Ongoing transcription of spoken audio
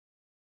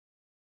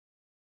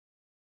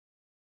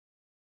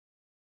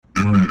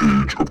In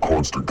the age of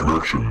constant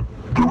connection,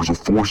 there is a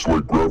force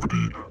like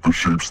gravity that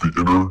shapes the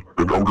inner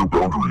and outer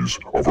boundaries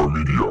of our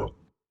media.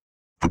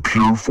 The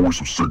pure force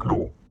of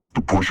signal,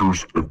 the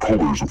pushers and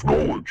pullers of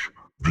knowledge,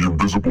 the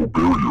invisible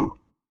barrier.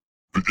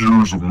 The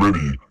ears of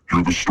many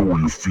hear the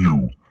story of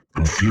few,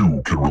 and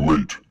few can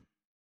relate.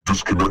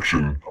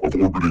 Disconnection of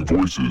orbiting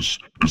voices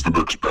is the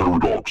next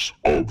paradox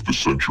of the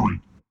century.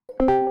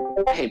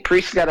 Hey,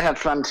 priests gotta have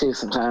fun too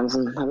sometimes,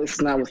 and at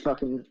least not with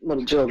fucking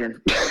little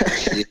children.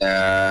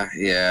 yeah.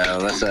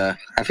 That's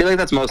I feel like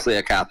that's mostly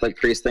a Catholic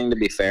priest thing, to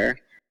be fair.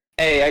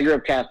 Hey, I grew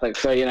up Catholic,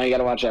 so you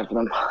gotta watch out for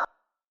them.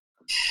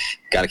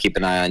 Gotta keep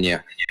an eye on you.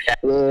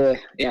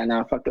 Yeah,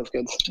 no, fuck those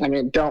kids. I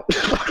mean, don't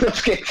fuck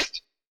those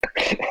kids.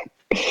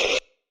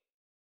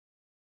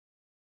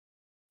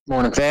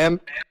 Morning, fam.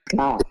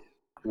 No.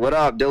 What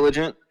up,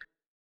 Diligent?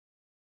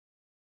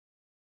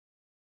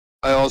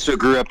 I also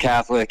grew up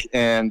Catholic,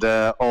 and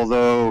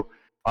although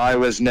I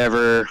was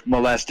never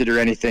molested or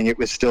anything, it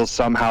was still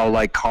somehow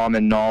like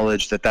common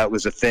knowledge that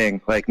was a thing.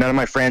 Like, none of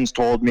my friends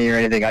told me or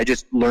anything. I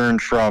just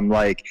learned from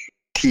like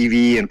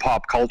TV and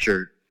pop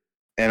culture.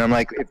 And I'm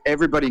like, if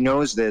everybody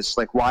knows this,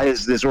 like, why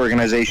is this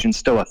organization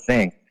still a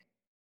thing?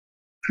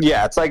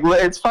 Yeah, it's like,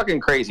 it's fucking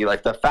crazy.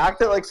 Like, the fact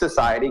that like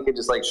society could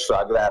just like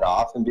shrug that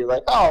off and be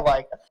like, oh,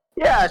 like,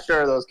 yeah,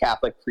 sure, those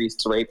Catholic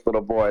priests rape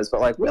little boys,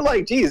 but like, we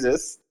like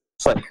Jesus.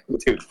 It's like,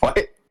 dude,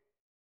 what?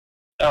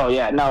 Oh,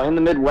 yeah. No, in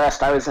the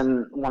Midwest, I was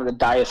in one of the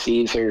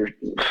dioceses or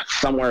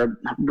somewhere.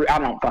 I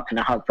don't fucking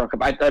know how it broke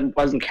up. I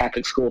was in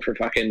Catholic school for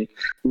fucking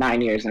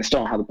 9 years, and I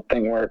still don't know how the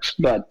thing works.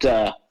 But,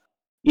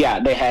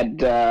 yeah, they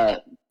had,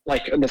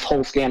 like, this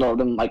whole scandal of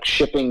them, like,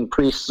 shipping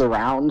priests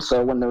around.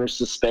 So when there was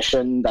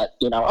suspicion that,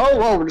 oh,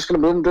 well, we're just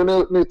going to move them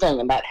to a new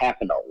thing. And that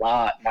happened a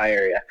lot in my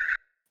area.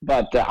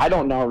 But I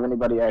don't know of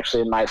anybody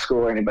actually in my school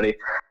or anybody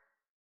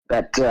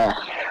that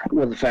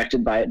was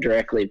affected by it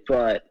directly.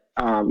 But,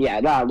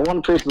 the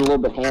one priest was a little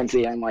bit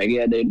handsy. I'm like,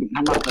 yeah, dude,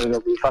 I'm not going to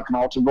go be a fucking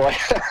altar boy.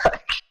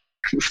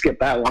 Skip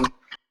that one.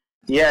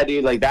 Yeah,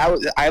 dude, like,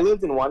 I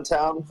lived in one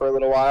town for a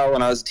little while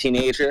when I was a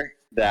teenager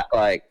that,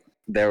 like,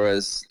 there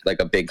was, like,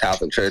 a big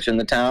Catholic church in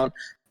the town,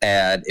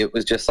 and it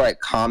was just, like,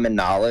 common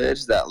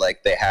knowledge that,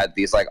 like, they had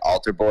these, like,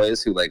 altar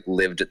boys who, like,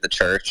 lived at the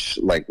church,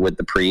 like, with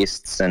the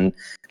priests, and,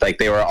 like,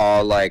 they were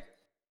all, like,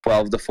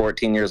 12 to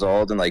 14 years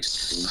old and like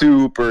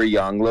super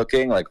young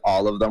looking. Like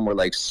all of them were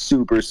like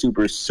super,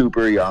 super,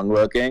 super young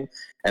looking.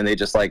 And they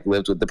just like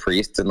lived with the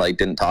priests and like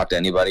didn't talk to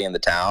anybody in the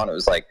town. It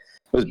was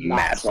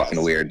mad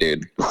fucking weird,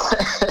 dude.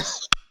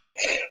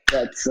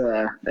 That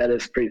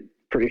is pretty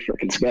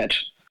freaking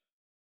sketch.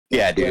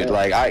 Yeah, dude.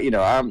 Like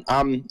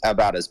I'm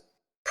about as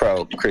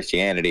pro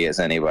Christianity as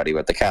anybody,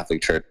 but the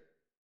Catholic Church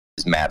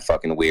is mad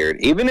fucking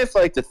weird. Even if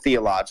like the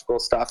theological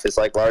stuff is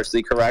like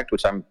largely correct,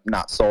 which I'm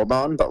not sold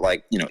on, but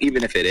like,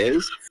 even if it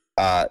is,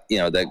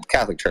 the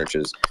Catholic Church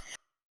is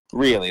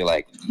really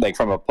like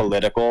from a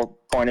political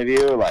point of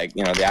view, like,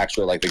 the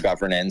actual like the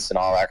governance and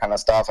all that kind of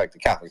stuff, like the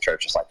Catholic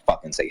Church is like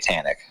fucking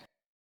satanic.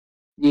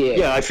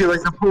 Yeah, I feel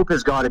like the Pope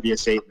has got to be a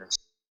Satanist.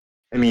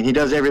 I mean, he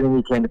does everything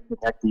he can to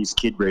protect these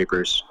kid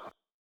rapers.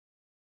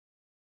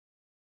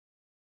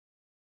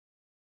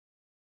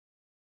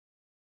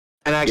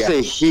 And actually,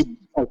 I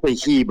say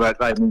he, but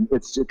I mean,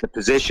 it's a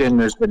position.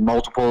 There's been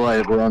multiple.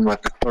 I've run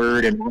with the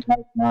third and one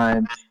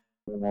time,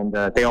 and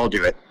they all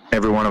do it.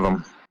 Every one of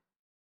them.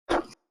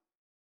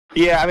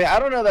 Yeah, I mean, I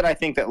don't know that I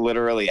think that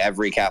literally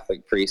every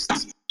Catholic priest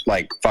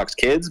like fucks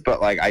kids,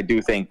 but like I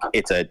do think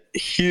it's a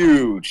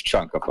huge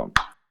chunk of them.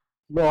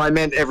 Well, I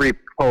meant every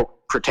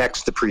pope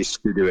protects the priests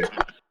who do it.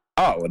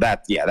 Oh,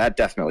 that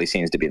definitely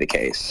seems to be the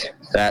case.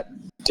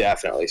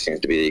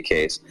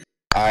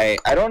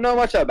 I don't know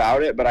much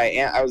about it, but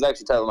I was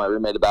actually telling my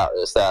roommate about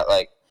this, that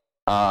like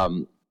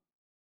I'm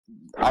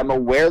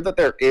aware that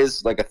there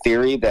is like a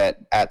theory that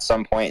at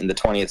some point in the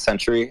 20th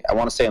century, I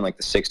want to say in like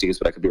the 60s,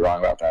 but I could be wrong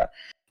about that,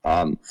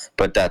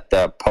 but that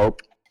the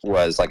Pope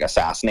was like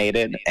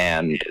assassinated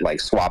and like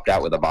swapped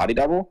out with a body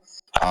double,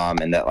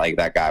 and that like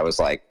that guy was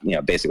like,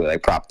 basically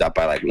like propped up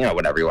by like,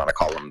 whatever you want to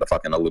call them, the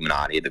fucking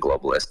Illuminati, the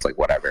globalists, like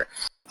whatever.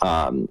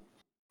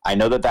 I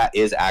know that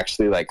is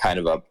actually like kind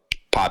of a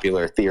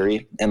popular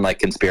theory in like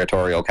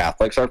conspiratorial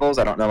Catholic circles.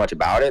 I don't know much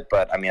about it,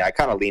 but I mean, I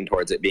kind of lean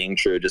towards it being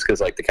true just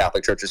because like the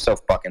Catholic Church is so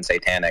fucking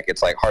satanic.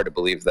 It's like hard to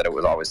believe that it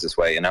was always this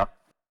way,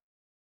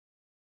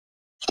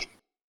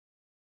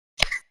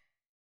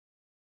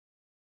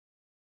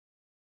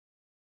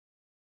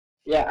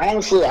 Yeah,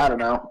 honestly, I don't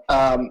know.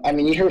 I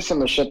mean, you hear some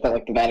of the shit that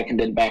like the Vatican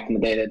did back in the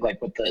day, like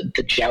with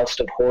the joust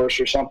of horse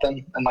or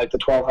something in like the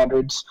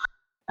 1200s,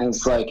 and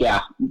it's like,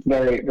 yeah,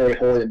 very, very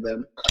holy of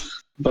them.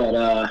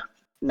 But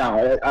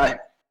no, I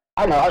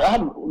don't know. I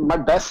had my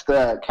best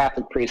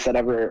Catholic priest that I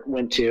ever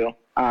went to,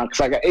 because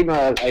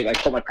I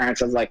told my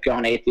parents I was like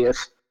going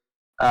atheist,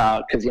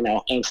 because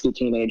angsty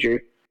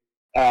teenager.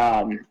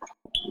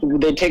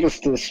 They'd take us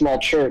to the small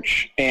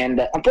church,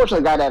 and unfortunately,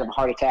 the guy died of a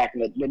heart attack,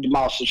 and they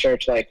demolished the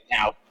church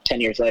 10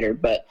 years later.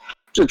 But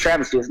it's a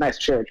travesty. It's a nice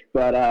church,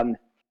 but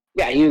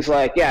Yeah, he was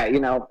like, yeah,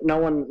 no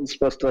one is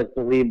supposed to like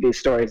believe these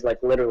stories like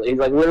literally. He's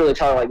like literally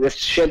telling like this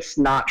shit's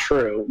not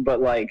true, but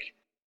like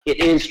it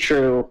is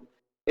true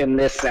in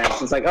this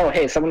sense. It's like, oh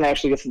hey, someone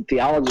actually gets some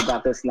theology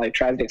about this and like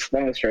tries to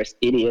explain this for us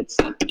idiots,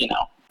 and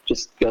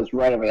just goes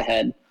right over the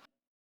head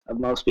of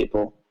most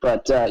people.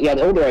 But yeah,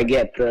 the older I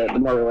get, the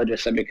more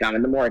religious I become,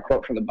 and the more I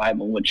quote from the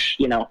Bible, which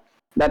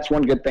that's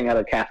one good thing out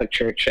of the Catholic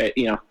Church.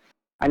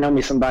 I know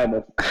me some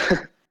Bible.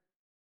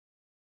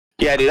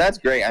 Yeah, dude, that's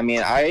great. I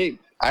mean,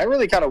 I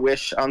really kind of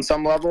wish on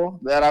some level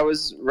that I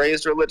was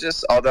raised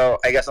religious, although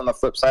I guess on the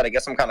flip side, I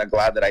guess I'm kind of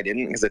glad that I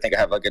didn't, because I think I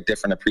have like a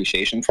different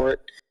appreciation for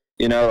it.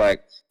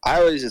 Like I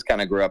always just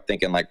kind of grew up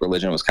thinking like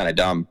religion was kind of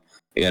dumb,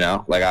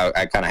 like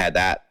I kind of had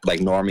that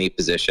like normie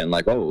position,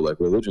 like, oh, like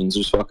religion's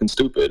just fucking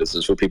stupid. This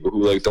is for people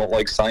who like don't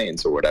like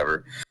science or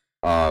whatever.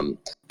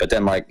 But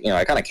then like,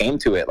 I kind of came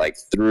to it like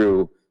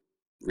through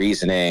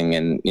reasoning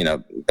and,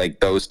 like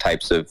those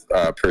types of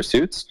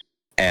pursuits.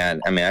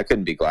 And I mean, I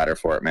couldn't be gladder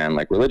for it, man.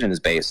 Like religion is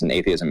based and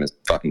atheism is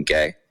fucking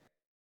gay.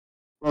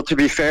 Well, to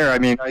be fair, I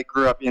mean, I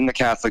grew up in the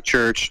Catholic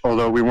Church,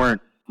 although we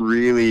weren't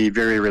really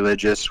very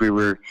religious. We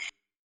were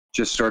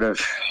just sort of,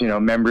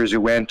 members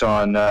who went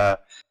on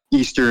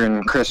Easter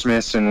and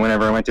Christmas and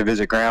whenever I went to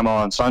visit grandma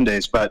on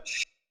Sundays, but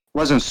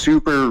wasn't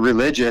super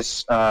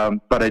religious.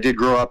 But I did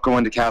grow up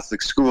going to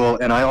Catholic school,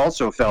 and I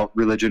also felt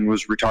religion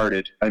was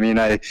retarded. I mean,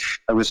 I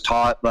was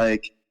taught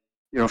like,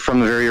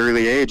 from a very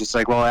early age, it's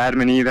like, well,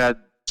 Adam and Eve had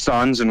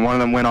sons and one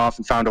of them went off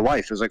and found a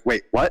wife. It was like,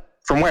 wait, what?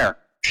 From where?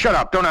 Shut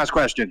up, don't ask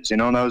questions.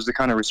 And that was the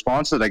kind of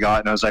response that I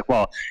got. And I was like,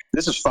 well,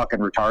 this is fucking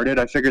retarded.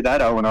 I figured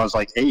that out when I was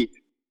like 8.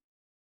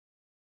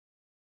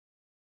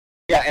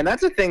 Yeah, and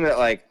that's the thing that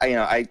like,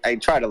 I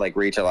try to like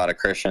reach a lot of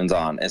Christians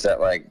on, is that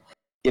like,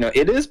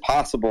 it is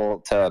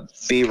possible to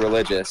be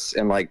religious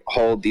and like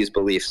hold these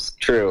beliefs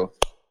true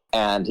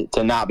and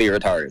to not be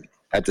retarded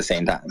at the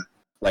same time.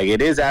 Like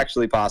it is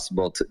actually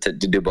possible to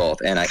do both.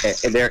 And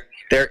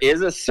there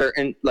is a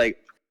certain like,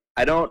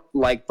 I don't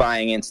like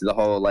buying into the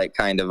whole like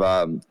kind of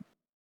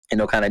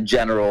kind of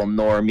general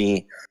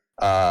normie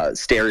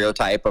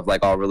stereotype of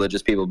like all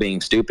religious people being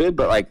stupid,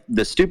 but like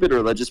the stupid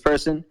religious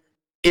person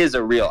is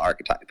a real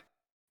archetype.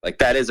 Like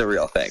that is a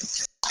real thing,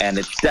 and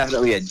it's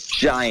definitely a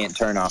giant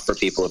turnoff for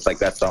people. It's like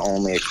that's the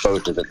only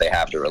exposure that they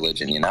have to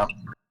religion, Yeah.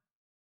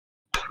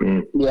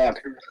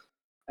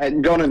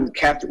 Going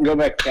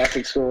back to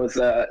Catholic school was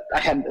I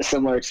had a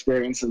similar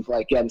experience of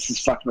like, yeah, this is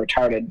fucking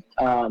retarded.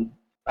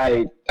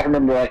 I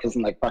remember like I was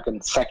in like fucking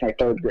 2nd or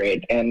 3rd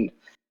grade, and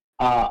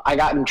I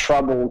got in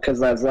trouble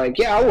because I was like,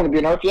 yeah, I want to be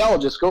an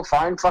archaeologist. Go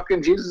find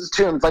fucking Jesus'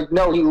 tomb. It's like,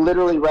 no, he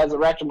literally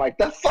resurrected. I'm like,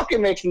 that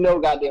fucking makes no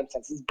goddamn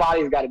sense. His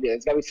body's got to be there.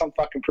 There's got to be some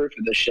fucking proof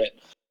of this shit.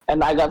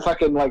 And I got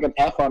fucking like an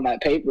F on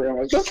that paper. And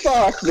I was like, the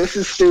fuck? This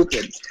is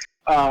stupid.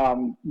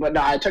 But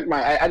no, I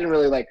didn't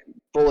really like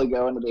fully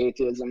go into the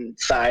atheism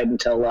side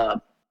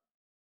until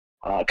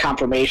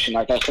confirmation.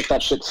 Like I took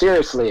that shit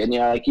seriously, and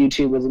like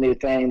YouTube was a new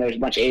thing. There's a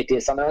bunch of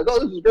atheists on there. Like, oh,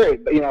 this is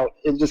great, but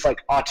it's just like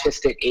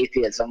autistic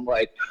atheism.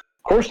 Like,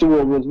 of course the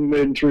world was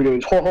made in 3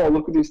 days. Oh,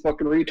 look at these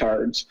fucking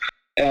retards.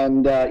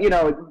 And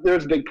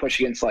there's a big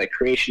push against like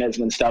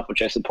creationism and stuff,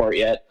 which I support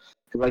yet.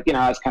 Because like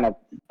it's kind of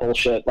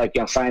bullshit. Like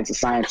science is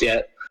science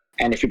yet.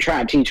 And if you're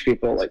trying to teach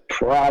people, like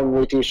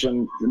probably teach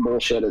them the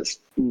bullshit is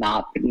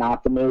not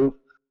the move.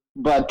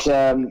 But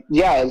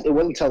yeah, it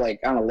wasn't until like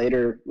I don't know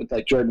later with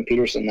like Jordan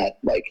Peterson that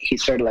like he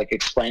started like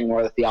explaining more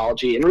of the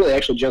theology, and really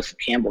actually Joseph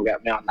Campbell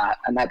got me on that,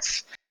 and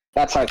that's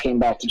how I came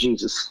back to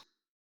Jesus.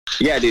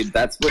 Yeah, dude,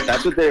 that's what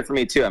did it for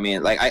me too. I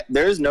mean, like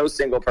there is no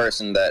single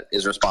person that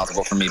is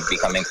responsible for me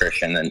becoming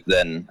Christian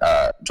than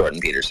Jordan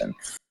Peterson.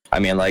 I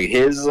mean, like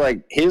his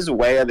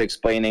way of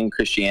explaining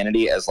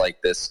Christianity as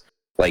like this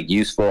like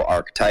useful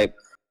archetype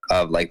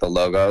of like the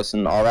logos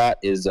and all that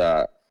is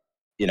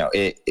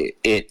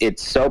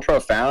it's so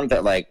profound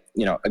that like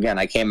again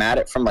I came at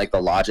it from like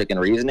the logic and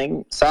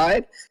reasoning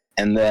side,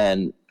 and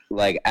then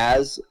like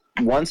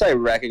once I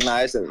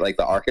recognized that like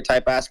the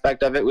archetype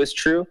aspect of it was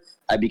true,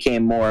 I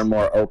became more and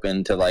more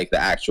open to like the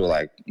actual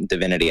like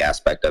divinity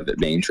aspect of it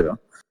being true.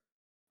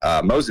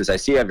 Moses, I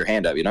see you have your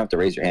hand up. You don't have to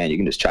raise your hand. You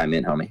can just chime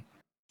in, homie.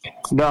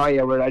 No,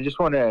 yeah, but I just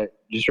want to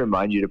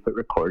remind you to put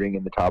recording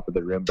in the top of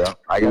the room, bro.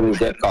 I got a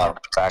good call.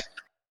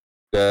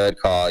 Good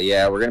call.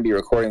 Yeah, we're gonna be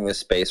recording this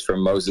space for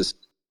Moses.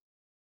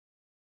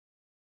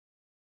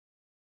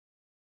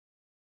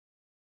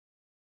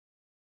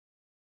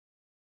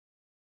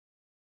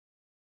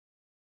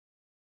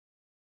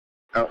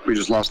 Oh, we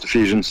just lost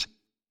Ephesians.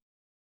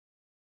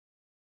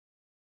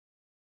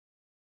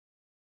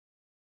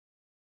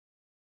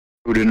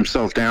 Booted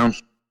himself down.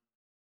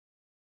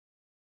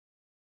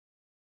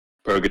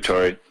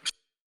 Purgatory.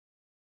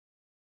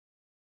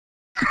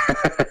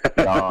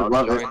 No,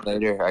 I'll join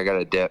later. I got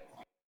a dip.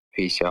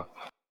 Peace out.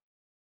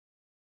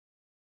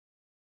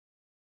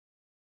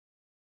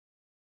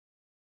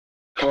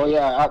 Well,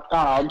 yeah,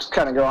 I'll just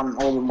kind of go on a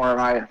little bit more of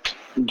my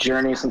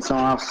journey since no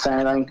one else is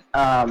saying anything.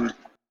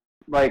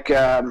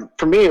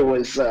 For me, it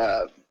was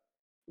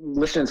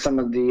listening to some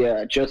of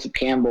the Joseph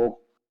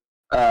Campbell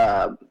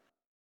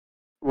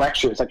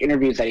lectures, like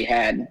interviews that he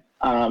had.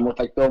 with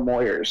like Bill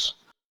Moyers.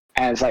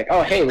 And it's like,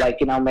 oh, hey, like,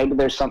 you know, maybe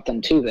there's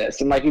something to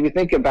this. And like, if you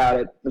think about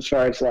it, as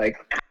far as like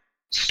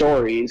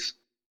stories,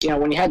 you know,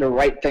 when you had to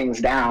write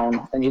things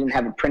down and you didn't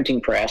have a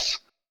printing press,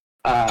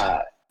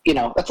 you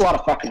know, that's a lot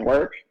of fucking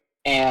work.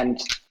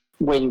 And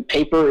when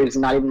paper is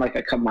not even like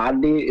a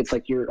commodity, it's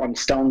like you're on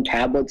stone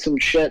tablets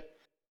and shit.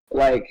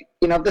 Like,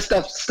 you know, this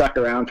stuff's stuck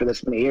around for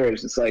this many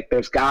years. It's like,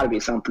 there's got to be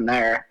something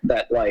there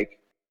that, like,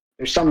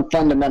 there's some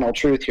fundamental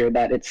truth here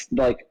that it's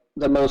like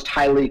the most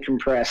highly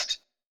compressed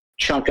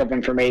chunk of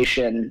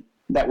information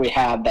that we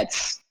have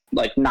that's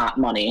like not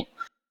money.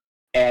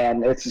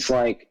 And it's just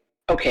like,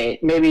 okay,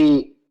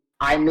 maybe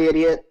I'm the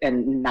idiot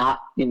and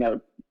not, you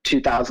know,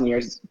 2,000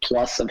 years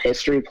plus of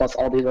history plus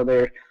all these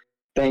other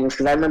things.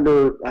 Because I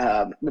remember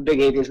the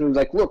big atheist was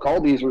like, look,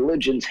 all these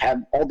religions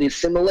have all these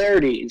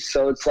similarities.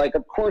 So it's like,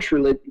 of course,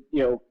 you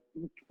know,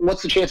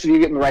 what's the chance of you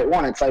getting the right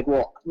one? It's like,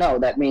 well, no,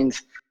 that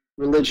means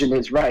religion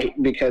is right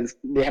because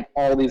they have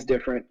all these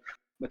different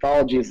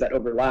mythologies that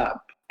overlap.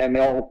 And they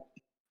all,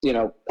 you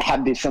know,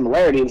 have these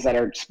similarities that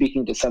are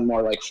speaking to some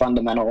more like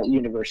fundamental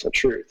universal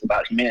truth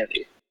about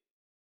humanity.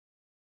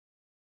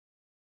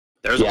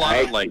 There's a lot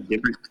of like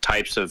different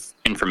types of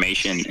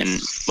information, and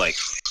like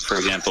for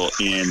example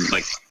in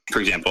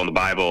the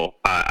Bible,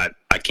 I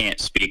can't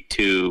speak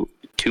too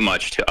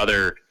much to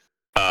other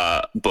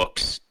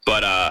books,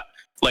 but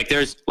like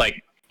there's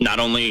like not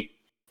only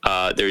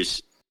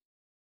there's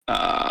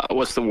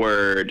what's the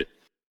word,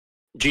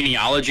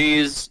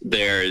 genealogies,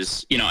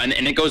 there's, you know, and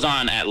it goes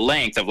on at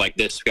length of like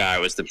this guy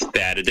was the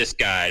dad of this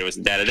guy, was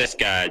the dad of this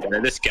guy, dad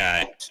of this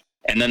guy,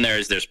 and then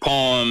there's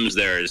poems,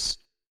 there's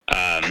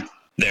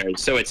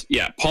so it's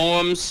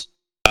poems,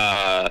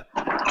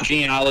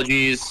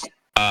 genealogies,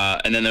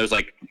 and then there's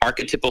like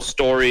archetypal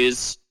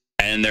stories,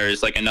 and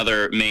there's like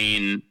another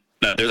main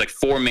there's like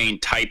four main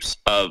types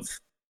of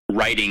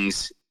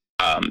writings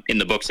in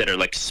the books that are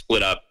like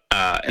split up,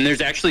 and there's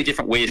actually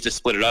different ways to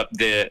split it up.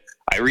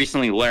 I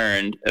recently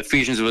learned,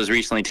 Ephesians was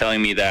recently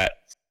telling me that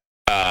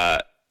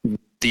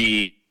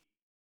the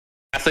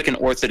Catholic and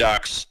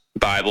Orthodox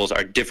Bibles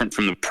are different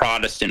from the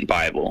Protestant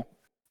Bible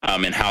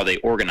in how they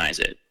organize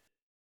it.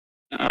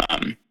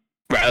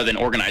 Rather than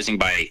organizing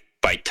by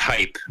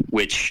type,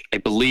 which I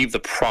believe the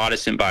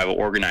Protestant Bible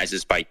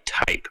organizes by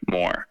type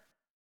more.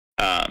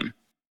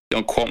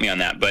 Don't quote me on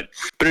that, but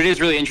it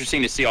is really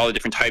interesting to see all the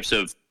different types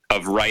of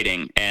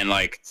writing. And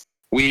like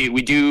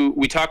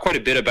we talk quite a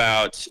bit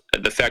about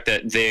the fact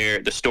that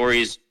the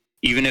stories,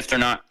 even if they're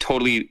not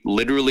totally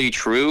literally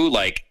true,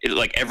 like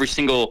every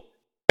single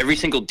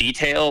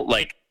detail,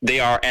 like they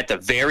are at the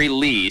very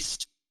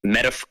least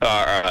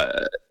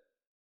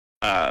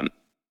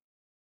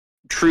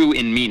true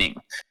in meaning,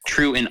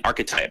 true in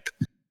archetype,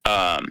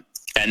 and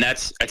I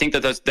think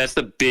that's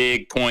the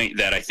big point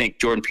that I think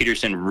Jordan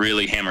Peterson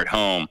really hammered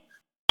home,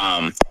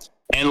 and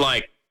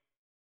like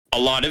a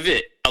lot of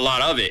it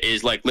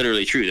is like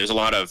literally true. There's a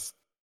lot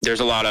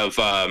of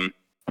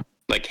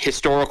like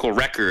historical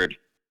record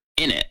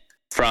in it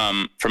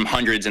from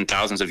hundreds and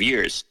thousands of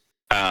years,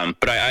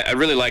 but I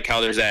really like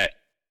how there's that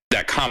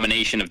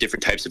combination of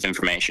different types of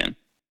information,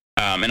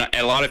 and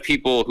a lot of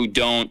people who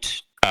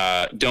don't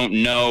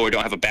know or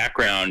don't have a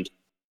background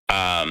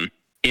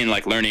in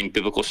like learning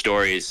biblical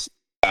stories,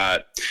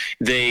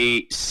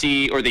 they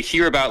see or they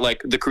hear about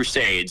like the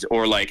Crusades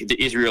or like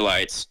the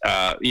Israelites,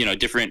 you know,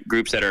 different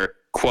groups that are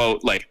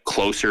quote like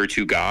closer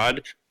to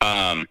God.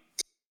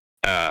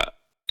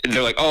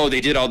 They're like, oh,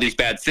 they did all these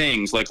bad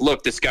things. Like,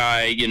 look, this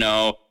guy, you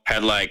know,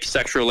 had like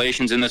sexual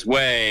relations in this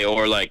way,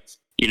 or like,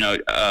 you know,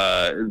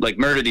 like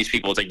murder these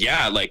people. It's like,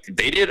 yeah, like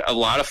they did a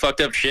lot of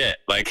fucked up shit,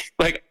 like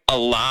a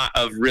lot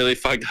of really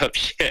fucked up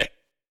shit.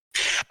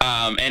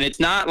 And it's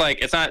not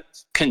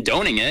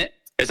condoning it.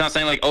 It's not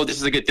saying like, oh, this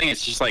is a good thing.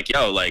 It's just like,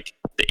 yo, like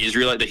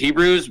the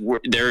Hebrews,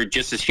 they're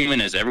just as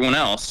human as everyone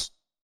else,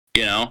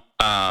 you know,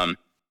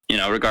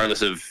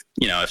 regardless of,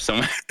 you know, if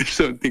someone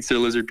thinks they're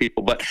lizard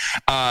people, but,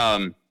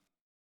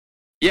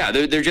 yeah,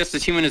 they're just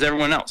as human as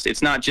everyone else.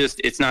 It's not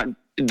just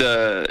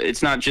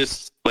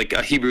like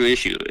a Hebrew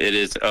issue. It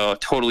is a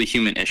totally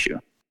human issue.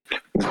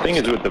 The thing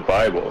is with the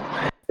Bible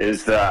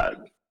is that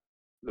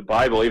the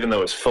Bible, even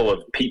though it's full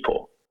of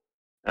people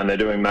and they're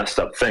doing messed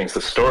up things,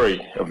 the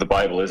story of the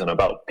Bible isn't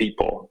about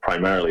people.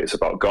 Primarily, it's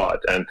about God.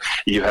 And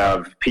you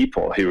have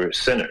people who are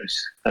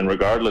sinners, and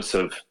regardless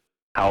of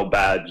how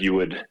bad you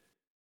would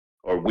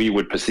or we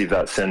would perceive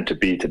that sin to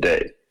be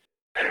today,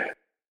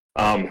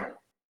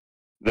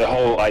 the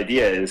whole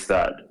idea is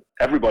that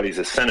everybody's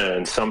a sinner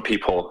and some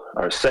people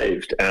are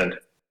saved. And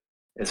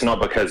it's not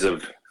because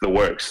of the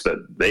works that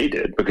they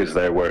did, because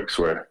their works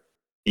were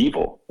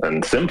evil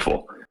and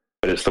sinful,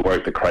 but it's the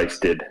work that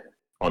Christ did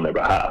on their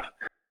behalf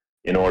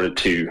in order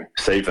to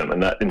save them.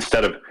 And that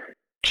instead of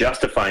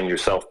justifying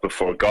yourself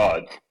before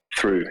God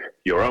through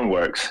your own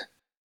works,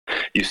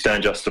 you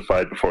stand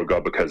justified before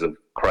God because of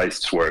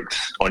Christ's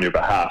works on your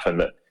behalf, and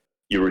that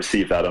you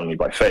receive that only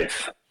by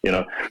faith. You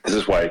know, this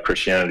is why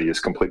Christianity is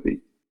completely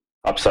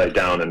upside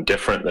down and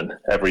different than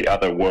every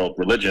other world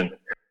religion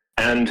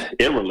and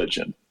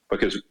irreligion,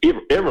 because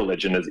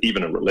irreligion is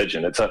even a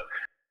religion. It's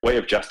way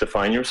of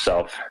justifying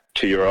yourself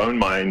to your own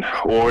mind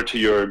or to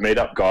your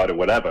made-up God or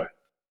whatever.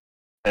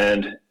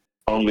 And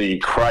only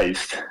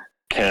Christ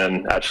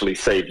can actually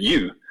save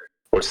you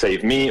or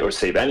save me or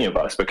save any of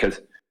us,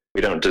 because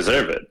we don't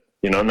deserve it.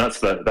 And that's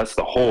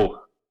the whole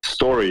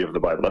story of the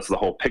Bible. That's the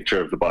whole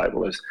picture of the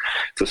Bible. It's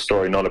a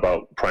story not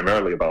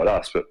primarily about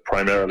us, but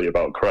primarily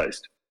about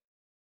Christ.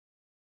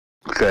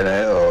 Can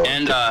I?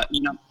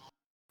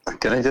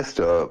 Can I just?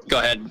 Go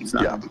ahead.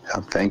 Yeah.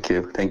 Thank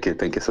you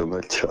so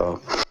much.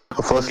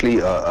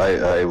 Firstly,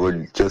 I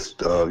would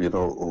just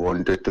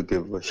wanted to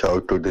give a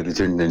shout to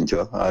Diligent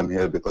Ninja. I'm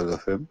here because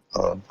of him.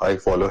 I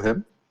follow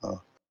him.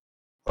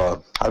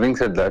 Having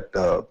said that,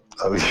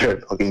 we are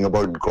talking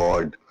about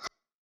God,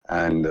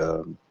 and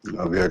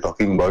we are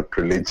talking about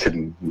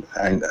religion,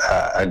 and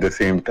at the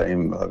same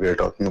time we are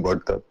talking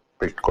about the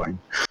Bitcoin.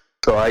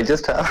 So I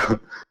just have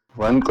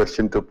one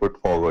question to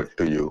put forward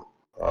to you.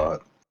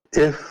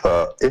 If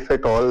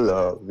at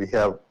all we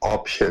have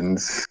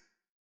options,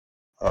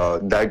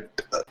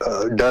 that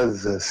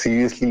does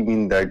seriously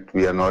mean that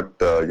we are not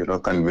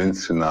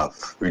convinced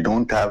enough. We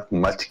don't have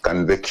much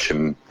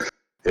conviction.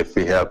 If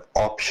we have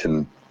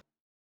options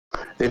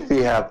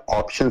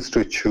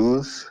to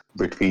choose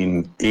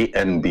between A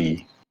and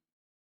B,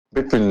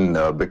 between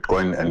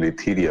Bitcoin and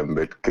Ethereum,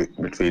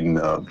 between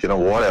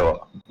whatever,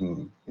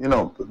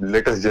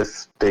 let us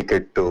just take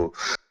it to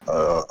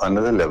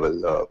another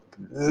level.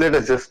 Let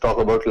us just talk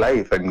about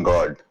life and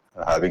God.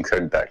 Having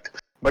said that,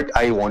 but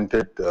I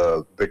wanted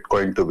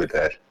Bitcoin to be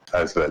there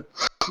as well.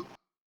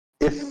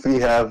 If we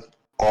have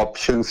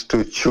options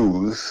to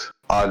choose,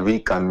 are we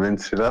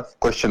convinced enough?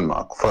 Question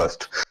mark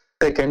first.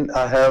 Second,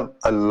 I have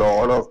a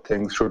lot of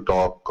things to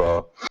talk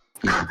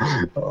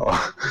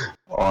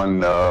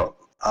on.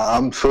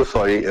 I'm so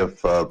sorry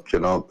if I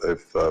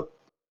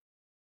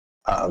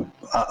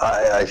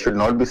should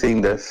not be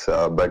saying this,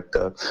 but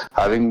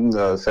having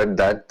said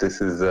that,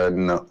 this is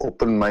an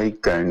open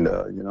mic, and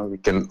we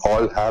can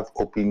all have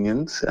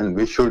opinions, and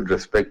we should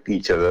respect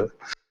each other.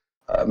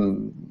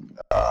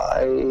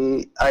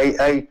 I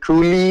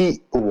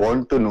truly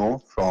want to know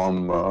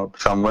from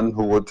someone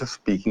who was just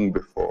speaking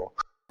before.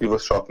 He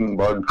was talking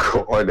about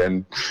God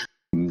and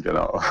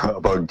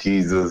about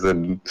Jesus,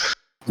 and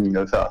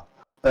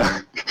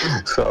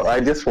so I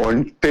just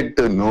wanted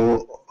to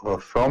know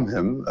from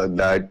him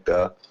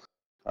that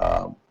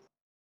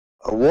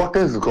what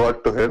is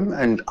God to him,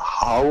 and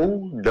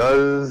how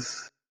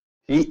does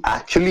he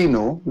actually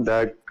know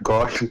that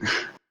God,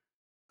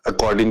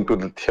 according to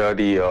the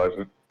theory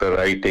or the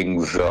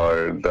writings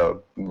or the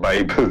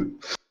Bible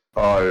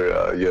or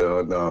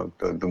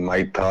the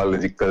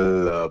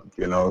mythological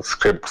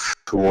scripts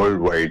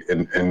worldwide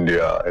in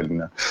India,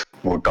 in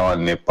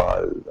Bhutan,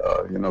 Nepal,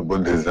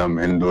 Buddhism,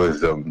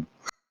 Hinduism,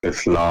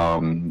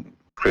 Islam,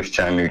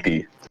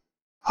 Christianity.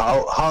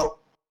 How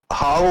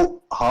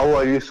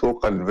are you so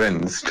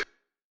convinced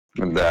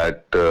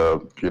that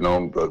the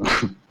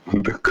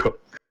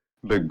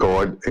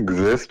God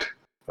exists?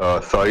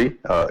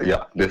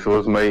 This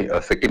was my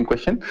second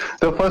question.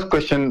 The first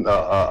question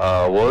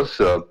was,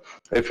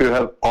 if you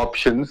have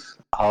options,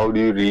 how do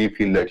you really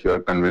feel that you are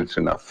convinced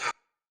enough?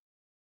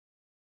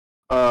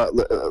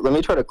 Let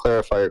me try to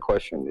clarify your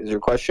question. Is your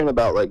question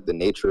about like the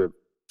nature of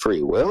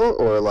free will,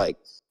 or like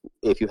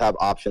if you have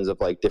options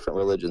of like different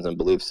religions and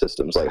belief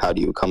systems, like how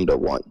do you come to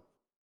one?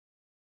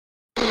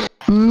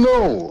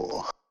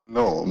 No.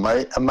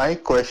 My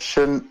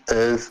question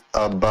is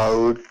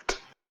about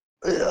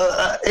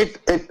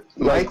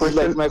My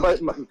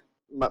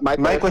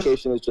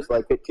clarification is just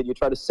like, could you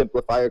try to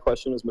simplify your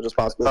question as much as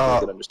possible so you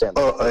can understand?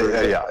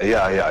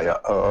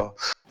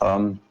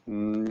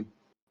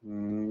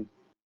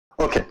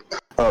 Okay.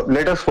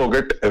 Let us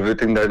forget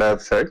everything that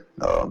I've said.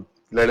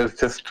 Let us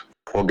just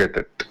forget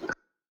it.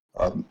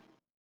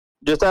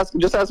 Just ask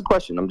a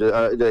question. I'm just,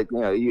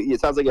 it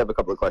sounds like you have a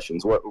couple of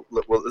questions. Well,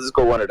 let's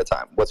go one at a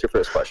time. What's your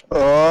first question?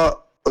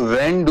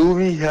 When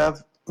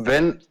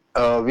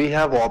we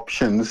have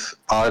options,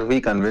 are we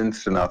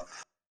convinced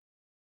enough?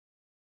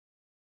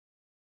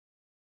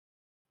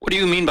 What do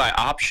you mean by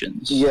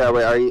options? Yeah,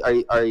 wait, are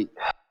you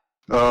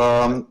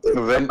I'm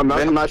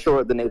not sure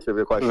what the nature of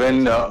your question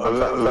is.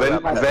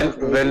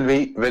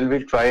 When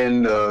we try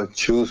and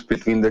choose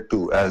between the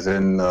two, as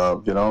in I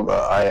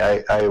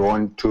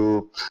want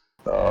to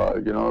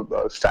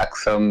stack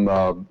some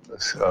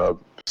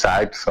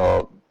sats,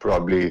 or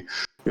probably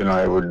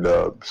I would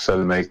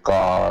sell my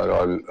car,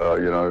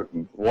 or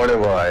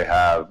whatever I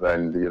have,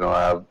 and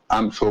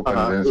I'm so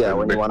convinced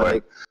with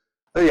Bitcoin.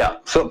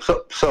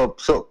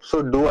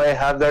 So do I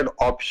have that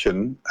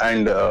option?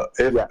 And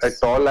if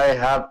at all I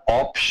have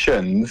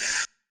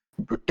options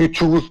to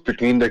choose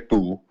between the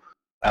two,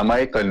 am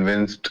I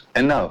convinced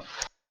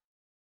enough?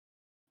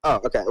 Oh,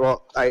 okay.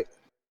 Well,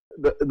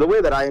 the way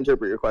that I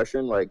interpret your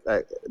question, like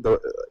I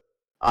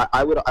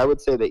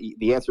would say that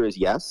the answer is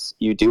yes.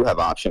 You do have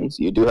options.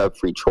 You do have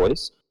free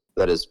choice.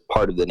 That is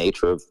part of the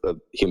nature of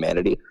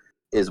humanity.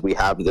 Is we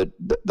have the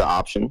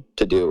option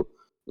to do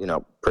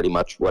pretty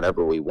much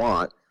whatever we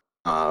want.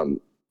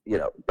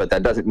 But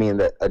that doesn't mean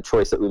that a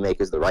choice that we make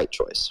is the right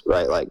choice,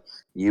 right? Like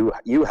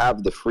you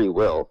have the free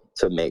will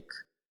to make,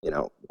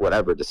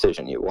 whatever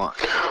decision you want.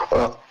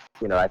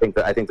 I think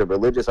the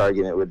religious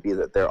argument would be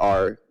that there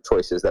are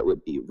choices that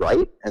would be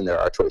right and there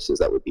are choices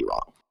that would be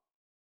wrong.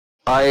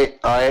 I'm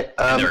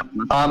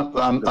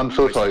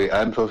so sorry.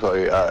 I'm so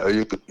sorry.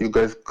 You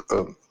guys,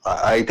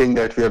 I think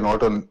that we are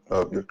not on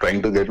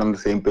trying to get on the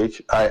same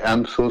page. I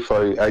am so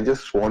sorry. I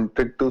just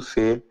wanted to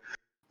say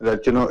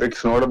that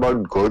it's not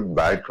about good,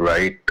 bad,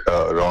 right,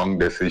 wrong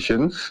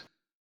decisions.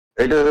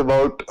 It is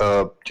about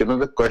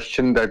the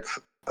question that's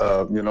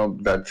I've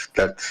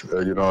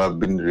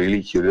been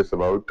really curious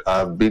about.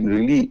 I've been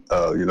really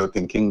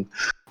thinking.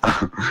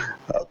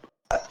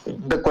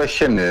 The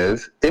question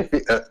is, if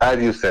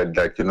as you said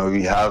that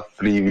we have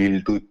free will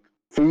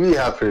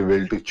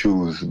to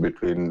choose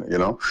between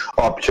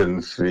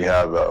options. We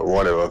have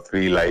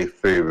free life,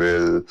 free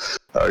will,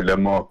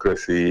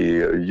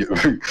 democracy,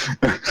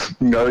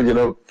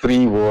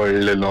 free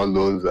world, and all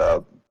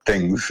those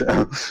things.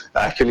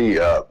 Actually,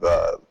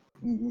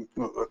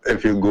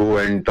 if you go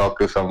and talk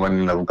to someone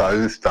in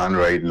Afghanistan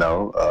right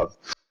now,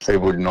 they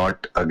would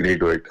not agree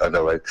to it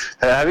otherwise.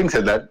 Having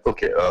said that,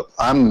 okay,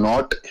 I'm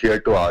not here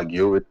to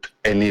argue with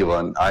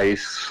anyone. I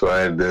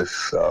swear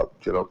this,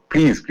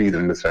 please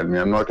understand me.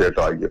 I'm not here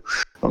to argue.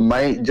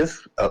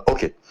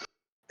 Okay,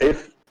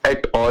 if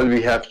at all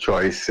we have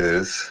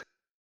choices,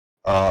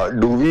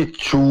 do we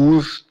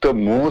choose the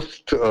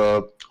most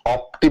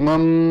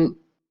optimum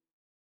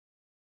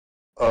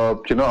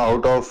out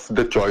of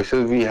the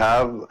choices we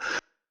have?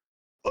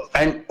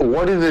 And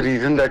what is the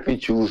reason that we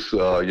choose,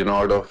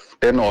 out of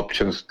 10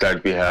 options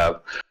that we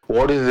have,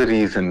 what is the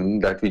reason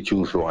that we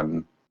choose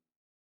one?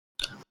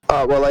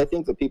 Well, I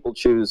think that people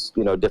choose,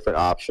 different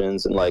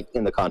options, and like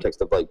in the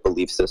context of like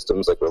belief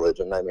systems, like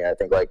religion. I mean, I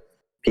think like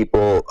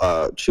people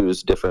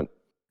choose different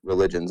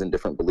religions and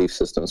different belief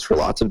systems for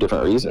lots of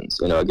different reasons.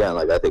 Again,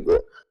 like I think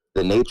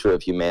the nature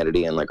of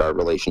humanity and like our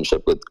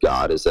relationship with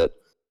God is that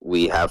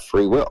we have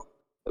free will.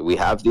 We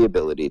have the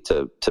ability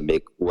to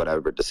make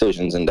whatever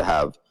decisions and to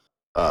have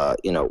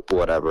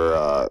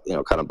whatever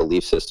kind of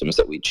belief systems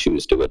that we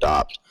choose to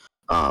adopt.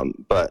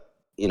 But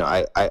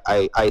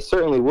I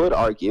certainly would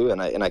argue,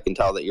 and I can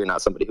tell that you're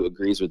not somebody who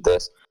agrees with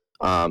this,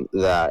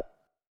 that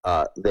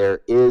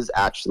there is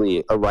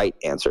actually a right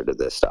answer to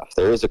this stuff.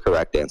 There is a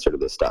correct answer to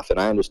this stuff,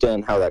 and I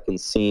understand how that can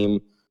seem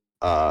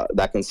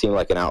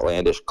like an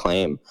outlandish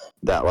claim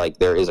that like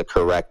there is a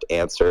correct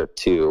answer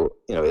to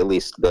at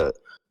least the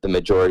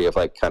majority of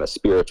like kind of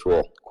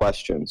spiritual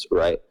questions,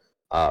 right?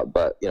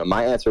 But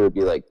my answer would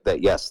be like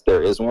that. Yes,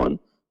 there is one.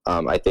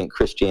 I think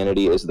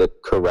Christianity is the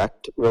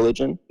correct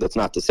religion. That's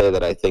not to say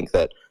that I think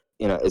that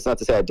it's not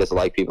to say I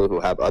dislike people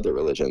who have other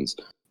religions,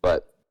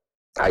 but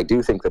I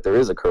do think that there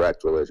is a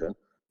correct religion.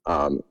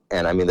 And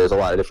I mean, there's a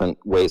lot of different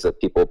ways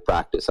that people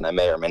practice, and I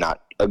may or may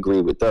not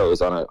agree with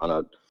those on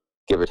a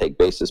give or take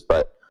basis.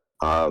 But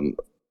I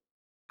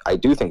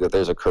do think that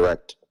there's a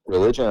correct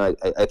religion.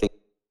 I think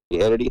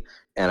Christianity,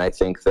 and I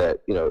think that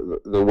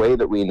the way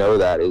that we know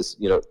that is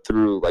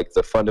through like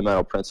the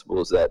fundamental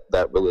principles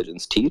that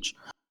religions teach.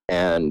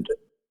 And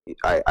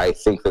I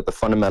think that the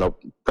fundamental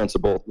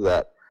principle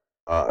that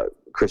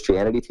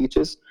Christianity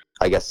teaches,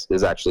 I guess,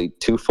 is actually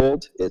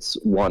twofold. It's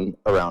one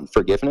around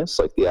forgiveness,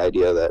 like the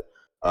idea that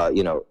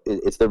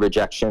it's the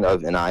rejection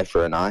of an eye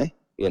for an eye.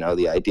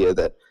 The idea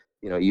that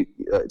you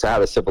to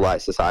have a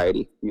civilized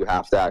society, you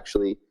have to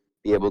actually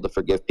be able to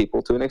forgive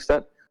people to an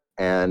extent.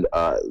 And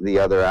the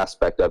other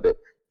aspect of it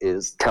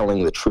is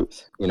telling the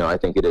truth. I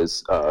think it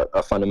is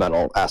a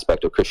fundamental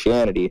aspect of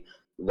Christianity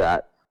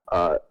that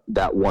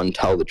one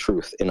tell the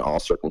truth in all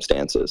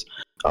circumstances,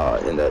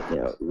 and that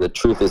the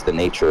truth is the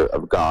nature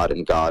of God,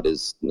 and God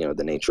is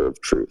the nature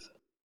of truth.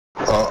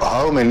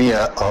 How many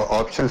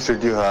options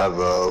did you have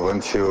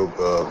once you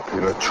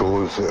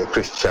chose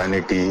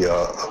Christianity,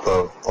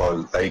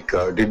 or like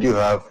did you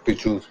have to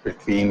choose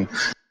between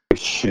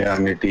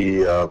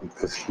Christianity,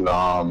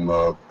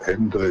 Islam,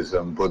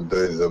 Hinduism,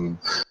 Buddhism,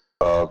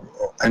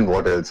 and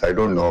what else? I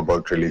don't know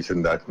about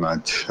religion that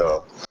much,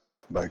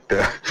 but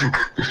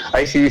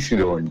I seriously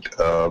don't.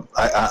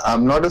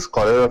 I'm not a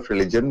scholar of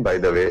religion, by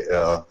the way,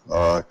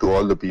 to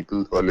all the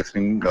people who are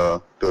listening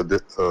to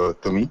this,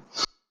 to me,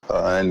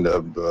 and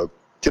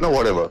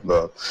whatever.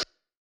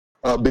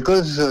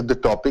 Because the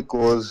topic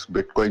was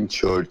Bitcoin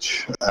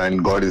Church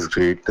and God is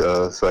great,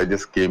 so I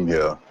just came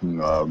here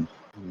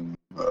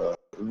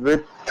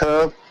with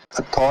a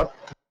thought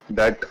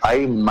that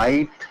I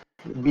might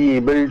be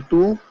able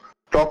to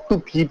talk to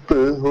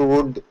people who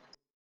would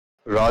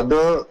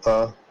rather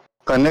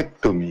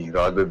connect to me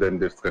rather than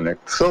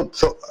disconnect. So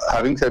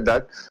having said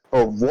that,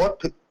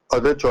 what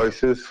other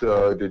choices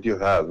did you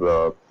have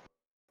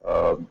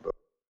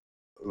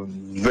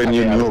when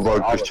you knew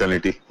about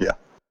Christianity?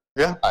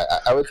 Yeah.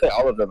 I would say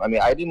all of them. I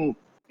mean, I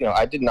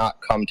did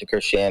not come to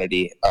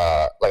Christianity.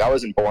 Like I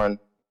wasn't born.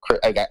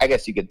 I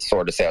guess you could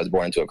sort of say I was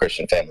born into a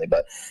Christian family,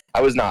 but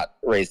I was not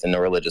raised in a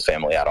religious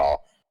family at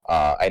all.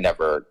 I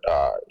never,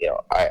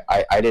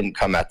 I didn't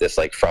come at this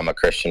like from a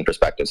Christian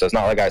perspective. So it's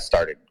not like I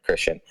started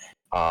Christian.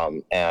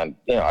 And,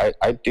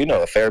 I do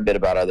know a fair bit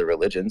about other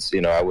religions.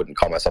 I wouldn't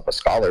call myself a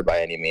scholar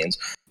by any means,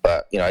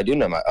 but, I do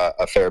know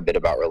a fair bit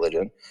about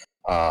religion.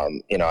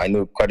 I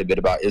knew quite a bit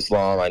about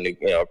Islam. I knew,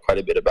 quite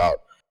a bit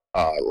about,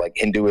 like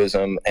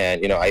Hinduism.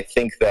 And, I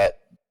think that,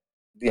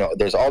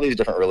 there's all these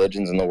different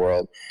religions in the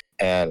world,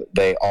 and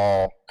they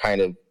all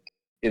kind of,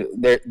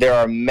 there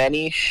are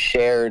many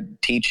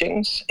shared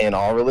teachings in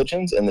all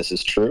religions, and this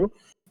is true.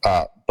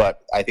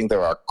 But I think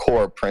there are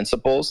core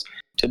principles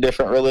to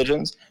different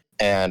religions,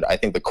 and I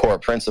think the core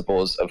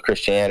principles of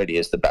Christianity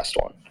is the best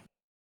one.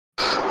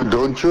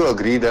 Don't you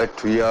agree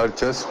that we are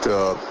just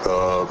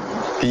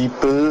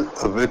people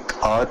with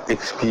our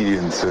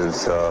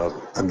experiences?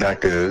 That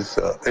is,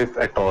 if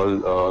at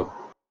all,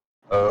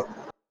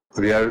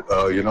 we are,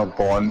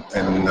 born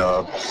in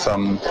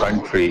some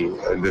country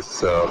in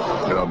this,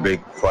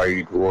 big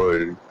wide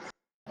world.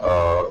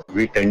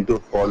 We tend to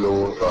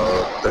follow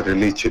the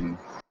religion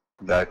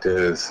that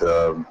is.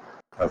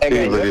 Hey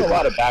man, you have a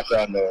lot of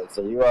background noise,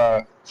 so you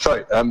are.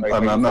 Sorry, I'm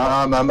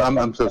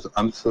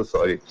so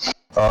sorry.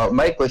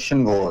 My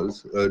question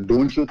was,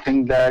 don't you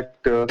think that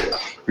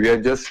we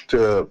are just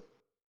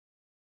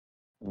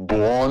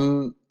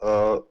born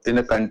in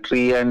a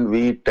country and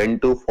we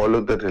tend to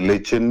follow the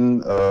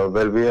religion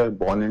where we are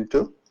born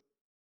into?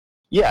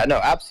 Yeah,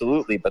 no,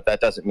 absolutely, but that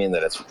doesn't mean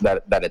that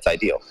it's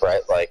ideal,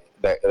 right? Like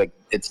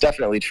it's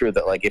definitely true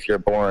that like if you're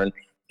born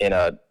in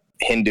a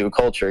Hindu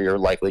culture, you're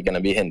likely going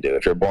to be Hindu.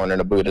 If you're born in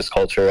a Buddhist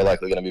culture, you're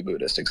likely going to be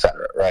Buddhist,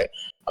 etc. Right?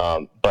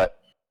 But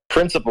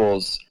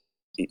principles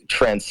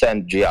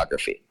transcend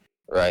geography,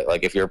 right?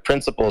 Like if your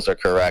principles are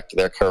correct,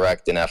 they're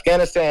correct in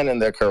Afghanistan and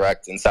they're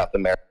correct in South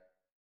America.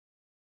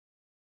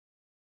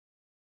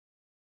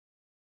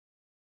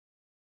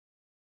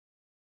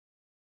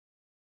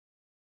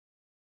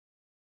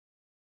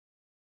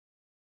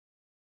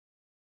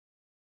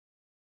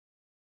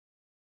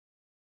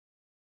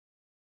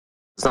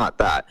 It's not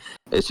that.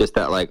 It's just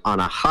that, like, on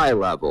a high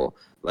level,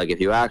 like, if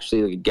you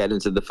actually get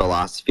into the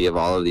philosophy of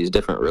all of these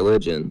different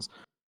religions,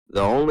 the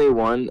only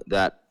one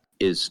that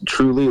is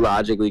truly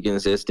logically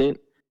consistent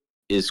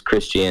is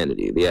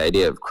Christianity. The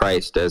idea of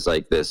Christ as,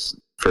 like, this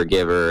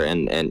forgiver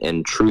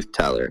and truth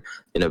teller,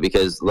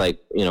 because, like,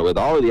 with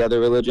all of the other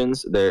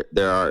religions, there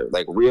are,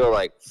 like, real,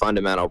 like,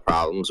 fundamental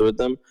problems with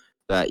them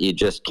that you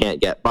just can't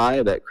get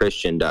by that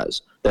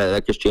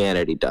that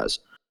Christianity does.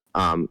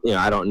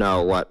 I don't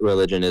know what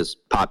religion is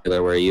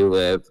popular where you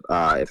live.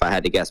 If I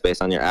had to guess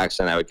based on your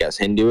accent, I would guess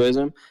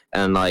Hinduism.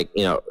 And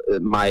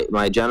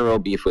my general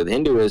beef with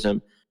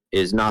Hinduism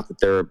is not that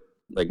they're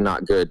like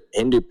not good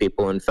Hindu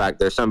people. In fact,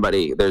 there's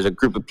a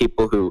group of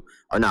people who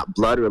are not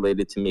blood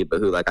related to me, but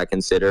who like I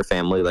consider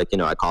family, like,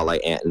 I call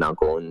like aunt and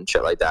uncle and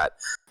shit like that,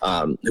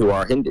 who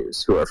are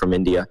Hindus, who are from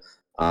India.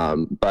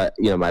 But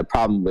my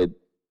problem with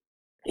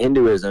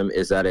Hinduism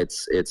is that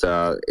it's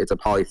a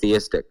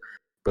polytheistic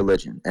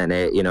religion, and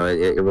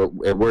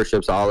it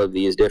worships all of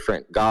these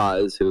different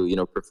gods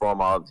who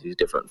perform all of these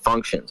different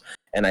functions.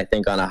 And I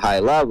think on a high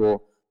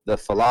level, the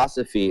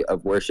philosophy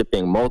of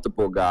worshiping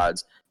multiple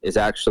gods is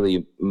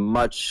actually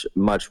much,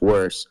 much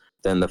worse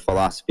than the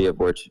philosophy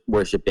of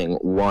worshiping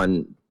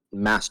one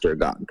master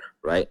god,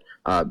 right?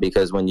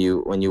 Because when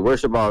you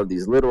worship all of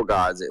these little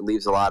gods, it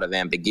leaves a lot of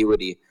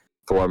ambiguity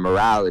for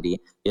morality.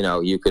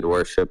 You could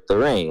worship the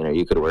rain, or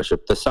you could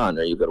worship the sun,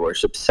 or you could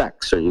worship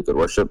sex, or you could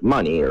worship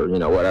money, or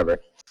whatever.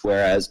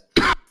 Whereas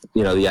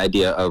the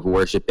idea of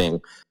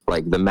worshiping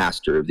like the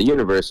master of the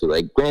universe, who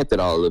like granted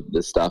all of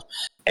this stuff,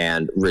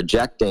 and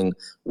rejecting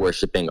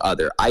worshiping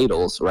other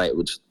idols, right?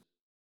 Which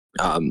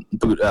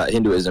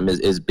Hinduism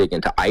is big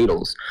into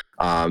idols.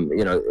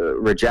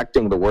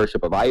 Rejecting the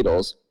worship of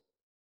idols.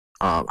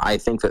 I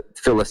think that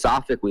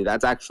philosophically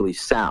that's actually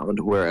sound,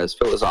 whereas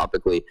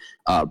philosophically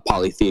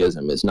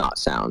polytheism is not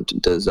sound.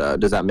 Does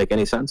that make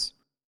any sense?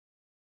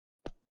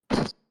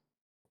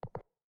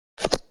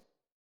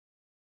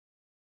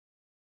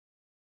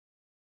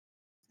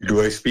 Do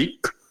I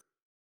speak?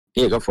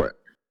 Yeah, go for it.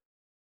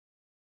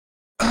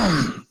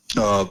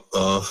 No,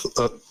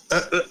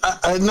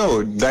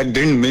 that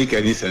didn't make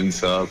any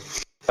sense.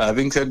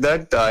 Having said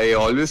that, I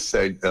always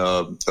said,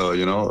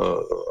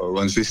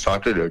 once we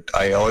started it,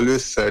 I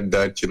always said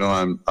that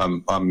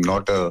I'm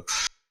not a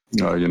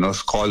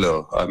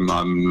scholar. I'm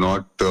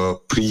not a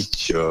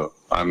preacher.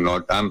 I'm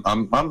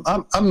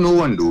no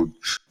one, dude.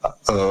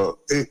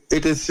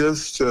 It is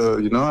just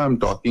I'm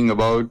talking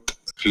about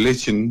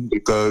religion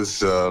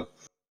because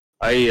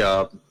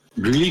I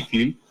really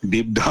feel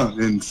deep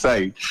down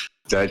inside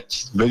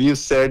that when you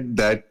said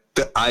that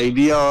the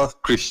idea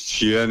of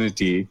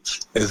Christianity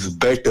is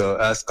better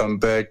as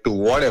compared to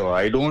whatever,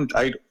 I don't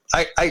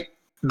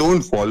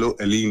follow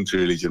any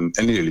religion.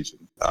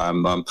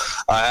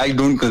 I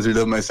don't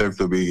consider myself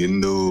to be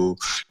Hindu,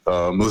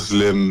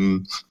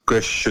 Muslim,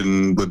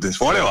 Christian, Buddhist,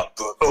 whatever.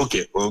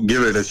 Okay, well,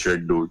 give it a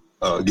shit, dude.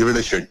 Give it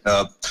a shit.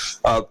 I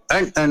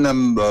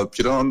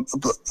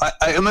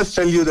must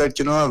tell you that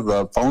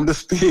I've found a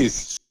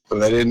space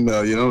wherein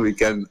we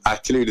can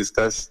actually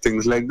discuss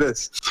things like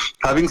this.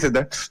 Having said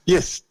that,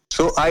 yes.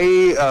 So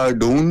I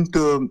don't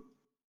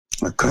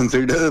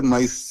consider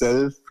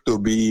myself to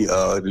be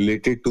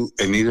related to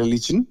any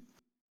religion.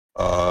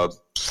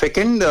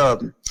 Second,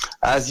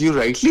 as you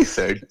rightly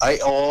said, I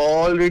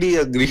already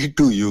agreed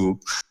to you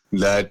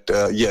that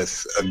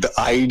yes, the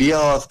idea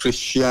of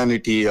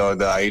Christianity or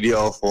the idea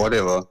of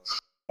whatever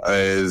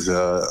is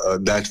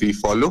that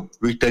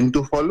we tend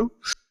to follow.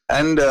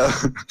 And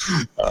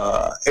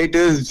it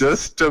is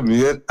just a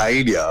mere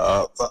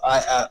idea.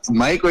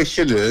 My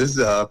question is,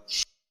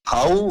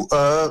 how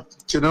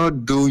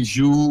do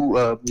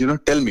you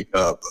tell me?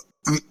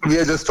 We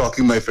are just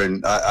talking, my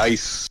friend. I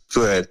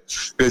swear,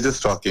 we are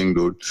just talking,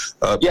 dude.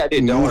 Yeah,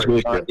 dude, don't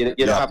worry. You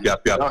don't have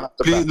to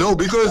Please, no,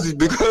 because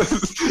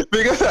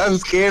I'm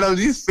scared of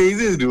these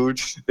phases, dude.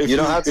 If you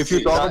talk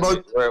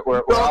about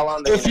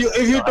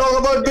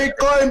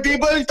Bitcoin,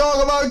 people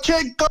talk about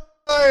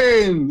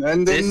Bitcoin,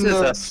 and then This is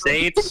a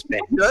safe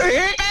space.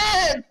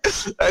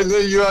 And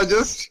then you are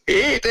just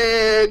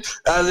hated,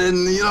 and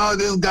then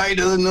this guy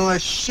doesn't know a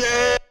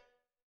shit.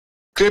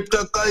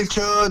 Crypto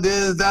culture,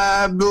 this,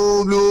 that,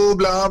 blue,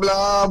 blah,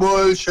 blah,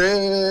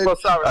 bullshit. Well,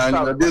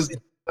 let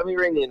me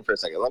ring you in for a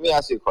second. Let me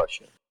ask you a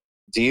question.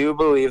 Do you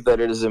believe that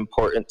it is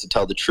important to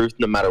tell the truth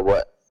no matter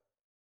what?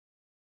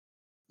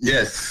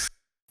 Yes,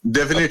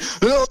 definitely.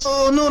 No.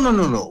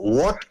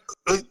 What?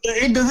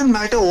 It doesn't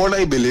matter what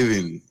I believe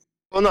in.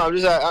 Well, no,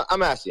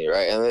 I'm asking you,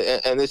 right?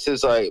 And this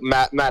is like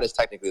Matt is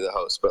technically the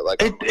host, but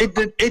like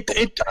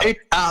it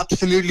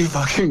absolutely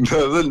fucking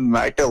doesn't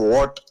matter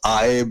what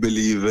I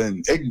believe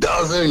in. It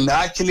doesn't.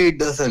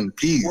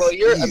 Please. Well,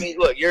 you're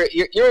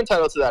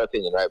entitled to that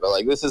opinion, right? But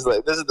like this is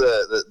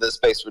the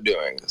space we're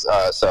doing.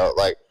 So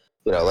like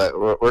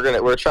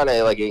we're trying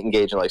to like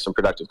engage in like some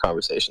productive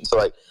conversation. So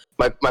like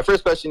my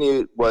first question to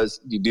you was,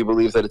 do you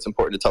believe that it's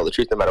important to tell the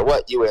truth no matter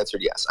what? You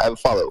answered yes. I have a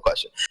follow-up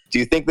question. Do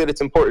you think that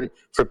it's important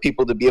for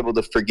people to be able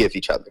to forgive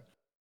each other?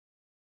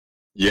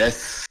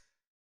 Yes.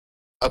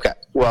 Okay.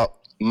 Well,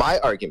 my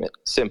argument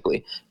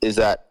simply is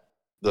that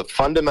the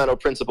fundamental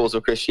principles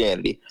of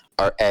Christianity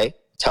are A,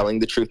 telling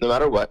the truth no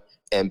matter what,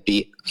 and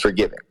B,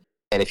 forgiving.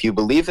 And if you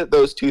believe that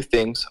those two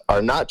things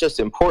are not just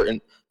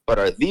important, but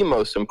are the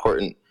most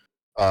important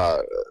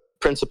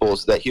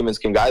principles that humans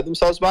can guide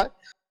themselves by,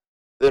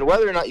 then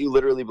whether or not you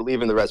literally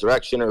believe in the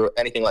resurrection or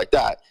anything like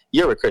that,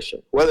 you're a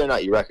Christian. Whether or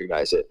not you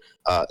recognize it,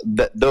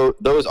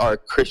 those are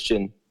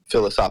Christian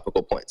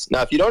philosophical points.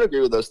 Now, if you don't agree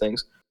with those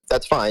things,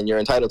 that's fine. You're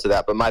entitled to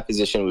that. But my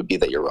position would be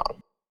that you're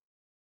wrong.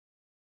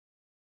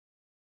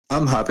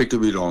 I'm happy to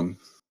be wrong.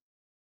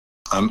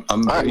 I'm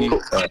right,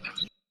 cool.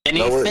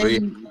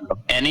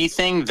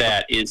 Anything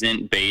that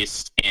isn't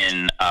based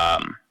in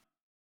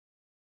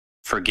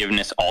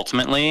forgiveness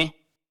ultimately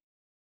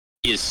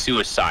is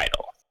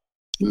suicidal.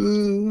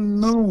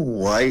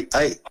 No, I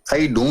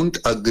don't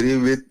agree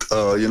with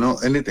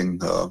anything.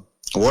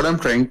 What I'm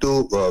trying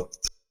to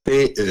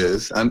say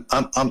is, I'm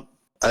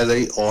as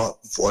I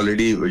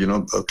already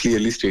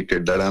clearly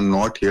stated, that I'm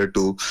not here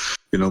to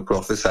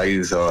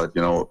prophesize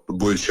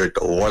bullshit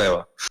or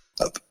whatever.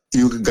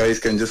 You guys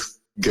can just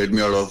get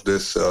me out of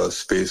this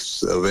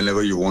space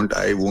whenever you want.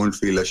 I won't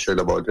feel a shit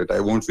about it. I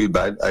won't feel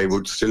bad. I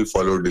would still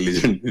follow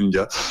Diligent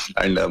Ninja,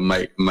 and I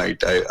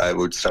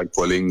would start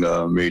following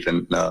Mate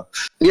and.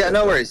 Yeah,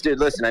 no worries, dude.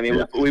 Listen, I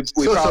mean, we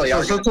probably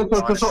are. So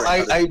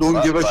I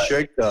don't give a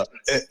shit.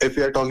 If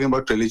you are talking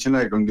about religion,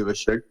 I don't give a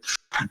shit.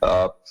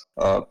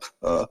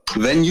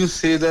 When you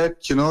say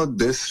that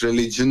this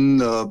religion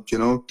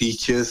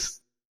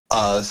teaches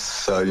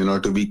us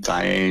to be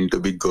kind, to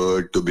be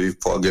good, to be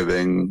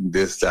forgiving,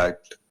 this, that,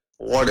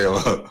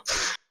 whatever.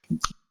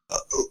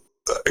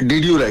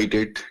 Did you write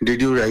it?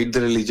 Did you write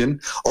the religion?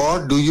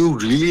 Or do you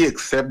really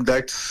accept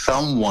that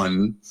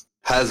someone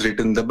has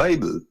written the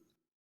Bible?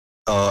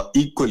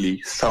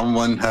 Equally,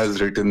 someone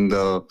has written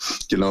the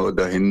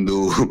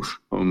Hindu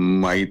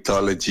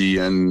mythology,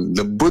 and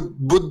the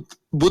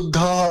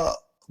Buddha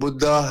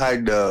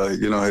had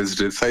his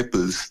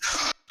disciples.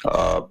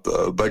 But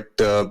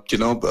there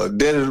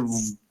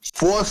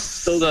was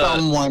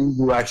someone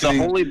who actually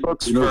the holy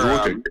books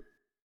wrote it.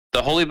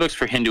 The holy books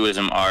for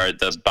Hinduism are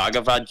the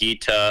Bhagavad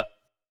Gita,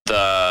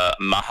 the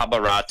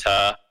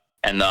Mahabharata,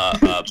 and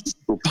the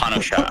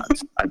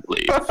Upanishads, I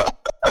believe.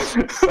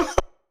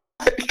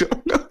 I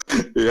don't know.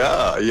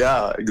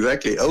 Yeah,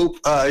 exactly.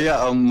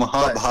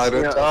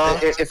 Mahabharata.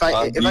 If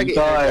I get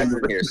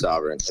interject here,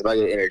 Sovereign, if I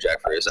get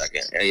interject for a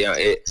second,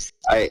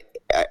 I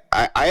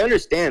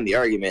understand the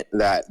argument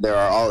that there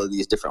are all of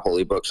these different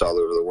holy books all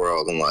over the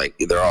world, and like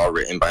they're all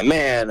written by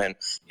man, and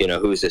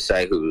who's to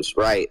say who's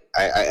right.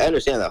 I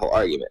understand that whole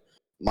argument.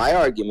 My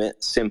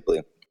argument simply,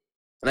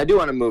 and I do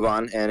want to move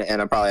on, and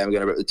I'm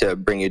going to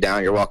bring you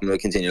down. You're welcome to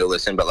continue to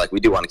listen, but like we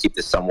do want to keep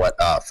this somewhat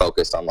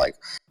focused on like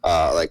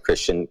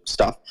Christian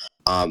stuff.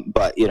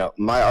 But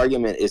my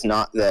argument is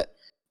not that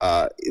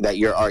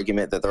your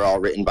argument that they're all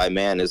written by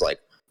man is like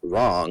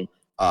wrong.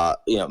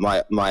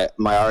 My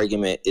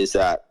argument is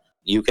that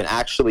you can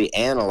actually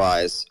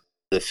analyze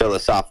the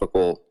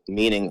philosophical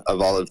meaning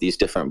of all of these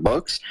different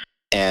books,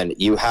 and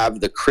you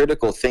have the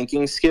critical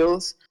thinking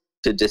skills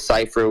to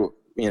decipher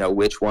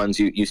which ones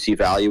you see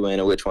value in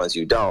and which ones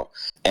you don't.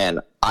 And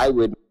I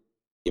would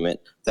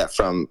that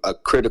from a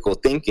critical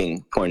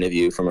thinking point of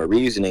view, from a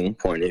reasoning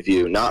point of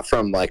view, not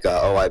from like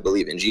I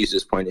believe in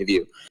Jesus point of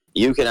view,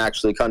 you can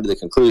actually come to the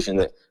conclusion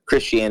that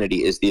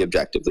Christianity is the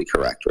objectively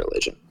correct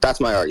religion. That's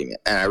my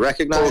argument, and I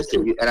recognize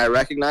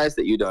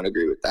that you don't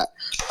agree with that.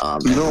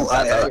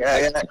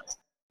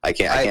 I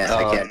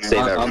can't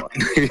save everyone.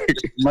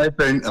 My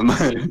friend,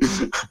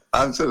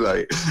 I'm so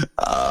sorry.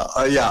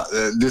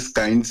 This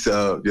kinds,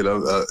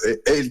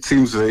 it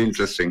seems very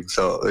interesting.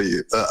 So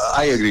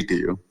I agree to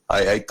you.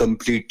 I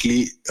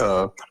completely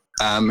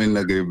am in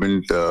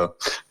agreement,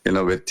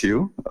 with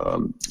you.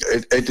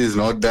 It is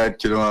not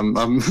that,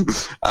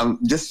 I'm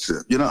just,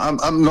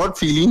 I'm not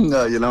feeling,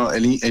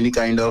 any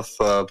kind of,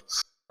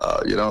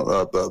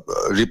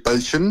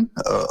 repulsion.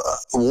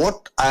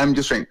 What I'm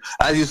just saying,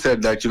 as you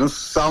said that,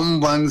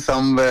 someone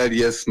somewhere,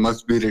 yes,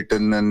 must be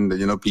written,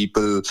 and,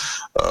 people,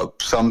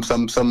 some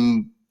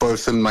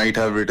person might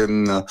have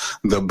written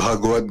the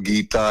Bhagavad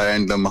Gita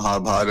and the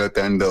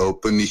Mahabharata and the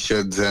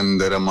Upanishads and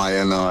the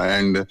Ramayana,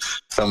 and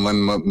someone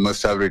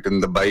must have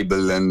written the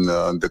Bible and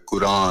the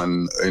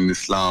Quran in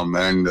Islam,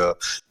 and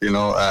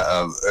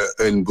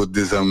in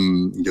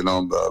Buddhism,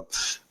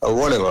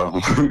 whatever.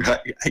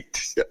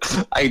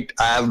 I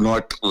have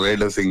not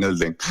read a single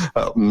thing.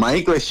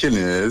 My question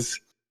is,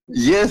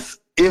 yes,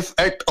 if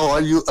at all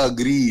you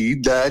agree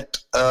that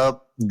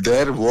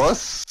there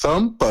was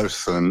some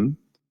person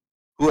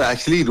who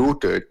actually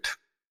wrote it,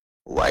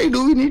 why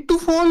do we need to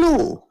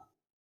follow?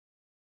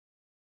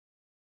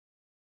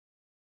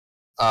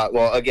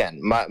 Well, again,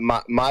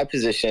 my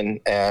position,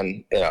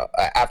 and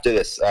after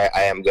this,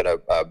 I am going to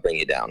bring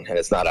you down, and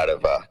it's not out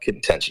of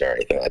contention or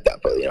anything like that,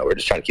 but we're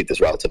just trying to keep this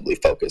relatively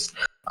focused.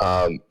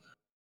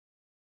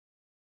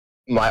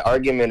 My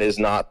argument is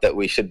not that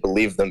we should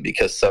believe them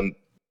because some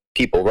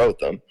people wrote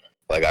them.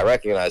 Like, I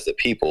recognize that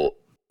people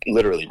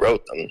literally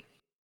wrote them.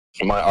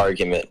 My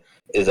argument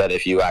is that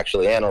if you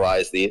actually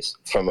analyze these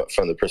from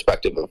the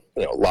perspective of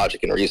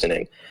logic and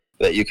reasoning,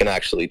 that you can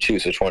actually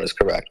choose which one is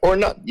correct or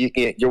not.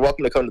 You're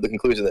welcome to come to the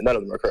conclusion that none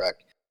of them are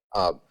correct.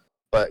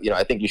 But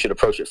I think you should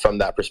approach it from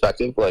that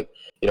perspective. Like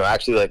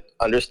actually like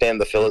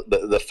understand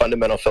the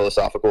fundamental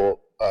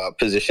philosophical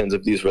positions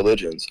of these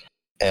religions,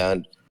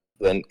 and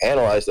then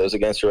analyze those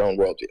against your own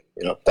worldview.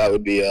 That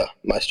would be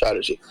my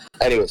strategy.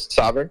 Anyways,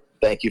 Sovereign,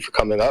 thank you for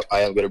coming up.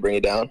 I am going to bring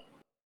you down,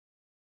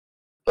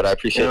 but I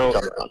appreciate you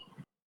coming on.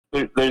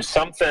 There's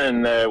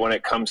something when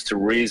it comes to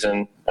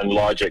reason and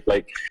logic.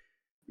 Like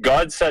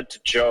God said to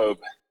Job,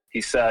 he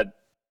said,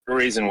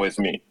 reason with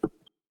me,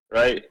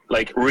 right?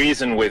 Like,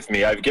 reason with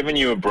me. I've given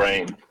you a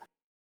brain.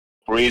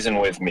 Reason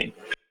with me.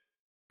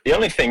 The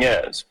only thing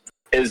is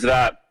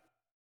that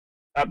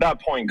at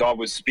that point, God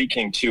was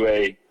speaking to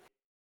a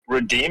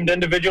redeemed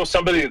individual,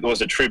 somebody that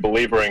was a true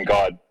believer in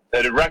God,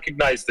 that had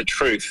recognized the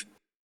truth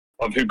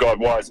of who God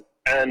was,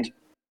 and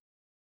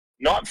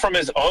not from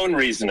his own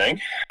reasoning,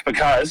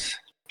 because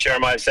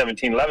Jeremiah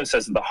 17:11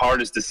 says that the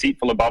heart is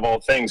deceitful above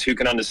all things. Who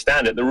can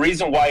understand it? The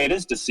reason why it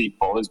is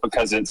deceitful is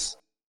because it's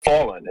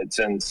fallen. It's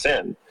in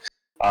sin.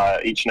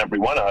 Each and every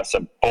one of us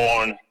are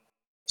born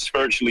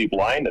spiritually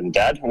blind and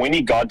dead. We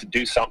need God to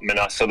do something in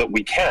us so that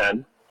we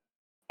can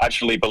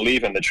actually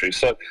believe in the truth.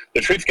 So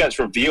the truth gets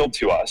revealed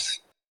to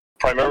us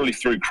primarily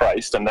through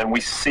Christ, and then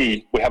we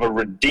have a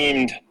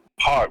redeemed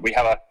heart. We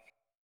have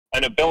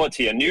an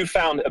ability, a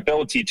newfound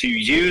ability to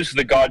use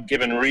the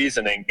God-given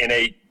reasoning in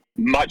a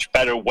much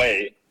better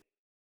way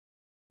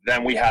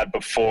than we had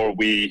before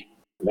we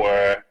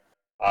were,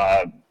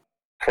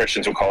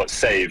 Christians will call it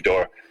saved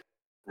or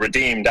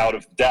redeemed out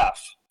of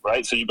death,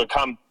 right? So you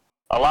become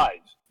alive.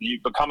 You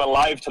become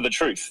alive to the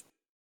truth.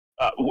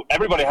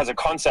 Everybody has a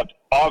concept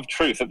of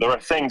truth, that there are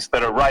things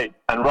that are right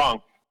and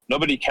wrong.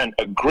 Nobody can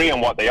agree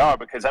on what they are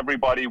because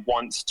everybody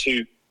wants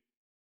to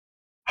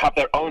have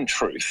their own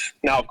truth.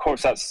 Now, of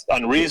course, that's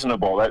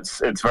unreasonable.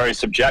 It's very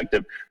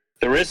subjective.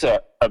 There is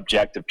a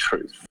objective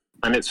truth,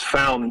 and it's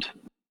found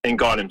in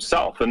God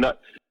himself. And that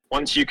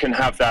once you can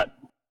have that,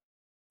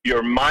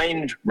 your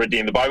mind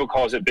redeemed, the Bible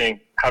calls it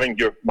having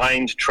your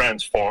mind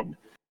transformed.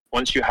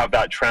 Once you have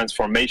that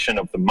transformation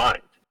of the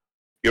mind,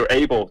 you're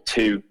able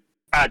to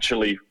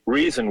actually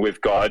reason with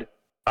God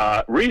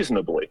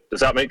reasonably. Does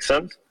that make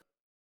sense?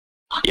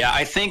 Yeah,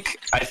 I think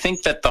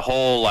that the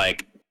whole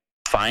like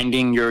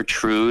finding your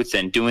truth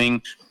and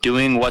doing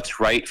what's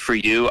right for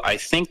you, I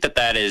think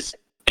that is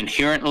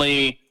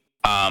inherently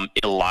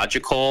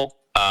illogical.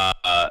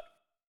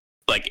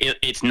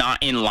 It's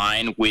not in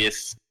line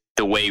with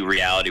the way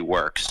reality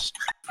works,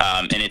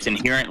 and it's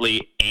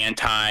inherently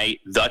anti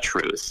the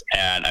truth.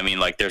 And I mean,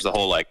 like, there's a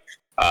whole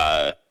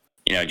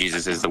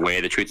Jesus is the way,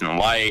 the truth, and the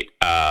light.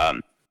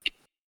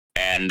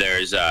 And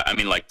there's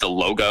the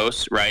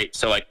Logos, right?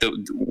 So like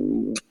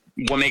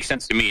what makes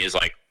sense to me is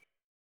like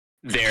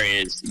there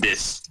is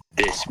this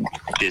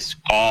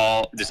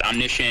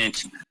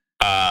omniscient,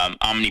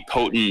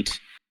 omnipotent,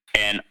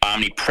 and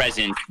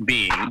omnipresent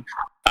being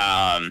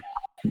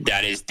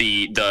that is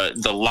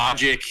the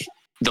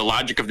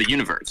logic of the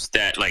universe.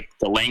 That like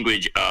the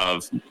language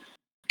of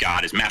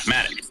God is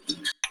mathematics,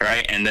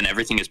 right? And then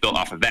everything is built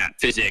off of that: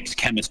 physics,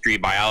 chemistry,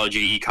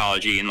 biology,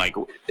 ecology, and like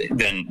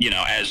then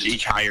as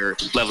each higher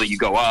level you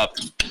go up,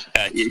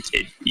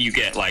 you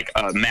get like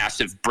a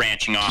massive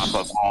branching off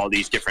of all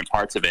these different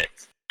parts of it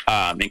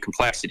in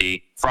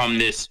complexity from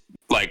this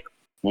like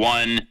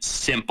one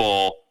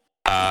simple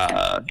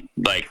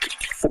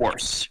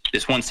force,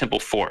 this one simple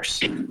force,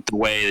 the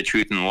way, the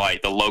truth, and the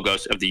light, the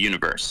logos of the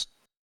universe.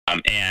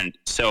 And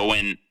so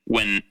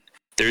when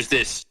there's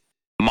this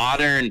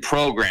modern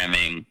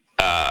programming,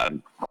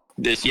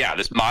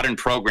 this modern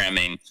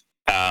programming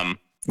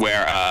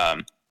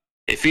where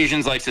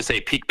Ephesians likes to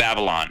say peak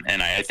Babylon,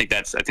 and I think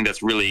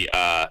that's really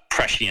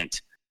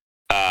prescient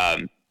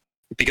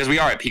because we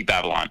are at peak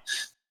Babylon.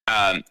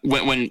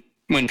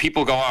 When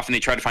people go off and they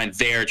try to find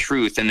their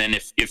truth, and then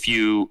if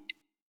you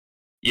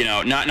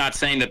not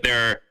saying that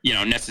they're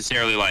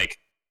necessarily like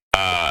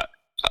a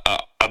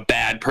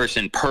bad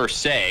person per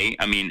se,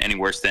 I mean any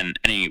worse than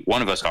any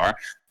one of us are,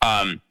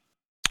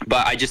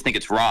 but I just think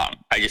it's wrong.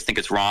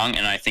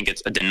 And I think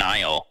it's a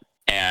denial,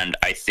 and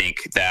I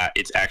think that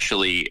it's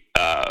actually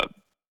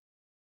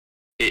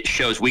it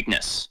shows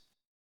weakness,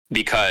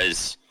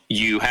 because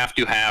you have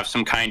to have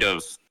some kind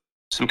of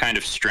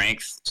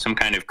strength, some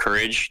kind of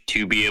courage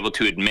to be able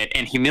to admit,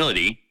 and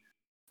humility,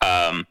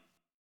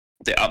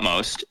 the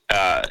utmost,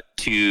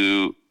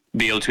 to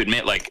be able to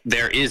admit, like,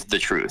 there is the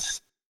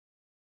truth.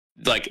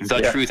 Like,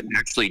 the truth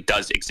actually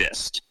does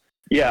exist.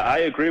 Yeah, I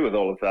agree with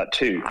all of that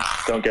too.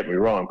 Don't get me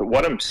wrong. But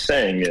what I'm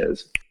saying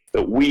is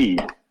that we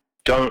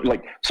don't,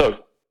 like, so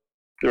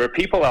there are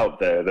people out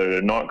there that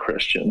are not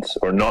Christians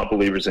or not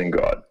believers in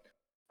God,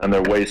 and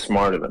they're way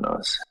smarter than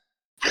us.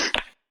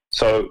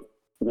 So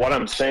what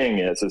I'm saying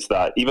is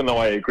that even though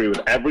I agree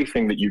with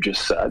everything that you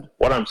just said,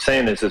 what I'm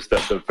saying is that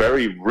the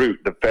very root,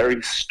 the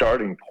very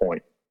starting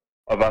point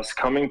of us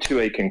coming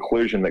to a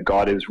conclusion that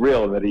God is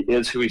real and that he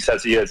is who he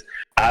says he is,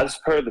 as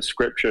per the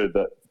scripture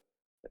that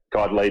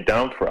God laid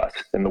down for us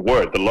in the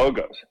word, the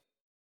logos,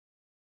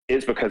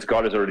 is because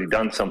God has already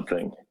done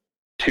something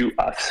to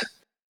us,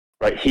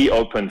 right? He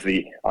opened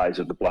the eyes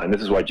of the blind.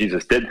 This is why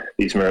Jesus did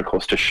these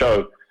miracles, to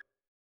show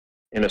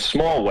in a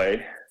small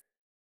way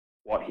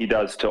what he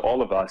does to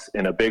all of us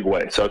in a big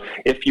way. So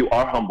if you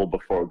are humble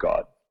before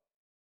God,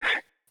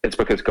 it's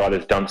because God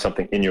has done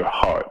something in your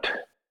heart.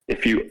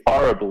 If you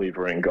are a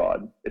believer in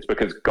God, it's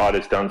because God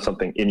has done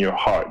something in your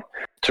heart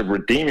to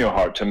redeem your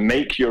heart, to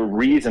make your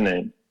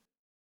reasoning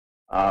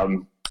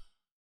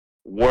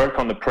work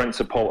on the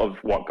principle of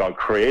what God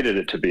created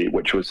it to be,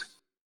 which was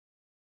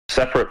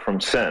separate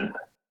from sin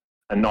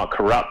and not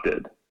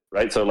corrupted,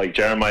 right? So like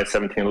Jeremiah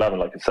 17:11,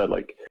 like I said,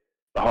 like,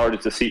 the heart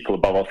is deceitful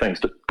above all things.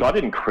 God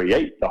didn't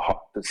create the heart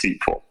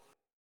deceitful.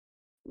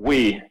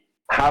 We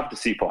have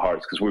deceitful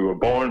hearts because we were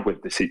born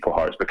with deceitful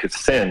hearts, because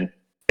sin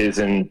is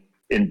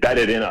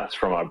embedded in us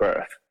from our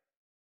birth,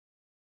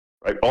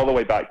 right? All the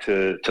way back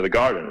to the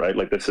garden, right?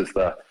 Like this is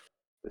the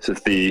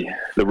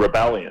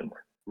rebellion.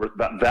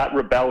 That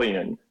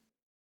rebellion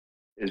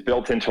is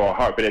built into our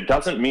heart, but it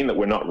doesn't mean that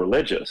we're not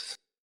religious.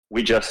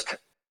 We just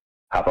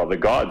have other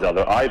gods,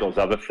 other idols,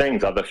 other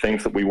things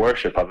that we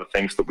worship, other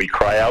things that we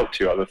cry out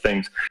to, other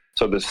things.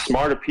 So there's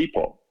smarter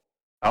people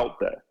out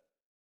there.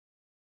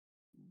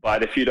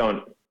 But if you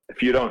don't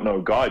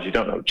know God, you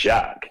don't know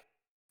Jack.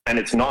 And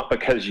it's not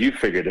because you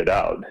figured it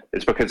out.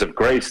 It's because of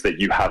grace that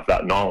you have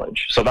that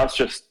knowledge. So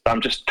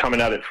I'm just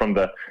coming at it from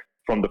the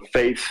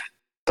faith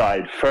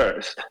side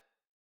first.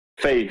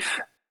 Faith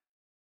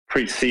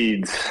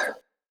precedes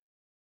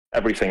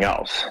everything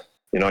else.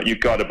 You've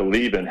got to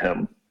believe in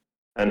him.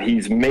 And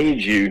he's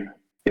made you,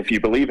 if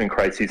you believe in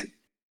Christ,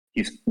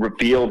 he's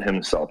revealed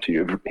himself to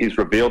you. He's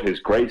revealed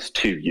his grace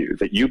to you,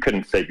 that you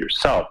couldn't save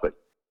yourself, but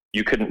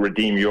you couldn't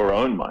redeem your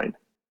own mind.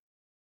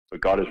 But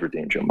God has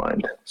redeemed your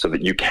mind so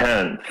that you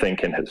can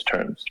think in his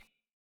terms.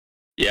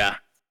 Yeah.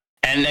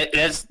 And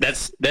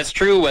that's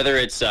true whether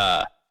it's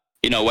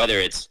whether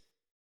it's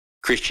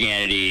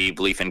Christianity,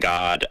 belief in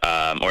God,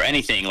 or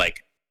anything.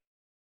 Like,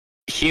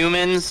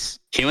 human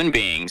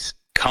beings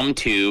come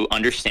to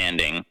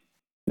understanding.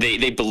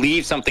 They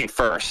believe something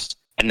first,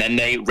 and then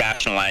they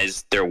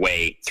rationalize their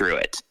way through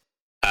it,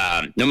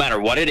 no matter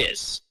what it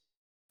is.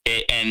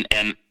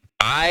 And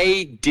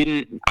I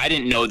didn't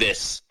know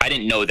this. I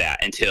didn't know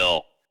that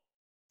until,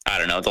 I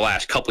don't know, the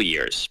last couple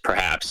years,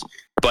 perhaps.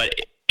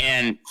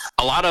 And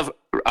a lot of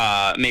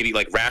maybe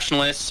like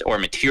rationalists or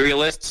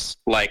materialists,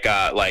 like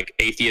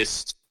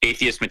atheist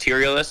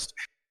materialists,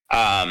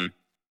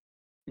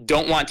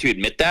 don't want to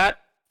admit that.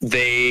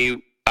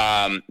 They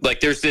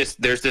there's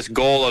this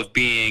goal of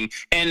being,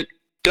 and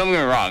don't get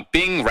me wrong,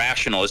 being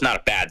rational is not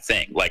a bad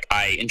thing. Like,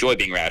 I enjoy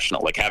being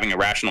rational. Like, having a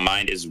rational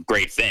mind is a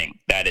great thing.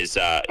 That is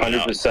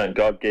 100%.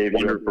 God gave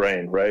you a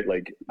brain, right?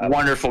 Like,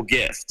 wonderful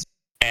gift.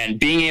 And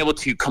being able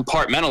to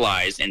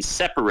compartmentalize and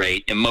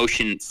separate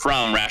emotion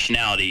from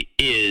rationality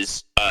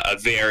is a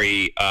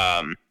very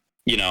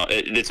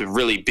it's a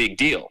really big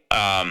deal.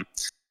 And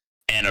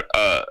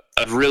a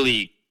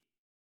really,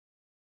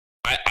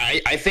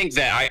 I think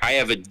that I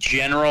have a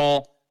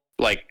general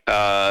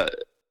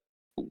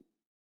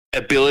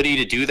ability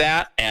to do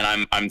that,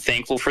 and I'm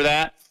thankful for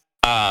that.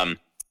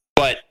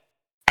 But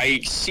I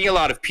see a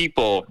lot of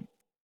people,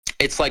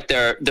 it's like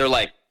they're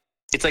like,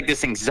 it's like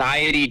this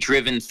anxiety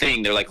driven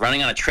thing. They're like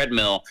running on a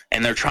treadmill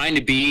and they're trying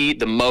to be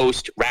the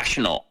most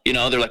rational. You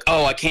know, they're like,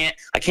 oh, I can't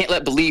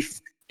let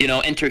belief,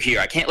 enter here.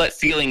 I can't let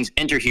feelings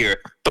enter here.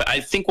 But I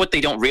think what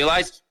they don't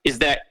realize is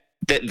that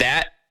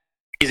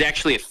is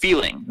actually a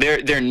feeling.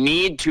 Their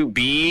need to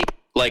be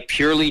like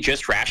purely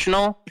just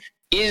rational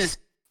is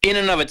in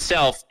and of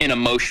itself an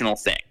emotional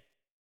thing.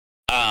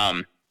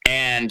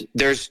 And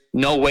there's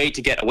no way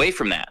to get away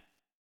from that.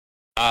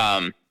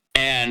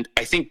 And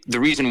I think the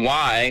reason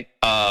why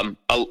a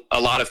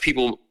lot of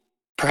people,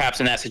 perhaps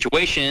in that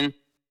situation,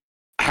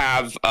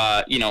 have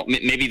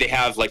maybe they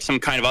have like some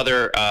kind of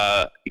other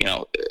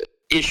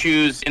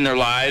issues in their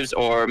lives,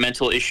 or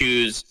mental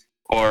issues,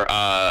 or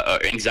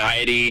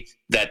anxiety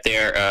that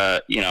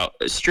they're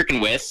stricken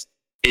with,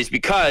 is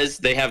because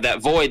they have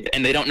that void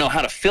and they don't know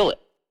how to fill it.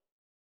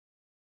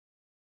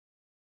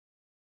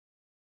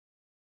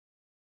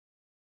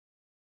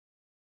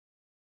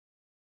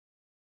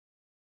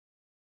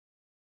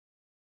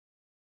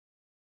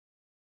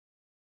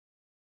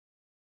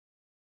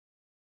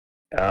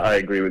 I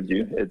agree with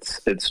you.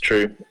 It's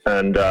true,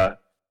 and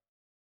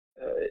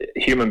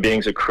human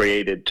beings are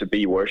created to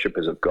be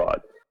worshippers of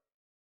God.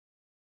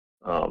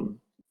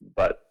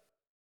 But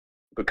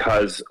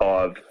because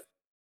of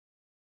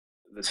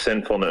the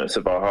sinfulness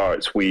of our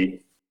hearts,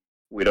 we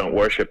don't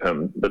worship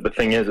Him. But the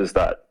thing is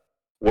that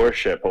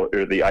worship,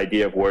 or the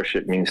idea of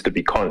worship, means to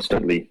be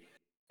constantly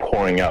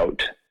pouring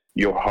out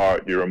your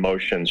heart, your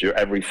emotions, your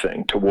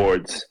everything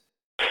towards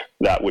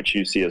that which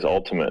you see as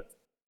ultimate.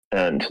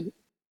 And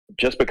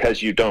just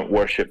because you don't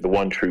worship the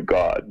one true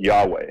God,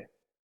 Yahweh,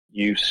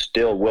 you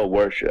still will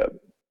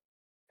worship.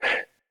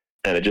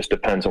 And it just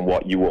depends on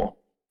what you will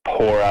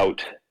pour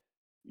out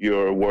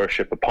your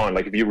worship upon.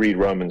 Like if you read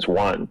Romans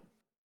 1,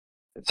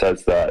 it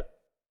says that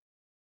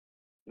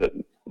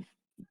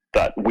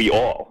we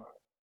all,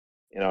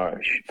 in our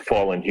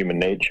fallen human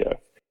nature,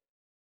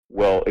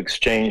 will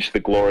exchange the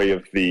glory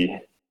of the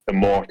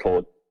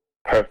immortal,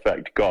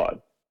 perfect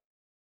God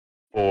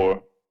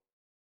for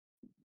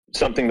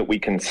something that we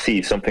can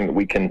see, something that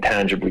we can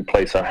tangibly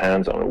place our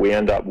hands on. We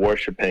end up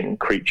worshiping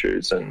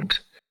creatures and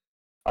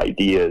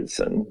ideas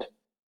and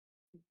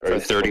for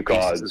 30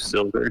 pieces of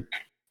silver.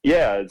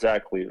 Yeah,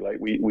 exactly. Like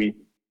we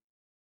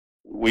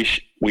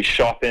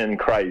shop in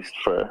Christ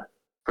for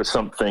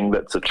something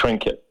that's a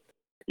trinket,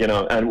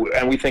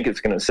 and we think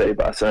it's going to save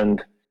us.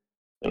 And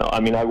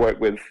I work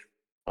with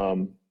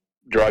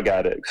drug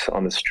addicts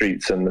on the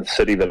streets in the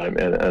city that I'm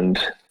in, and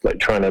like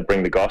trying to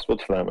bring the gospel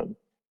to them.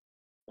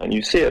 And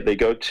you see it. They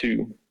go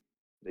to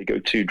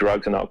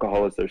drugs and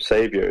alcohol as their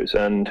saviors,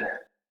 and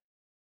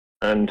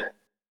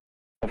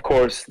of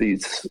course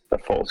these are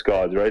false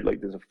gods, right?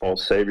 Like these are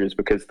false saviors,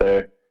 because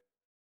their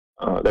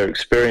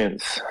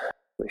experience,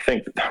 they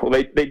think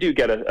they do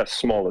get a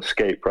small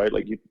escape, right?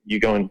 Like you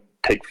go and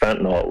take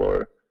fentanyl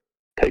or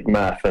take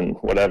meth and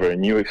whatever,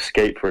 and you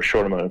escape for a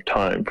short amount of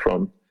time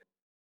from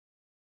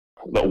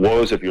the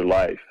woes of your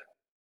life.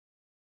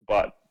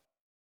 But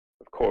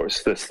of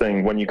course, this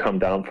thing, when you come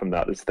down from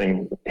that, this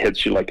thing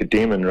hits you like a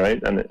demon,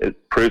 right? And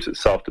it proves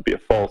itself to be a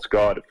false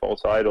god, a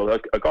false idol,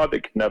 a god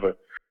that can never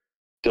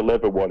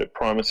deliver what it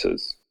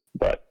promises.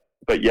 But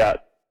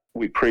yet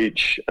we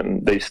preach,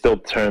 and they still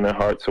turn their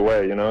hearts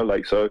away.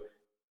 So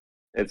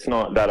it's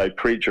not that I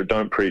preach or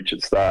don't preach;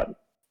 it's that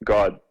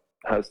God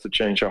has to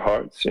change our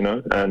hearts,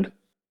 and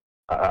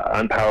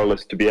I'm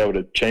powerless to be able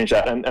to change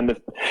that.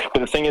 But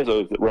the thing is,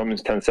 though, that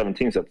Romans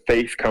 10:17 says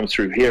faith comes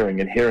through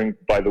hearing, and hearing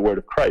by the word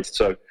of Christ.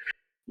 So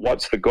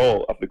what's the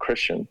goal of the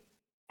Christian?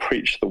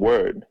 Preach the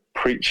word.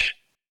 Preach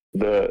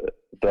the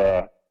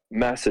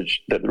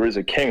message that there is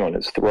a king on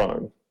his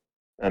throne,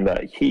 and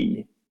that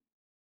he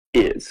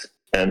is,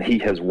 and he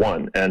has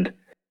won. And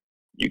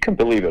you can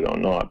believe it or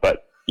not,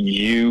 but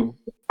you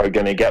are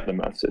going to get the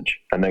message,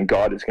 and then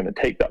God is going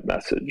to take that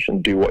message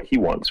and do what he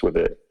wants with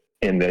it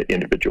in the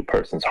individual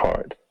person's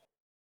heart.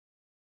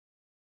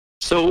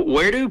 So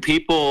where do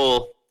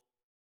people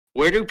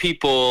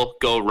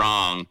go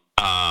wrong?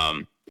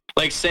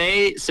 Like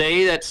say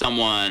that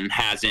someone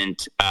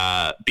hasn't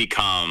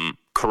become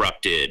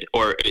corrupted,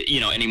 or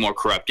any more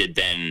corrupted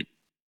than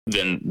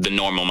the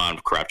normal amount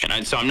of corruption.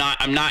 And so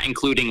I'm not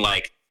including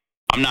like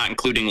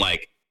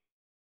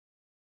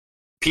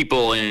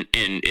people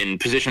in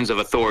positions of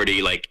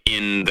authority, like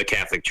in the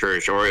Catholic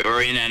Church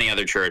or in any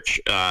other church,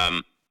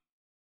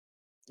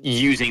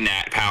 using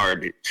that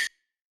power.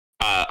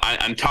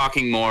 I'm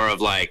talking more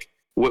of like,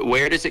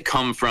 where does it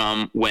come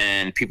from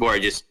when people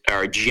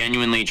are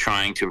genuinely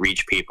trying to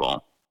reach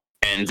people,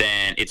 and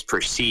then it's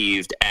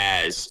perceived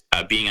as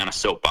being on a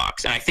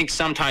soapbox? And I think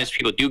sometimes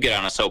people do get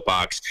on a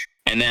soapbox,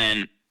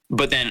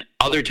 but then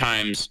other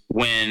times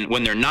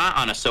when they're not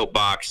on a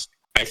soapbox,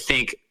 I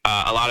think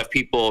a lot of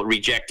people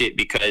reject it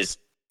because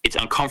it's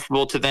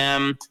uncomfortable to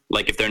them.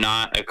 Like if they're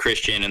not a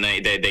Christian and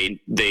they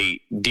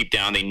deep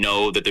down, they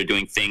know that they're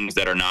doing things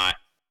that are not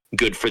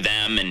good for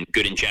them and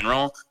good in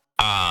general.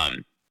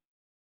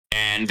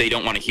 and they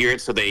don't want to hear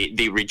it, so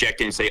they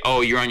reject it and say,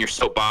 "Oh, you're on your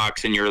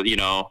soapbox and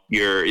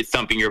you're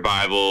thumping your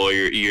Bible, or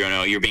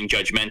you're being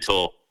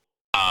judgmental."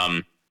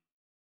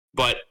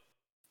 But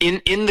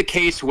in the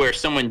case where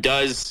someone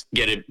does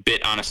get a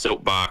bit on a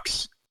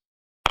soapbox,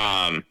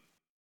 how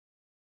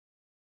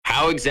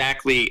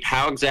exactly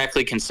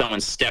can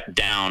someone step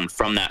down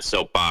from that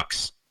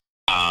soapbox,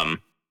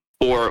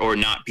 or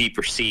not be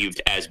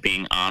perceived as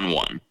being on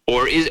one,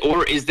 or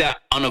is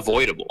that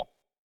unavoidable?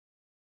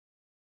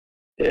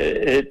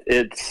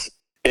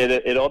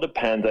 It all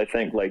depends. I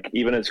think, like,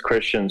 even as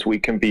Christians, we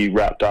can be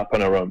wrapped up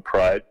in our own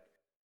pride,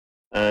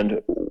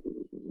 and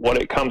what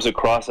it comes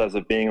across as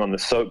of being on the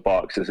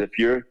soapbox is if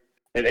you're,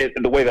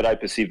 the way that I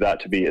perceive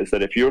that to be is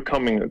that if you're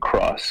coming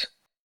across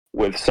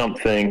with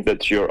something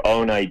that's your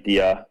own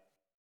idea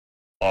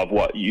of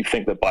what you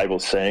think the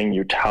Bible's saying,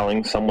 you're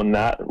telling someone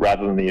that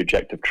rather than the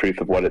objective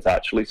truth of what it's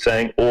actually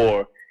saying,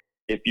 or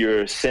if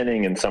you're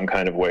sinning in some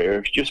kind of way,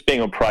 or just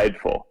being a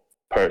prideful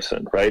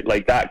person, right?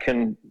 Like, that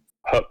can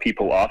put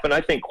people off, and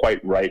I think quite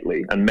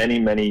rightly. And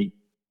many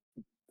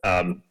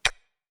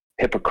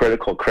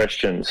hypocritical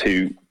Christians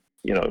who,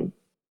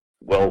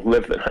 will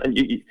live.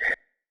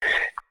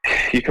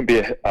 You can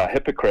be a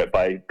hypocrite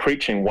by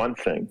preaching one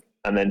thing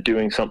and then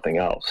doing something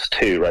else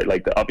too, right?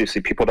 Like,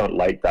 obviously people don't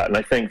like that, and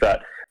I think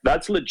that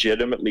that's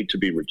legitimately to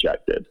be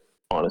rejected,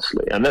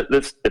 honestly. And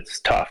it's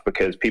tough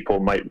because people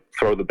might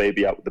throw the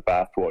baby out with the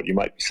bathwater. You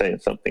might be saying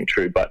something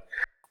true, but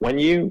when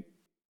you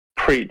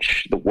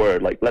preach the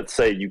word, like, let's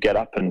say you get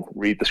up and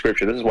read the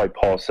scripture. This is why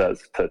Paul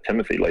says to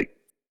Timothy, like,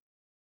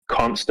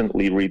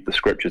 constantly read the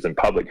scriptures in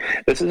public.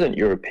 This isn't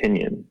your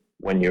opinion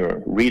when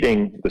you're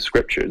reading the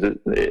scriptures.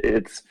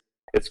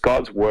 It's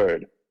God's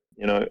word,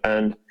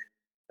 and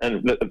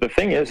the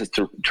thing is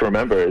to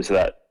remember is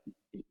that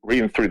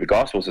reading through the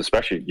Gospels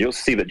especially, you'll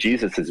see that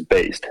Jesus is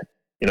based,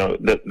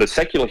 the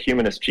secular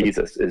humanist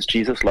Jesus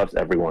loves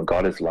everyone.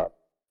 God is love.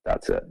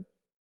 That's it.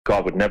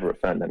 God would never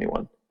offend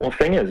anyone. Well, the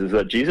thing is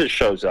that Jesus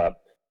shows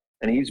up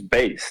and he's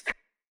based.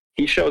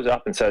 He shows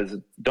up and says,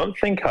 don't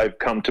think I've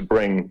come to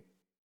bring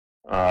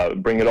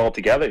it all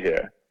together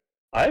here.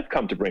 I've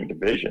come to bring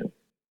division.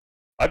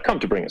 I've come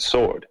to bring a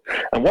sword.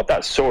 And what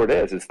that sword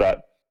is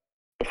that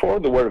before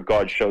the word of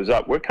God shows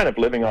up, we're kind of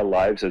living our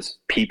lives as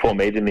people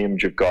made in the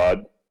image of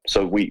God.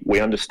 So we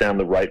understand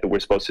the right that we're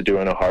supposed to do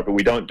in our heart, but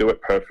we don't do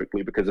it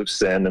perfectly because of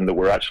sin, and that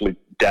we're actually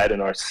dead in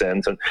our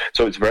sins. And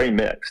so it's very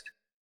mixed.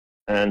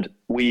 And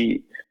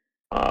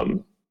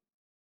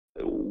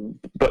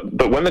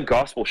but when the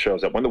gospel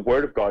shows up, when the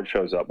word of God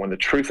shows up, when the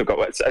truth of God,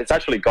 it's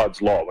actually God's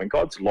law. When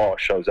God's law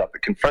shows up,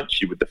 it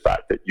confronts you with the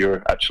fact that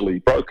you're actually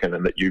broken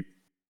and that you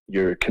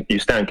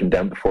stand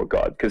condemned before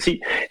God, because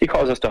he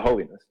calls us to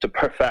holiness, to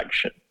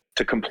perfection,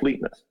 to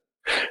completeness.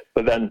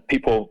 But then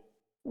people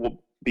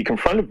will be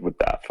confronted with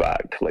that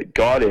fact, like,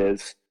 God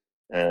is,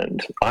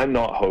 and I'm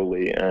not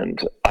holy, and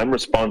I'm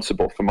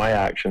responsible for my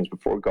actions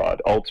before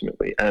God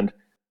ultimately. And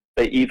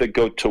they either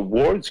go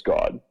towards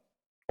God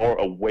or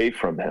away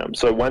from him.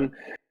 So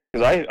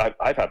because I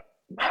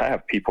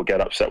have people get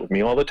upset with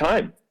me all the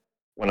time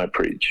when I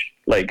preach.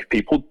 Like,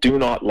 people do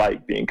not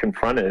like being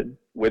confronted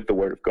with the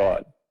word of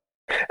God.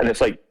 And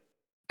it's like,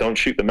 don't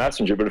shoot the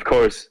messenger. But of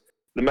course,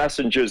 the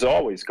messenger's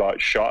always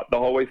got shot the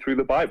whole way through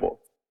the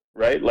Bible,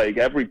 right? Like,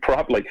 every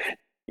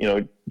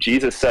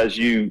Jesus says,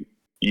 you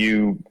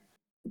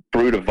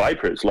brood of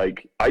vipers,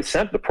 like, I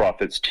sent the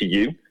prophets to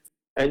you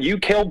and you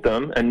killed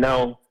them, and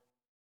now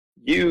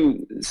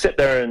you sit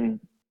there and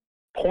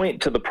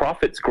point to the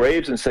prophets'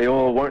 graves and say,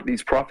 oh, weren't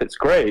these prophets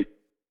great?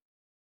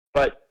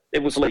 But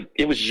it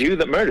was you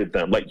that murdered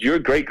them. Like, your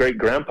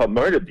great-great-grandpa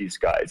murdered these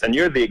guys, and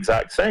you're the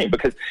exact same,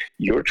 because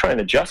you're trying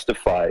to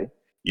justify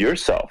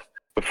yourself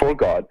before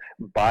God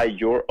by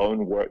your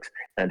own works,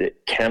 and it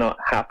cannot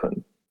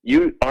happen.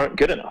 You aren't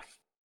good enough.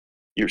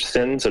 Your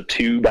sins are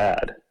too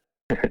bad.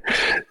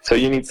 So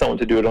you need someone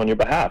to do it on your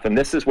behalf. And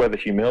this is where the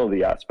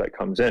humility aspect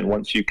comes in.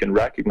 Once you can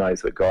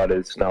recognize that God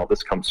is, now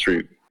this comes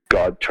through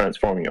God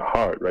transforming your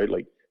heart, right?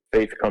 Like,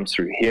 faith comes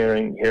through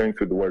hearing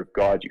through the word of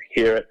God. You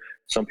hear it.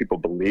 Some people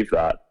believe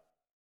that.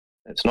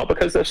 It's not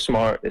because they're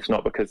smart. It's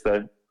not because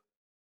they're,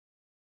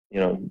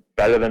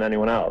 better than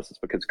anyone else. It's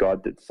because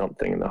God did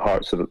something in their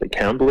heart so that they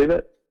can believe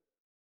it.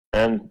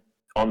 And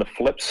on the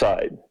flip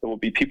side, there will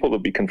be people that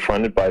will be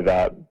confronted by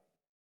that.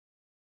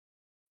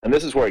 And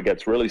this is where it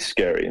gets really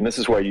scary. And this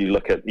is where you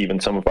look at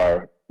even some of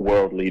our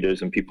world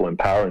leaders and people in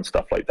power and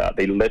stuff like that.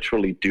 They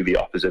literally do the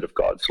opposite of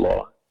God's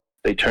law.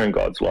 They turn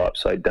God's law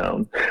upside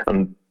down.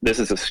 And this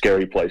is a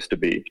scary place to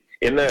be.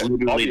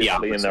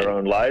 Obviously in their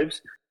own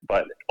lives,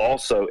 but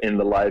also in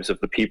the lives of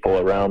the people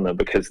around them,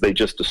 because they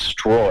just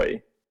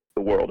destroy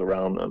the world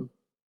around them,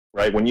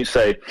 right? When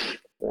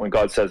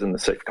God says in the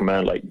 6th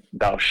command, like,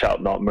 thou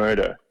shalt not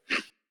murder,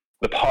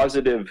 the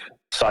positive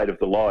side of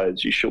the law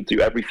is you shall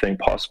do everything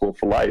possible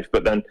for life.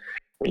 But then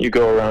when you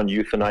go around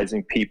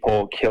euthanizing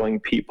people, killing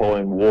people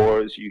in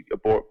wars, you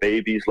abort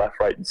babies left,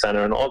 right, and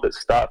center, and all this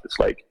stuff, it's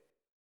like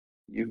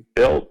you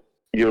built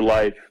your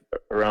life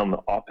around the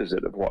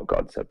opposite of what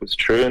God said was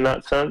true in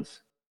that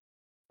sense.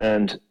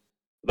 And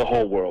the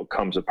whole world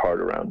comes apart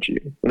around you.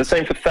 And the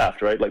same for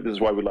theft, right? Like, this is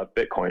why we love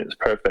Bitcoin. It's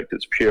perfect.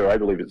 It's pure. I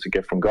believe it's a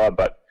gift from God.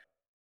 But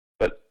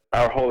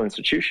our whole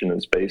institution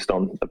is based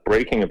on the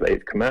breaking of the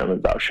 8th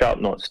commandment, thou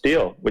shalt not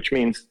steal, which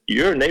means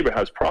your neighbor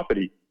has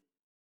property.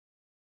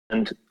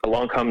 And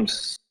along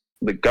comes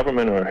the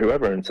government or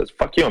whoever and says,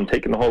 fuck you, I'm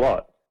taking the whole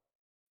lot.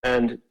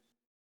 And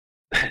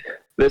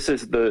this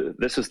is the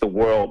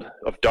world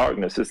of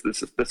darkness.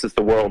 This is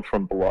the world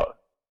from below,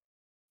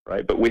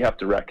 right? But we have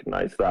to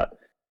recognize that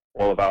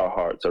all of our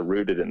hearts are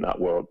rooted in that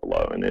world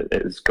below, and it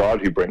is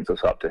God who brings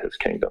us up to his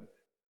kingdom.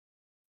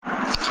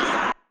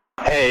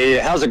 Hey,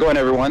 how's it going,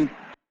 everyone?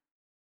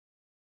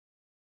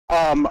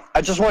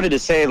 I just wanted to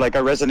say, like, I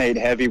resonate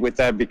heavy with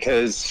that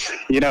because,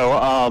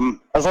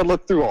 as I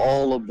look through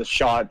all of the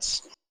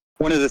shots,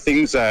 one of the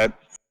things that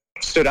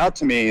stood out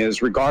to me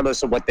is,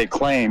 regardless of what they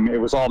claim, it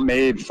was all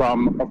made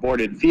from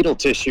aborted fetal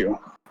tissue.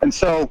 And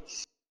so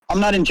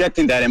I'm not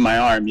injecting that in my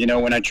arm.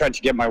 When I tried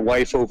to get my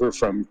wife over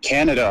from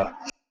Canada,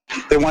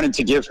 they wanted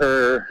to give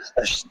her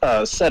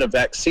a set of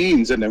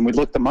vaccines, and then we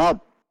looked them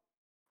up.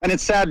 And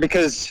it's sad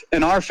because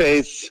in our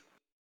faith,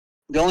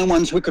 the only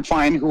ones we could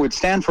find who would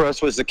stand for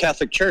us was the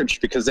Catholic Church,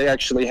 because they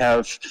actually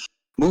have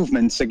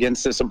movements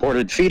against this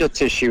aborted fetal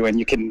tissue, and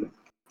you can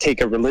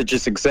take a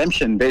religious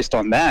exemption based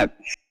on that.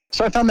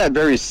 So I found that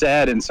very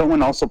sad. And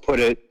someone also put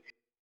it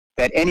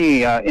that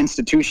any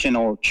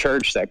institutional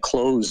church that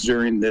closed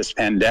during this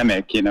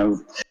pandemic,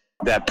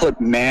 that put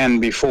man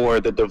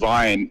before the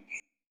divine,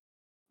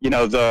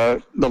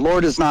 the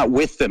Lord is not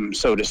with them,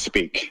 so to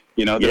speak.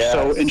 They're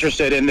so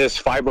interested in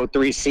this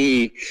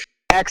 503c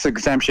tax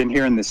exemption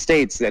here in the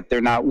States that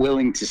they're not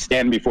willing to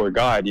stand before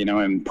God,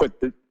 and put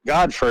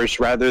God first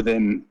rather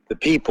than the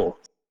people.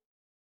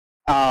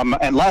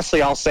 And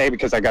lastly, I'll say,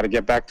 because I got to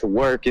get back to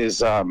work,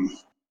 is,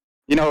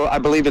 I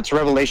believe it's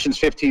Revelations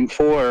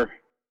 15:4.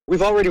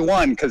 We've already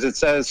won, because it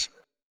says,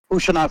 who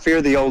shall not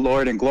fear thee, O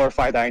Lord, and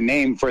glorify thy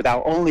name? For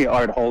thou only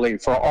art holy.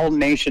 For all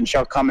nations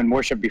shall come and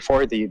worship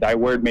before thee, thy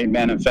word made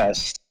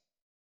manifest.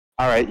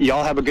 All right,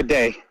 y'all have a good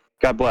day.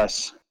 God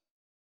bless.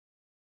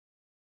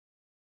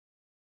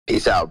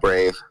 Peace out,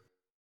 Brave.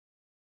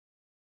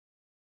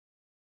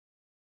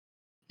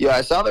 Yeah,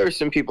 I saw there were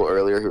some people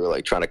earlier who were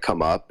like trying to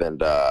come up,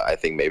 and I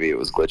think maybe it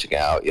was glitching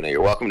out.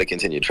 You're welcome to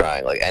continue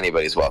trying. Like,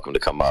 anybody's welcome to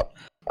come up.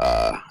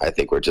 I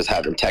think we're just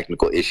having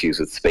technical issues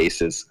with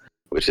spaces,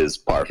 which is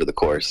par for the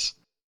course.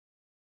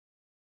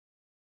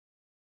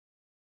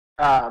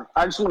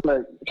 I just want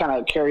to kind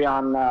of carry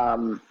on.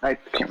 I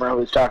can't remember who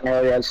was talking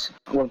earlier.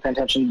 I wasn't paying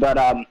attention, but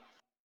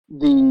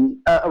the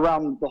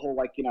around the whole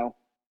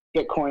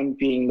Bitcoin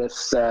being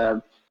this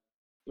following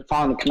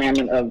the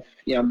commandment of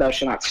thou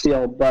shalt not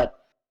steal. But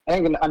I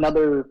think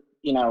another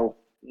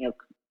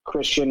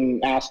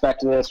Christian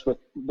aspect of this with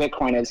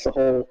Bitcoin is the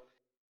whole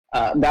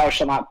thou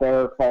shalt not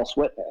bear false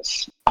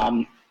witness.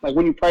 Like,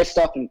 when you price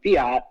stuff in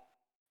fiat,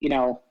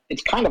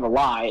 it's kind of a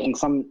lie in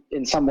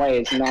some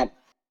ways, in that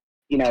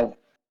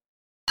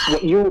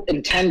what you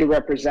intend to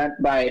represent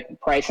by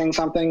pricing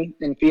something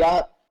in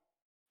fiat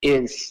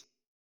is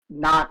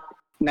not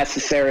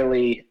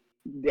necessarily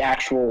the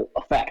actual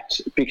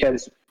effect,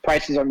 because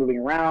prices are moving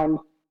around,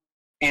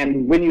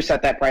 and when you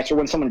set that price, or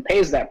when someone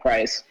pays that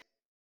price,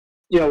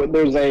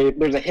 there's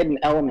a hidden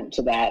element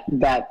to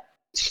that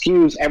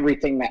skews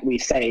everything that we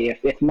say,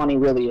 if money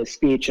really is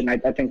speech. And I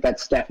think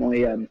that's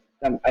definitely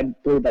I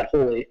believe that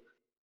wholly,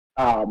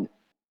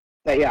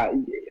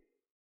 that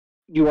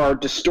you are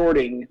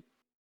distorting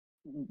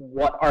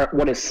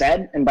what is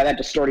said, and by that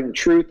distorting the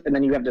truth, and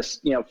then you have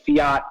this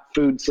fiat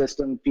food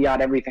system,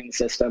 fiat everything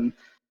system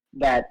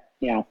that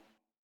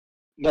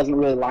doesn't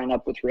really line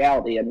up with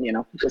reality, and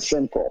it's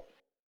sinful.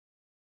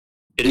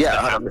 It is the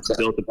house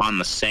built upon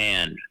the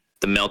sand,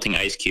 the melting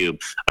ice cube.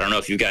 I don't know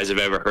if you guys have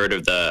ever heard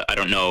of I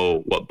don't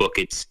know what book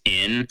it's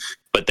in,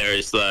 but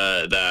there's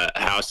the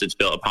house that's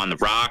built upon the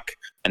rock,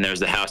 and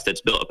there's the house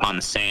that's built upon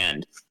the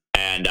sand.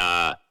 And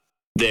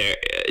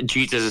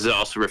Jesus is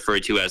also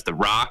referred to as the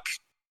rock.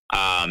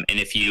 And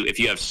if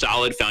you have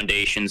solid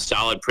foundations,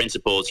 solid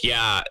principles,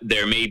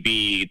 there may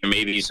be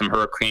some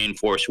hurricane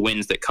force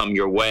winds that come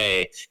your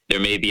way. There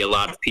may be a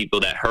lot of people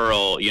that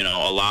hurl,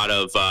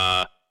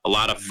 a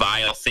lot of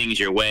vile things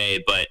your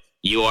way, but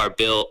you have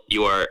built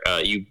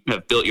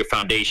your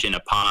foundation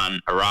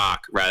upon a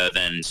rock rather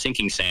than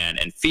sinking sand.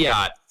 And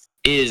fiat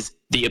is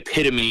the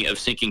epitome of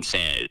sinking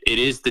sand. It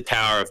is the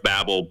Tower of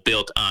Babel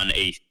built on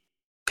a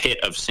pit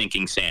of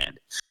sinking sand.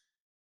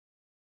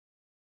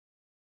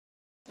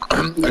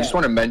 I just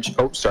want to mention.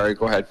 Oh, sorry.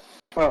 Go ahead.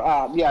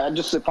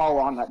 Just to follow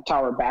on that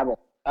Tower of Babel.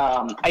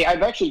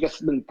 I've actually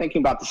just been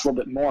thinking about this a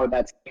little bit more.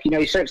 That's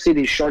you start to see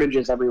these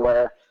shortages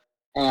everywhere,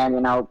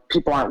 and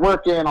people aren't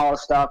working, all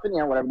this stuff, and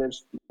whatever.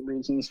 There's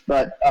reasons,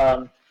 but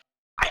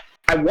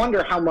I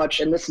wonder how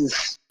much. And this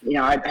is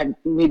I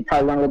need to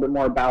probably learn a little bit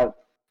more about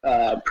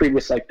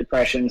previous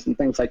depressions and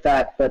things like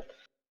that. But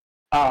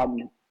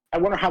I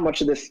wonder how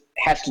much of this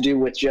has to do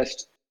with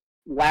just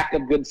lack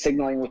of good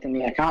signaling within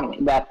the economy.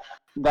 That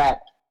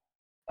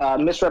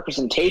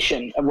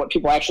misrepresentation of what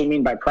people actually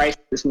mean by price.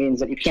 This means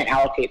that you can't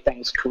allocate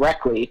things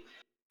correctly,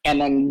 and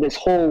then this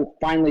whole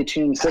finely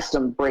tuned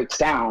system breaks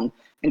down,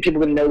 and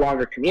people can no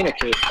longer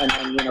communicate, and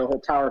then the whole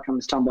tower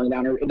comes tumbling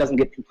down, or it doesn't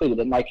get completed.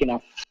 And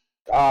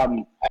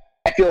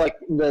I feel like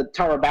the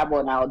Tower of Babel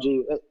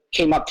analogy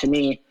came up to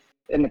me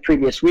in the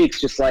previous weeks,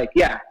 just like,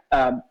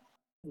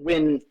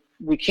 when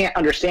we can't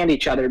understand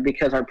each other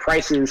because our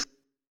prices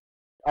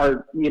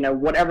are,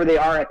 whatever they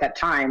are at that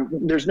time,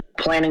 there's no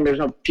planning, there's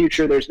no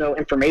future, there's no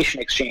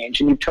information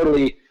exchange. And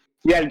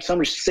you added so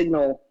much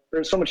signal,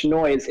 there's so much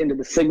noise into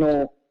the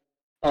signal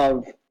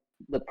of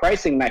the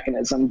pricing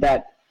mechanism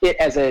that it,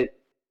 as a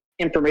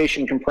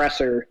information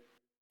compressor,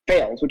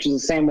 fails, which is the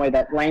same way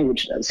that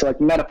language does. So, like,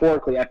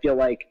 metaphorically, I feel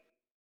like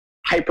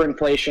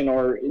hyperinflation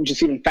or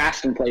just even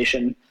fast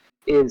inflation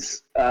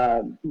is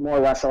more or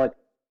less like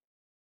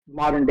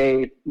modern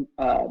day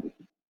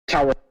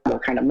tower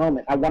kind of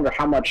moment. I wonder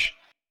how much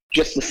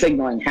just the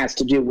signaling has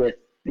to do with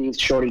these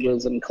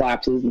shortages and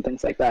collapses and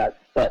things like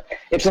that. But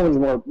if someone's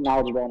more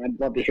knowledgeable, and I'd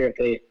love to hear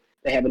if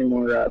they have any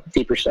more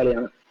deeper study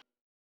on it.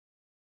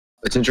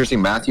 It's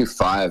interesting. Matthew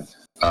 5,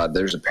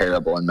 there's a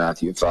parable in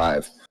Matthew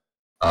 5.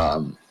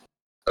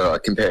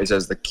 It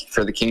says,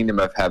 for the kingdom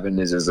of heaven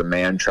is as a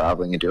man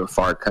traveling into a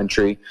far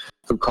country,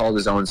 who called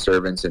his own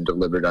servants and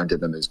delivered unto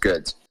them his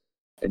goods.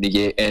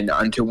 And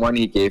unto one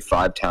he gave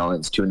 5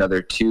 talents, to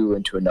another 2,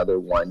 and to another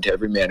 1, to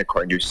every man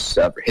according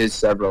to his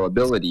several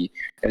ability,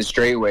 and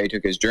straightway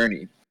took his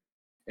journey.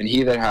 And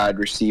he that had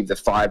received the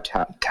 5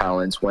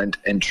 talents went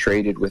and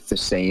traded with the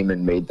same,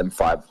 and made them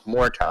 5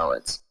 more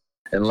talents.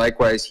 And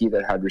likewise he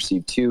that had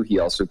received 2, he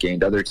also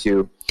gained other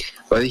 2.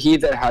 But he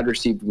that had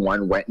received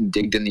 1 went and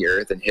digged in the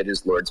earth, and hid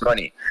his Lord's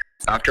money.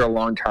 After a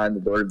long time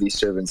the Lord of these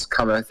servants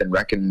cometh, and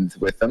reckoneth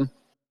with them.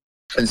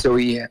 And so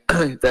he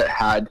that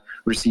had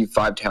received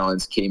 5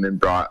 talents came and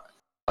brought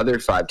other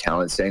 5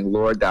 talents, saying,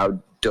 Lord, thou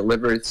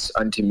deliverest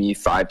unto me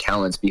 5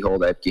 talents.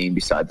 Behold, I have gained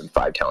beside them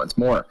 5 talents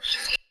more.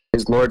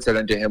 His Lord said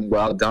unto him,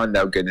 Well done,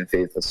 thou good and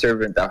faithful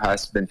servant. Thou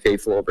hast been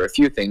faithful over a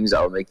few things.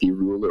 I will make thee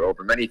ruler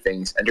over many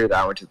things. Enter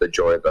thou into the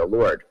joy of thy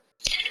Lord.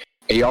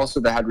 He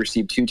also that had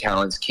received 2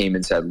 talents came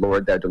and said,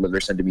 Lord, thou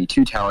deliverest unto me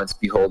 2 talents.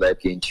 Behold, I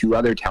have gained 2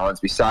 other talents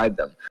beside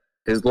them.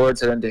 His Lord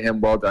said unto him,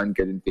 Well done,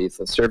 good and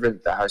faithful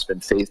servant. Thou hast been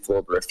faithful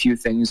over a few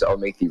things. I will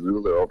make thee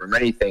ruler over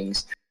many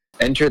things.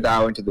 Enter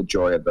thou into the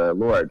joy of thy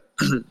Lord.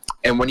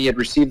 And when he had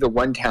received the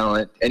 1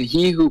 talent, and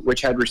he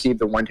which had received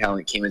the 1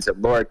 talent came and said,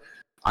 Lord,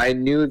 I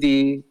knew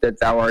thee that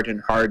thou art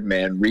an hard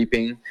man,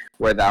 reaping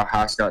where thou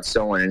hast not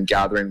sown, and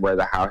gathering where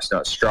thou hast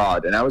not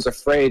strawed. And I was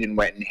afraid, and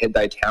went and hid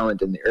thy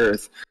talent in the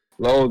earth.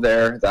 Lo,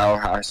 there thou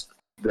hast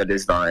that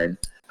is thine.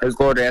 His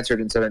Lord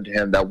answered and said unto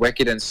him, Thou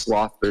wicked and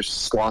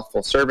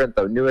slothful servant,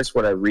 thou knewest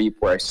what I reap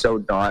where I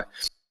sowed not,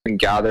 and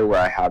gather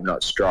where I have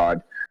not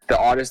strawed. Thou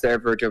oughtest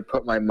therefore to have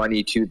put my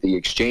money to the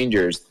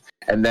exchangers,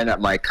 and then at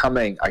my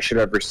coming I should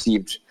have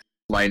received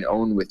mine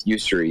own with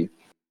usury.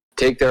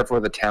 Take therefore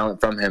the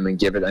talent from him, and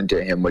give it unto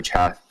him which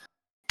hath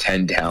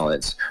 10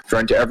 talents. For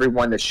unto every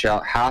one that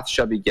hath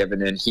shall be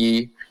given, and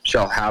he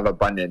shall have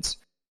abundance.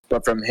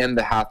 But from him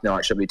that hath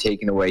not shall be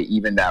taken away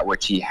even that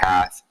which he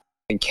hath.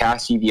 And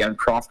cast ye the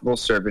unprofitable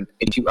servant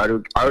into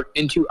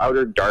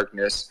outer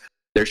darkness.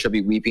 There shall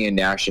be weeping and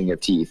gnashing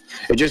of teeth.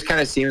 It just kind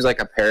of seems like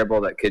a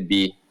parable that could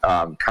be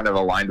kind of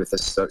aligned with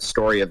the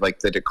story of like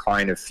the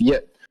decline of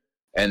fiat,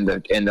 and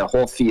the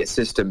whole fiat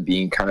system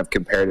being kind of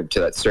comparative to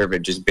that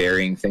servant just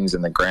burying things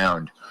in the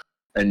ground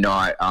and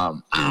not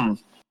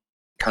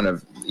kind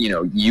of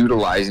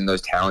utilizing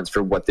those talents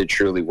for what they're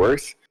truly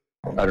worth.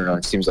 I don't know.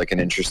 It seems like an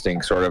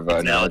interesting sort of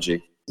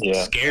analogy.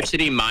 Yeah.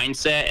 Scarcity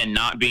mindset and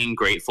not being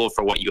grateful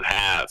for what you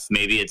have.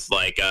 Maybe it's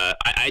like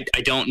I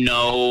don't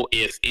know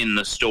if in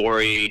the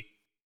story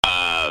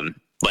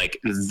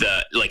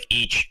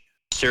each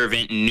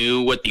servant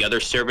knew what the other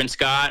servants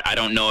got. I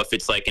don't know if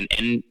it's like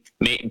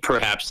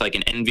perhaps like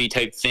an envy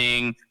type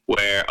thing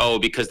where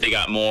because they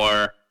got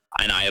more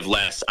and I have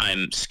less,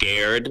 I'm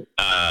scared.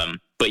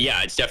 But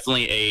yeah, it's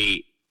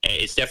definitely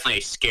a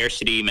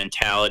scarcity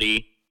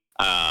mentality.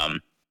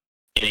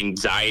 An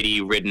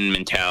anxiety-ridden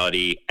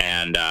mentality,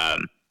 and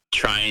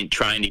trying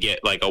to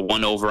get like a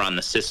one-over on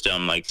the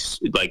system, like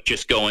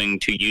just going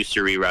to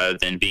usury rather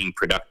than being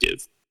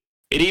productive.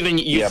 It even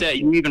you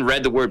even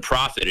read the word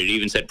profit. It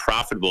even said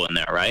profitable in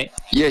there, right?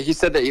 Yeah, he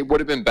said that it would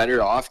have been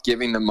better off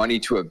giving the money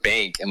to a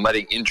bank and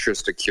letting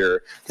interest accrue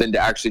than to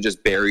actually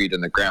just bury it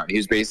in the ground. He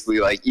was basically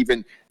like he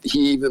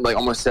even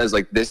almost says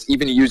like this,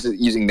 even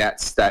using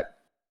that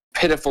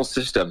pitiful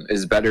system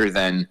is better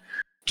than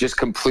just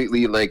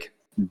completely like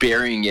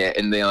burying it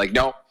and they're like,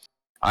 no,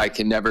 I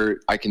can never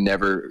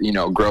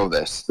grow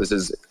this. This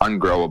is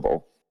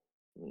ungrowable.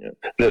 Yeah.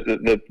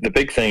 The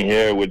big thing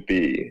here would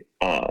be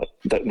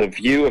the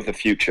view of the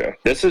future.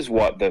 This is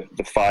what the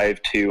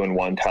 5, 2, and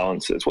 1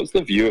 talents is. What's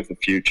the view of the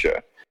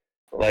future?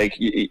 Like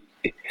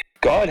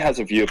God has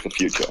a view of the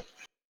future.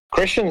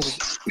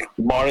 Christians,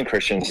 modern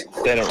Christians,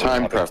 they don't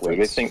time have a clue.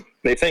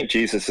 They think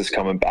Jesus is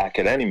coming back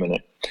at any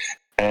minute.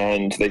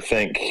 And they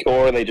think,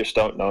 or they just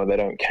don't know, they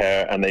don't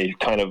care, and they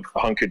kind of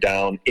hunker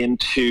down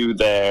into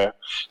their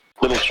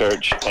little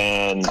church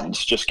and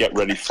just get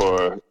ready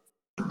for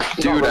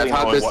Dude, really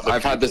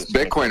I've had this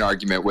Bitcoin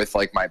argument with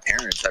like my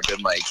parents. I've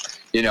been like,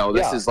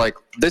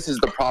 this is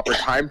the proper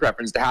time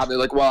preference to have. They're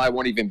like, well, I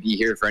won't even be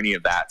here for any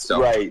of that.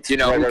 So, right. who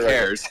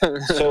cares?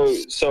 So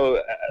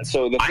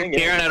the thing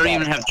is, I don't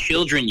even have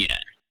children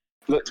yet.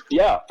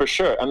 Yeah, for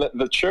sure. And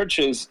the church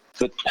is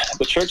the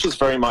church is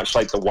very much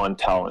like the one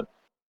talent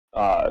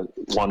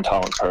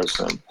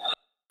person.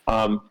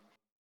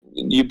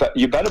 You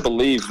better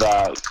believe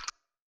that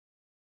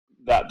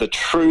the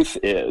truth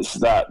is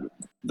that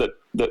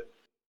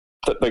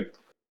the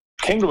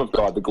kingdom of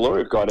God, the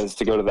glory of God, is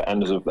to go to the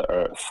ends of the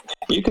earth.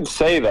 You can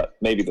say that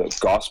maybe the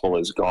gospel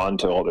has gone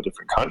to all the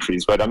different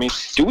countries, but I mean,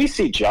 do we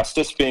see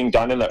justice being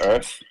done in the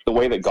earth the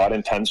way that God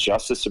intends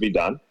justice to be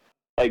done?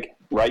 Like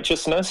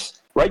righteousness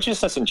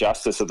and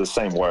justice are the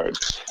same word,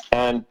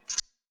 and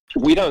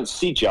we don't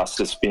see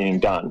justice being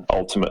done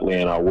ultimately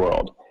in our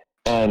world.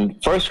 And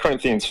 1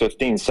 Corinthians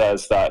 15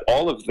 says that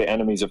all of the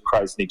enemies of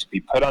Christ need to be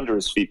put under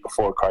his feet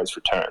before Christ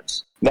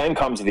returns. Then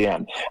comes the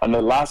end. And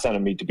the last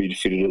enemy to be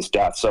defeated is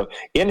death. So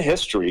in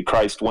history,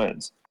 Christ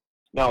wins.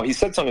 Now, he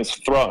sits on his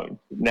throne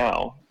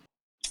now,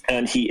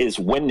 and he is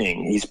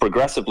winning. He's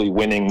progressively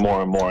winning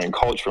more and more in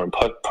culture and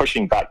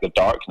pushing back the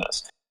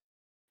darkness.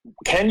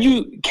 Can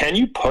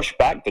you push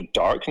back the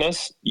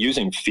darkness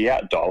using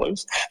fiat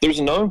dollars? There's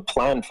no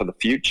plan for the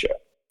future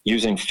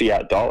using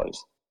fiat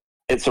dollars.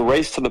 It's a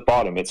race to the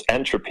bottom. It's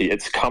entropy.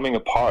 It's coming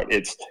apart.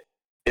 It's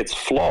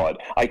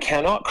flawed. I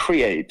cannot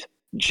create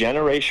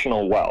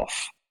generational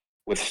wealth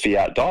with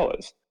fiat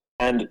dollars.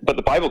 But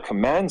the Bible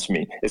commands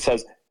me. It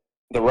says,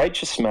 the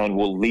righteous man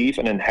will leave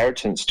an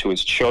inheritance to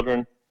his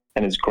children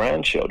and his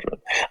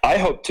grandchildren. I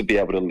hope to be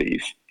able to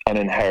leave an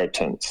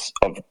inheritance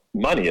of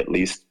money, at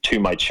least,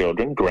 to my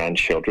children,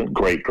 grandchildren,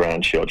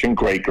 great-grandchildren,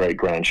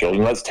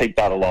 great-great-grandchildren. Let's take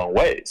that a long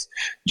ways.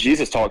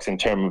 Jesus talks in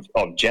terms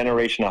of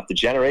generation after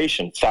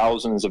generation,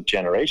 thousands of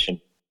generations,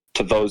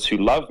 to those who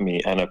love me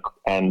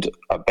and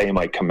obey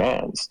my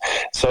commands.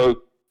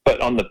 So,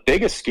 but on the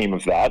biggest scheme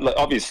of that,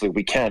 obviously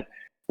we can't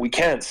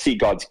see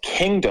God's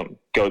kingdom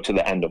go to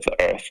the end of the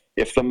earth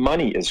if the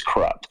money is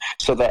corrupt.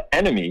 So the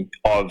enemy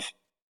of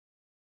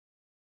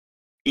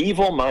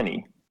evil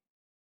money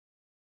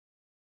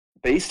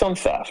based on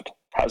theft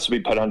has to be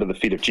put under the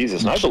feet of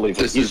Jesus. And I believe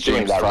that he's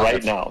doing that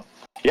right now.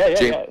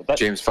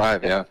 James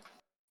 5, yeah.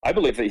 I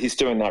believe that he's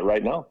doing that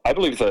right now. I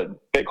believe that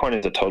Bitcoin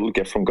is a total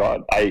gift from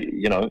God.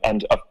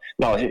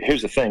 Now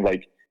here's the thing,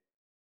 like,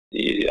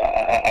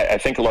 I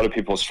think a lot of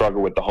people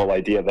struggle with the whole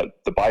idea that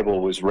the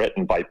Bible was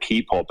written by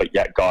people, but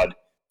yet God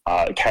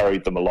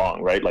carried them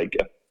along, right? Like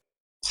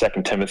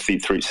 2 Timothy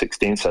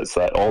 3:16 says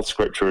that all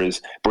scripture is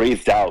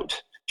breathed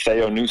out,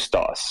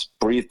 theonoustos,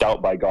 breathed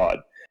out by God,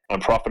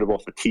 and profitable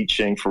for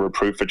teaching, for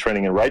reproof, for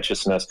training in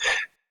righteousness.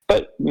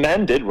 But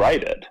men did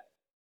write it,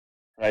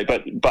 right?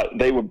 But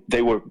they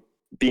were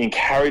being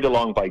carried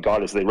along by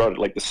God as they wrote it.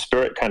 Like the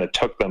Spirit kind of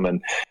took them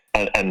and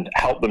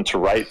helped them to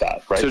write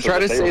that, right? So try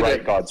to say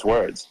that God's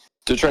words.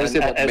 To try to say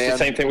that it's the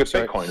same thing with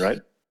Bitcoin,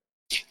 right?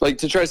 Like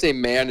to try to say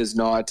man is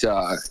not,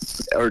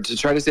 or to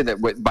try to say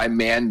that by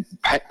man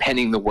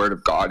penning the word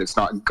of God, it's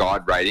not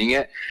God writing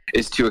it,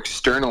 is to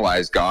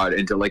externalize God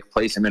and to like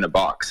place him in a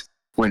box.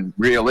 When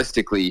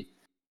realistically,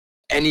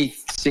 any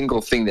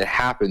single thing that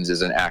happens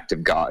is an act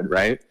of God,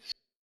 right?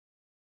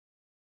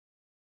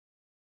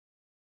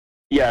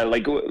 Yeah,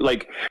 like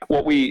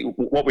what we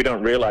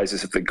don't realize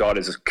is that God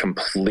is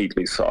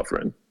completely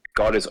sovereign.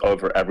 God is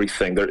over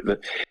everything.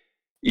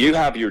 You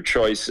have your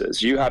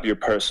choices. You have your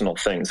personal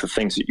things, the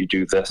things that you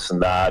do this and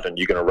that, and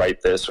you're going to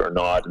write this or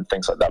not, and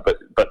things like that.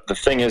 But the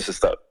thing is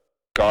that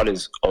God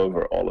is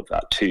over all of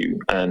that too.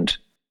 And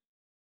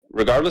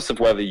regardless of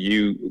whether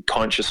you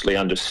consciously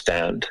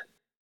understand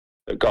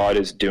that God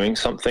is doing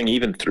something,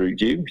 even through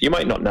you, you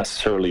might not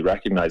necessarily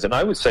recognize it. And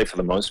I would say for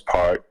the most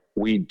part,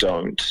 we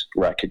don't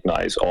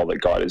recognize all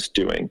that God is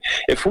doing.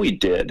 If we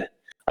did,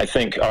 I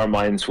think our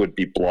minds would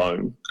be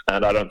blown,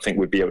 and I don't think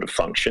we'd be able to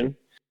function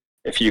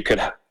if you could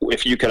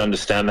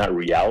understand that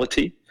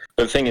reality.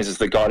 But the thing is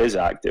that God is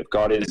active.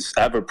 God is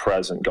ever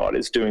present. God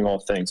is doing all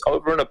things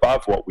over and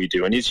above what we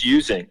do, and he's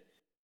using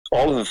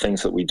all of the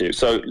things that we do.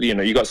 So,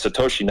 you got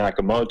Satoshi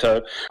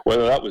Nakamoto,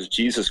 whether that was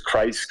Jesus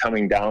Christ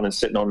coming down and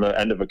sitting on the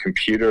end of a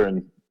computer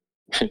and,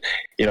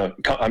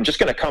 I'm just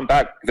going to come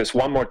back this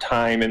one more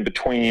time in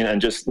between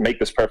and just make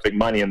this perfect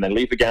money and then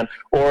leave again.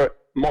 Or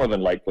more than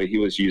likely, he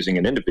was using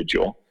an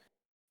individual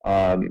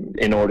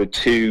in order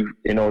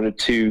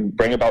to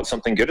bring about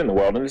something good in the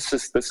world. And this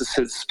is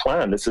his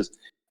plan.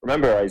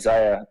 Remember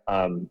Isaiah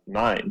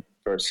 9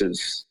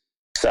 verses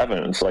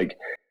 7. It's like,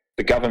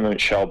 the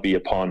government shall be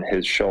upon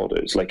his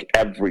shoulders. Like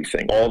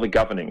everything, all the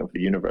governing of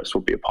the universe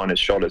will be upon his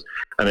shoulders.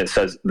 And it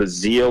says, the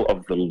zeal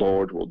of the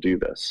Lord will do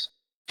this.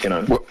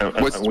 And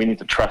we need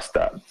to trust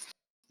that.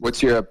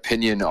 What's your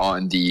opinion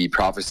on the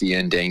prophecy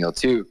in Daniel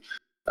 2?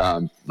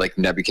 Like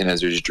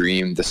Nebuchadnezzar's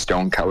dream, the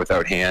stone cut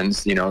without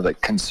hands, that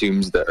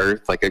consumes the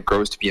earth, like it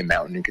grows to be a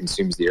mountain and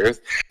consumes the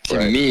earth. To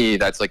me,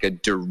 that's like a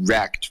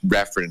direct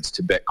reference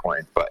to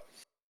Bitcoin. But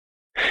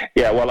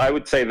Yeah, well, I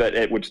would say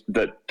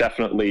that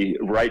definitely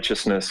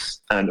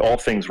righteousness and all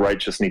things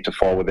righteous need to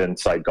fall within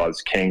inside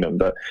God's kingdom.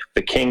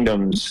 The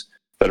kingdoms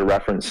that are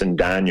referenced in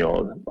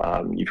Daniel,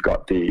 you've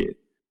got the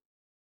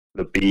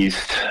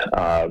beast,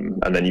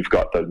 and then you've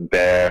got the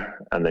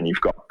bear, and then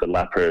you've got the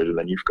leopard, and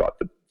then you've got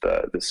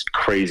this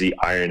crazy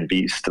iron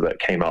beast that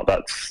came out.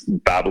 That's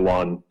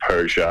Babylon,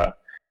 Persia,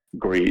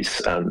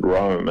 Greece, and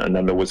Rome. And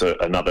then there was a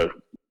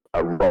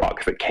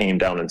rock that came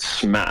down and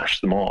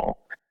smashed them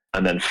all,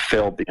 and then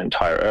filled the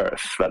entire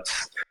earth.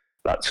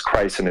 That's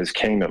Christ and his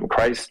kingdom.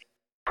 Christ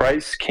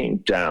came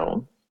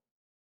down,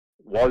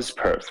 was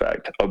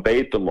perfect,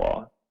 obeyed the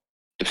law,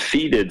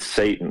 defeated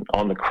Satan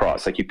on the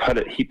cross. Like he put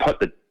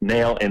the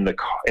nail in the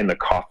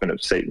coffin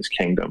of Satan's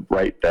kingdom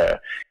right there.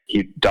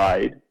 He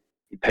died,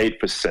 he paid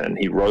for sin,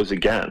 he rose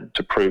again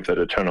to prove that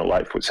eternal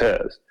life was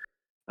his.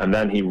 And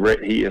then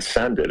he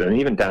ascended. And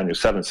even Daniel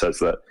 7 says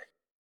that,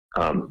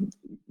 I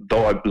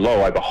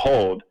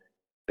behold,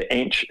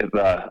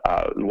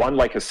 one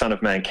like a son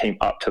of man came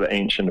up to the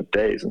Ancient of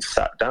Days and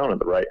sat down at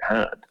the right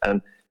hand.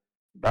 And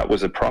that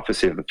was a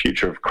prophecy of the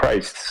future of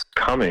Christ's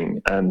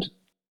coming and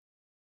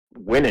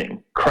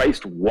winning.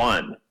 Christ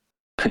won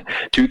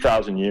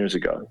 2,000 years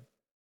ago.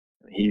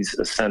 He's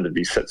ascended.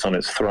 He sits on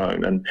his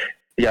throne. And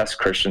yes,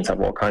 Christians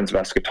have all kinds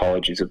of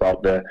eschatologies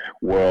about the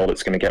world.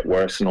 It's going to get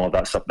worse and all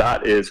that stuff.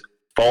 That is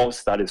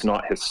false. That is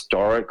not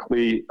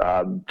historically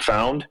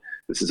found.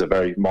 This is a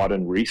very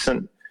modern,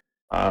 recent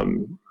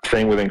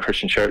thing within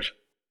Christian church.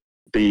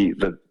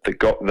 The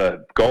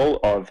goal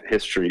of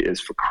history is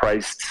for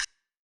Christ's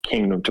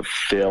kingdom to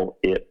fill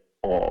it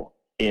all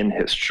in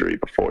history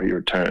before he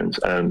returns.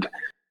 And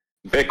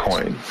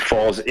Bitcoin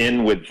falls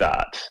in with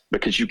that,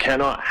 because you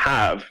cannot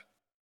have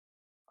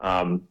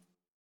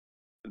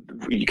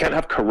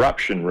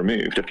corruption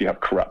removed if you have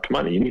corrupt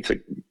money. You need to,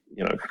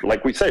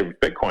 like we say with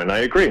Bitcoin, I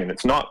agree, and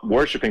it's not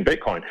worshiping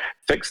Bitcoin.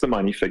 Fix the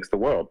money, fix the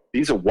world.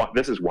 This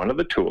is one of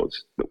the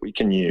tools that we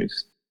can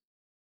use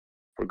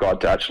for God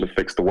to actually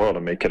fix the world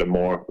and make it a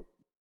more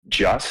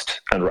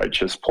just and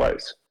righteous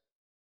place.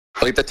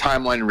 Like the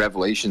timeline in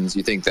Revelations,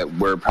 you think that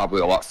we're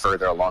probably a lot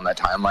further along that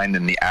timeline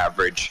than the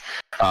average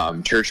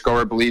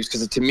churchgoer believes?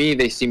 Because to me,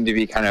 they seem to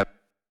be kind of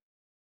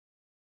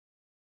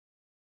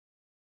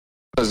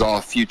as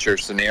all future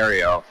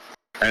scenario.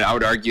 And I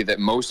would argue that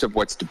most of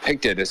what's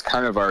depicted has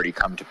kind of already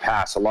come to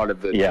pass. A lot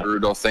of the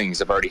brutal things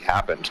have already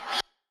happened.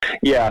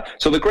 Yeah,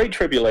 so the Great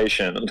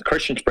Tribulation, the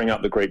Christians bring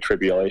up the Great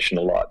Tribulation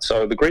a lot.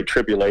 So the Great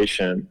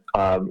Tribulation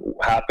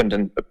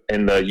happened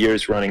in the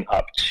years running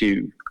up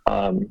to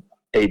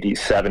AD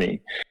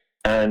 70.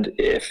 And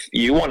if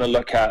you want to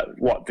look at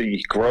what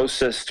the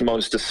grossest,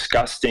 most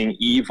disgusting,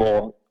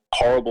 evil,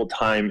 horrible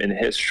time in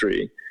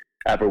history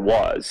ever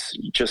was,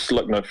 just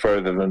look no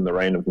further than the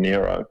reign of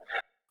Nero.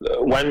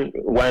 When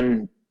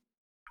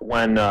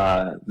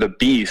the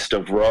beast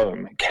of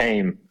Rome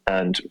came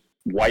and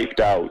wiped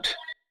out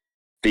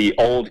the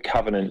old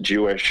covenant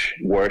Jewish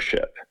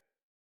worship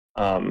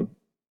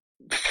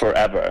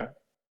forever,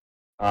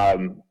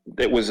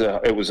 it was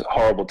a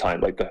horrible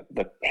time. Like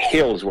the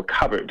hills were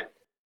covered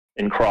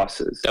in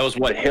crosses. That was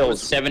what? The hills,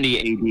 was 70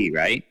 AD,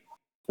 right?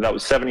 That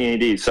was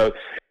 70 AD. So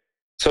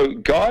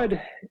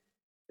God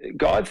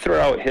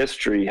throughout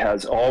history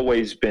has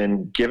always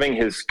been giving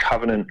his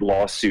covenant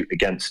lawsuit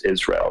against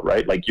Israel,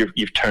 right? Like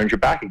you've turned your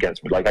back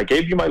against me. Like I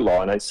gave you my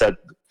law and I said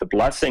the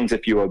blessings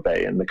if you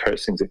obey and the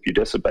cursings if you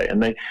disobey.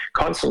 And they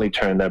constantly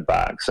turned their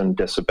backs and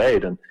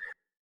disobeyed. And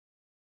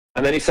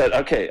then he said,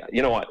 okay,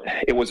 you know what?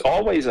 It was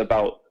always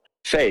about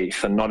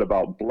faith and not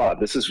about blood.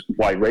 This is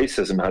why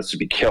racism has to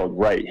be killed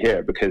right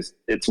here, because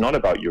it's not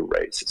about your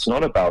race. It's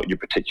not about your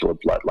particular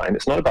bloodline.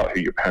 It's not about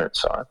who your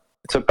parents are.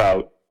 It's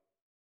about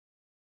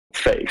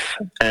faith.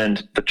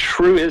 And the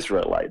true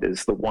Israelite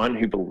is the one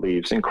who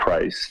believes in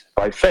Christ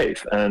by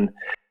faith. And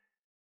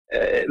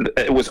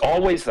it was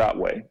always that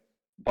way.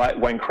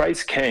 But when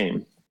Christ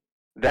came,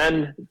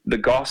 then the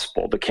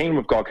gospel, the kingdom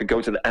of God, could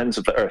go to the ends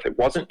of the earth. It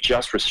wasn't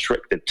just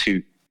restricted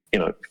to,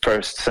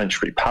 first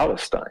century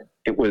Palestine.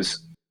 It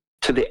was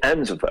to the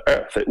ends of the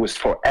earth. It was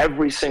for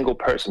every single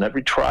person,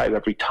 every tribe,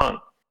 every tongue,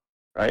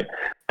 right?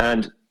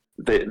 And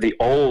the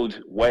old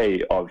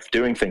way of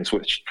doing things,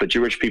 which the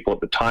Jewish people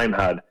at the time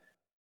had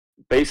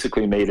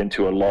basically made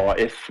into a law: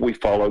 if we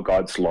follow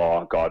God's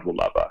law, God will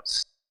love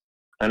us.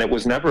 And it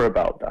was never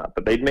about that,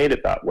 but they'd made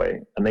it that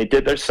way, and they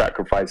did their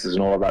sacrifices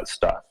and all of that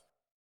stuff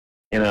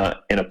in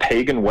a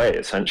pagan way.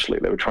 Essentially,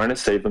 they were trying to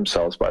save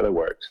themselves by their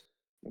works.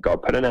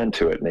 God put an end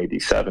to it in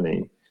AD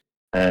 70,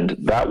 and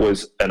that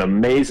was an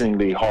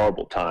amazingly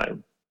horrible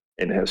time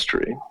in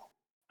history,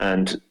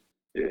 and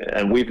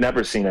we've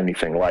never seen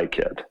anything like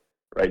it.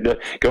 Right?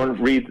 Go and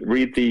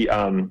read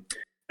the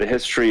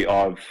history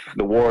of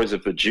the Wars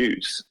of the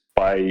Jews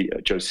by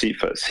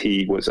Josephus.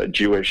 He was a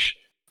Jewish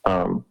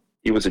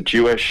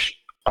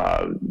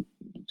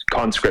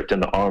conscript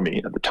in the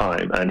army at the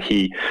time, and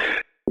he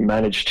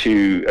managed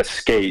to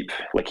escape.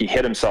 Like he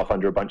hid himself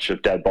under a bunch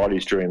of dead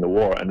bodies during the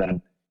war, and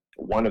then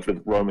one of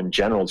the Roman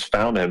generals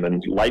found him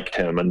and liked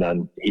him, and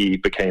then he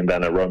became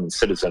then a Roman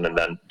citizen and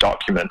then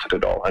documented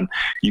it all. And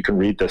you can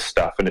read this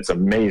stuff, and it's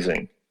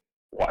amazing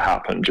what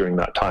happened during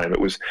that time. It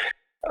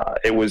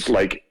was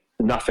like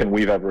nothing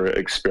we've ever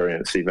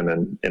experienced,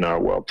 even in our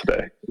world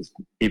today.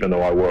 Even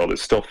though our world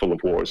is still full of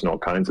wars and all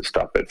kinds of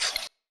stuff,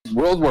 it's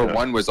World War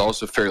One was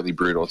also fairly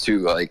brutal too.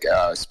 Like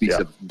speaks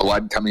of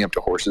blood coming up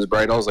to horses'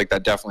 bridles. Like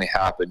that definitely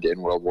happened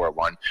in World War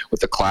One with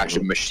the clash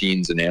of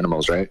machines and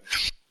animals, right?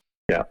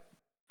 Yeah.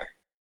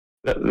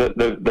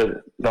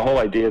 The whole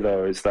idea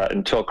though is that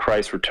until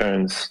Christ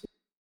returns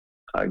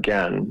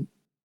again,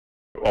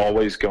 we're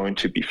always going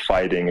to be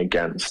fighting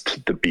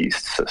against the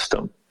beast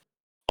system.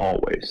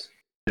 Always.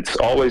 It's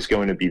always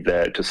going to be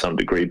there to some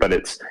degree, but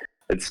its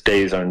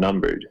days are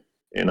numbered.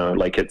 You know,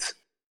 like it's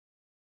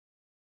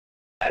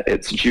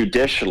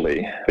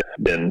judicially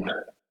been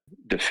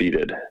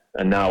defeated,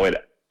 and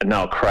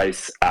now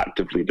Christ's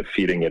actively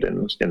defeating it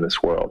in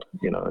this world.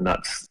 You know, and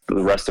that's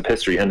the rest of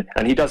history. And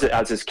he does it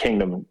as his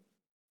kingdom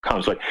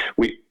comes. Like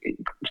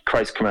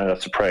Christ commanded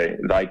us to pray,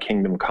 "Thy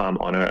kingdom come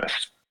on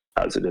earth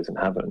as it is in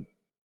heaven."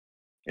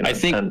 You know, I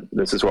think, and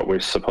this is what we're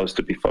supposed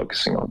to be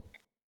focusing on.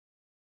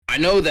 I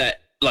know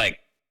that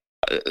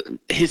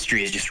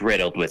history is just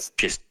riddled with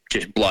just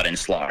blood and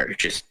slaughter,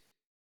 just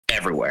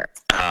everywhere.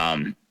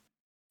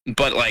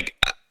 But like,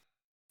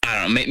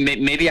 I don't know,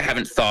 maybe I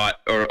haven't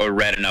thought or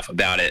read enough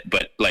about it,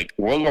 but like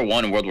World War I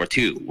and World War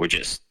II were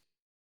just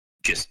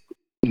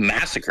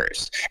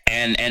massacres,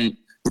 and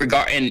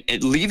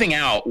leaving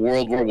out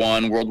World War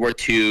I, World War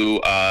II,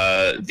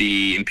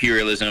 the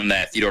imperialism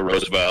that Theodore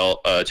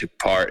Roosevelt took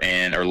part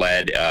in or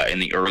led in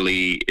the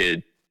early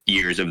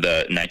years of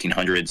the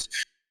 1900s,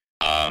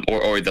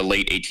 or the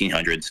late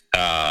 1800s,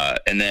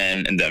 and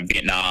then the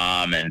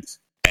Vietnam and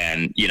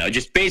you know,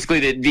 just basically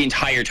the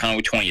entire time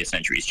of the 20th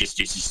century is just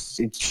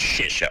it's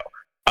shit show.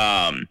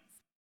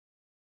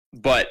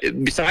 But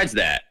besides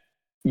that,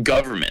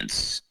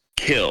 governments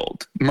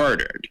killed,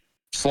 murdered,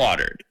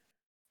 slaughtered,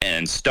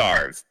 and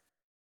starved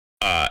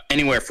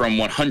anywhere from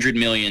 100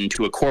 million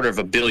to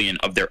 250 million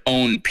of their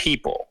own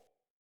people,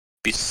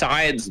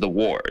 besides the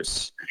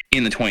wars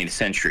in the 20th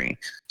century.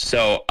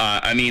 So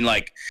I mean,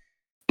 like.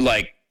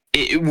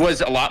 It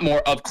was a lot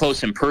more up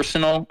close and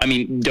personal. I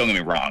mean, don't get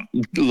me wrong,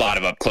 a lot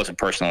of up close and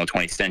personal in the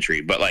 20th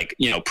century, but like,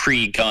 you know,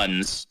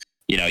 pre-guns,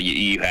 you know,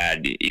 you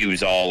had, it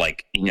was all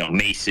like, you know,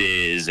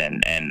 maces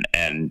and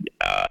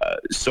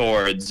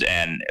swords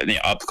and, you know,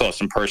 up close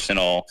and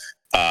personal,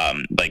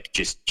 like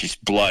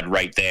just blood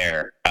right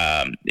there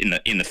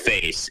in the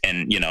face,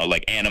 and, you know,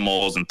 like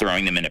animals and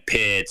throwing them into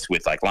pits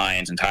with like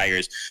lions and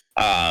tigers.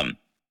 But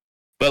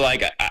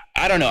like,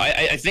 I don't know.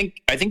 I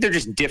think they're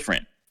just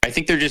different. I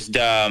think they're just,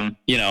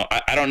 you know,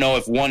 I don't know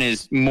if one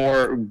is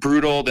more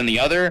brutal than the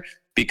other,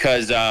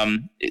 because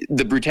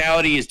the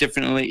brutality is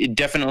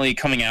definitely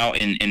coming out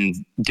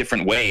in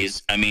different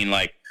ways. I mean,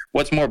 like,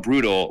 what's more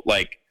brutal,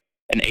 like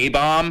an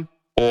A-bomb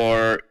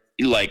or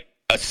like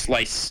a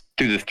slice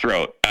through the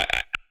throat?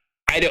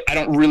 I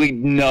don't really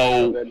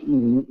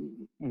know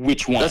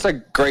which one. That's a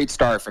great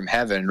star from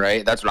heaven,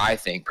 right? That's what I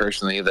think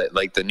personally, that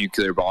like the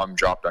nuclear bomb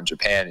dropped on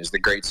Japan is the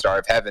great star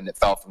of heaven that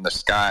fell from the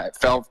sky,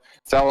 fell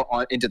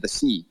into the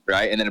sea,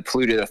 right? And then it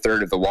polluted a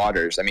third of the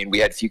waters. I mean, we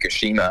had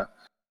Fukushima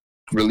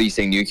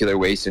releasing nuclear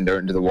waste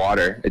into the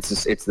water. It's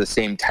the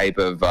same type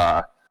of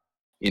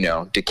you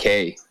know,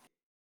 decay.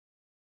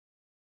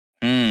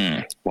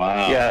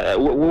 Wow. Yeah,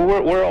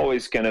 we're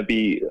always going to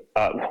be,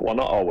 well,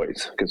 not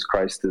always, because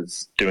Christ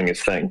is doing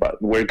his thing,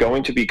 but we're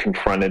going to be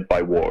confronted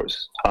by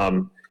wars.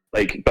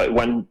 But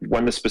when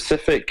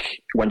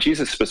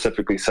Jesus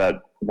specifically said,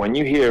 when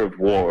you hear of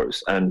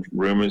wars and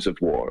rumors of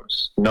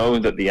wars, know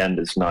that the end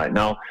is nigh.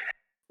 Now,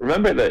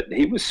 remember that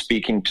he was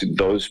speaking to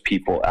those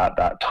people at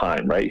that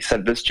time, right? He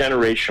said, this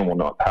generation will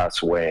not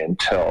pass away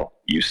until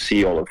you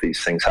see all of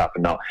these things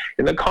happen. Now,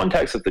 in the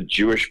context of the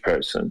Jewish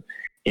person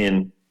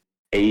in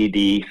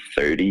AD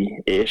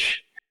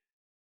 30-ish,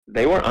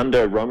 they were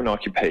under Roman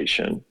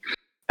occupation,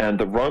 and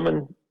the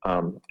Roman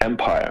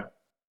Empire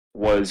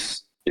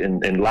was,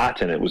 in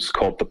Latin, it was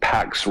called the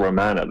Pax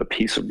Romana, the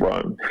Peace of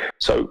Rome.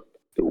 So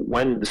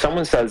when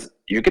someone says,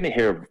 you're going to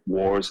hear of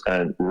wars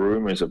and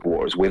rumors of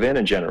wars within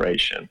a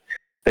generation,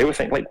 they would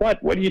think, like, what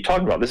are you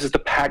talking about? This is the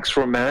Pax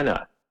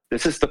Romana.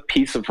 This is the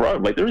Peace of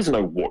Rome. Like, there is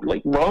no war.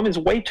 Like, Rome is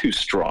way too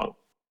strong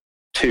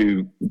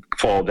to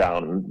fall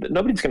down.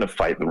 Nobody's going to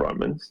fight the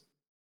Romans.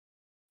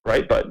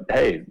 Right, but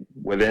hey,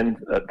 within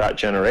that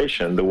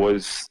generation, there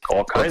was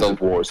all kinds of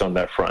wars on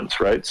their fronts,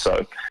 right?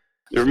 So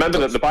remember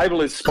that the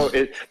Bible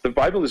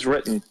is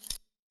written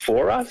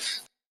for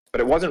us,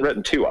 but it wasn't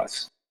written to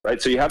us, right?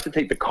 So you have to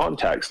take the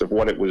context of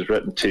what it was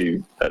written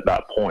to at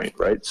that point,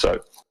 right? So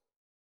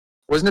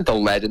wasn't it the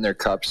lead in their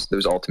cups that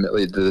was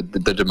ultimately the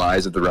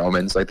demise of the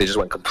Romans? Like, they just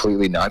went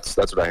completely nuts.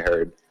 That's what I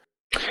heard.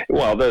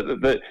 Well,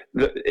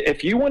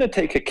 if you want to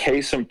take a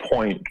case in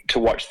point to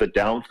watch the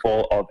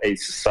downfall of a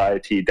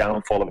society,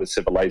 downfall of a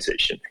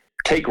civilization,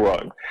 take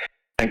Rome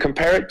and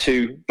compare it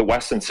to the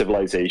Western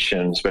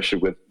civilization, especially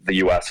with the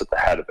U.S. at the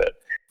head of it.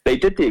 They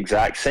did the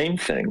exact same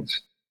things.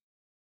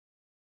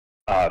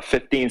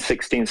 15,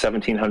 16,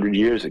 1700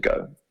 years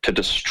ago to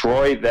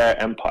destroy their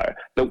empire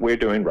that we're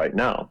doing right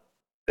now.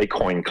 They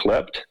coin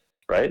clipped,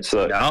 right?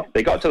 So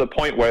they got to the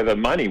point where the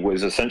money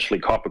was essentially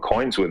copper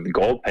coins with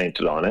gold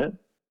painted on it,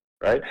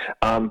 right?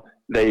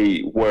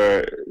 They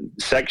were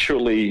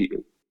sexually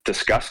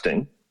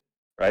disgusting,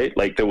 right?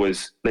 Like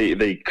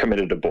they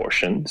committed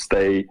abortions.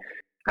 They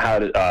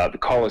had the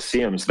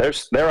Colosseums.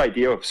 Their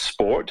idea of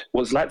sport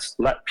was let's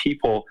let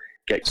people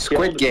get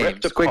killed,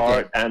 ripped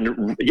apart,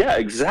 and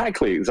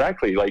exactly.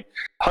 Like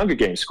Hunger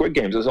Games, Squid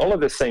Games. There's all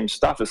of the same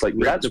stuff. It's like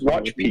let's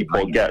watch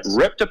people get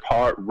ripped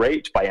apart,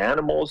 raped by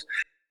animals.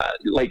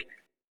 Like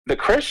the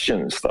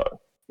Christians, though.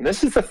 And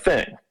this is the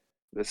thing.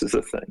 The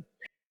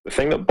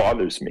thing that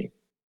bothers me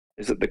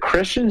is that the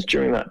Christians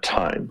during that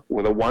time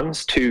were the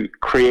ones to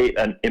create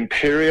an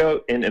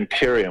imperio in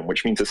imperium,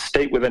 which means a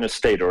state within a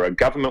state or a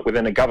government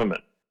within a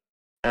government.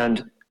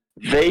 And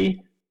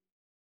they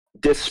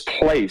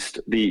displaced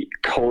the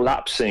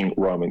collapsing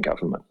Roman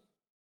government.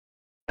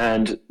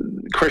 And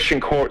Christian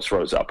courts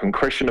rose up and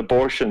Christian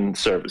abortion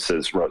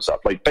services rose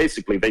up. Like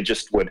basically they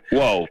just would...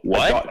 Whoa,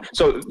 what?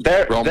 So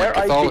their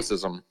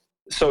Catholicism.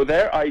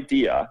 Their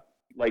idea,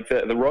 like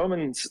the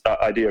Romans'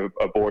 idea of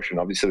abortion,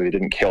 obviously they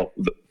didn't kill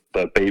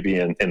the baby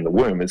in the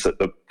womb, is that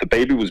the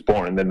baby was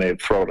born and then they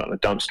would throw it on a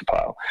dumpster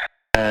pile.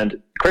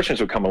 And Christians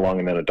would come along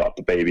and then adopt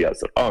the baby as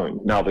their own.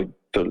 Now, the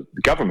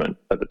government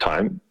at the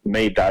time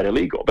made that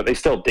illegal, but they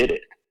still did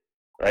it,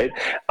 right?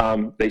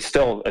 They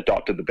still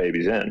adopted the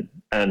babies in.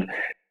 And,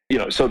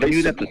 so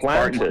they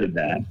supplanted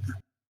that.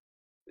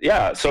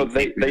 Yeah, so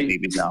they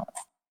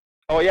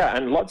oh, yeah,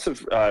 and lots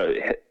of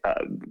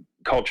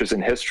cultures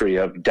in history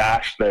have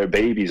dashed their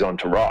babies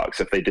onto rocks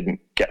if they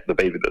didn't get the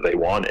baby that they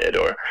wanted,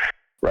 or...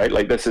 right,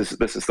 like this is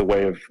the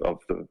way of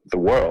the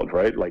world,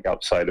 right? Like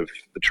outside of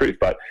the truth,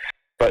 but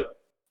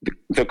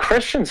the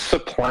Christians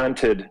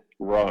supplanted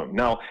Rome.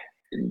 Now,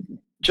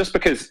 just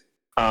because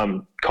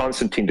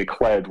Constantine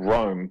declared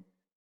Rome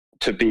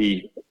to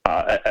be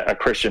a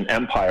Christian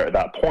empire at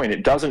that point,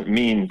 it doesn't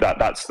mean that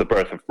that's the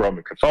birth of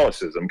Roman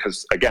Catholicism.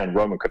 Because again,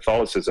 Roman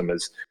Catholicism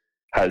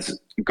has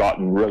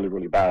gotten really,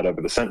 really bad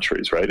over the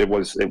centuries, right? It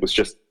was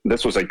just,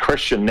 this was a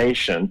Christian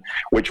nation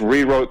which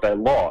rewrote their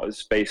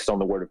laws based on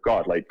the word of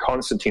God. Like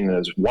Constantine and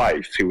his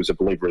wife, who was a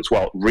believer as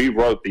well,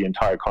 rewrote the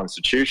entire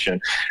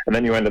constitution. And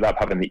then you ended up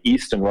having the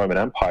Eastern Roman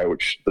Empire,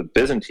 the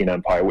Byzantine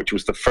Empire, which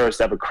was the first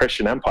ever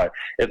Christian empire.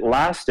 It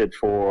lasted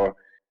for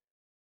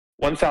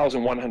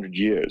 1,100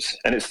 years,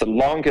 and it's the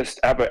longest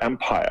ever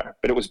empire,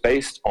 but it was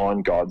based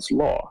on God's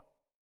law.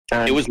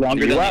 And it was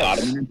longer than the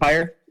Ottoman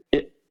Empire?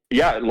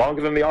 Yeah,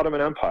 longer than the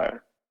Ottoman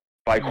Empire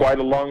by quite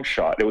a long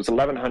shot. It was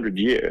 1,100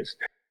 years.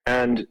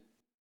 And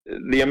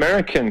the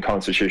American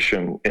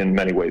Constitution, in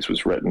many ways,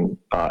 was written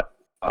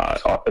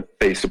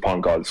based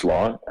upon God's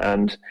law.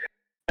 And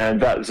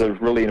that is a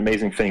really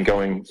amazing thing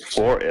going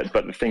for it.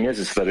 But the thing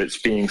is that it's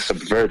being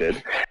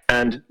subverted.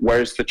 And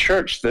whereas the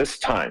church this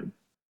time,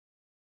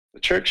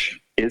 the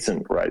church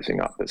isn't rising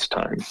up this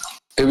time.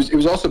 It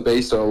was also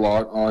based a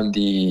lot on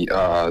the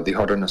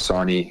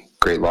Haudenosaunee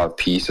Great Law of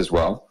Peace as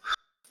well.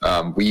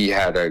 We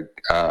had a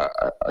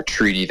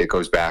treaty that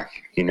goes back,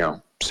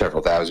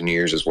 several thousand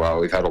years as well.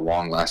 We've had a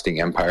long-lasting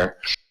empire.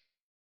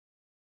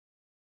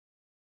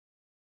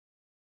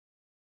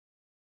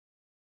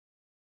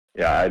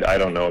 Yeah, I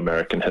don't know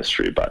American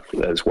history, but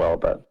wait,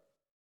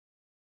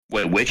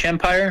 which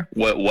empire?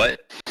 What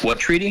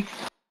treaty?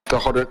 The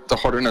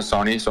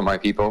Haudenosaunee, so my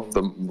people,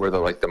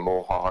 the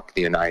Mohawk,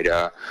 the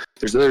Oneida.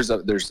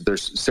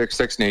 There's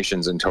six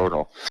nations in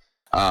total.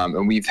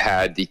 And we've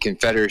had the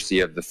Confederacy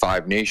of the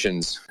Five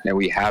Nations, and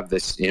we have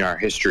this in our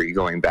history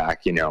going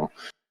back,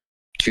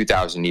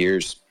 2,000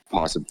 years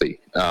possibly.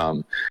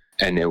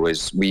 And it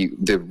was we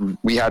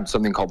had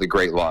something called the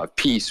Great Law of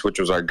Peace, which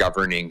was our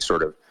governing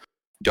sort of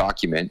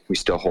document. We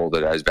still hold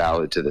it as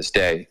valid to this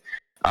day.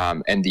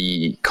 And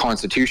the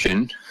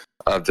Constitution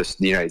of the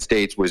United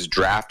States was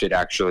drafted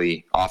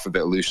actually off of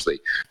it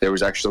loosely. There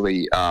was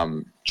actually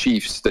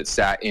chiefs that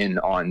sat in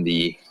on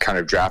the kind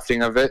of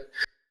drafting of it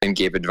and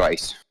gave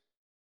advice.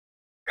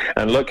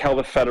 And look how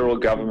the federal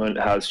government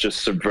has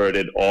just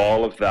subverted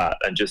all of that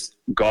and just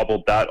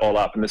gobbled that all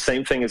up. And the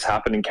same thing has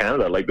happened in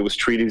Canada. Like there was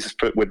treaties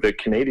with the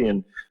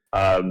Canadian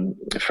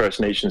First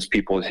Nations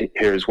people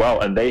here as well.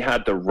 And they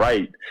had the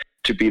right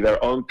to be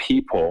their own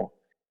people.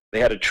 They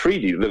had a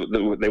treaty.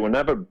 They were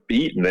never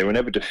beaten. They were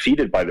never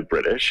defeated by the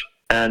British.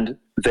 And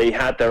they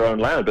had their own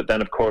land. But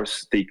then, of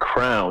course, the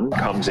crown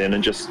comes in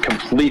and just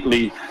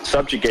completely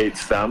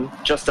subjugates them,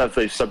 just as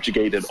they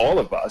subjugated all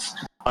of us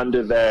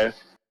under their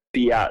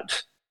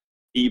fiat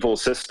evil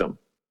system.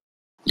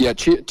 Yeah,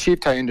 Chief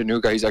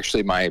Tayundanuga, he's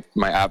actually my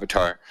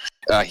avatar.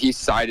 He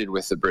sided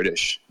with the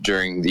British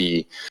during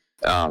the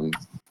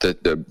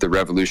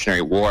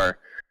Revolutionary War,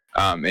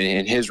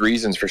 and his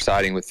reasons for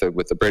siding with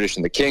the British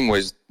and the king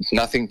was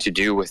nothing to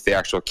do with the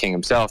actual king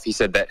himself. He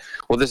said that,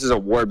 well, this is a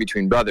war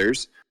between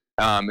brothers,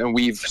 and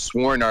we've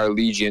sworn our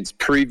allegiance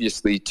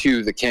previously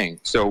to the king.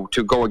 So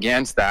to go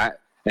against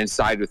that and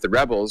side with the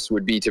rebels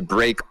would be to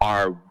break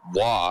our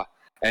law,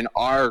 and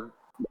our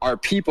our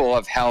people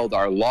have held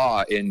our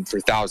law in for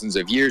thousands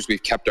of years.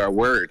 We've kept our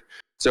word.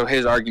 So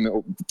his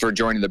argument for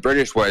joining the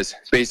British was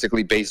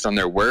basically based on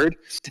their word.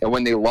 And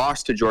when they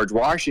lost to George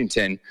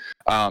Washington,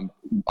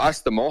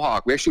 us, the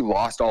Mohawk, we actually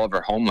lost all of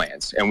our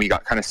homelands, and we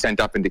got kind of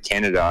sent up into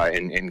Canada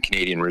in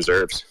Canadian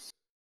reserves.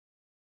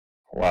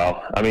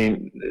 Wow. I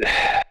mean,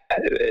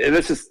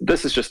 this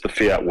is just the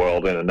fiat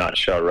world in a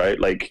nutshell, right?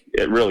 Like,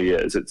 it really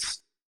is.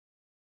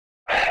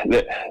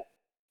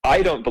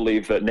 I don't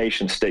believe that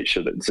nation states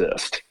should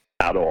exist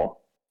at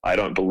all. I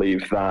don't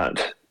believe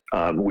that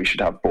we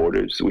should have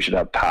borders. We should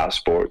have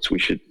passports. We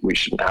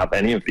shouldn't have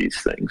any of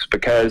these things,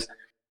 because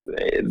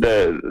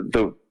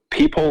the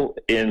people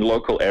in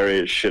local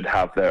areas should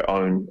have their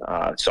own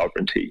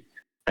sovereignty,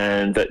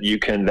 and that you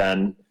can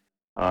then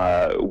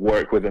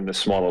work within the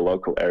smaller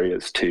local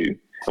areas too.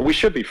 And we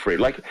should be free.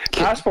 Like,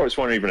 passports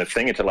weren't even a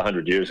thing until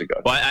 100 years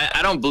ago. Well,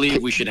 I don't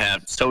believe we should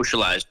have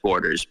socialized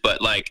borders,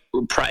 but like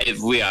if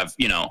we have,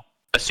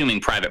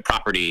 assuming private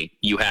property,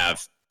 you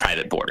have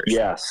private borders.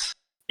 Yes.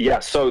 Yeah.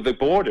 So the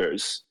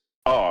borders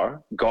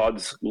are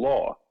God's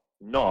law,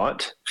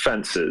 not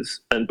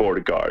fences and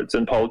border guards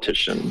and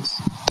politicians.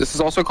 This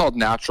is also called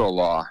natural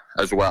law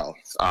as well.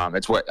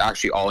 It's what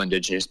actually all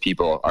Indigenous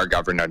people are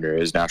governed under,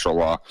 is natural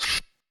law.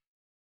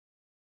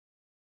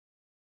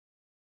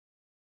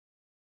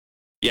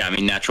 Yeah, I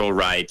mean, natural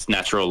rights,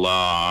 natural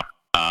law,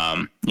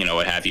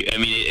 what have you. I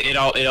mean, it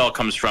all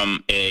comes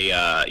from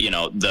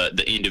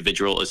the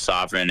individual is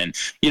sovereign. And,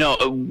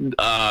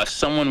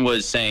 someone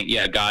was saying,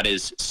 yeah, God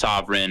is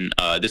sovereign.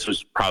 This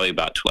was probably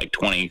about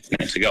 20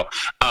 minutes ago.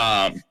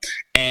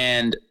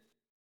 And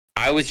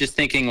I was just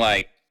thinking,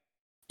 like,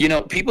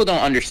 people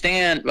don't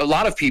understand, a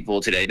lot of people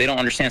today, they don't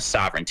understand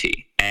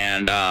sovereignty.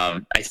 And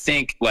I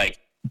think, like,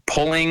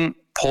 pulling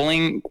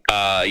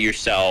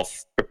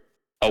yourself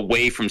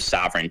away from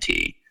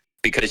sovereignty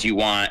because you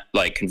want,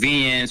 like,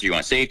 convenience, you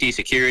want safety,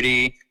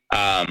 security.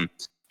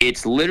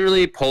 It's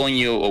literally pulling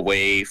you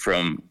away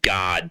from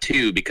God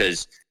too,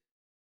 because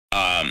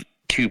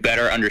to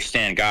better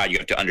understand God, you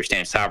have to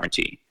understand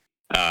sovereignty,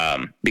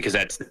 because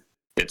that's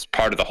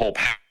part of the whole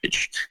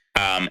package.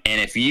 And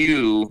if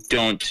you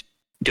don't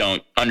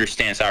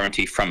understand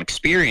sovereignty from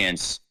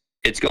experience,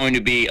 it's going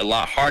to be a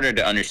lot harder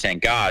to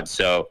understand God.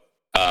 So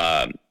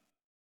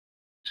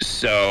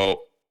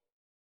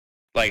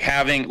like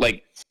having,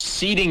 like,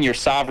 ceding your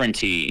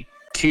sovereignty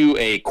to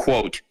a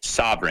quote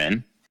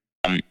sovereign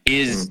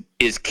is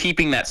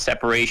keeping that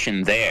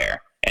separation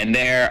there, and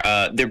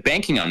they're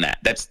banking on that.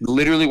 That's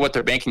literally what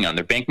they're banking on.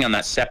 They're banking on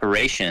that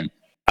separation,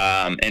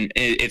 and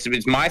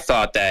it's my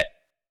thought that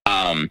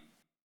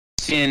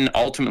sin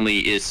ultimately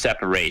is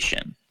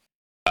separation.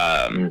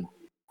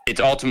 It's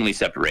ultimately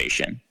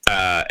separation.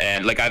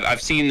 And like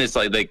I've seen this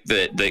like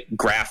the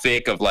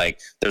graphic of, like,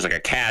 there's like a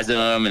chasm,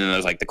 and then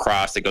there's like the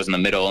cross that goes in the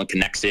middle and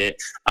connects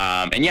it.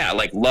 And yeah,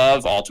 like,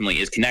 love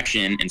ultimately is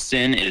connection, and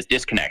sin is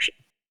disconnection.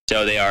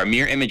 So they are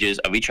mere images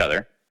of each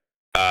other.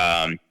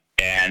 I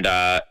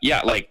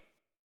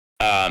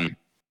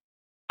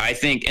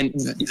think, and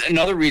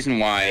another reason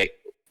why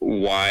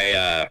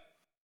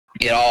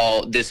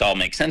this all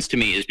makes sense to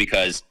me is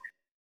because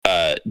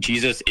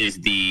Jesus is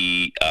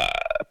the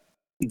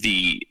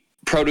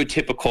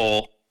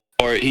prototypical,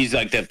 or he's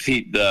like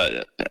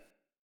the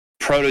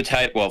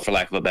prototype, well, for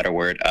lack of a better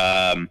word,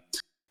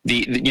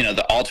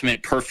 the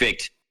ultimate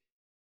perfect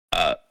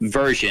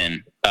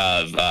version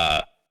of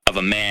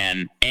a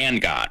man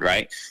and God,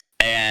 right?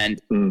 And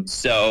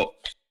so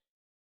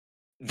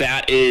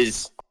that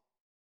is,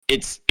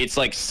 it's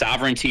like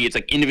sovereignty, it's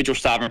like individual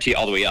sovereignty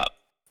all the way up,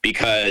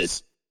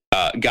 because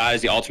God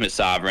is the ultimate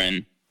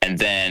sovereign, and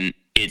then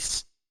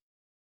it's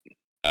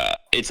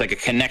like a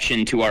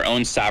connection to our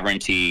own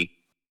sovereignty,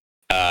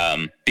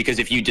 because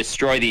if you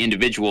destroy the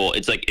individual,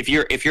 it's like if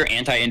you're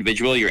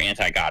anti-individual, you're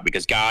anti-God,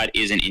 because God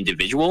is an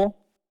individual,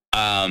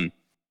 and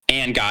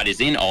God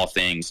is in all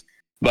things.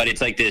 But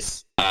it's like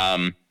this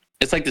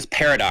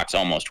paradox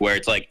almost, where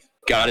it's like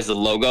God is the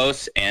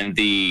logos and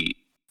the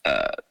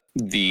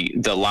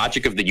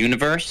logic of the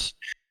universe,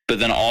 but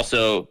then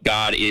also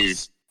God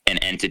is an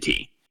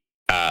entity,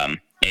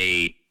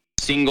 a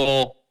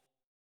single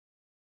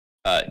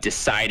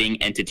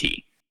deciding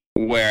entity.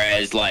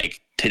 Whereas,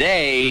 like,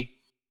 today,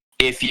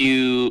 if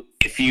you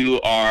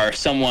are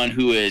someone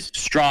who is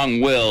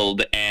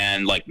strong-willed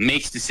and, like,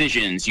 makes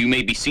decisions, you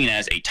may be seen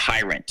as a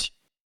tyrant,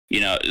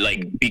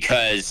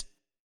 because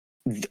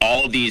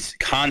all of these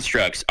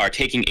constructs are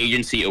taking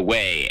agency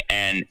away.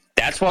 And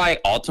that's why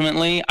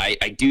ultimately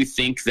I do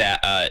think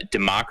that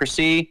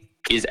democracy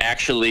is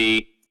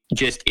actually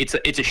just, it's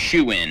a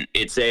shoo-in.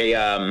 It's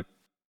a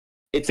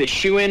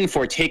shoo-in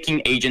for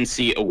taking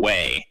agency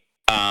away.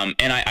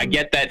 And I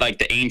get that, like,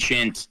 the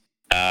ancient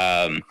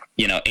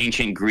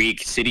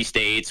Greek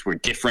city-states were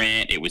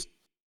different. It was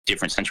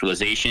different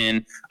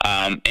centralization.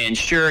 And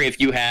sure, if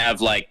you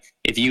have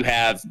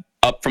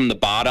up from the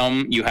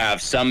bottom, you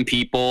have some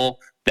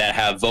people that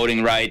have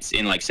voting rights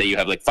in, like, say you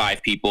have like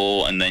 5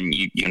 people, and then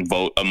you can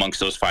vote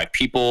amongst those 5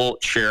 people.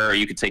 Sure,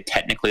 you could say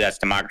technically that's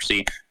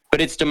democracy, but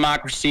it's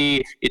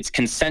democracy. It's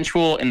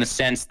consensual in the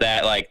sense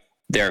that, like,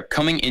 they're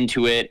coming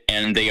into it,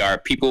 and they are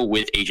people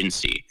with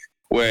agency.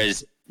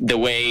 Whereas the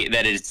way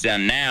that it's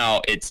done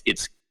now, it's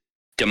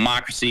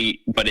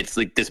democracy, but it's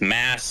like this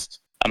mass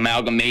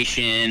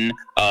amalgamation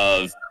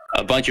of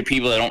a bunch of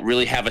people that don't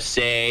really have a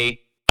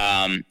say,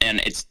 and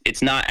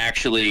it's not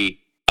actually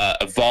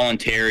a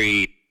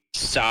voluntary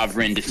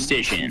sovereign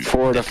decision.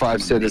 4 out of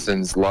 5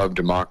 citizens love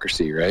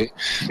democracy, right?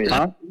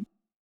 Huh?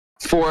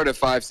 4 out of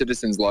 5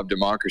 citizens love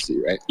democracy,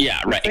 right?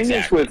 Yeah, right. The thing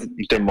Exactly. is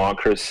with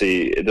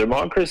democracy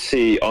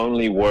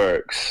only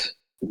works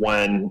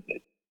when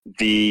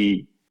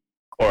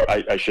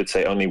I should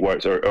say only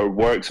works, or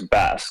works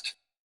best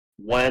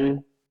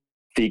when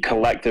the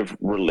collective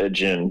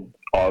religion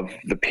of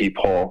the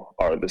people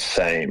are the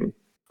same.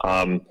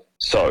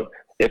 So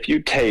if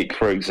you take,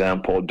 for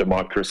example,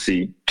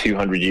 democracy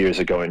 200 years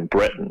ago in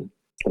Britain,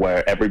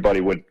 where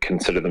everybody would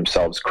consider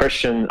themselves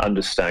Christian,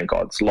 understand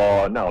God's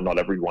law. Now, not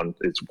everyone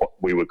is what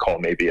we would call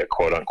maybe a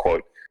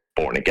quote-unquote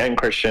born-again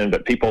Christian,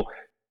 but people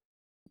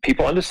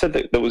understood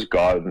that there was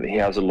God and he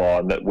has a law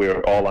and that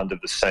we're all under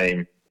the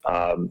same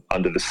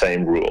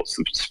rules,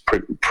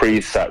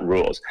 preset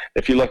rules.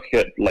 If you look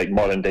at like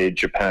modern-day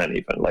Japan,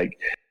 even like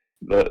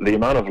the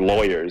amount of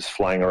lawyers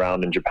flying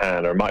around in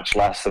Japan are much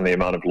less than the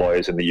amount of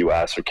lawyers in the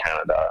US or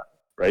Canada,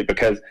 right?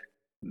 Because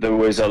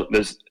there's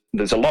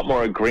a lot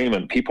more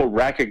agreement. People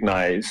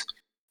recognize,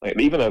 like,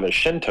 even though they're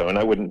Shinto, and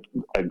I wouldn't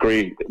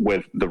agree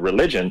with the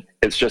religion,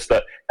 it's just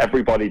that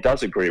everybody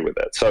does agree with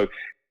it. So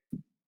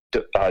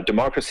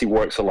democracy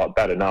works a lot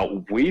better.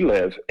 Now, we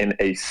live in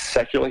a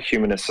secular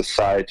humanist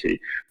society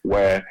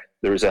where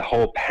there is a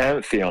whole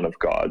pantheon of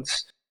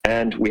gods,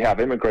 and we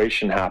have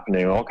immigration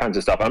happening, all kinds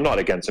of stuff. I'm not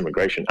against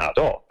immigration at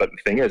all, but the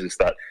thing is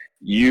that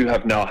you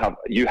have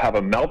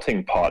a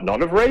melting pot,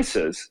 not of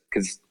races,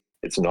 because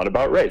it's not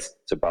about race,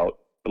 it's about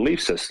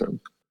belief system.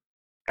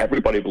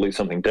 Everybody believes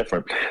something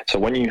different. So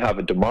when you have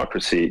a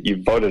democracy,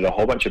 you've voted a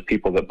whole bunch of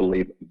people that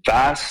believe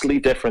vastly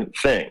different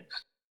things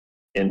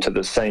into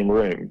the same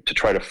room to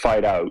try to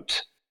fight out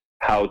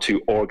how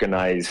to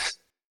organize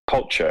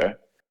culture.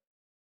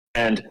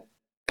 And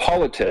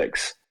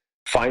politics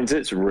finds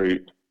its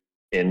root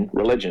in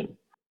religion.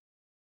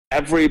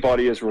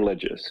 Everybody is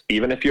religious.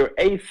 Even if you're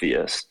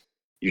atheist,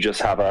 you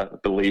just have a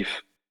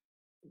belief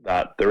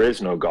that there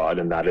is no God,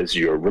 and that is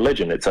your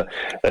religion.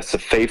 That's a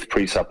faith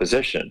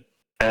presupposition.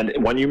 And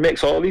when you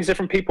mix all these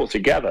different people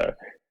together,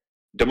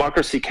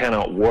 democracy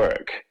cannot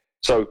work.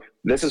 So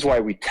this is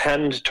why we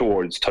tend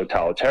towards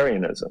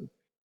totalitarianism.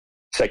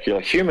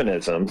 Secular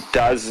humanism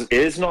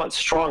is not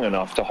strong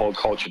enough to hold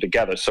culture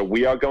together. So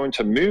we are going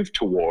to move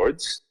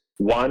towards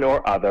one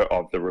or other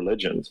of the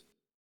religions.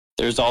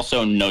 There's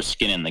also no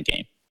skin in the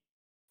game.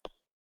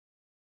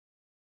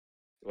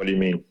 What do you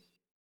mean?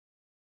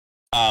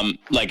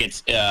 Like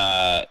it's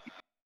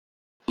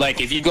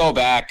like if you go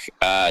back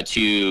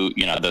to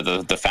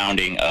the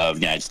founding of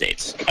the United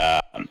States,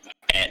 and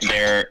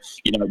there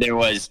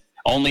was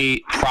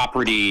only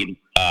property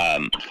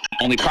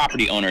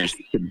owners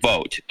could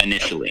vote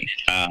initially,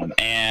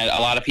 and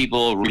a lot of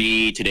people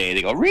read today.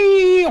 They go,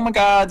 oh my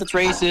God, that's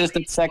racist,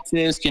 that's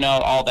sexist,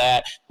 all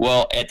that.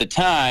 Well, at the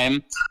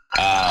time,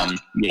 I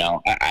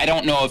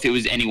don't know if it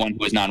was anyone who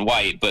was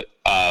non-white, but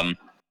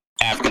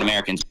African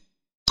Americans,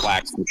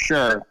 blacks for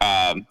sure,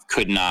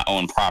 could not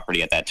own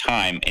property at that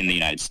time in the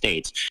United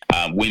States.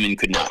 Women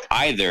could not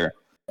either.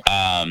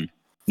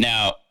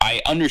 Now,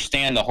 I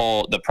understand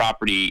the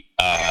property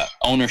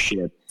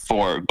ownership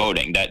for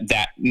voting.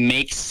 That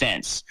makes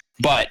sense.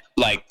 But,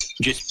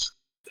 just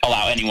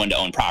allow anyone to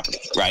own property,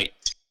 right?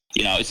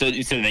 So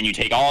then you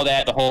take all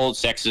that, the whole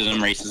sexism,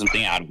 racism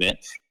thing out of it.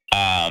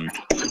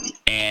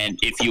 And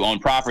if you own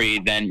property,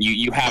 then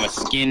you have a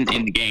skin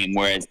in the game,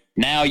 whereas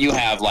now you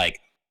have,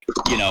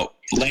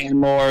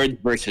 landlords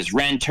versus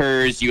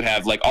renters. You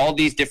have all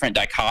these different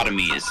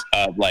dichotomies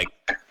of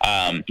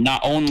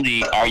not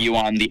only are you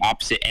on the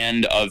opposite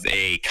end of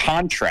a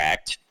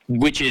contract,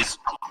 which is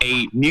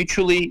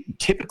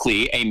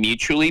typically a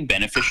mutually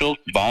beneficial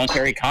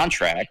voluntary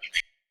contract,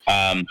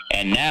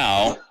 and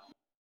now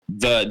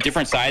the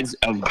different sides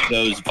of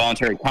those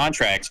voluntary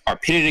contracts are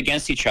pitted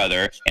against each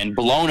other and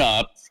blown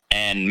up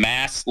and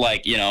mass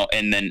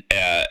and then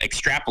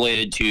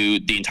extrapolated to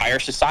the entire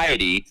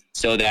society,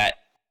 so that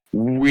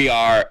we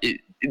are,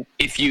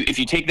 if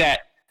you take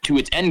that to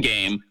its end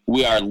game,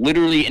 we are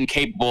literally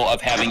incapable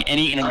of having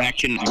any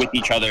interaction with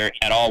each other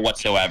at all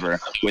whatsoever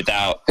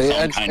without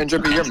some kind of...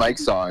 your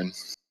mic's on.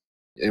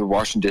 You're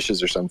washing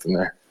dishes or something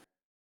there.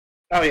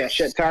 Oh, yeah,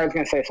 shit. Sorry, I was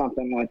going to say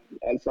something.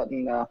 I was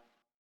letting...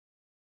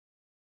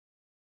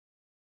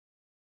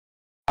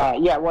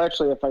 yeah, well,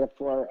 actually, if I got the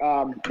floor,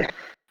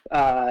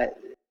 I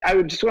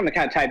would just want to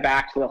kind of tie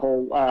back to the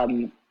whole,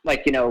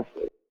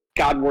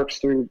 God works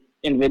through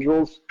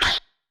individuals.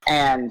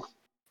 And,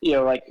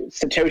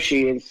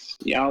 Satoshi is,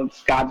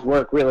 it's God's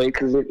work, really,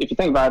 because if you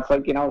think about it,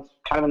 it's it's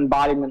kind of an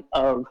embodiment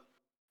of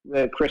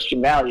the Christian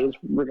values,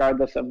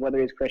 regardless of whether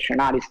he's Christian or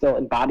not. He's still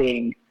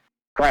embodying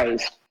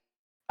Christ,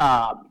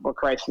 or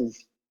Christ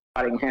is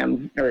embodying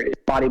him, or is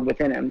embodied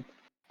within him,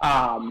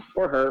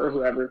 or her, or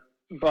whoever.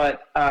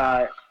 But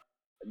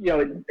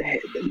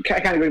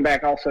kind of going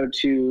back also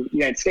to the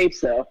United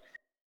States, though,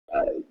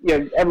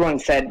 everyone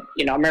said,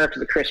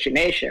 America's a Christian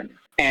nation,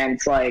 and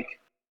it's like,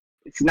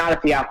 it's not a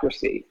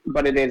theocracy,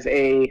 but it is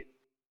a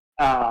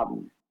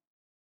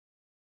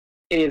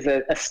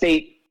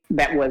state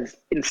that was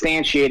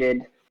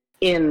instantiated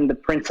in the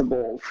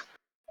principles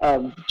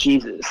of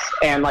Jesus.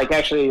 And like,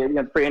 actually,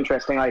 pretty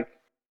interesting. Like,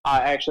 I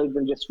actually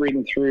been just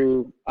reading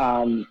through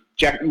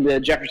the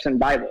Jefferson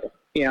Bible.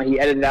 He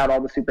edited out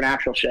all the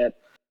supernatural shit,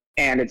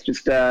 and it's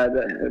just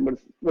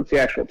what's the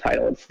actual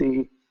title? It's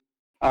the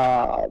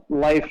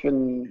Life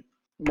and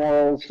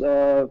Morals.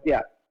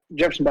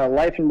 Jefferson Bible,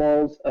 Life and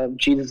Morals of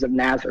Jesus of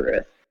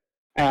Nazareth,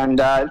 and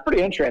it's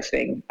pretty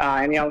interesting.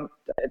 And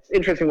it's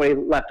interesting what he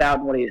left out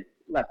and what he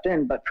left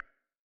in, but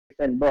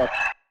in book,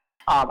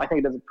 I think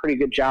it does a pretty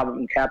good job of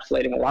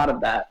encapsulating a lot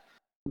of that.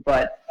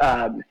 But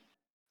I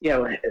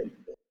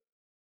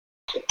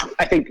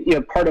think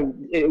part of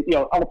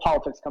all the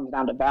politics comes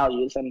down to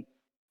values, and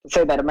to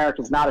say that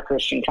America is not a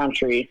Christian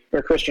country or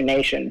a Christian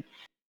nation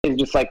is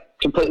just like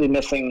completely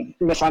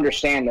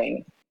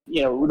misunderstanding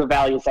the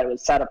values that it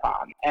was set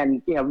upon.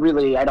 And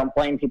really, I don't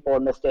blame people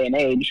in this day and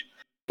age,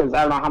 because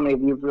I don't know how many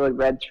of you have really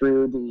read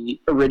through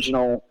the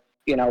original,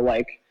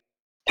 like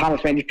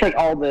Thomas Paine, just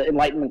all the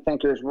Enlightenment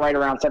thinkers right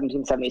around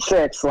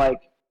 1776.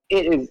 Like,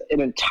 it is you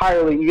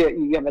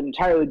have an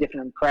entirely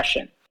different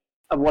impression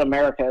of what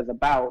America is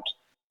about,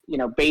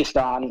 based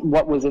on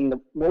what was in the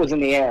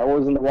air, what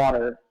was in the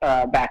water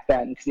back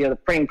then. Because the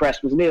printing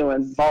press was new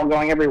and it's all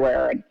going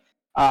everywhere, and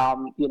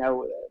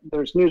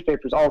there's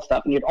newspapers, all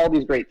stuff, and you had all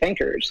these great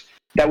thinkers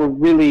that were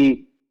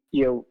really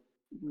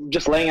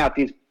just laying out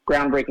these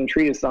groundbreaking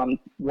treatises on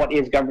what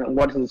is government,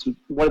 what is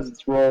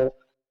its role,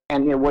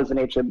 and what is the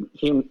nature of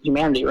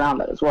humanity around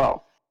that as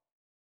well.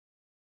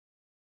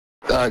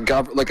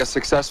 Like a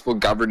successful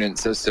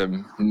governance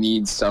system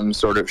needs some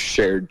sort of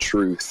shared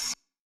truth,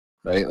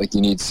 right? Like,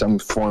 you need some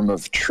form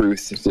of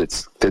truth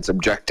that's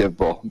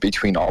objectivable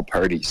between all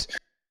parties.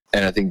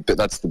 And I think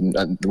that's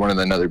one of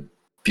the another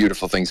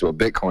beautiful things about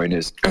Bitcoin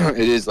is it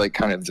is like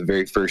kind of the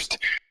very first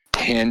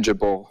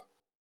tangible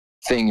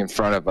thing in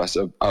front of us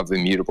of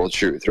immutable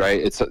truth, right?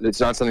 It's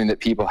not something that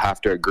people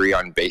have to agree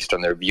on based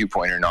on their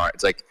viewpoint or not.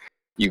 It's like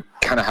you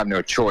kind of have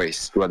no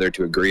choice whether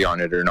to agree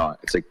on it or not.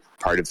 It's like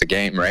part of the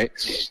game, right?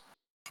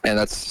 And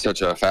that's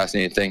such a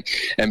fascinating thing.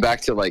 And back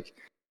to like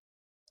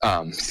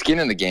skin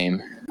in the game,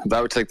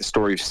 that was like the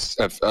story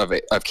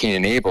of Cain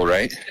and Abel,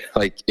 right?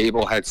 Like,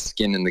 Abel had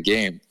skin in the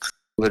game,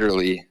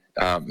 literally,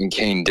 and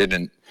Cain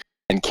didn't.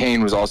 And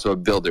Cain was also a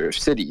builder of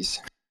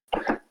cities,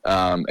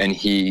 and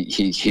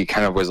he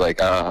kind of was like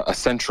a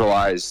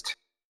centralized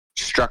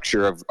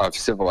structure of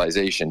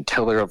civilization,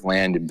 tiller of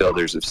land and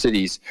builders of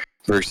cities,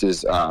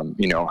 versus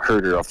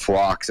herder of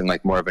flocks and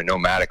like more of a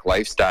nomadic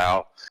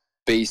lifestyle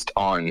based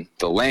on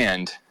the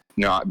land,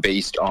 not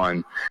based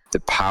on the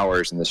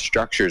powers and the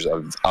structures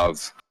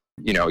of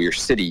your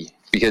city,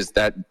 because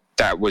that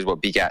was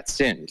what begat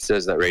sin. It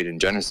says that right in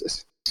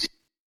Genesis.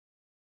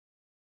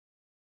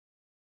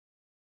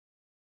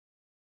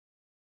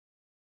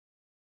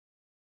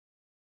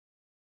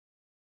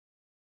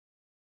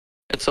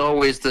 It's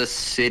always the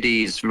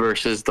cities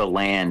versus the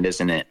land,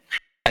 isn't it?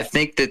 I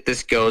think that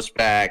this goes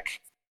back,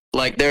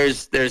 like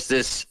there's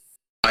this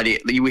idea.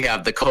 We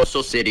have the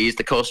coastal cities,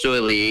 the coastal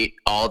elite,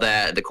 all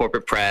that, the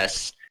corporate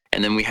press,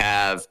 and then we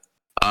have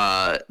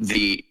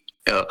the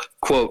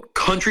quote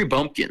country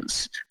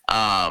bumpkins.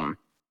 And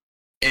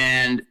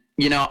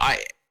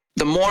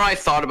the more I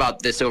thought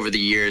about this over the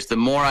years, the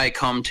more I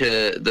come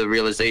to the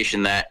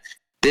realization that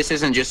this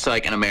isn't just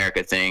like an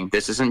America thing.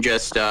 This isn't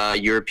just a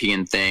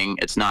European thing.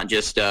 It's not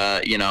just,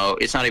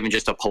 it's not even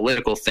just a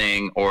political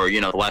thing or,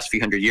 the last few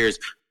hundred years.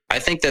 I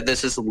think that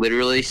this is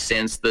literally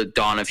since the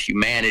dawn of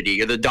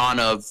humanity, or the dawn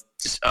of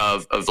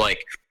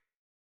like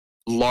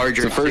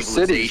larger the first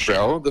cities,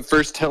 bro. The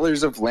first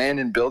tillers of land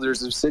and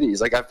builders of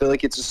cities. Like, I feel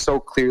like it's just so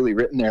clearly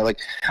written there. Like,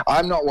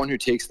 I'm not one who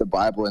takes the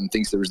Bible and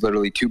thinks there was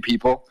literally two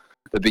people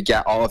that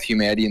begat all of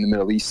humanity in the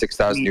Middle East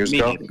 6,000 years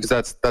ago,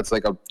 because that's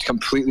like a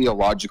completely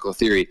illogical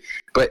theory.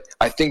 But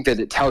I think that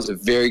it tells a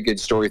very good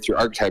story through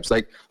archetypes.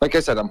 Like I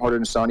said, I'm Horder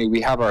Nasani.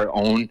 We have our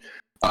own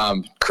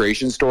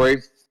creation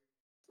story,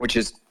 which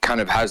is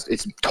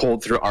it's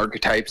told through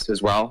archetypes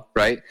as well,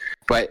 right?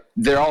 But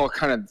they're all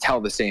kind of tell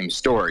the same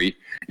story.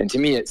 And to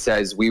me, it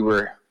says we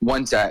were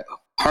once at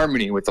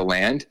harmony with the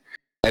land,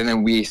 and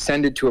then we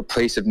ascended to a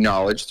place of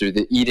knowledge through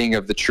the eating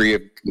of the tree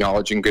of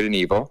knowledge and good and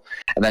evil.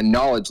 And that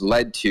knowledge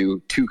led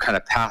to two kind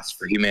of paths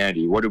for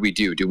humanity. What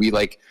do? Do we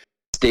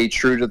stay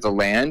true to the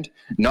land,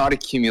 not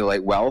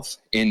accumulate wealth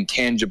in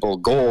tangible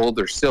gold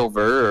or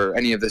silver or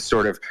any of this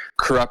sort of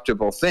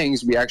corruptible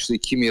things? We actually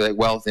accumulate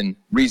wealth in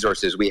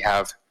resources. We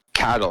have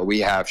cattle, we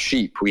have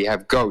sheep, we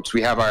have goats,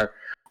 we have our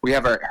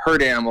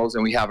herd animals,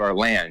 and we have our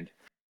land,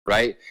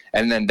 right?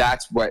 And then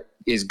that's what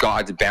is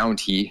God's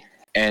bounty.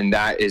 And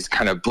that is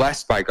kind of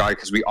blessed by God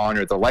because we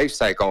honor the life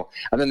cycle.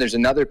 And then there's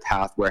another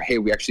path where, hey,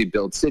 we actually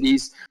build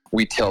cities,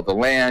 we till the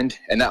land,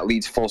 and that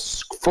leads full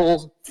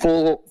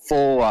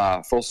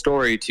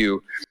story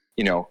to,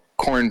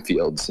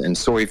 cornfields and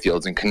soy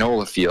fields and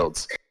canola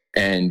fields,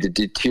 and the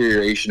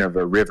deterioration of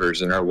our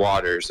rivers and our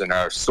waters and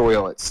our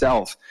soil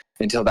itself,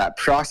 until that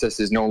process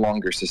is no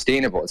longer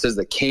sustainable. It says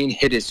that Cain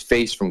hid his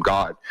face from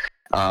God,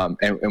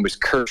 and was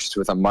cursed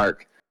with a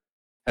mark.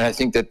 And I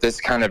think that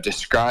this kind of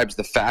describes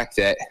the fact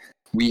that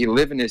we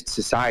live in a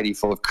society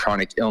full of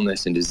chronic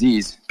illness and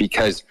disease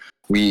because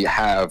we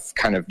have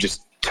kind of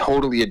just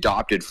totally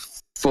adopted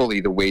fully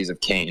the ways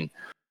of Cain.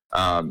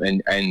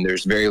 And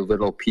there's very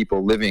little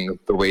people living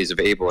the ways of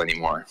Abel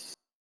anymore.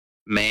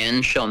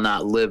 Man shall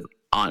not live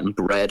on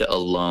bread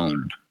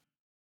alone.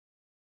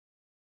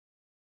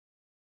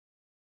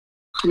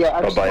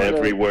 Yeah, But by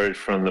every word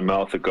from the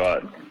mouth of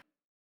God.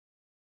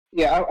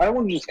 Yeah, I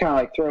want to just kind of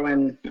like throw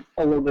in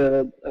a little bit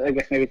of, I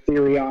guess, maybe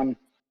theory on,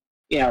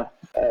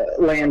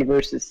 land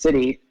versus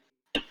city.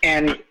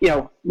 And,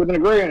 with an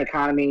agrarian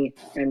economy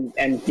and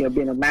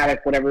being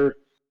nomadic, whatever,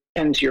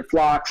 tend to your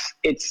flocks,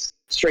 it's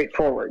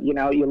straightforward.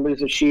 You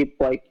lose a sheep,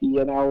 like,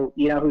 you know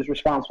who's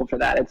responsible for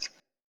that. It's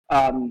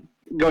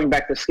going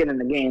back to skin in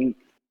the game.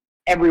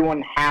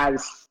 Everyone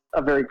has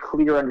a very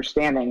clear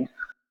understanding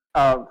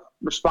of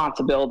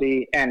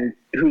responsibility and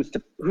who's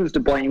to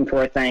blame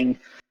for a thing.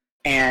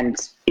 And,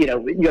 you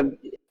have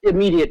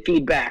immediate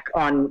feedback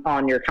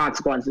on your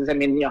consequences. I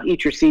mean,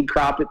 eat your seed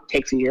crop, it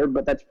takes a year,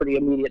 but that's pretty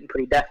immediate and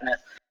pretty definite.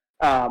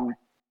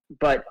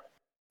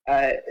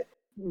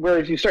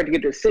 Whereas you start to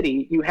get to a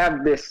city, you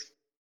have this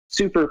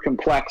super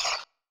complex,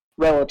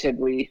 relative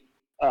to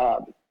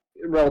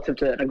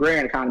an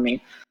agrarian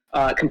economy,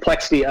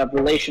 complexity of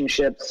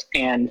relationships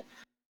and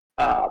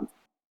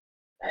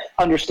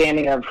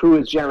understanding of who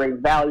is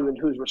generating value and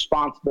who's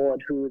responsible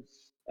and who's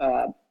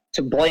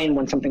to blame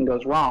when something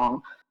goes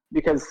wrong,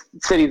 because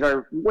cities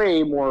are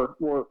way more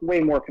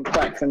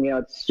complex. And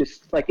it's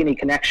just like any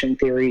connection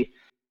theory.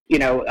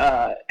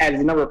 As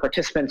the number of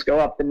participants go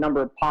up, the number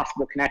of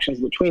possible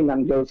connections between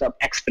them goes up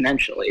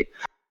exponentially.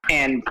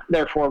 And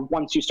therefore,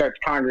 once you start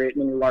to congregate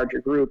in a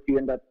larger group, you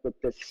end up with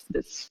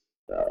this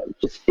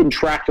just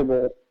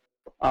intractable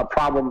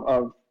problem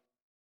of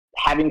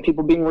having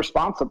people being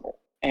responsible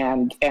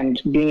and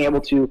being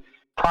able to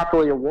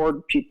properly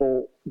award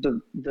people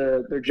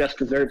their just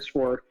deserts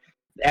for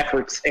the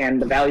efforts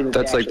and the value that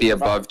that's like the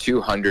above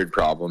 200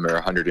 problem, or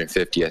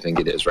 150, I think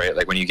it is, right?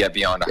 Like when you get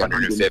beyond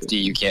 150,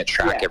 you can't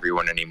track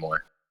everyone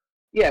anymore.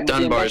 Yeah, but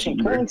Dunbar's the invention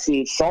of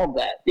currency solved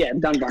that. Yeah,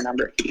 Dunbar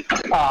number.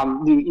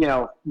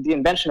 The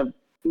invention of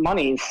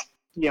monies,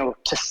 to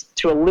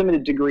a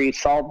limited degree,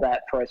 solved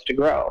that for us to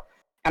grow.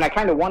 And I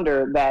kind of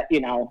wonder that,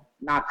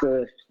 not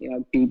to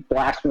be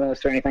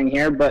blasphemous or anything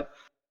here, but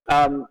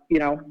the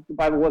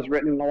Bible was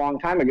written a long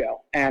time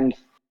ago, and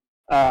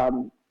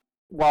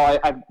while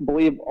I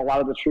believe a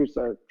lot of the truths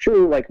are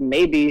true, like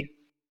maybe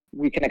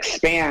we can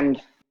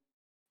expand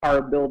our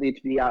ability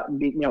to be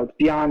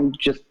beyond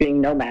just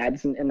being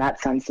nomads in that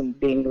sense and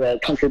being the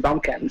country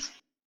bumpkins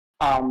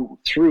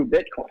through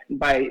Bitcoin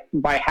by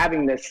not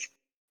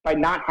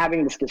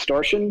having this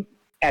distortion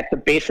at the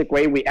basic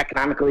way we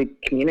economically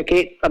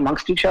communicate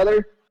amongst each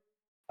other.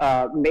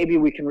 Maybe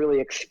we can really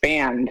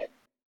expand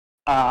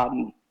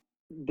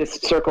this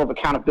circle of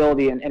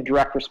accountability and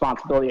direct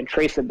responsibility and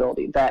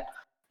traceability that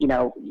you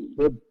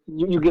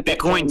get.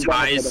 Bitcoin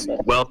ties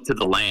wealth to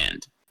the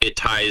land. It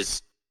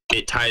ties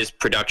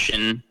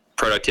production,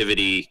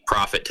 productivity,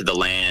 profit to the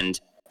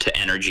land, to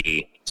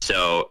energy.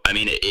 So I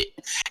mean,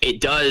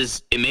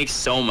 it makes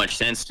so much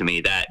sense to me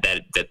that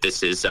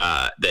this is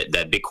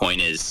that Bitcoin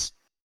is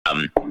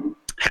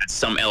has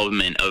some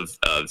element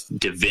of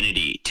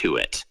divinity to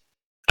it,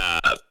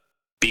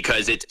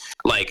 because it's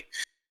like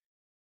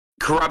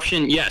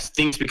corruption. Yes,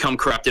 things become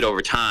corrupted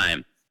over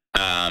time,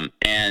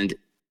 and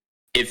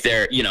if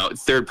they're,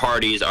 third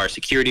parties are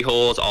security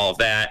holes, all of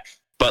that.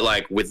 But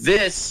like with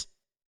this,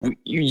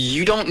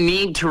 you don't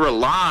need to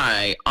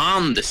rely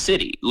on the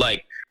city.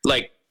 Like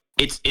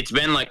it's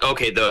been like,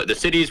 okay, the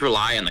cities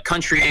rely on the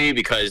country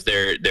because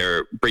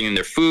they're bringing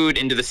their food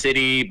into the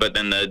city, but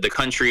then the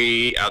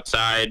country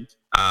outside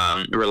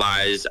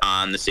relies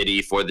on the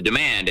city for the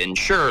demand. And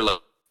sure,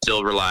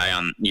 still rely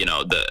on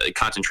the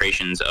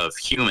concentrations of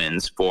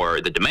humans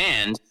for the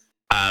demand,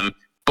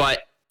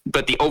 but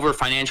the over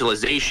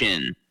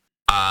financialization.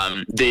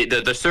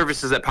 The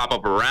services that pop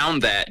up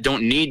around that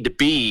don't need to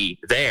be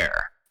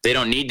there. They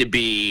don't need to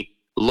be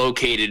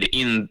located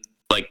in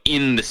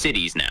the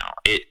cities now.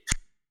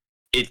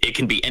 It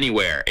can be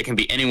anywhere. It can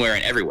be anywhere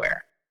and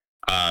everywhere.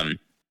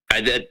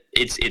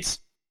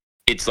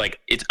 It's like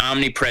it's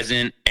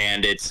omnipresent,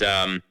 and it's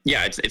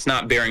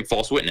not bearing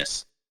false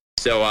witness.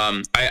 So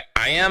I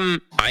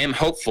am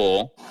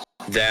hopeful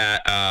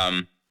that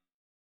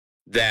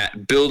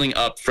that building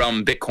up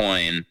from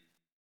Bitcoin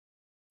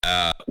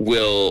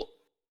will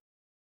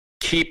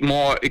keep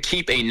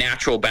a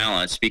natural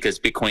balance, because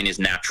Bitcoin is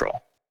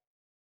natural.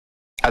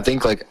 I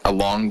think like a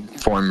long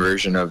form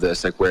version of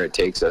this, like where it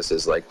takes us,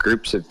 is like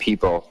groups of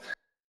people,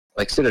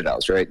 like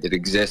citadels, right, that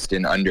exist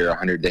in under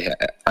 100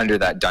 under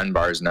that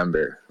Dunbar's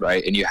number,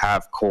 right? And you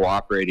have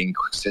cooperating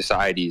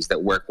societies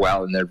that work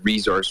well and they're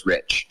resource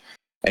rich.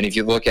 And if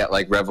you look at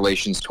like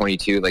Revelations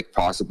 22, like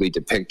possibly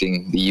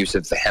depicting the use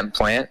of the hemp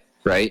plant,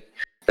 right,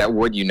 that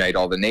would unite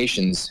all the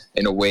nations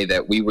in a way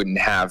that we wouldn't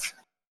have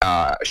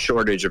a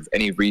shortage of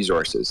any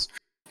resources.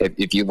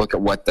 If you look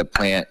at what the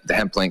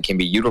hemp plant can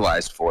be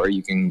utilized for,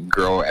 you can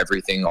grow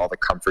everything, all the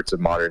comforts of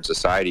modern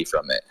society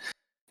from it.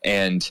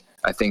 And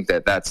I think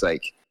that that's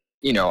like,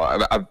 you know,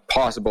 a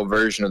possible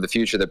version of the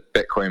future that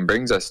Bitcoin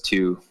brings us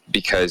to,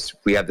 because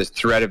we have this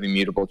thread of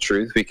immutable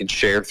truth we can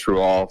share through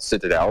all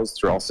citadels,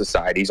 through all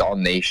societies, all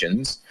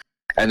nations.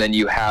 And then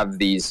you have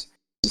these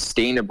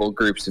sustainable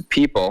groups of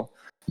people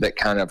that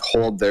kind of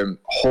hold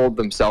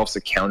themselves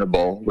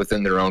accountable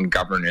within their own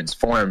governance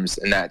forms.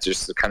 And that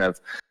just kind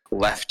of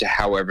left to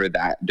however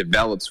that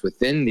develops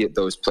within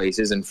those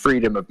places, and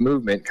freedom of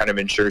movement kind of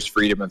ensures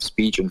freedom of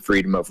speech and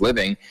freedom of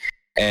living.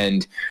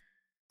 And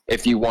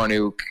if you want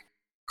to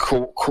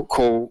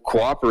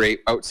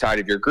cooperate outside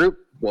of your group,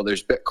 well,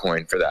 there's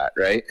Bitcoin for that,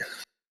 right?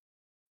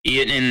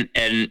 And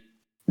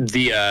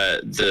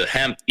the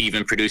hemp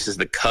even produces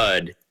the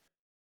cud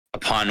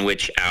upon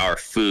which our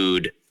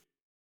food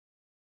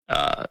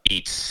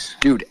eats.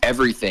 Dude,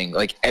 everything,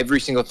 like every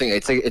single thing.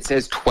 It's like it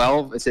says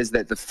 12. It says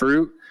that the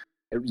fruit,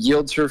 it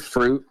yields her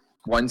fruit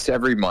once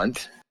every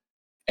month,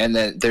 and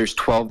then there's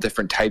 12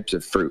 different types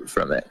of fruit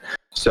from it.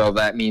 So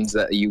that means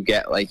that you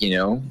get, like, you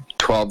know,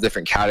 12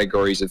 different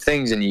categories of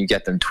things, and you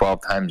get them 12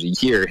 times a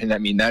year. And I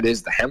mean, that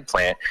is the hemp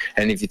plant.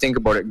 And if you think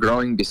about it,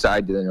 growing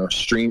beside, you know,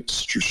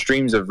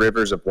 streams of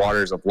rivers of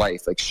waters of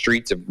life, like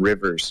streets of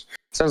rivers,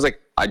 it sounds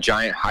like a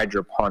giant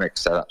hydroponic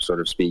setup, so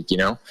to speak, you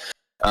know?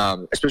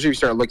 Especially if you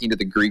start looking to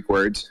the Greek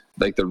words,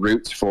 like the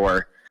roots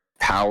for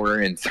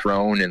power and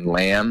throne and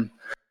lamb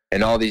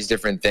and all these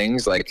different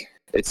things. Like,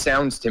 it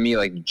sounds to me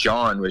like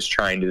John was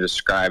trying to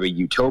describe a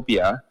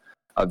utopia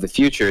of the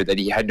future that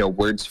he had no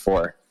words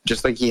for,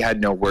 just like he had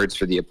no words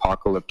for the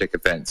apocalyptic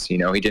events. You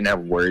know, he didn't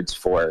have words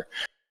for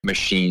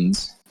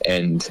machines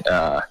and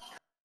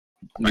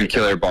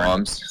nuclear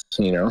bombs,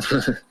 you know.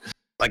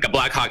 Like a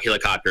Black Hawk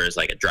helicopter is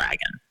like a dragon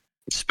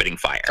spitting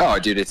fire. Oh,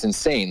 dude, it's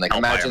insane. Like,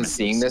 imagine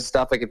seeing this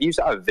stuff. Like, if you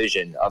saw a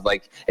vision of,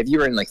 like, if you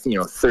were in, like, you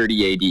know,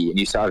 30 AD and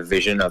you saw a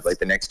vision of, like,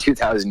 the next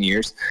 2,000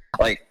 years,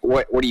 like,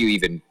 what do you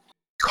even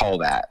call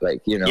that?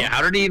 Like, you know? Yeah,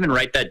 how did he even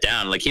write that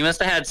down? Like, he must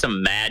have had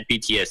some mad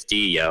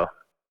PTSD, yo.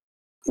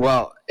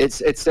 Well, it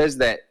says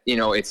that, you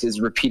know, it's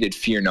his repeated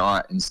fear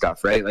not and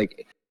stuff, right?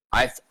 Like,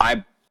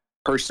 I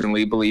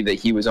personally believe that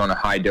he was on a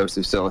high dose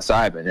of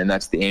psilocybin, and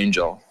that's the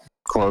angel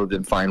clothed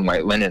in fine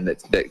white linen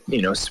that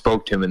you know,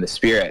 spoke to him in the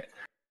spirit.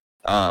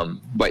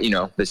 But, you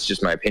know, that's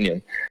just my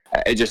opinion.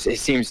 It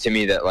seems to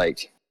me that,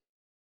 like,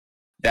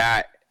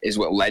 that is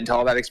what led to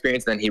all that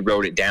experience. Then he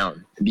wrote it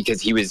down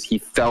because he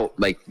felt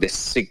like this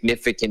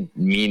significant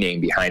meaning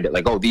behind it.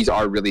 Like, oh, these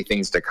are really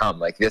things to come.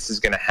 Like, this is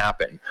going to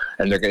happen,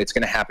 and it's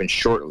going to happen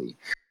shortly.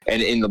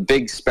 And in the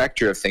big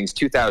spectrum of things,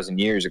 2,000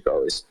 years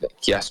ago is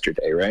like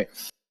yesterday, right?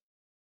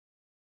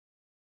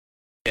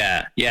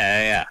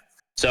 Yeah.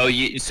 So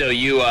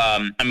you,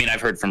 I mean,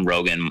 I've heard from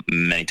Rogan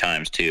many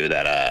times too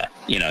that,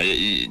 you know,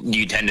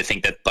 you tend to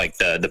think that, like,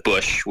 the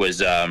bush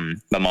was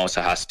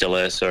Mimosa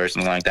hostilis or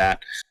something like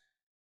that.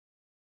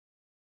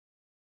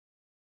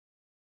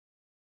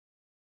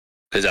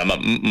 Because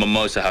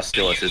Mimosa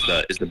hostilis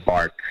is the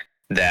bark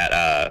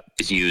that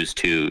is used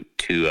to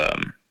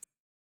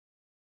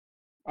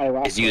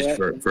is used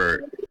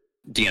for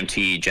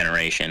DMT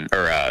generation,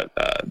 or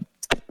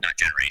not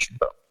generation,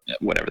 but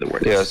whatever the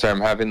word is. Yeah, sorry,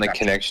 I'm having like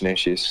connection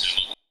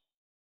issues.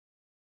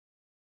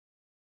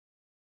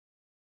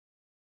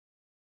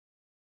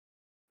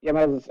 Yeah,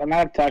 I might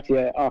have to talk to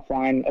you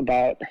offline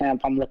about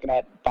hemp. I'm looking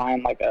at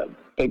buying like a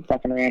big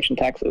fucking ranch in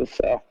Texas,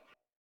 so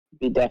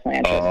be definitely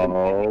interested.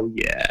 Oh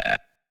yeah.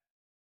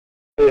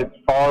 It's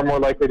far more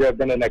likely to have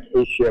been an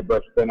acacia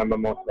bush than a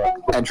mimosa.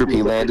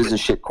 Entropy land is a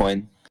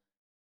shitcoin.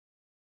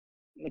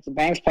 If the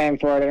bank's paying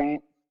for it, it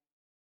ain't.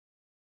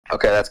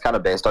 Okay, that's kind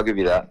of based. I'll give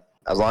you that.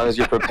 As long as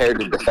you're prepared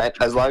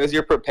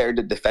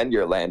to defend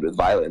your land with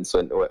violence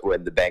when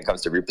the bank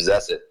comes to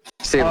repossess it.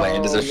 Say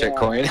land is a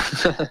shitcoin.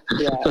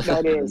 Yeah, no,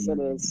 it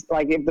is.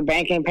 Like, if the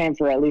bank ain't paying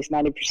for at least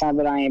 90% of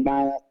it, I ain't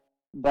buying it.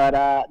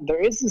 But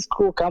there is this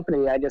cool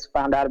company I just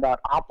found out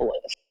about, Opolis,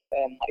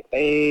 and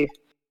like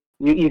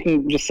you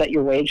can just set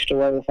your wage to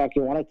whatever the fuck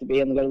you want it to be,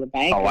 and go to the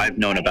bank. Oh, I've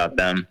known about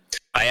them.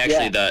 I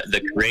actually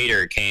the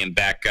creator came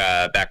back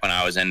when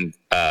I was in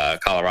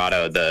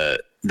Colorado.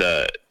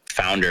 The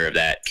founder of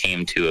that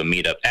came to a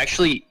meetup.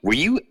 Actually, were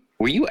you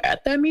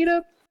at that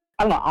meetup?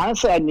 I don't know.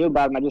 Honestly, I knew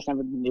about them. I just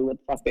never knew what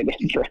the fuck they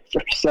did forever.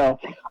 So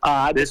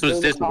this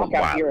was a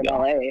while here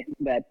ago. in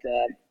LA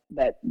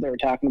that they were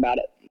talking about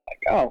it.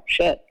 Like, oh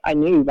shit, I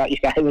knew about you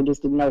guys. I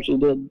just didn't know what you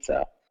did.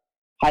 So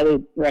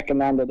highly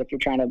recommend it if you're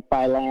trying to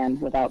buy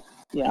land without,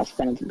 you know,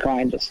 spending some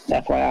coin. Just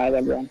FYI,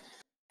 everyone.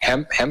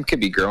 Hemp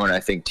could be growing, I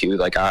think, too.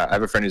 Like, I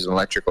have a friend who's an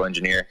electrical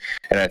engineer,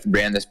 and I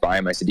ran this by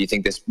him. I said, do you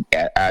think this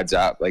adds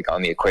up, like,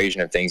 on the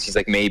equation of things? He's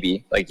like,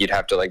 maybe. Like, you'd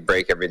have to, like,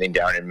 break everything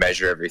down and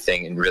measure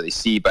everything and really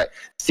see. But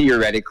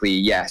theoretically,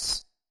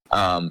 yes.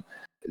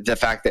 the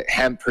fact that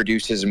hemp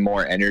produces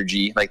more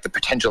energy, like the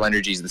potential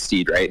energy is the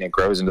seed, right? And it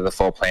grows into the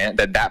full plant,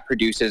 that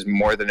produces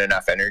more than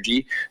enough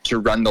energy to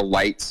run the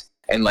lights.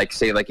 And like,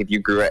 say, like if you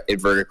grew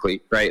it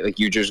vertically, right? Like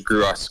you just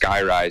grew a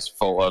skyrise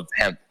full of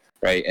hemp,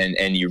 right?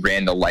 And you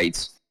ran the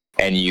lights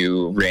and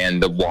you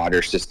ran the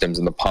water systems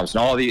and the pumps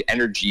and all the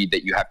energy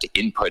that you have to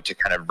input to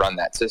kind of run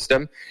that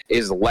system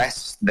is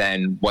less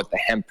than what the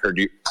hemp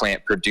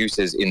plant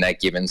produces in that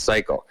given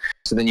cycle.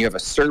 So then you have a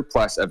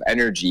surplus of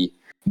energy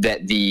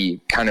that the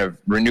kind of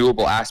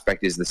renewable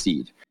aspect is the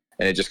seed.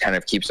 And it just kind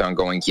of keeps on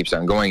going.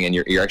 And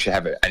you actually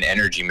have an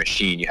energy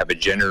machine. You have a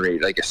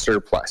generator, like a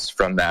surplus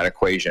from that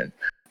equation,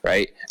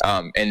 right?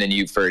 And then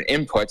for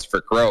inputs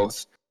for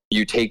growth,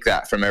 you take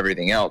that from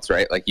everything else,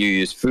 right? Like you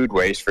use food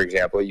waste, for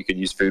example. You could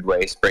use food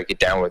waste, break it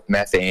down with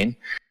methane,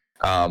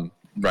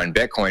 run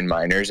Bitcoin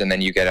miners, and then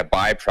you get a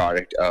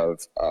byproduct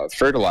of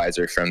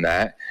fertilizer from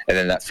that. And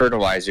then that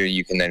fertilizer,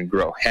 you can then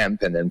grow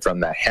hemp. And then from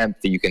that hemp,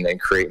 you can then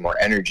create more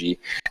energy.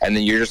 And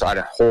then you're just at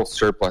a whole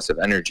surplus of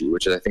energy,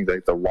 which is, I think,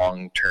 like the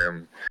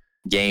long-term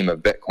game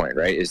of Bitcoin,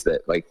 right? Is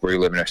that like we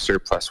live in a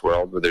surplus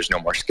world where there's no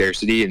more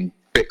scarcity, and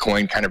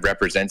Bitcoin kind of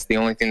represents the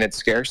only thing that's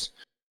scarce.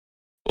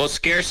 Well,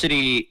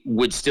 scarcity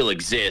would still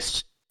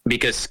exist,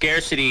 because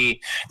scarcity,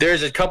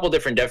 there's a couple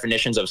different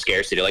definitions of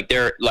scarcity.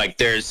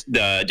 There's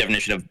the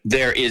definition of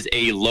there is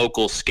a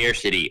local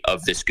scarcity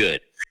of this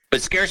good.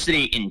 But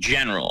scarcity in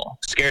general,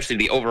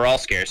 the overall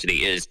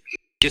scarcity is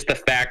just the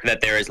fact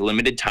that there is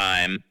limited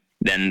time,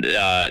 then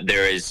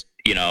there is,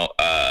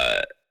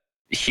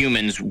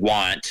 humans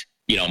want,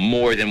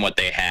 more than what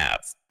they have,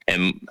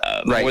 and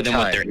more than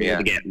what they're able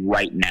to get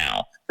right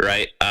now,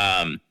 right?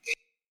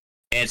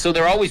 And so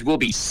there always will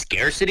be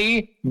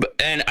scarcity,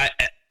 and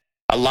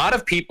a lot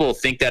of people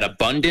think that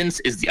abundance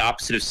is the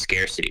opposite of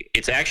scarcity.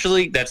 It's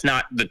actually, that's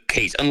not the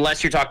case,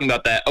 unless you're talking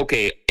about that,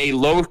 okay, a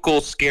local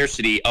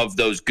scarcity of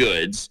those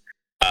goods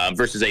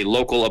versus a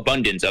local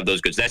abundance of those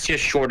goods. That's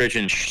just shortage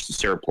and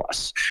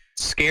surplus.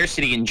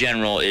 Scarcity in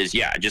general is,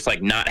 just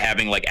like not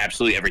having like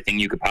absolutely everything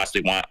you could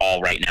possibly want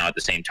all right now at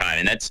the same time.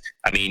 And that's,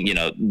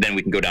 then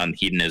we can go down the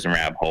hedonism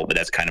rabbit hole, but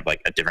that's kind of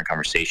like a different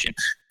conversation.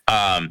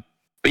 I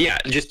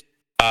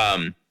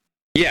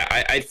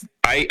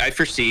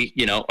foresee,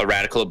 a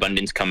radical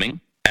abundance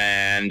coming,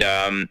 and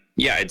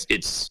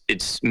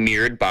it's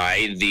mirrored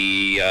by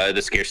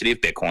the scarcity of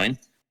Bitcoin.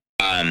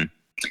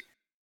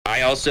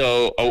 I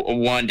also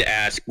wanted to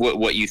ask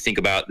what you think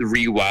about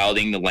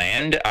rewilding the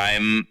land.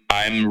 I'm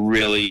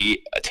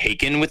really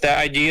taken with that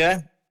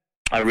idea.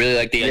 I really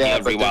like the idea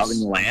of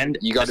rewilding the land.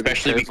 You got to be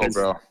careful,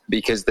 bro,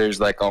 because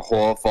there's like a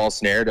whole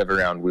false narrative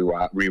around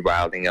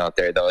rewilding out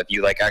there. Though, if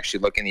you like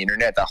actually look in the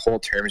internet, that whole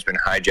term has been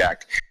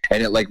hijacked,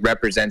 and it like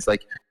represents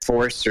like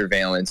forest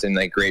surveillance and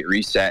like Great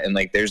Reset, and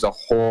like there's a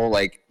whole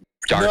like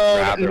dark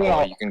rabbit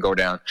hole you can go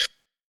down.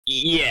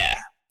 Yeah.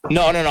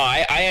 No.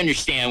 I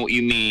understand what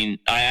you mean.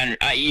 I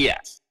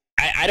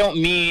don't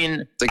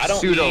mean it's like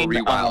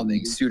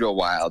pseudo-rewilding,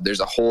 pseudo-wild.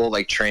 There's a whole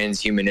like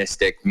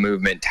transhumanistic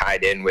movement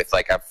tied in with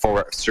like a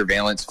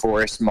surveillance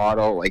forest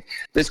model. Like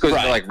this goes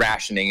into like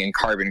rationing and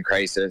carbon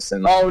crisis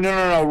and. Oh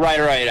no,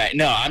 right.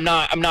 No, I'm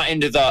not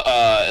into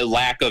the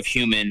lack of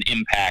human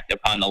impact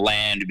upon the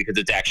land because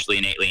it's actually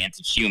innately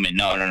anti-human.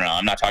 No.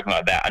 I'm not talking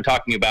about that. I'm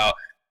talking about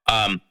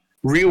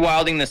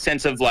rewilding the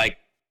sense of like.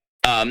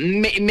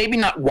 Maybe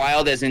not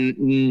wild as in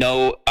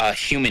no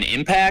human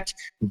impact,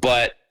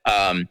 but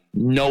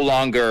no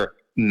longer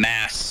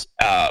mass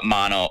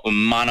mono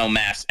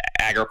mass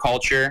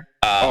agriculture.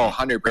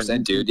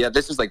 100%, dude. Yeah,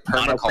 this is like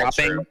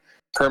permaculture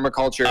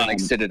and like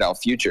Citadel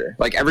future.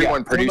 Like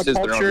everyone produces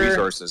their own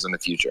resources in the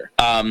future.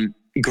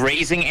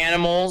 Grazing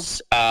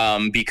animals,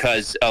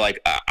 because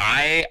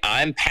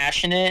I'm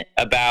passionate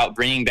about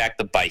bringing back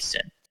the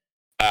bison.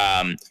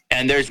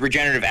 And there's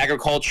regenerative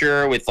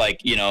agriculture with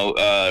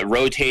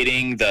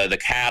rotating the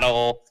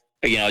cattle,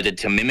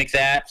 to mimic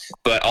that.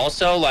 But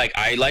also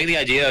I like the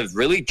idea of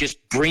really just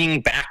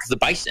bringing back the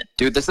bison.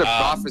 Dude, this is a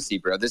prophecy,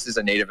 bro. This is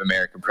a Native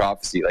American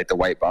prophecy, like the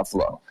white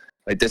buffalo.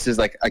 Like this is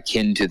like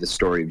akin to the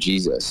story of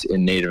Jesus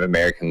in Native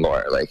American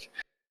lore. Like,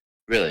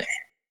 really?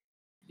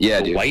 Yeah,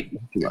 the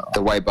dude.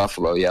 The white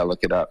buffalo. Yeah,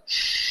 look it up.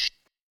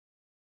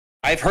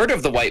 I've heard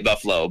of the white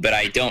buffalo, but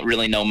I don't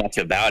really know much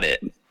about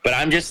it. But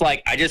I'm just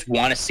I just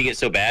want to see it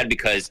so bad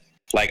because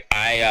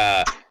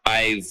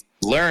I've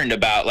learned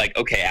about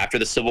after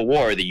the Civil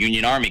War, the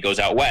Union Army goes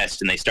out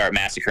west and they start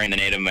massacring the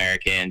Native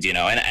Americans, and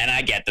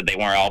I get that they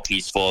weren't all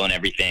peaceful and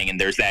everything. And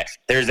there's that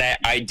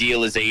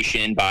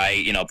idealization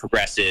by,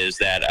 progressives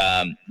that,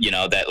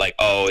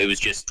 it was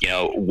just,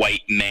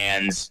 white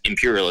man's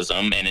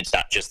imperialism. And it's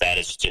not just that,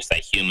 it's just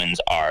that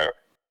humans are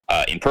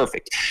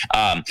imperfect.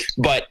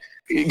 But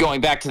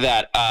going back to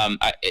that,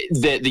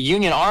 the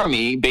Union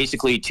Army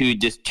basically to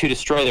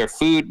destroy their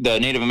food, the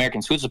Native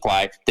Americans' food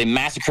supply, they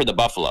massacred the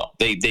buffalo.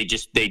 They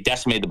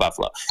decimated the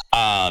buffalo,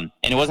 and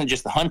it wasn't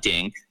just the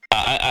hunting.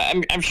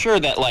 I'm sure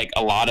that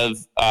a lot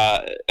of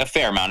a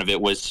fair amount of it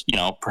was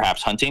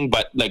perhaps hunting,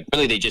 but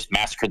really they just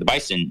massacred the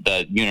bison.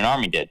 The Union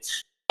Army did,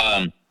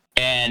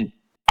 and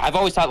I've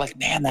always thought like,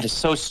 man, that is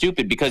so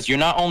stupid because you're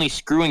not only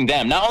screwing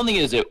them, not only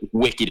is it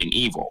wicked and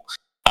evil,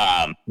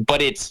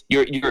 but it's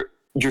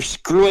you're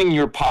screwing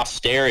your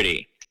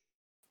posterity.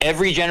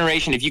 Every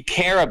generation, if you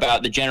care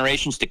about the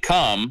generations to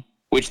come,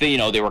 which they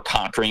were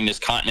conquering this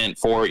continent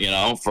for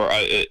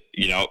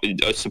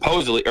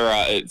supposedly,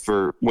 or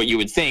for what you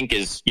would think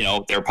is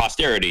their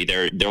posterity,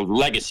 their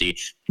legacy.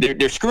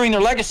 They're screwing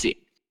their legacy.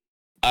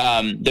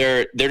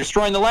 They're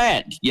destroying the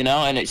land,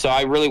 and so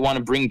I really want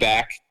to bring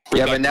back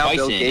but now bison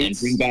Bill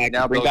Gates, and bring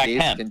back Bill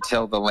Gates hemp. can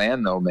till the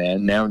land, though,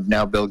 man.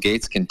 Now Bill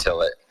Gates can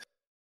till it.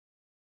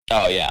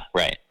 Oh yeah,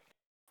 right.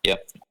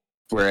 Yep.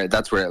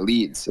 That's where it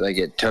leads. Like,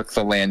 it took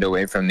the land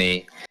away from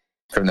the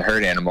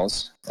herd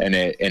animals, and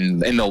it in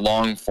the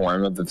long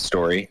form of the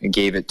story, it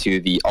gave it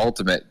to the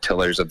ultimate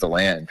tillers of the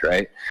land,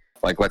 right?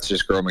 Like, let's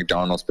just grow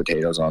McDonald's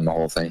potatoes on the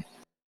whole thing.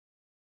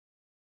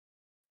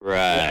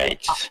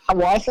 Right.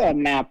 Well, I saw a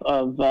map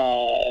of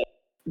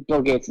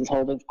Bill Gates'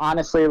 holdings.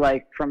 Honestly,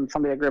 like, from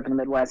somebody that grew up in the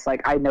Midwest,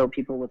 like, I know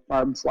people with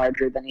farms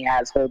larger than he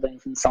has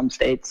holdings in some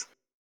states.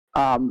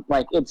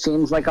 Like, it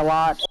seems like a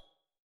lot.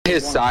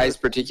 His size,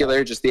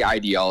 particular, just the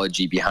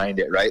ideology behind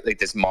it, right? Like,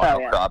 this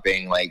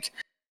monocropping, like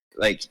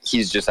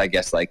he's just, I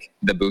guess, like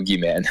the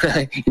boogeyman.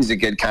 He's a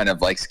good kind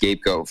of like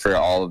scapegoat for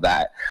all of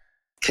that,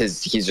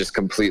 because he's just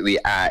completely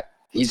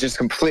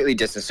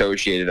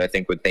disassociated, I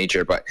think, with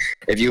nature. But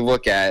if you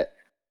look at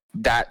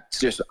that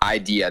just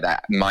idea,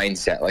 that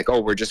mindset, like, oh,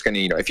 we're just going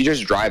to, if you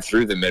just drive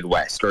through the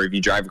Midwest, or if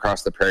you drive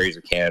across the prairies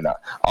of Canada,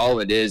 all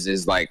it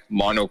is like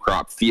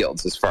monocrop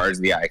fields as far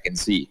as the eye can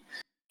see.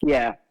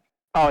 Yeah.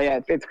 Oh, yeah,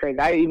 it's crazy.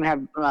 I even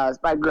have,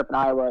 I grew up in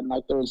Iowa, and,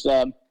 like, there was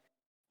a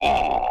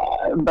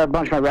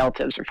bunch of my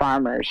relatives are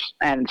farmers,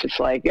 and it's just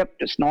like, yep,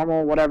 just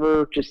normal,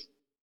 whatever, just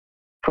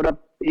put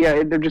up,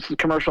 they're just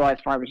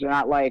commercialized farmers. They're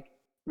not, like,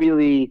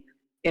 really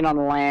in on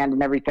the land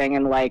and everything,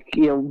 and, like,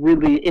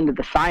 really into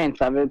the science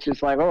of it. It's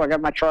just like, oh, I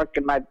got my truck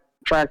and my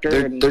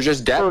tractor. They're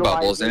just debt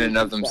bubbles in and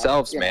of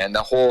themselves, man.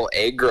 The whole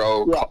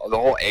agro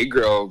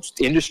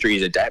industry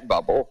is a debt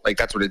bubble. Like,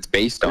 that's what it's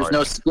based on. There's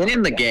no skin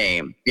in the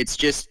game. It's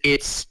just,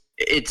 it's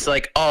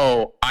like,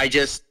 oh, I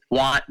just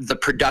want the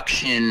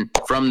production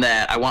from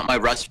that. I want my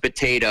russet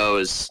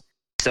potatoes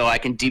so I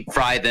can deep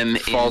fry them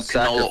in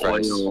canola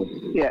oil.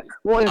 Yeah.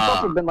 Well, it's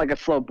also been like a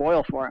slow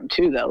boil for him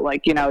too, though.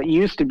 Like, it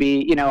used to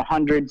be,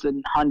 hundreds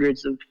and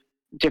hundreds of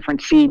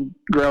different seed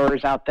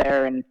growers out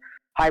there and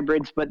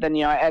hybrids. But then,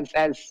 as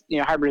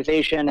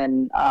hybridization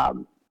and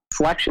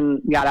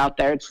selection got out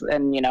there,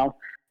 and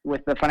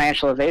with the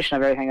financialization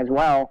of everything as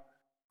well,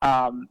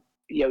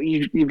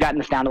 you've gotten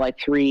this down to like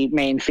 3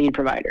 main seed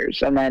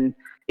providers, and then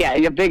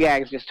big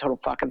ag is just a total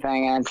fucking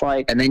thing, and it's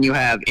like, and then you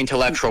have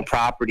intellectual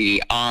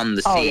property on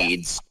the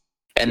seeds,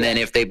 and then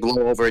if they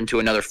blow over into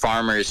another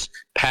farmer's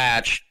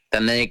patch,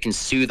 then they can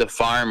sue the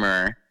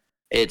farmer.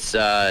 It's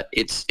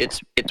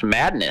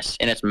madness,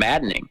 and it's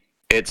maddening.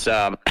 It's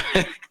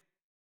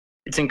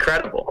it's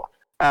incredible.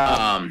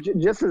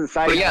 Just as a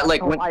side note,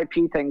 like the whole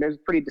IP thing, there's a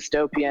pretty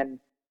dystopian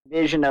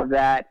vision of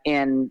that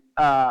in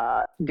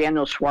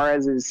Daniel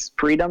Suarez's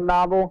Freedom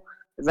novel.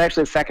 It's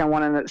actually the second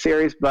one in the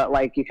series, but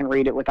like you can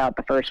read it without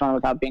the first one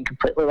without being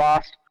completely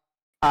lost.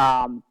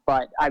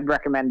 But I'd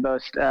recommend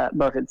both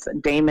it's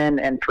Damon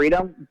and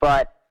Freedom.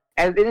 But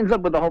as it ends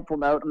up with a hopeful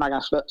note, I'm not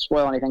going to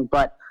spoil anything,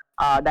 but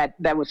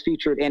that was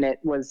featured in it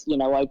was,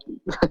 like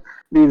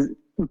these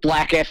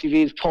black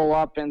SUVs pull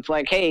up and it's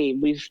like, hey,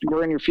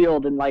 we're in your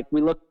field, and like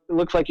it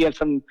looks like you have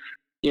some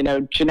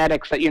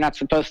genetics that you're not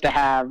supposed to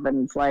have,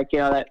 and it's like,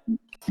 that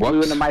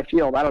flew into my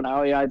field. I don't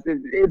know,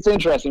 it's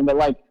interesting, but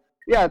like,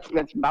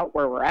 that's about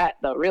where we're at,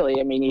 though.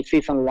 Really, I mean, you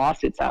see some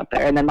lawsuits out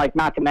there, and then like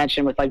not to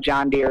mention with like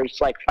John Deere's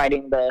like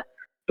fighting the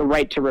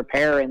right to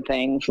repair and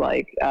things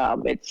like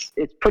it's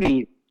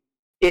pretty.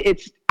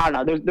 It's I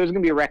don't know. There's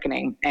gonna be a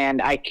reckoning,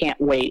 and I can't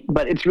wait.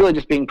 But it's really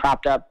just being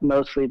propped up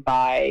mostly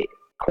by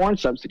corn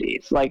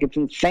subsidies. Like, it's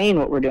insane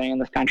what we're doing in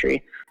this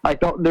country. Like,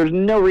 there's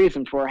no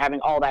reason for having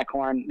all that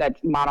corn that's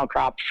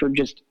monocropped for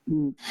just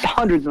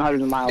hundreds and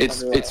hundreds of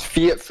miles. It's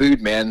fiat food,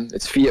 man.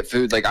 It's fiat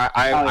food. Like,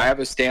 I have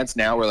a stance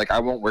now where like I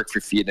won't work for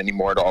fiat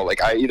anymore at all.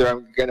 Like,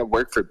 I'm gonna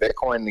work for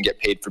Bitcoin and get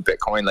paid for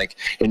Bitcoin, like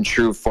in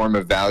true form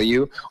of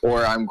value,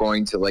 or I'm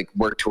going to like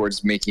work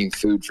towards making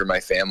food for my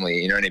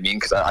family. You know what I mean?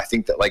 Because I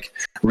think that like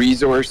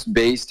resource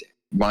based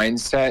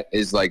mindset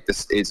is like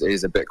this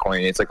is a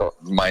Bitcoin. It's like a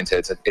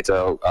mindset. It's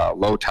a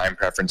low time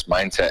preference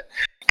mindset,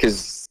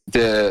 because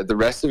the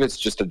rest of it's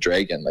just a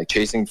dragon. Like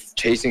chasing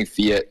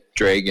fiat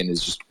dragon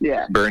is just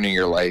burning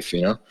your life.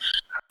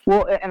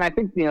 Well, and I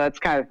think that's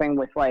kind of the thing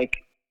with like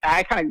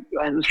I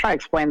was trying to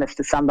explain this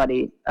to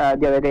somebody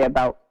the other day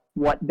about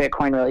what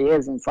Bitcoin really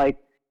is, and it's like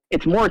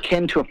it's more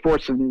akin to a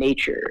force of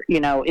nature.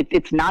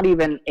 It's not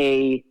even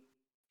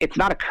it's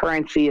not a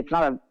currency. It's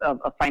not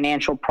a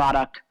financial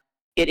product.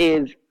 It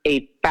is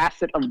a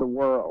facet of the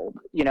world,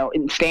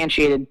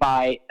 instantiated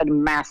by a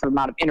massive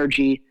amount of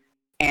energy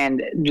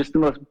and just the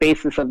most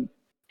basis of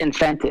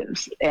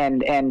incentives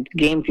and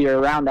game theory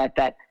around that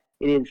it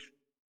is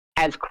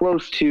as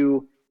close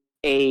to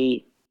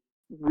a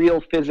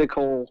real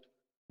physical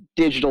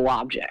digital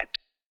object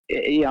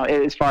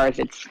as far as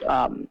its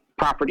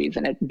properties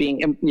and it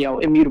being,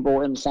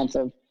 immutable in the sense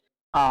of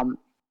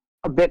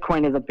a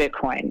Bitcoin is a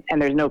Bitcoin,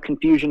 and there's no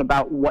confusion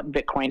about what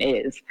Bitcoin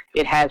is.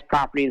 It has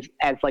properties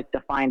as like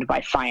defined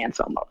by science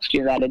almost,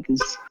 that it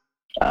is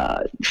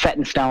set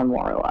in stone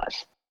more or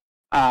less.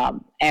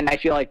 And I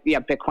feel like,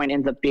 Bitcoin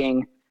ends up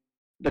being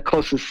the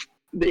closest,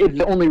 it's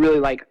the only really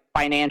like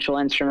financial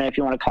instrument, if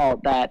you want to call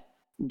it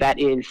that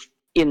is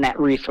in that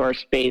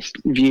resource-based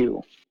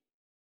view.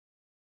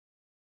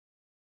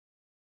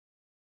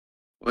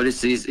 It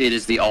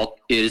is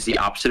the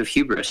opposite of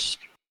hubris.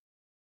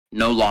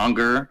 No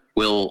longer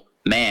will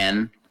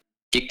man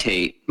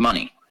dictate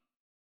money.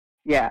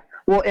 Yeah.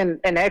 Well, and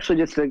actually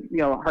just to,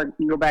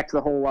 go back to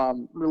the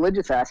whole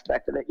religious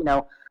aspect of it,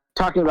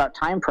 talking about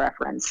time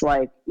preference,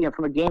 like,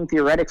 from a game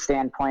theoretic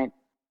standpoint,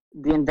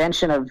 the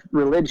invention of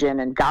religion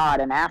and God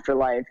and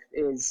afterlife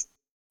is,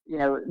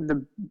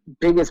 the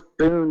biggest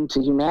boon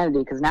to humanity,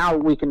 because now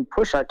we can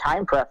push our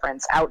time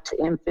preference out to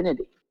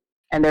infinity.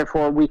 And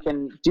therefore we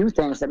can do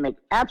things that make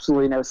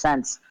absolutely no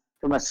sense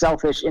from a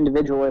selfish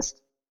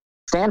individualist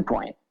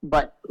standpoint,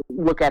 but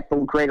look at the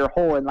greater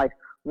whole and like,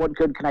 what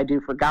good can I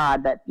do for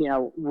God that,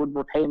 would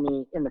repay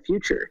me in the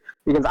future?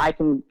 Because I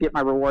can get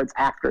my rewards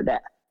after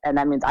death. And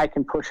that means I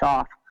can push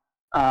off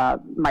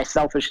my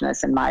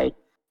selfishness and my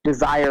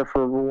desire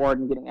for reward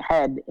and getting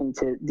ahead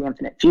into the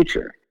infinite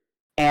future.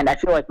 And I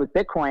feel like with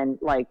Bitcoin,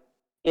 like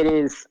it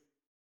is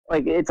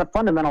like it's a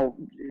fundamental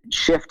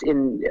shift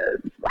in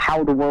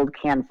how the world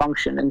can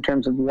function in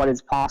terms of what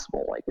is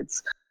possible. Like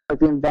it's like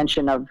the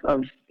invention of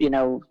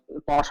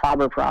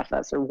Bosch-Haber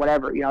process or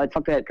whatever. It's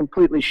something that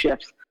completely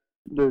shifts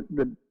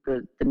the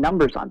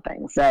numbers on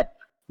things. That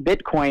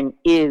Bitcoin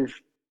is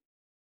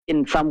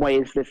in some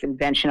ways this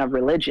invention of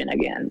religion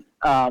again,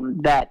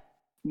 that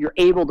you're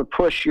able to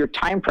push your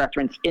time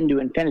preference into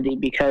infinity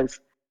because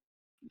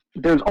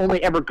there's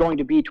only ever going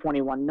to be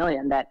 21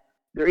 million, that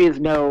there is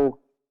no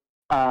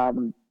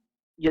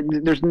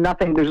there's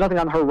nothing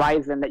on the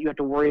horizon that you have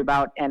to worry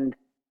about, and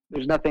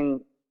there's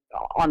nothing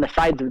on the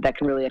sides of it that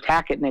can really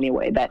attack it in any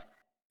way. That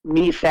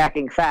me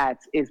stacking sats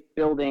is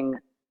building,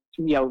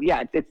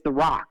 it's the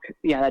rock,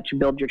 that you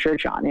build your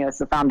church on. It's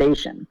the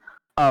foundation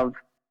of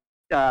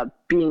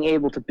being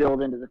able to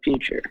build into the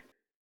future.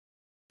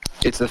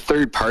 It's the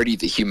third party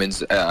that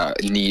humans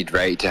need,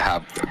 right, to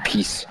have a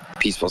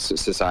peaceful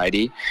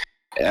society.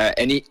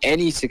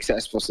 Any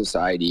successful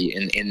society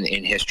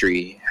in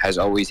history has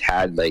always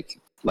had like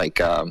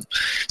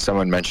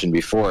someone mentioned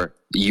before,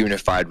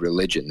 unified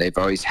religion. They've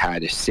always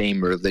had a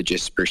same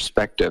religious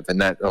perspective, and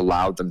that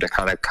allowed them to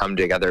kind of come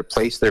together,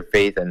 place their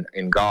faith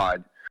in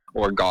God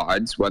or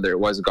gods, whether it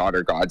was God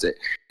or gods.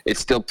 It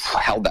still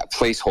held that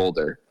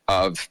placeholder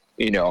of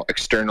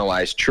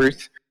externalized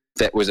truth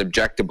that was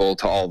objectable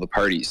to all the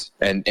parties.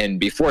 And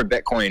before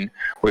Bitcoin,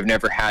 we've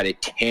never had a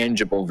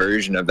tangible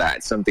version of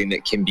that, something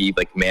that can be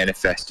like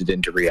manifested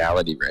into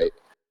reality, right?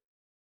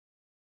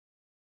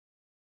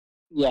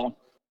 Yeah.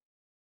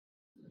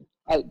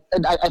 I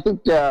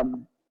think,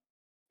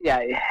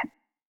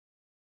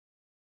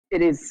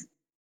 it is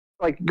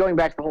like going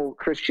back to the whole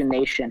Christian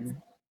nation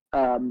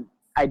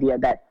idea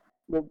that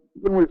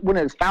when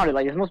it was founded,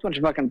 like, there's a bunch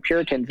of fucking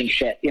Puritans and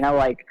shit,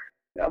 like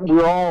we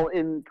were all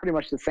in pretty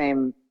much the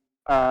same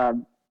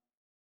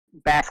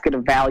basket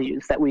of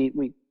values that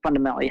we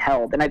fundamentally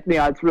held, and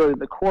it's really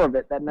the core of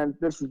it. And then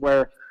this is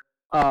where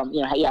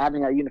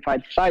having a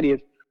unified society is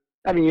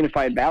having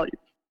unified values.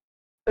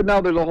 And now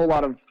there's a whole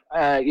lot of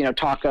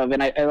talk of,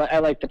 and I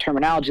like the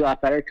terminology a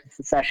lot better because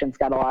secession's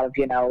got a lot of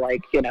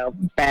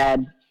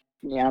bad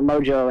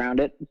mojo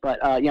around it, but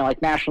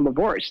like national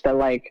divorce, that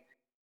like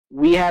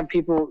we have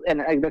people,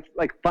 and that's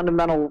like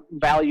fundamental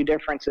value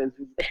differences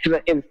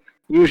is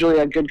usually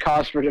a good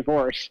cause for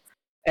divorce.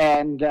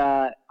 And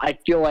I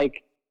feel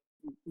like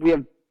we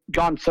have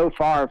gone so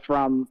far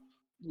from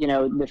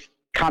this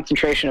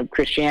concentration of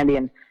Christianity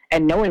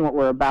and knowing what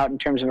we're about in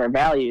terms of our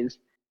values,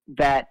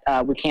 that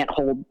we can't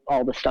hold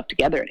all this stuff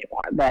together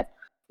anymore. That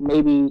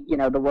maybe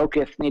the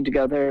locusts need to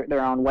go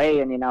their own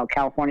way, and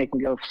California can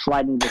go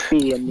slide into the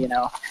sea, and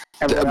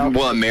everyone else.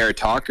 Well,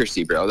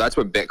 meritocracy, bro. That's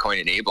what Bitcoin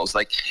enables.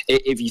 Like,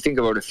 if you think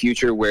about a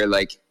future where,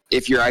 like,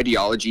 if your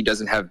ideology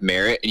doesn't have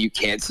merit and you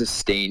can't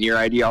sustain your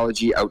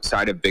ideology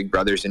outside of Big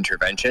Brother's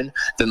intervention,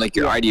 then like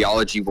your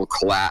ideology will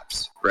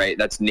collapse, right?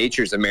 That's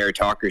nature's a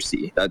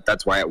meritocracy.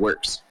 That's why it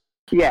works.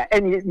 Yeah,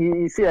 and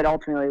you see that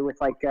ultimately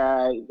with like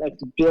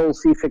Bill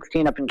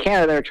C-16 up in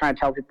Canada. They're trying to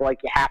tell people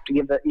like you have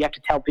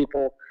to tell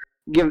people,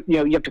 you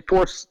have to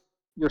force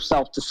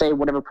yourself to say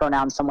whatever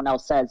pronoun someone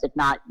else says. If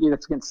not,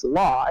 that's against the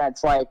law. And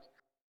it's like,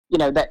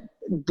 that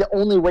the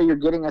only way you're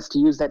getting us to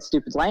use that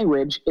stupid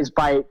language is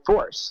by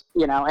force,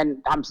 and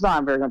I'm still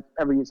not going to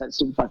ever use that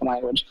stupid fucking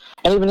language.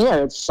 And even here,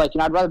 it's like,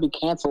 I'd rather be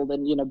canceled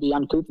than, be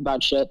uncouth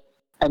about shit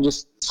and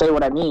just say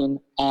what I mean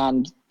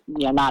and,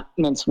 not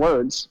mince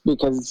words,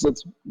 because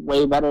it's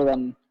way better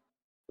than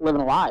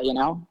living a lie,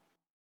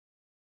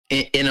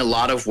 In a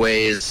lot of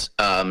ways,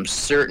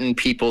 certain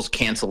people's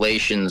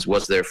cancellations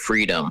was their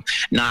freedom.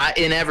 Not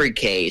in every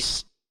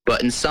case,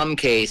 But in some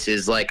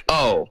cases, like,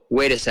 oh,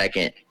 wait a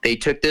second, they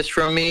took this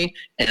from me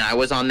and I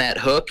was on that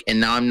hook and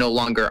now I'm no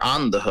longer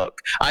on the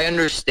hook. I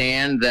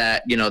understand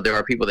that, there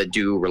are people that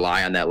do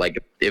rely on that. Like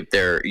if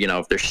they're,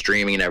 if they're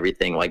streaming and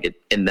everything, like it,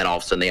 and then all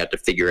of a sudden they have to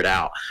figure it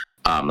out.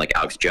 Like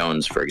Alex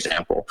Jones, for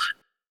example.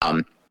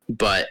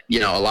 But,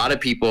 a lot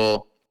of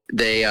people,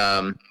 they,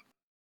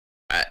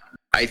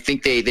 I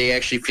think they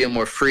actually feel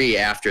more free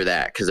after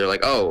that. 'Cause they're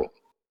like, oh,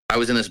 I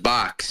was in this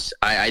box.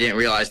 I didn't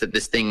realize that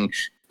this thing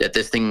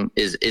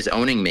is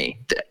owning me.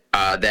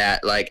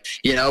 That like,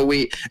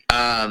 we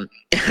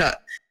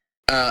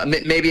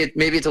maybe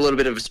it's a little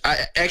bit of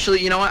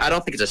actually, you know what? I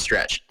don't think it's a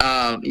stretch.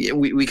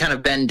 We kind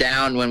of bend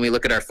down when we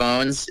look at our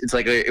phones. It's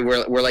like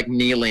we're like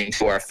kneeling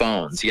to our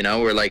phones.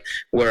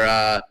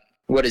 We're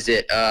what is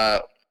it?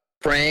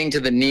 Praying to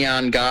the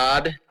neon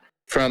god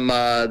from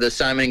the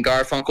Simon and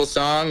Garfunkel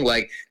song.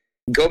 Like,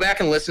 go back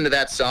and listen to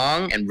that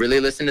song and really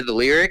listen to the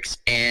lyrics.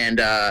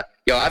 And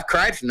I've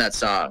cried from that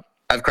song.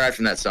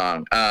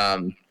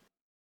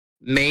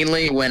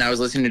 Mainly when I was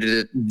listening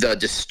to the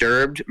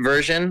Disturbed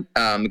version,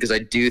 because I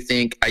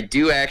think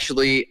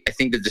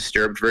the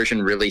Disturbed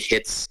version really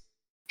hits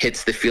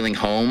the feeling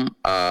home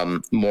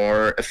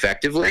more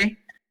effectively.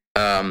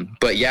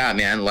 But yeah,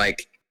 man,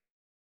 like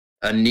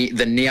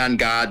the neon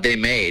god they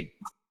made,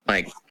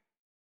 like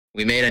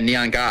we made a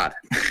neon god.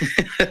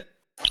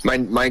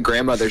 My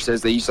grandmother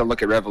says they used to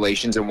look at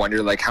Revelations and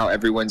wonder like how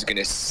everyone's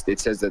gonna. It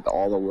says that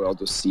all the world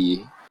will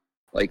see,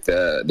 like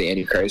the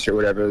Antichrist or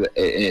whatever, and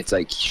it's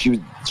like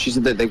she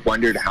said that they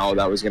wondered how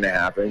that was gonna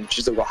happen.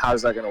 She's like, well,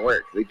 how's that gonna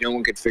work? Like no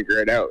one could figure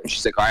it out. And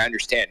she's like, I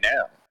understand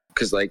now,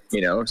 because like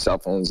cell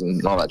phones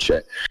and all that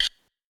shit.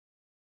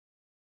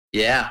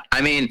 Yeah,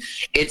 I mean,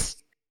 it's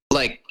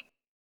like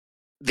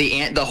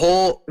the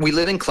whole. We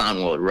live in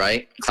clown world,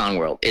 right? Clown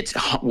world. It's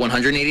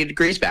 180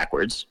 degrees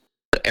backwards.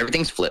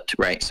 Everything's flipped,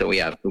 right? So we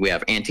have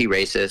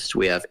anti-racist,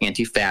 we have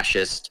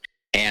anti-fascist,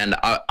 and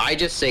I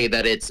just say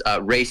that it's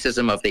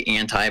racism of the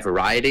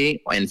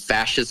anti-variety and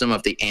fascism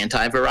of the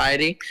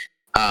anti-variety.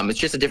 It's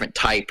just a different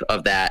type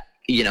of that.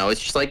 It's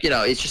just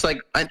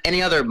like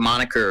any other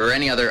moniker or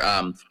any other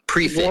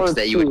prefix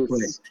that you would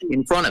put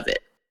in front of it.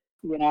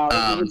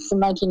 It's some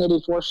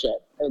 1984 shit.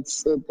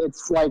 It's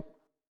like,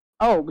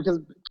 oh, because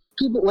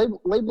people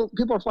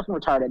people are fucking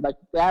retarded. Like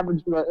the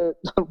average,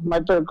 my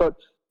favorite quote.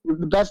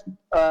 The best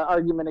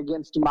argument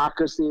against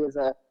democracy is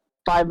a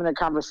 5-minute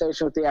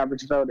conversation with the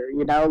average voter.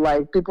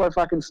 Like people are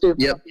fucking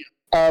stupid. Yep.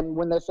 And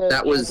when they say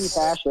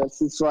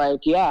anti-fascist, it's like,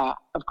 yeah,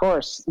 of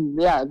course,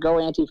 yeah, go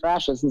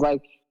anti-fascist. It's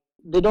like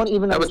they don't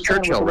even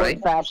understand what the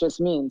word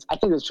fascist means. I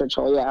think it was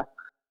Churchill, yeah.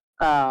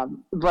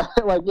 But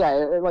like, yeah,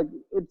 like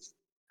it's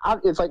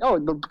like, oh,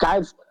 the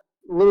guy's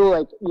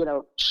literally like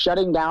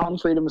shutting down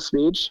freedom of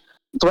speech,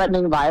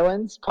 threatening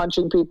violence,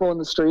 punching people in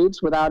the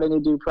streets without any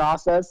due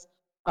process.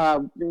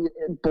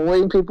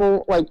 Bullying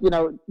people, like,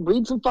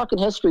 read some fucking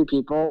history,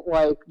 people.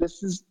 Like,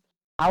 this is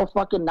how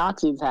fucking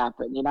Nazis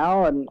happen,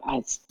 and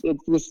it's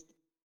just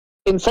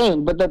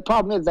insane. But the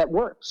problem is that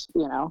works,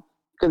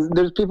 because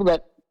there's people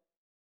that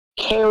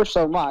care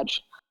so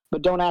much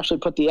but don't actually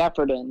put the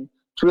effort in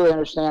to really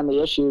understand the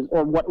issues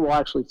or what will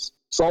actually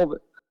solve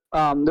it.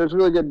 There's a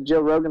really good Joe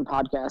Rogan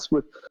podcast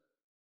with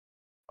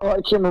I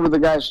can't remember the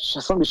guy's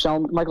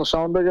Michael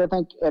Schellenberger, I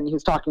think, and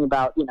he's talking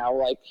about, he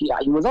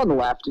was on the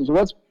left and he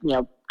was,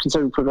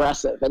 considered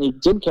progressive and he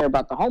did care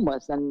about the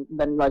homeless, and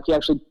then like he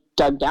actually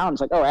dug down.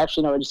 It's like, oh,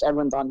 actually no, just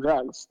everyone's on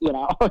drugs,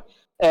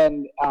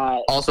 and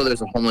also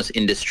there's a homeless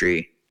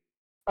industry.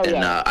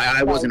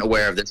 I wasn't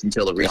aware of this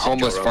until the recent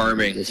homeless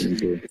farming.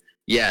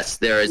 Yes,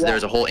 there's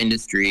a whole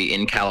industry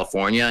in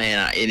California,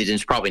 and it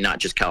is probably not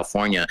just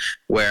California,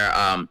 where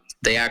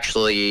they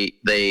actually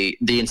the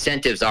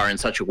incentives are in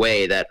such a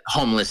way that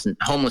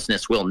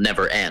homelessness will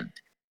never end.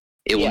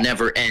 It will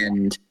never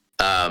end.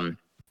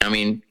 I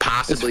mean,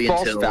 possibly it's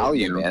false until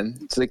value, man.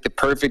 It's like the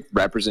perfect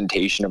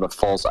representation of a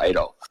false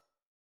idol.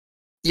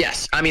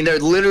 Yes, I mean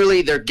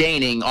they're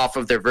gaining off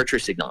of their virtue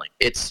signaling.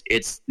 It's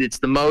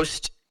the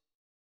most.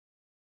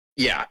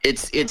 Yeah,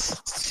 it's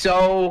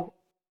so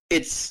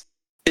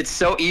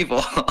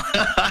evil.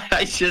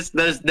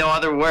 There's no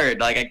other word.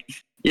 Like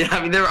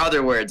I mean there are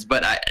other words,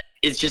 but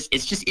it's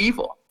just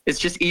evil. It's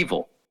just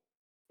evil.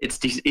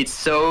 It's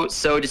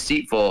so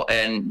deceitful,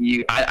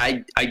 and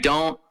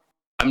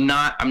I'm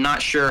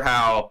not sure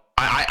how.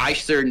 I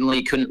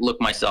certainly couldn't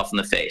look myself in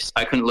the face.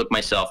 I couldn't look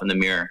myself in the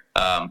mirror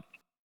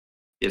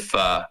if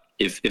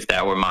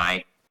that were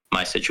my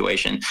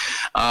situation.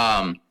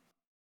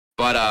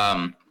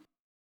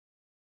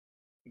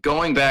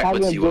 Going back,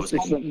 let's see.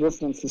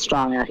 Distance is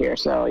strong out here,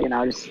 so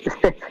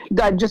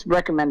I just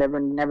recommend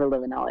everyone never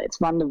live in LA. It's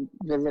fun to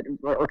visit,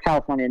 or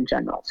California in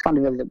general. It's fun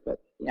to visit, but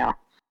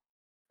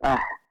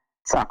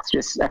sucks.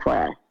 Just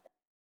FYI.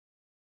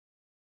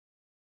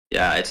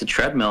 Yeah, it's a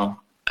treadmill.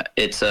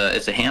 It's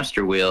a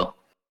hamster wheel.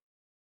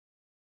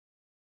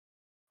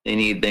 They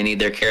need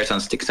their carrots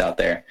on sticks out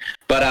there.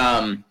 But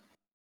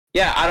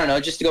yeah, I don't know.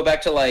 Just to go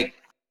back to like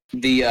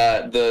the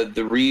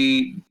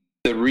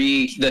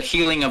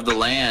healing of the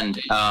land.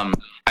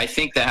 I I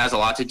think that has a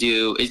lot to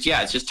do it's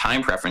just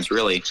time preference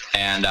really.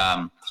 And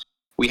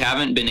we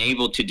haven't been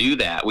able to do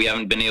that. We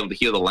haven't been able to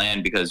heal the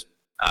land because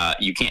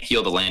you can't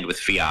heal the land with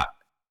fiat.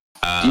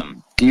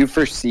 Do you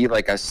foresee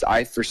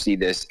I foresee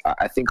this,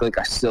 I think like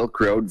a Silk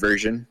Road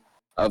version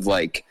of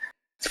like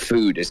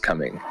food is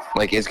coming.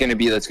 Like it's going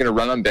to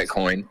run on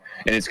Bitcoin,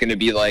 and it's going to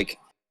be like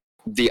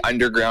the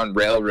Underground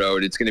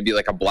Railroad. It's going to be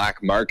like a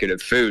black market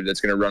of food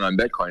that's going to run on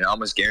Bitcoin. I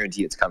almost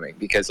guarantee it's coming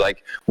because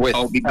like with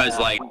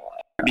the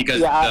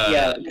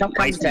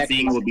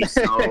licensing will be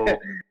so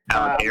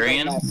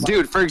egalitarian.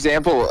 Dude, for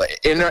example,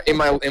 in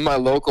my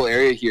local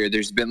area here,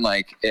 there's been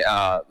like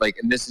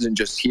and this isn't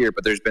just here,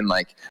 but there's been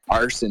like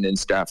arson and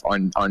stuff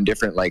on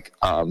different like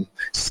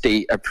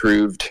state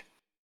approved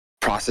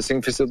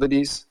processing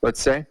facilities,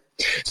 let's say.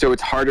 So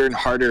it's harder and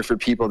harder for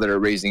people that are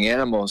raising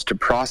animals to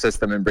process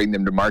them and bring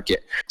them to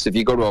market. So if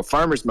you go to a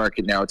farmer's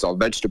market now, it's all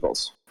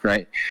vegetables,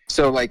 right?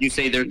 So like you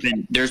say,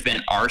 there's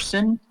been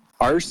arson.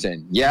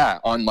 Arson, yeah,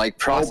 on like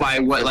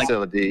processing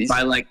facilities.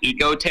 By like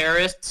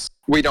eco-terrorists?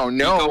 We don't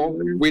know.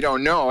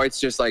 It's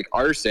just like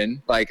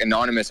arson, like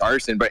anonymous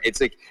arson. But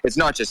it's like it's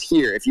not just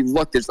here. If you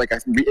look, there's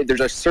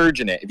a surge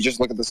in it. If you just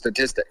look at the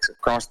statistics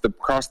across the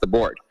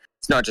board,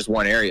 it's not just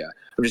one area.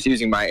 I'm just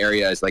using my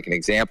area as like an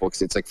example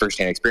because it's like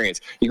firsthand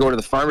experience. You go to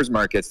the farmers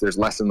markets, there's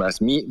less and less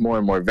meat, more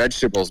and more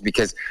vegetables,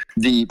 because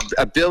the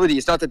ability,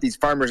 it's not that these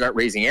farmers aren't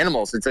raising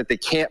animals, it's that they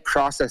can't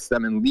process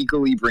them and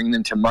legally bring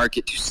them to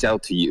market to sell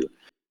to you.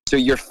 So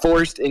you're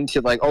forced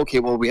into like, okay,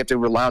 well, we have to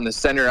rely on the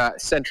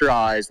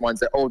centralized ones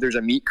that, oh, there's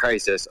a meat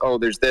crisis. Oh,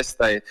 there's this,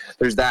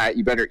 there's that.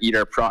 You better eat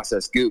our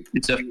processed goop.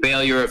 It's a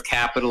failure of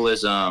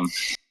capitalism.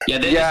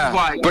 This is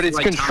why, but it's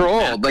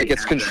controlled. Like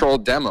it's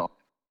controlled demo.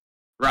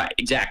 Right,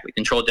 exactly.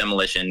 Controlled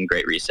demolition,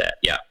 Great Reset.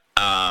 Yeah.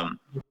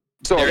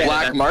 So a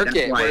black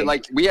market where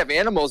like we have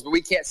animals, but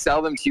we can't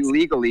sell them to you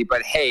legally.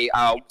 But hey,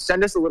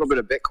 send us a little bit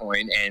of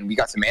Bitcoin, and we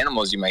got some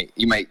animals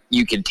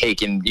you could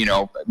take, and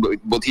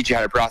we'll teach you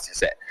how to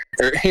process it.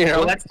 Or,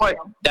 Well,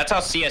 that's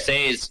how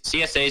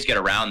CSAs get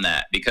around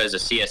that, because a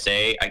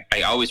CSA,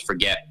 I always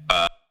forget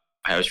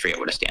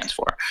what it stands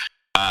for.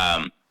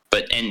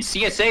 But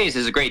CSAs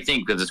is a great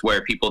thing because it's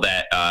where people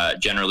that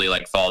generally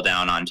like fall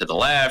down onto the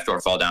left or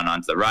fall down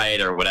onto the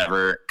right or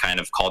whatever kind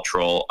of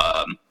cultural,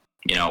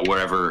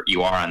 wherever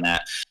you are on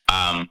that.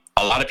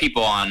 A lot of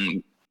people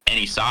on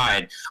any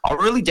side are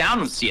really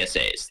down with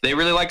CSAs. They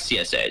really like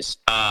CSAs.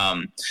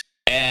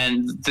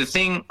 And the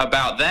thing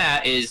about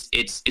that is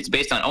it's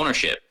based on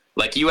ownership.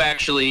 Like you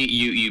actually,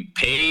 you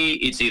pay,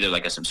 it's either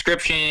like a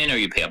subscription or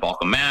you pay a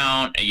bulk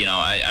amount.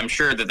 I'm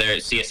sure that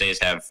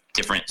CSAs have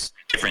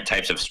different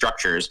types of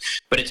structures,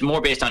 but it's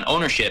more based on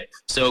ownership.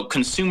 So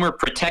consumer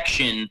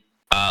protection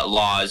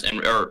laws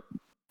or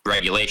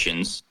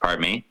regulations,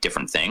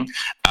 different thing.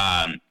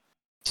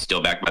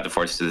 Still backed by the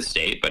forces of the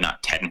state, but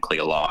not technically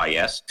a law, I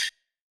guess.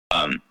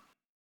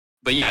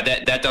 But yeah,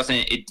 that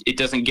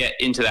doesn't get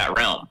into that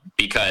realm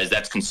because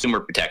that's consumer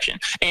protection.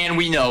 And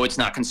we know it's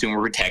not consumer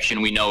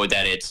protection. We know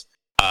that it's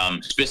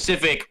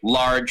specific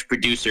large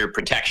producer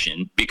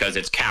protection because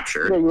it's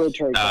captured.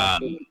 Regulatory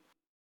captured.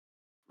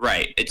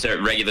 Right, it's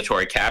a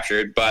regulatory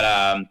captured.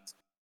 But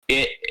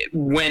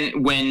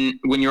when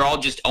you're all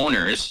just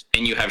owners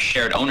and you have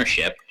shared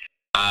ownership,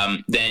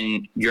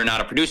 then you're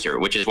not a producer,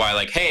 which is why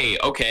like, hey,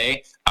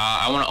 okay,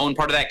 I want to own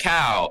part of that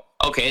cow.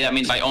 Okay, that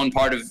means I own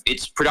part of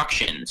its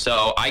production,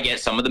 so I get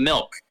some of the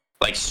milk.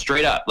 Like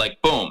straight up, like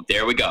boom,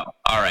 there we go.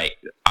 All right,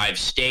 I've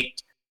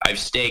staked,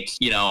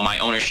 my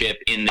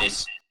ownership in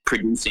this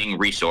producing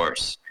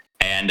resource,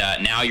 and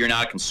now you're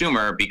not a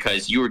consumer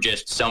because you were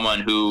just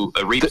someone who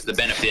reaps the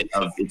benefit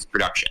of its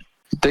production.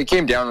 They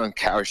came down on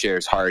cow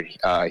shares hard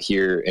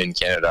here in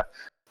Canada.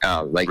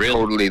 Really?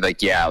 Totally, like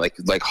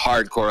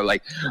hardcore,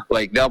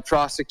 like they'll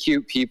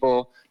prosecute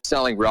people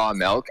selling raw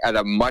milk at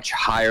a much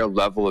higher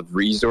level of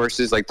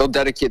resources. Like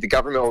the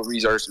government will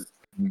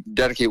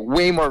dedicate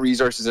way more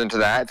resources into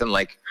that than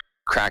like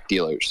crack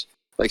dealers.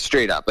 Like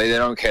straight up, like they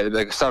don't care.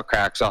 They're like, sell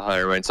crack, sell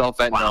heroin, sell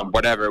fentanyl,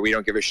 whatever. We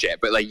don't give a shit.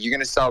 But like, you're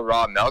gonna sell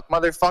raw milk,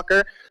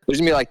 motherfucker? There's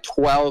gonna be like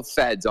 12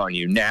 feds on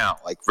you now,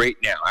 like right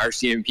now.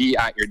 RCMP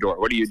at your door.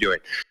 What are you doing?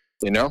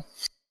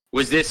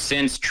 Was this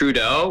since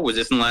Trudeau? Was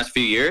this in the last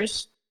few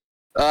years?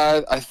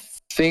 I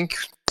think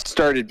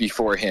started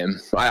before him.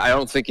 I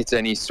don't think it's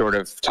any sort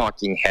of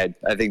talking head.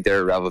 I think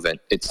they're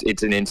irrelevant.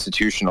 It's an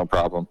institutional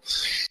problem.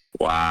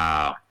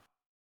 Wow,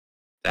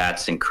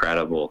 that's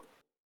incredible.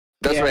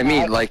 That's what I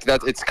mean. Like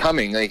that, it's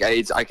coming. Like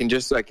I can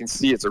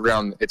see it's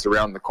around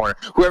the corner.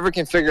 Whoever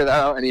can figure that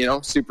out,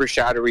 and super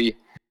shadowy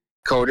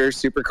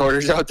super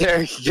coders out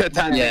there, get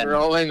that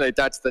rolling. Like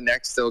that's the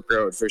next Silk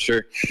Road for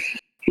sure.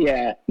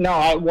 Yeah,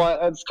 no,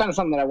 it's kind of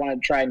something that I want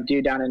to try and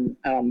do down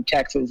in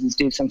Texas is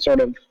do some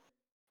sort of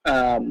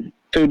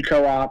food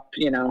co-op,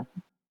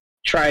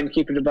 try and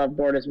keep it above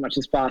board as much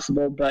as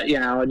possible. But,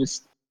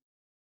 just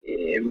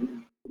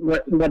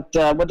what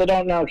they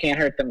don't know can't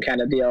hurt them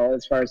kind of deal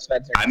as far as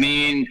feds are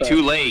concerned.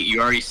 Too late. You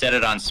already said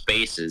it on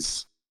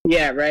Spaces.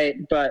 Yeah, right.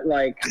 But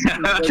like,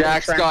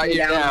 Jack's got you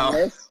now.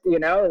 This, you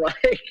know,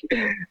 like,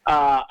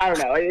 I don't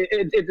know.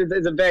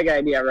 It's a vague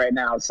idea right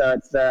now. So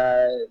it's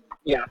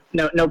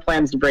no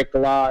plans to break the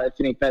law. If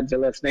any feds are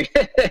listening,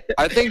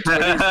 I think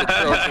Twitter's the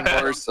Trojan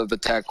horse of the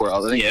tech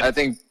world. I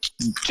think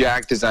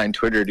Jack designed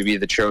Twitter to be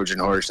the Trojan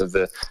horse of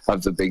the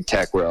big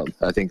tech world.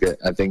 I think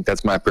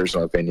that's my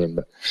personal opinion.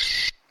 But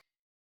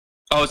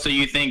oh, so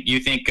you think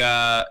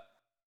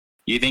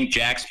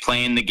Jack's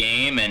playing the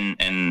game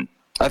and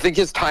I think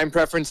his time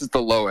preference is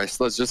the lowest.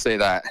 Let's just say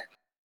that.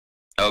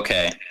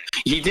 Okay.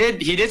 He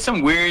did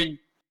some weird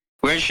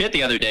shit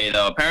the other day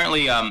though.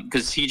 Apparently,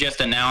 because he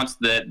just announced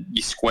that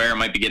Square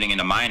might be getting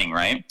into mining,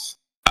 right?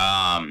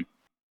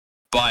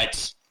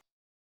 But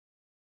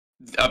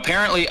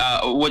apparently,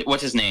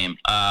 what's his name?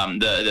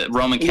 The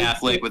Roman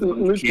Catholic with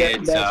Luke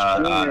kids,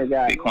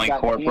 Bitcoin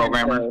core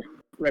programmer.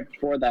 Right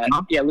before that,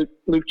 yeah,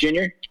 Luke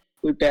Jr.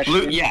 Luke Dash.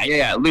 Luke,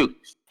 yeah, Luke.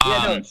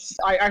 Yeah, no,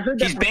 I heard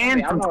that he's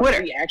banned from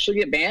Twitter. Did he actually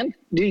get banned?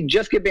 Did he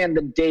just get banned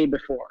the day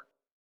before?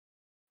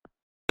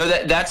 So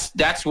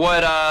that's what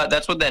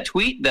that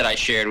tweet that I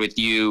shared with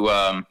you.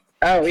 Here,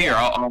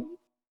 I'll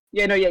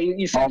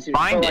you said I'll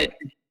find it.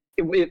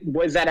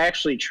 Was that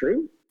actually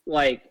true?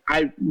 Like,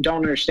 I don't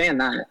understand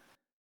that.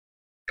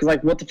 Because,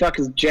 like, what the fuck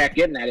is Jack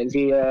getting at? Is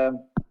he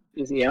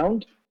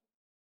owned?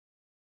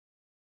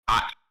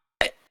 I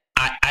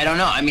don't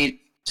know. I mean,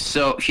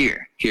 so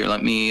here,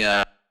 let me.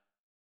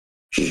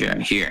 Sure,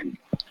 here.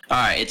 All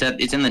right,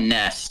 it's in the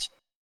nest.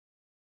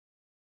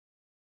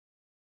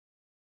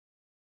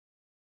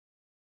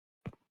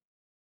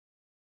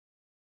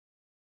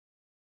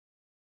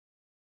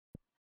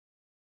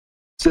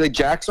 So like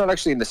Jack's not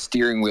actually in the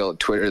steering wheel of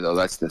Twitter though.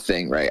 That's the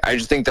thing, right? I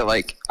just think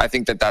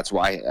that that's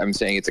why I'm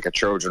saying it's like a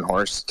Trojan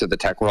horse to the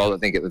tech world. I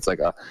think it's like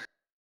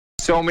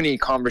so many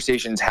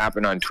conversations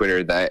happen on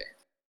Twitter that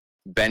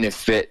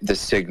benefit the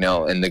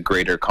signal and the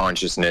greater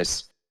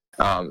consciousness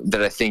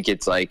that I think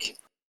it's like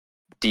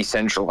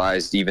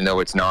decentralized, even though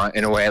it's not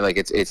in a way. Like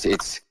it's the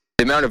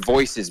amount of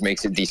voices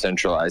makes it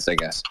decentralized, I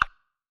guess.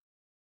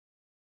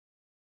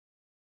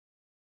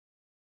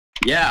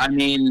 Yeah, I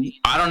mean,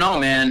 I don't know,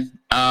 man.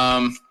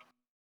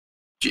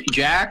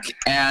 Jack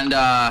and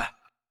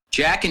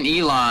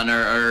Elon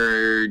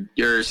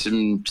are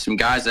some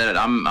guys that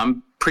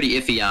I'm pretty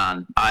iffy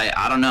on.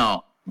 I don't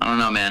know,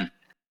 man.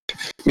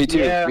 Me too.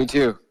 Yeah. Me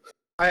too.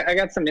 I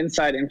got some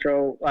inside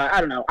info. I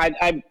don't know.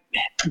 I'm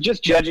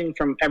just judging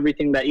from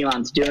everything that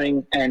Elon's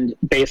doing and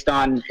based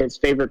on his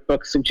favorite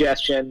book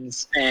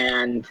suggestions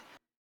and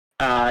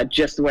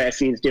just the way I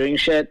see he's doing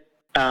shit.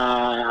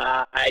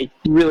 I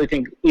really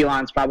think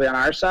Elon's probably on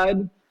our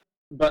side.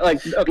 But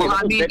like, okay, well,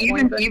 I mean,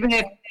 even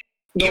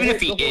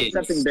if he is,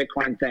 accepting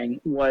Bitcoin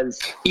thing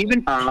was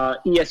even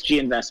ESG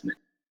investment.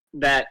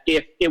 That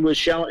if it was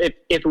shown,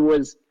 if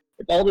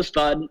all this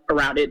FUD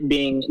around it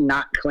being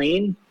not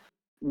clean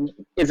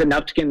is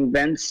enough to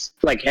convince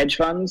like hedge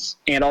funds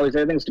and all these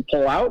other things to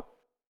pull out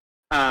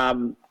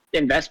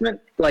investment,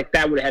 like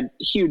that would have had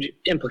huge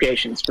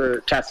implications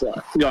for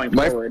Tesla going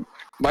forward.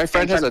 My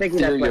friend has a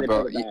theory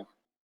about.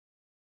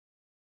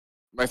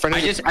 My friend,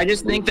 I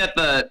just think that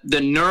the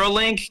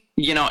Neuralink,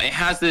 you know, it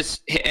has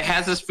this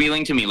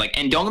feeling to me, like,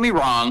 and don't get me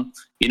wrong,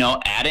 you know,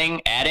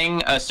 adding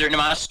a certain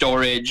amount of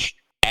storage,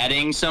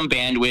 adding some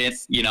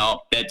bandwidth, you know,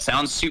 that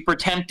sounds super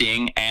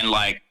tempting, and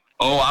like,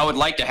 oh, I would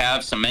like to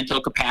have some mental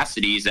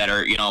capacities that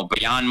are, you know,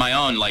 beyond my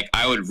own. Like,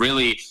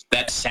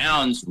 that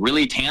sounds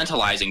really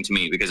tantalizing to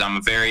me because I'm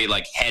a very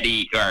like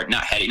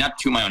not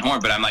to my own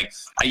horn, but I'm like,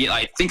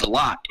 I think a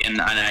lot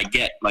and I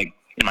get like,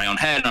 in my own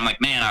head, I'm like,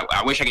 man,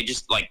 I wish I could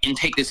just like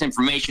intake this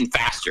information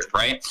faster,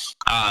 right?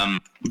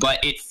 But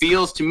it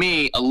feels to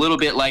me a little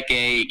bit like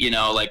a, you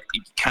know, like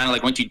kind of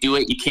like once you do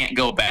it, you can't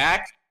go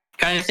back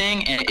kind of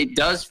thing, and it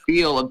does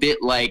feel a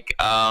bit like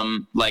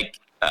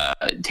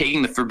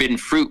taking the forbidden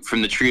fruit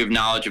from the tree of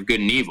knowledge of good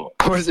and evil.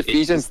 What does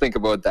Ephesians think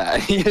about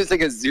that? He has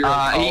like a zero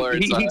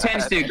tolerance. He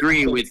tends to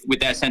agree with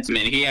that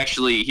sentiment. He's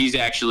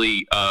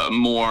actually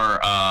more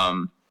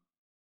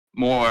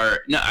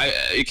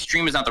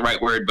extreme is not the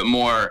right word, but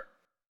more.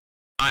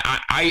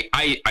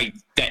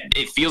 That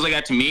it feels like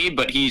that to me,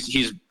 but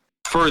he's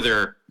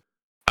further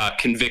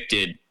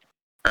convicted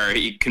or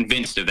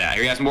convinced of that.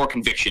 Or he has more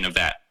conviction of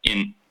that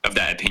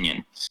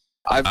opinion.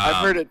 I've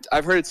heard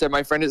it said.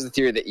 My friend has a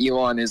theory that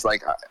Elon is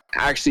like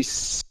actually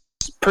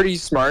pretty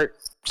smarter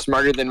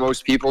than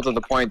most people, to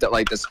the point that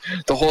like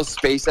the whole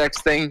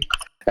SpaceX thing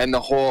and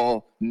the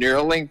whole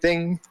Neuralink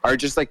thing are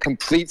just like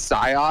complete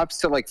psyops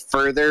to like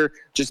further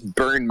just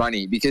burn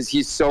money, because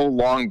he's so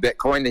long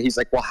Bitcoin that he's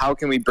like, well, how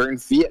can we burn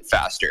fiat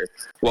faster?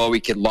 Well,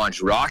 we could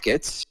launch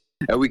rockets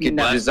and we could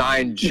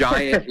design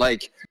giant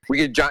like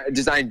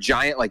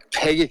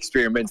peg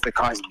experiments that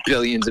cost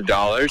billions of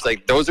dollars.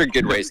 Like those are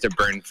good ways to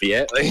burn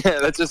fiat. Like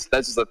that's just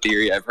a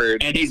theory I've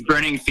heard. And he's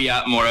burning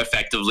fiat more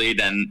effectively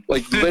than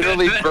like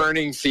literally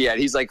burning fiat.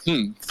 He's like,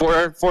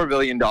 $4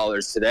 billion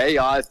today.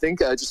 I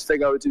think I just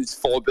think I would do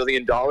 $4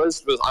 billion. I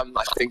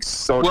think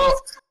so. Well,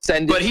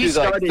 send it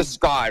to like the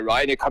sky,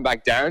 right, and it come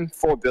back down.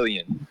 $4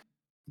 billion.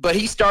 But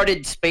he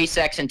started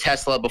SpaceX and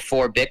Tesla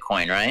before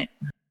Bitcoin, right?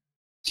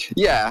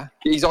 Yeah,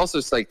 he's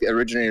also like the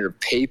originator of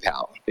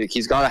PayPal. Like,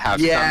 he's got to have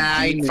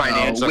some deep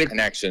financial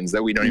connections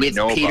that we don't even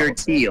know about. With Peter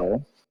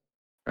Thiel,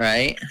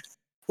 right?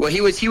 Well,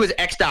 he was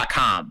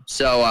X.com,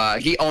 so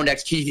he owned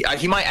X. He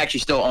might actually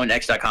still own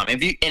X.com.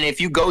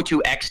 If you go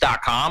to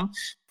X.com,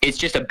 it's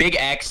just a big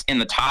X in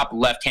the top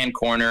left-hand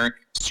corner,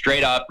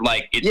 straight up.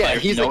 Like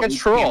he's like a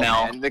troll,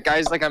 man. The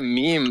guy's like a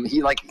meme.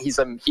 He is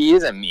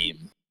a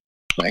meme.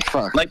 Like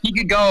fuck. Like he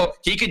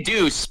could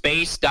do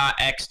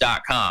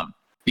space.x.com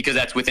because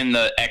that's within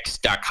the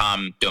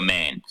X.com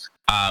domain.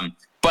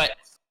 But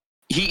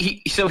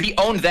he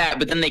owned that,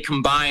 but then they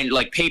combined,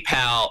 like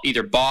PayPal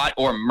either bought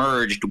or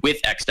merged with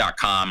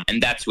X.com,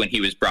 and that's when he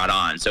was brought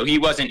on. So he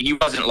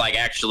wasn't like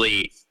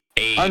actually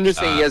I'm just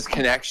saying he has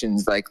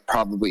connections, like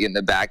probably in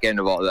the back end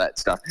of all that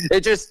stuff.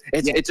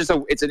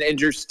 It's an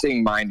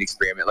interesting mind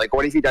experiment. Like,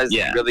 what if he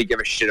doesn't really give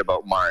a shit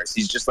about Mars?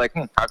 He's just like,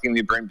 how can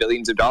we burn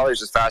billions of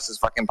dollars as fast as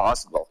fucking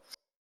possible?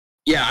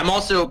 Yeah, I'm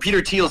also Peter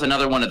Thiel's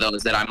another one of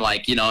those that I'm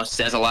like,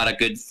 says a lot of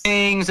good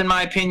things in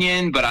my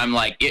opinion, but I'm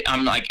like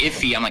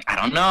iffy. I'm like, I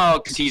don't know,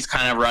 because he's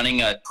kind of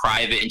running a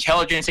private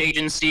intelligence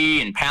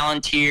agency and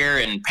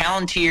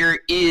Palantir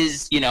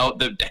is, you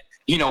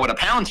know what a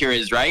Palantir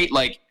is, right?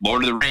 Like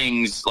Lord of the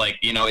Rings, like,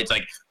 it's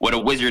like what a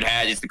wizard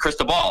has. It's the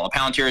crystal ball. A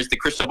Palantir is the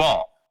crystal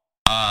ball.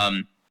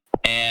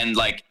 And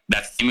like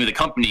that's the name of the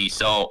company.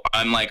 So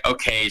I'm like,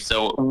 okay,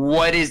 so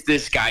what is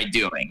this guy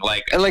doing?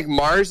 And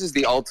Mars is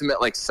the ultimate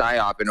like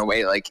psyop in a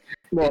way, like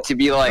to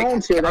be like,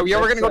 we're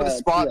gonna go to the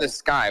spot in the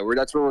sky.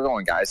 That's where we're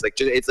going, guys. Like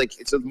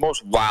it's the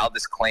most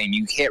wildest claim.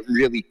 You can't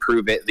really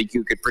prove it. Like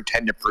you could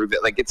pretend to prove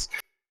it. Like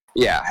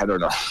I don't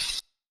know.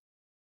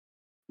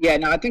 Yeah,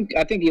 no, I think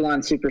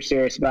Elon's super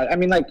serious about it. I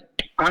mean, like,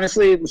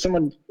 honestly,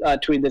 someone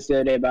tweeted this the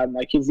other day about him.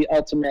 Like, he's the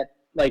ultimate,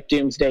 like,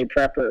 doomsday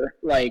prepper.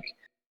 Like,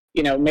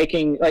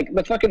 making, like,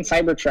 the fucking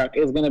Cybertruck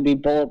is going to be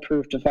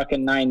bulletproof to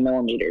fucking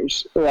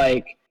 9mm.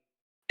 Like,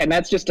 and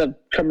that's just a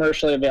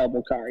commercially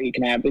available car you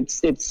can have.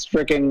 It's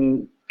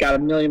freaking got a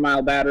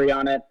 1,000,000-mile battery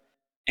on it,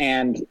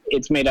 and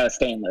it's made out of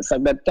stainless.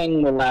 Like, that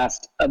thing will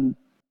last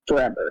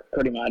forever,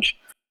 pretty much.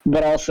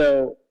 But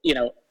also,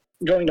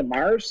 going to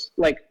Mars,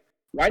 like,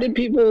 why did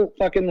people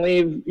fucking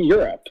leave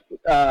Europe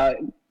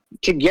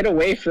to get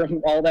away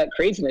from all that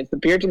craziness? The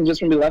Puritans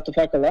just want to be left the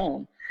fuck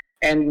alone.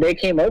 And they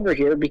came over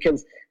here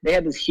because they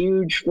had this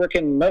huge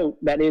freaking moat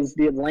that is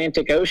the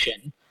Atlantic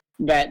Ocean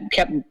that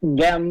kept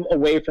them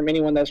away from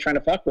anyone that was trying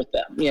to fuck with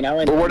them,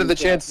 And, but what are the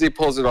chances he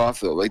pulls it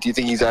off, though? Like, do you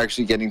think he's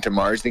actually getting to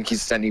Mars? Do you think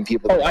he's sending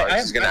people to Mars?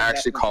 He's going to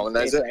actually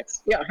colonize it?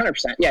 Yeah,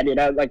 100%. Yeah, dude,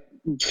 like,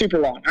 super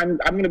long. I'm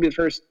going to be the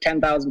first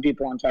 10,000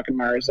 people on fucking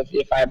Mars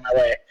if I have my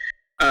way.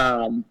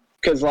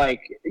 Because, like,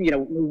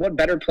 what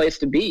better place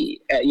to be,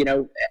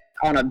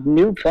 on a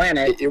new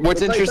planet.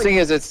 What's interesting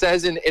is it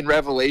says in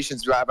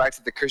Revelations, back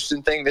to the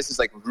Christian thing, this is,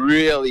 like,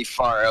 really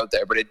far out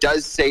there, but it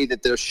does say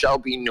that there shall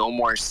be no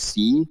more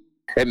sea.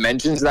 It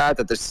mentions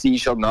that the sea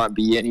shall not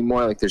be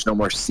anymore, like, there's no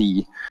more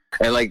sea.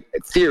 And, like,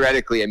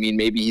 theoretically, I mean,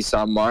 maybe he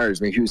saw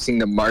Mars. Maybe he was seeing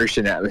the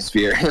Martian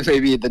atmosphere.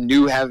 Maybe the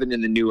new heaven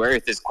and the new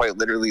earth is quite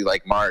literally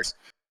like Mars.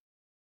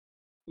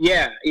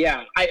 Yeah.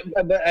 I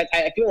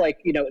feel like,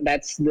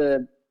 that's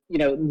the...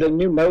 the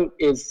new moat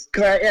is,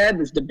 because I had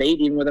this debate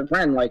even with a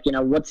friend, like,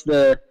 what's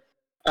the,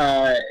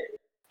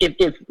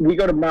 if we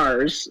go to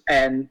Mars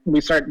and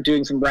we start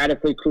doing some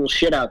radically cool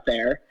shit out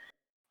there,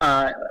 what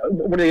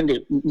are they going to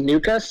do?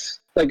 Nuke us?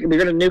 Like,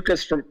 they're going to nuke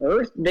us from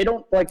Earth? They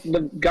don't, like,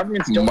 the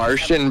governments don't.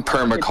 Martian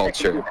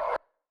permaculture.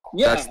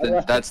 Yeah.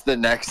 That's the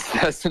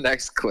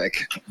next click.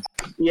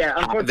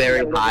 Yeah.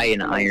 Very high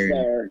in iron.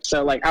 There.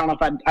 So, like, I don't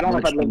know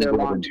if I'd live there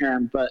long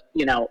term, but,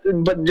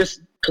 but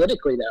just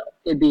politically, though,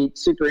 it'd be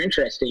super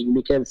interesting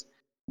because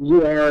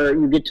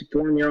you get to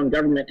form your own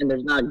government and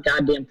there's not a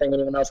goddamn thing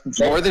anyone else can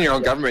say. More than your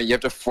own government, you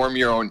have to form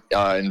your own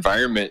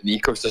environment and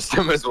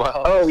ecosystem as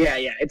well. Oh, yeah.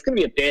 It's going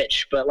to be a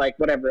bitch, but, like,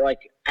 whatever.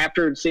 Like,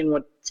 after seeing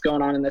what's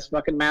going on in this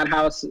fucking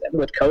madhouse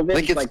with COVID.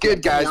 Like, it's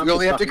good, guys. We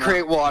only have to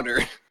create water.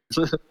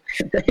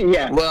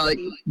 Yeah. Well,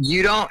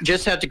 you don't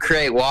just have to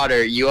create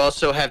water. You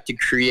also have to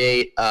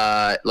create,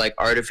 like,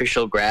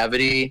 artificial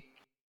gravity.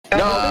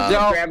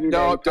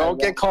 No, don't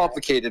get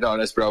complicated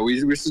on us, bro.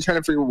 We're still trying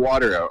to figure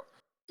water out.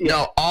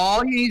 No,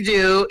 all you need to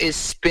do is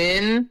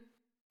spin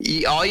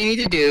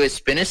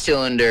a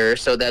cylinder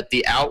so that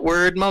the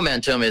outward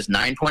momentum is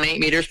 9.8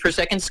 meters per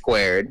second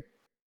squared,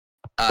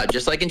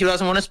 just like in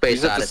 2001: A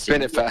Space Odyssey. You have to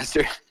spin it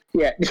faster.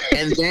 Yeah.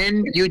 And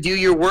then you do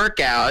your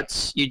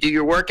workouts. You do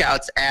your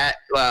workouts at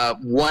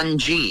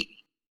 1G.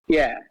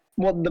 Yeah.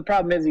 Well, the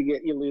problem is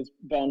you lose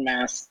bone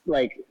mass,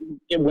 like,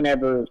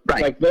 whenever,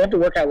 right. Like, they have to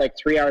work out, like,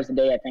 3 hours a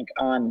day, I think,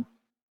 on,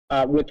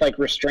 with, like,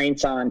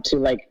 restraints on to,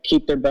 like,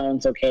 keep their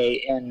bones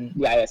okay in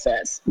the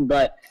ISS.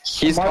 But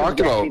he's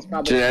talking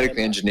about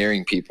genetically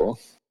engineering people.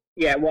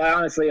 Yeah, well,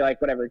 honestly, like,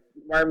 whatever.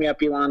 Wire me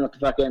up, Elon, with the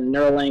fucking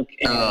Neuralink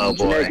and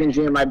genetic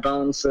engineer my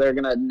bones so they're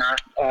going to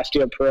not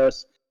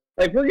osteoporosis.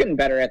 Like, we're getting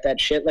better at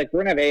that shit. Like,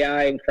 we're going to have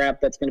AI and crap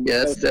that's going to be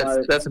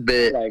that's a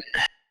bit, like,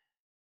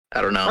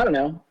 I don't know. I don't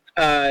know.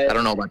 I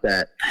don't know about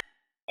that.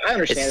 I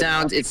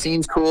understand. It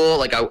seems cool.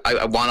 Like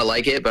I want to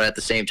like it, but at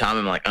the same time,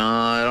 I'm like,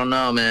 I don't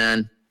know,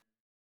 man.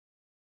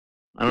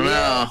 I don't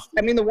know.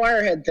 I mean, the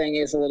Wirehead thing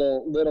is a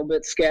little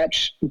bit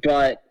sketch,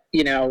 but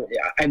I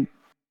don't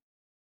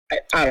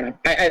know.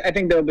 I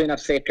think there'll be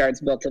enough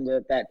safeguards built into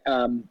it that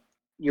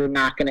you're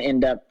not going to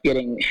end up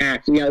getting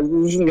hacked. This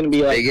isn't going to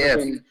be like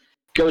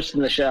Ghost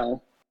in the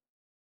Shell.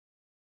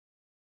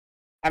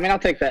 I mean, I'll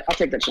take that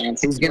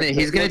chance. He's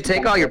gonna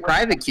take all your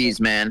private keys,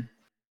 man.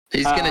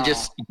 He's gonna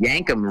just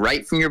yank them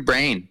right from your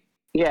brain.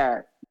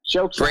 Yeah,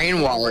 jokes.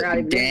 Brain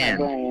wallet,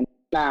 damn.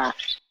 Nah.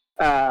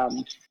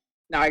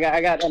 No,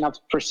 I got enough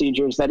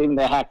procedures that even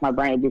to hack my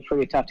brain would be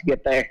pretty tough to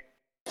get there.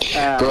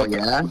 Bro,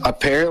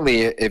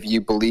 apparently, if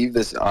you believe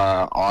this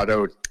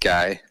Otto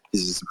guy,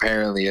 he's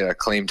apparently a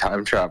acclaimed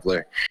time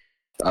traveler.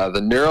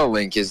 The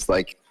Neuralink is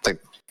like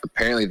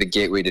apparently the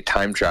gateway to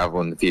time travel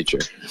in the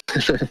future.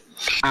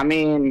 I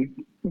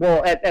mean,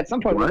 well, at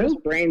some point, when there's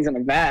brains in a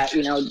vat,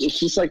 it's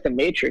just like the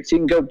Matrix. You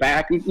can go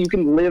back. You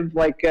can live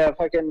like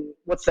fucking,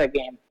 what's that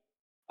game?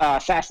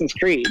 Assassin's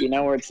Creed,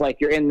 where it's like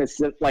you're in this,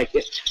 like,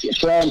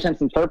 for all intents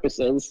and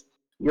purposes,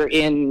 you're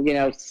in,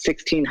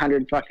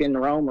 1600 fucking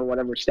Rome or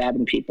whatever,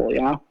 stabbing people,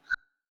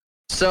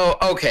 So,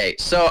 okay.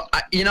 So,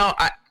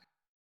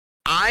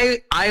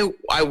 I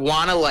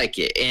want to like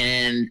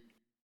it,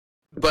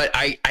 but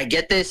I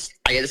get this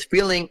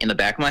feeling in the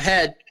back of my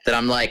head that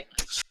I'm like,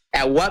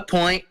 at what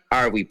point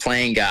are we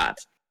playing God?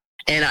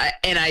 And I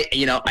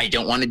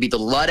don't want to be the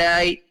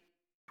Luddite.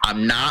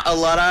 I'm not a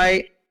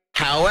Luddite.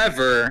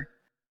 However,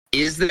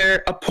 is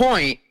there a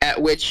point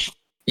at which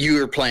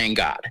you're playing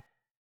God?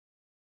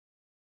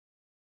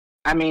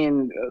 I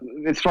mean,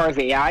 as far as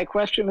the AI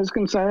question is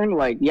concerned,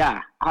 like,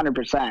 yeah,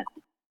 100%.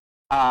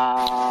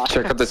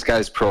 Check out this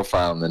guy's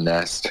profile in the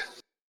Nest.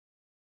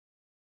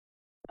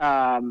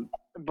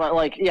 But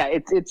like, yeah,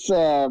 it's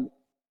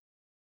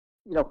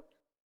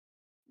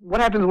what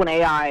happens when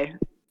AI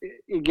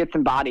it gets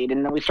embodied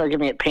and then we start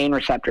giving it pain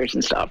receptors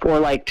and stuff, or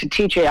like to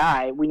teach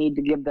AI we need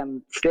to give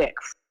them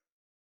sticks.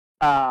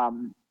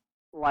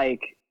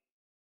 Like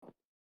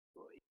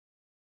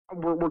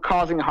we're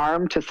causing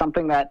harm to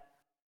something that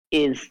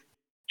is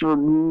for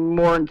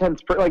more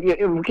intense. Like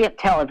we can't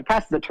tell if it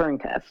passes the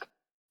Turing test,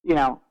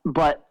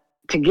 but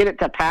to get it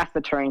to pass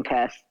the Turing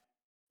test,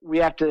 we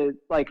have to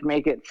like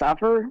make it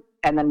suffer,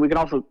 and then we can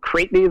also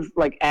create these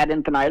like ad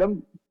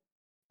infinitum,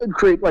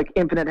 create like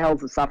infinite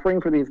hells of suffering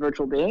for these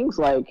virtual beings.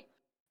 Like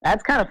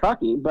that's kind of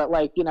fucky, but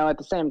like at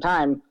the same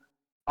time,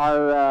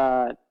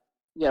 our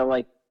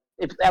like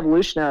if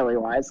evolutionarily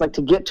wise, like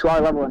to get to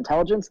our level of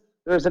intelligence,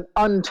 there's an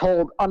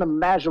untold,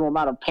 unimaginable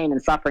amount of pain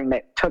and suffering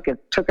that took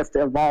us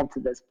to evolve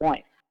to this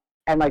point,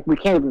 and like we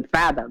can't even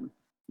fathom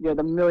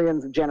the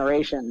millions of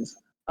generations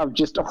of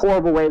just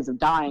horrible ways of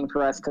dying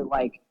for us to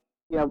like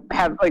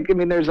have like, I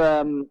mean, there's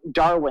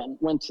Darwin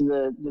went to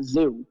the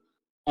zoo,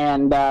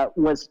 and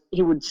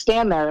he would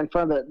stand there in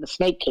front of the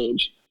snake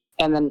cage,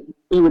 and then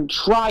he would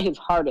try his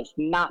hardest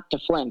not to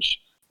flinch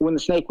when the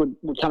snake would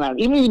come out.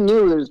 Even if he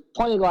knew there's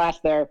plenty of glass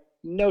there,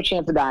 no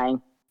chance of dying.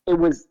 It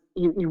was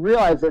he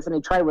realized this, and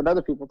he tried it with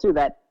other people too,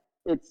 that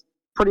it's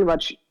pretty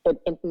much an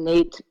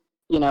innate,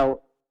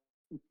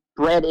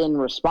 bred-in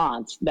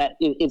response that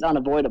is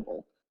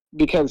unavoidable,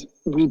 because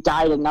we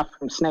died enough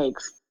from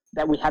snakes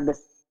that we have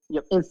this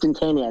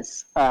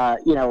instantaneous,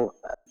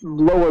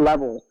 lower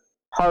level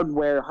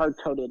hardware,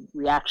 hard-coded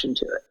reaction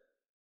to it.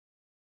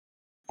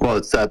 Well,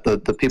 it's that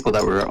the people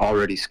that were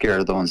already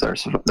scared are the ones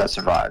that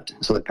survived,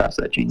 so they passed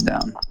that gene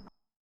down.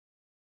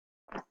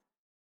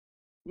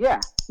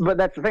 Yeah, but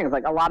that's the thing. It's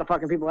like a lot of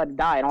fucking people had to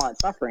die and all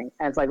that suffering.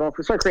 And it's like, well, if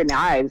we start creating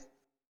AIs,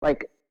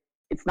 like,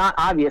 it's not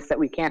obvious that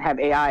we can't have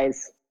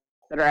AIs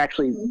that are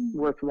actually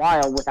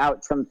worthwhile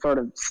without some sort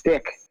of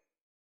stick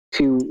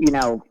to,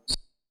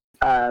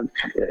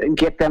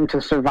 get them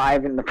to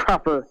survive in the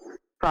proper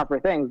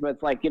things. But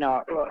it's like,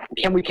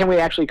 can we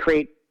actually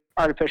create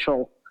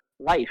artificial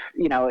life,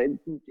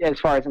 as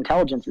far as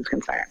intelligence is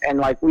concerned? And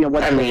like,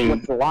 what's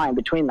the line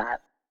between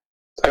that?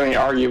 I mean,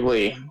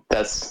 arguably,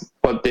 that's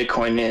what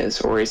Bitcoin is,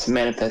 or it's a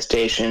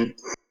manifestation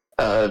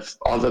of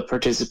all the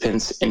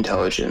participants'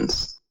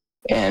 intelligence.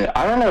 And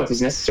I don't know if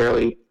it's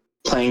necessarily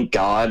playing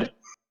God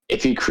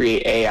if you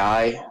create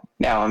AI.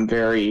 Now, I'm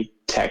very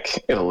tech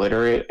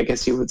illiterate, I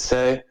guess you would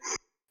say.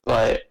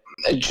 But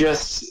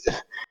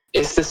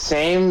it's the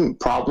same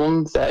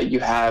problem that you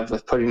have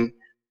with putting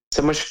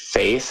so much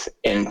faith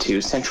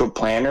into central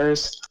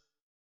planners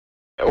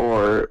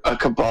or a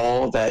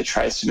cabal that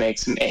tries to make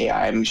some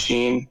AI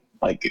machine.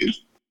 Like,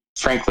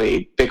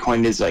 frankly,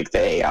 Bitcoin is like the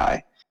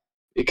AI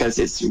because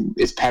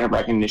it's pattern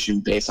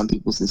recognition based on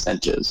people's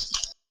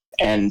incentives.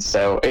 And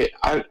so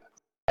I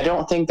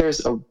don't think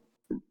there's a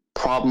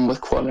problem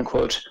with quote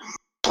unquote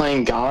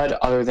playing God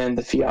other than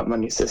the fiat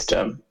money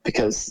system,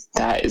 because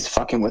that is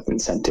fucking with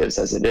incentives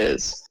as it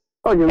is.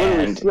 Oh, you're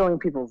literally stealing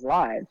people's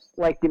lives.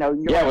 Like,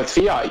 yeah, with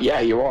fiat, yeah,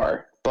 you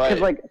are. But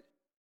because, like,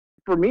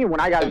 for me, when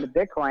I got into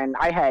Bitcoin,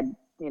 I had,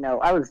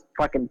 I was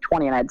fucking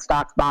 20 and I had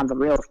stocks, bonds, and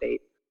real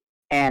estate.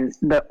 And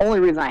the only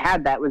reason I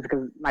had that was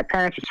because my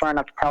parents were smart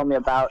enough to tell me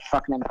about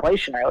fucking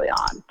inflation early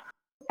on.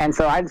 And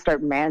so I had to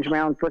start managing my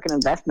own freaking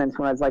investments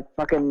when I was like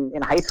fucking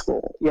in high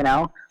school, you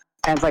know?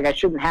 And it's like, I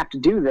shouldn't have to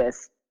do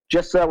this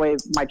just so that way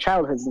my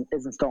childhood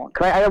isn't stolen.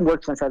 Because I had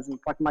worked since I was in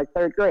fucking like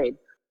third grade.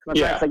 So my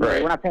parents like,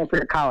 we're not paying for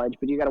your college,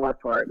 but you got to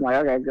work for it. I'm like,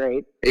 okay,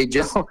 great.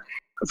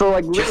 So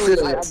like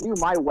literally, I view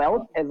my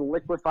wealth as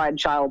liquefied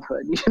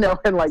childhood, you know,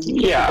 and like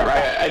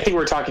I think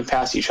we're talking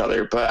past each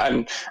other, but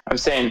I'm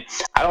saying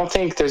I don't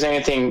think there's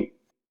anything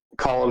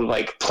called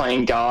like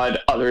playing God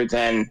other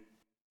than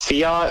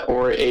fiat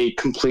or a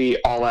complete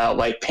all-out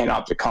like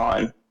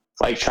panopticon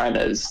like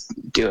China's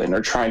doing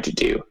or trying to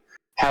do.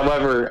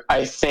 However,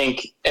 I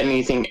think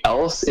anything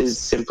else is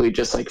simply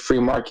just like free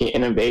market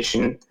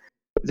innovation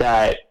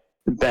that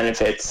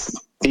benefits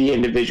the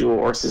individual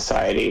or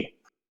society.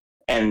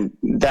 And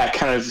that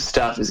kind of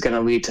stuff is going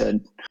to lead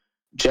to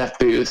Jeff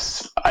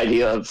Booth's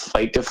idea of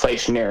like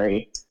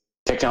deflationary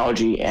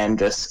technology and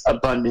just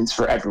abundance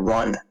for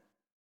everyone.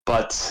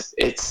 But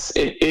it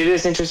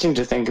is interesting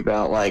to think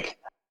about like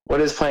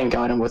what is playing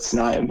God and what's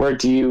not, and where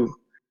do you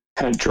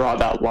kind of draw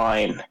that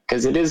line?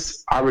 Because it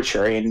is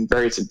arbitrary and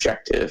very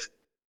subjective.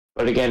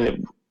 But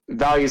again,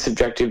 value is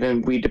subjective,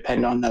 and we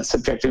depend on that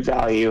subjective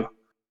value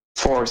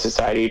for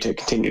society to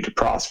continue to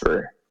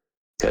prosper.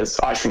 Because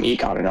Austrian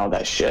econ and all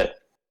that shit.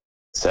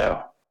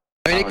 So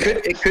I mean,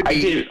 it could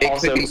be. I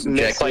also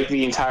miss like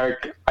the entire.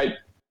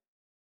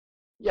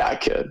 I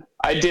could.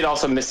 I did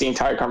also miss the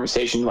entire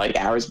conversation like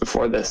hours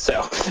before this,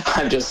 so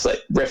I'm just like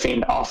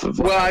riffing off of.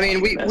 Well, I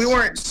mean, we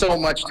weren't so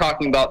much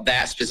talking about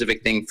that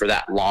specific thing for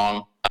that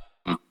long,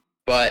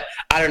 but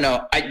I don't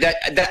know.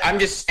 I'm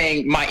just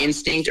saying my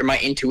instinct or my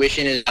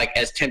intuition is like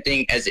as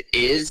tempting as it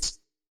is.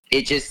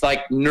 It's just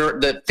like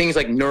the things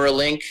like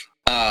Neuralink,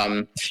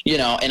 you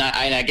know, and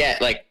I get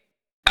like.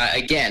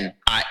 Again,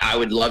 I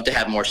would love to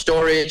have more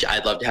storage.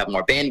 I'd love to have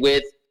more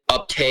bandwidth,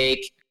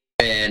 uptake,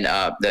 and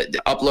the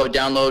upload,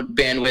 download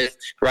bandwidth,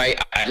 right?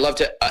 I'd love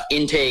to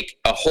intake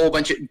a whole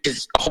bunch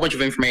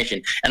of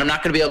information, and I'm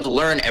not going to be able to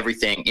learn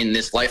everything in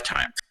this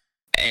lifetime.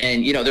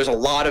 And, you know, there's a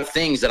lot of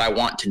things that I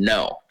want to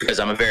know because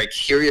I'm a very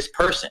curious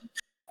person.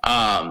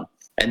 And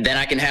then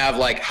I can have,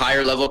 like,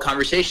 higher level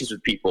conversations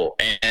with people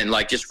and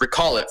like, just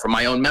recall it from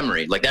my own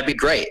memory. Like, that'd be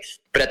great.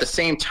 But at the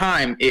same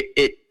time,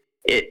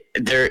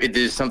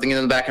 there's something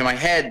in the back of my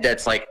head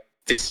that's like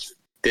this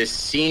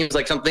seems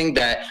like something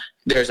that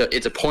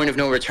it's a point of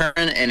no return,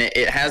 and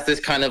it has this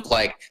kind of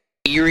like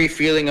eerie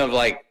feeling of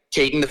like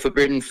taking the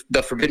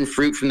forbidden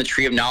fruit from the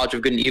tree of knowledge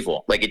of good and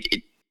evil. Like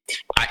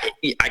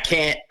I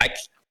can't,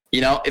 you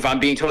know, if I'm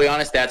being totally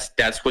honest,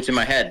 that's what's in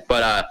my head.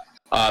 But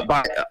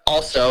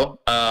also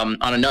on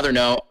another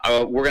note,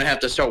 we're gonna have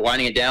to start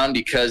winding it down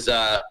because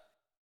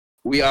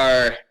we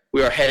are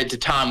headed to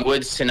Tom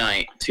Woods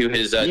tonight to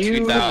his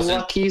 2000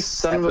 lucky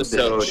son of a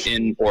episode bitch.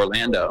 in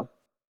Orlando.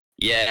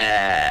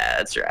 Yeah,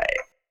 that's right.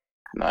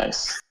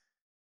 Nice.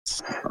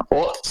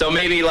 Well, so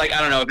maybe like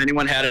I don't know if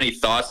anyone had any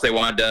thoughts they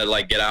wanted to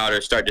like get out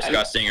or start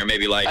discussing, or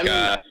maybe like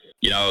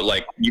you know,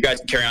 like you guys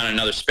can carry on in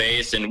another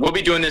space, and we'll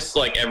be doing this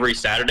like every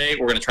Saturday.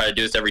 We're gonna try to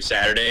do this every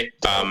Saturday,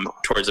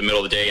 towards the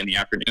middle of the day in the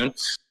afternoon.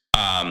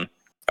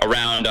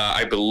 Around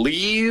I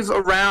believe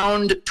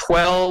around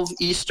 12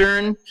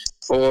 Eastern,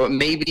 or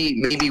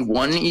maybe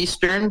 1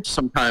 Eastern,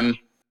 sometime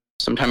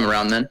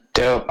around then.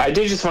 Dope. I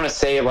did just want to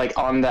say, like,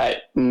 on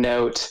that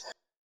note,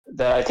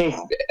 that I think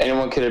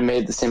anyone could have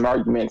made the same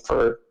argument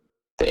for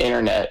the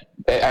internet.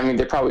 I mean,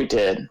 they probably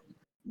did.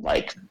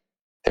 Like,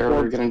 they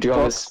were going to do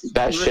all this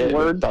bad shit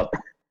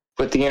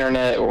with the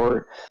internet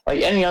or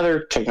like any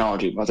other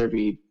technology, whether it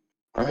be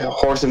a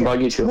horse and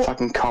buggy to a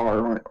fucking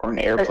car or an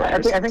airplane. I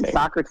think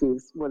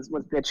Socrates was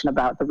bitching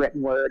about the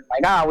written word,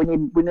 like, we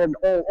need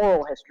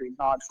oral history and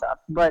all that stuff.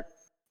 But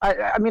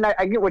I mean,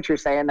 I get what you're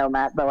saying though,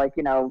 Matt. But like,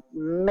 you know,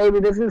 maybe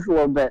this is a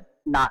little bit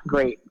not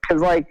great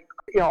because, like,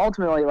 you know,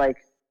 ultimately, like,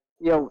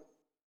 you know,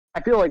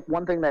 I feel like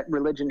one thing that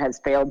religion has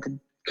failed to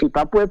keep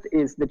up with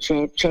is the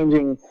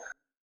changing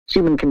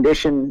human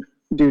condition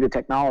due to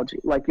technology.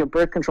 Like, you know,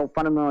 birth control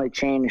fundamentally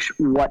changed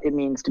what it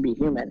means to be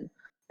human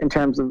in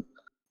terms of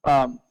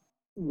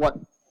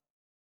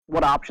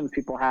what options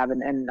people have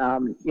and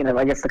you know,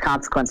 I guess the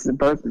consequences of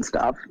birth and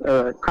stuff,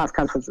 or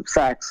consequences of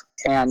sex,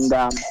 and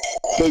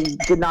they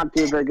did not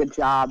do a very good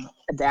job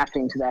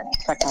adapting to that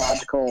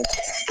technological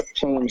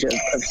change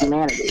of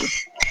humanity.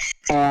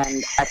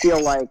 And I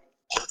feel like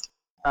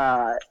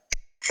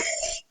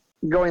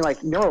going like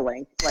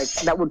Neuralink, like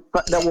that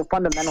will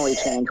fundamentally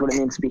change what it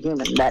means to be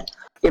human. That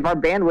if our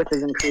bandwidth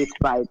is increased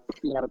by,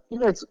 you know,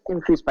 even if it's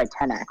increased by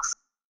 10x,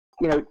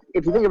 you know,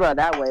 if you think about it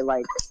that way,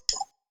 like,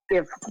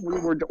 if we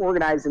were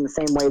organized in the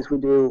same ways we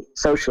do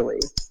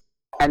socially,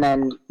 and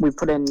then we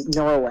put in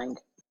Neuralink,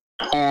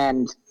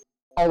 and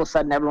all of a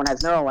sudden everyone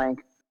has Neuralink,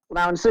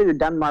 well, now instead of your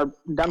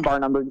Dunbar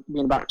number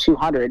being about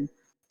 200,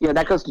 you know,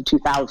 that goes to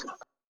 2,000,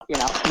 you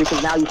know,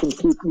 because now you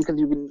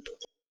can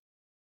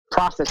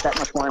process that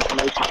much more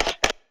information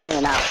in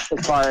and out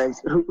as far as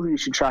who you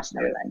should trust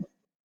and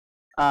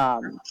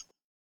everything.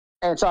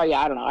 And so, yeah,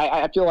 I don't know.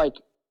 I feel like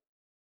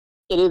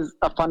it is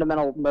a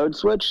fundamental mode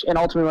switch, and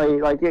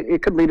ultimately, like,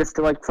 it could lead us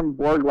to like some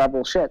Borg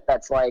level shit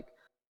that's like,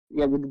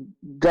 the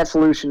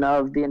dissolution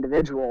of the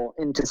individual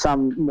into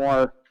some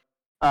more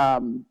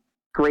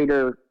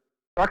greater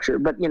structure.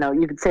 But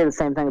you could say the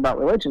same thing about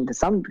religion to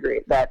some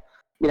degree, that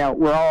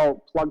we're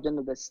all plugged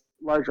into this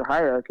larger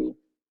hierarchy,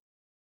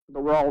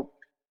 but we're all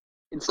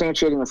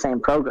instantiating the same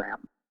program.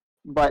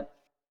 But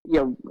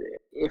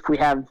if we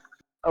have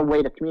a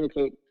way to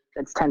communicate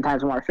that's 10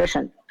 times more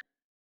efficient,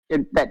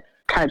 that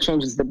kind of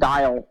changes the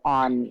dial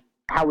on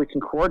how we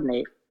can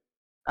coordinate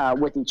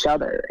with each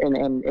other,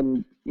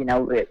 and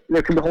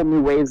there could be whole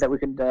new ways that we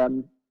could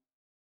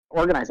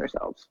organize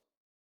ourselves.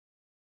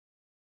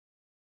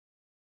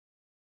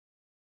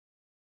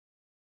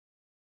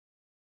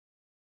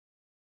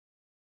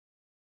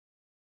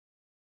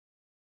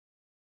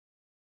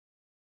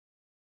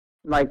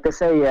 Like they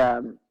say,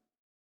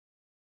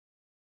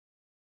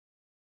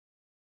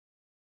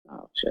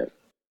 oh shit.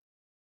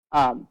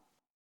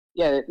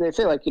 Yeah, they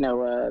say like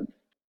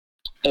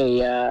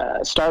a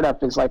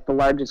startup is like the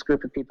largest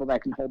group of people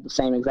that can hold the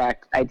same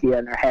exact idea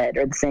in their head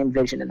or the same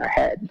vision in their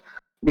head.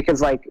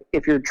 Because like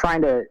if you're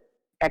trying to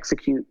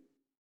execute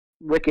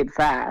wicked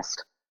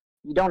fast,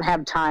 you don't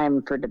have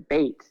time for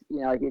debate.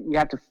 You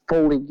have to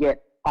fully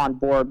get on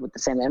board with the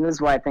same. And this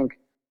is why I think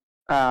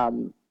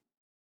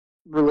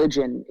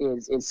religion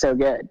is so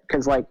good,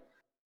 because like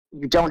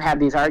you don't have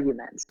these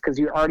arguments because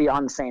you're already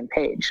on the same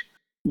page.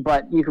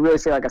 But you can really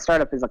say like a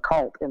startup is a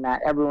cult in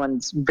that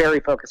everyone's very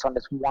focused on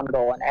this one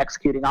goal and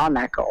executing on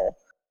that goal,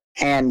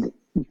 and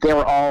they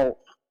were all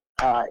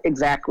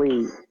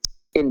exactly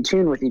in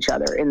tune with each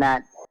other in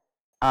that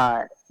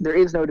there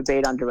is no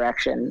debate on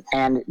direction,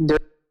 and you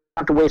don't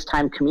have to waste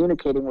time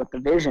communicating what the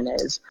vision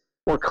is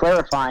or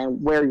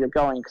clarifying where you're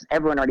going, because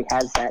everyone already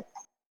has that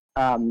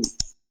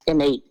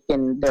innate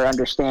in their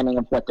understanding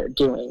of what they're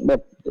doing.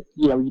 But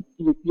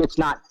it's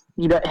not,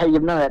 you have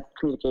none of that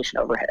communication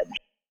overhead.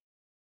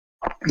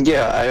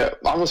 Yeah,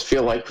 I almost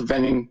feel like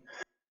preventing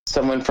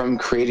someone from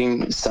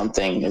creating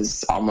something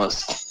is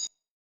almost,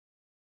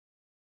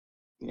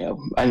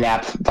 a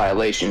NAP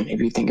violation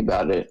if you think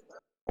about it,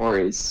 or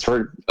is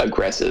sort of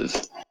aggressive.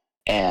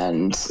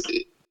 And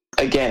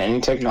again,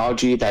 any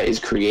technology that is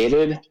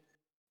created,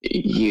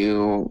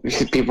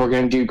 people are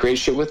going to do great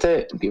shit with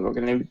it, and people are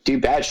going to do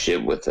bad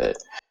shit with it.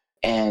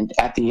 And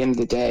at the end of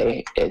the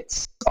day,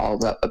 it's all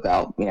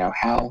about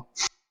how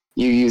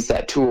you use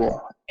that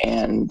tool.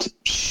 And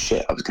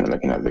shit, I was going to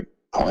make another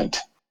point.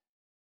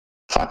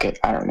 Fuck it,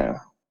 I don't know.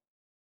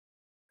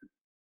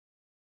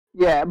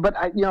 Yeah, but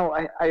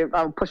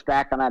I'll push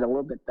back on that a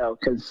little bit though,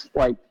 because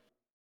like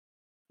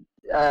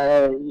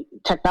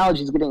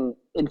technology is getting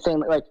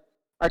insanely, like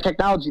our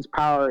technology's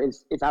power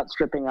is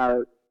outstripping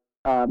our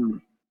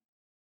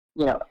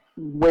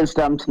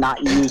wisdom to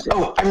not use it.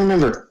 Oh, I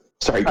remember.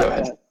 Sorry, go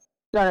ahead.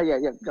 No, yeah,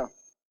 go.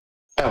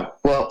 Oh,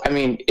 well, I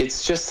mean,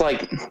 it's just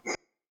like,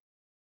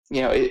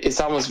 it's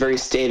almost very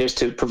status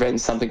to prevent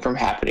something from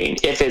happening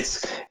if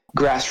it's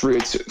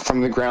grassroots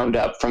from the ground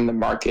up from the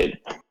market,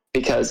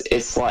 because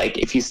it's like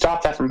if you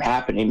stop that from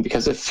happening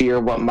because of fear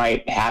of what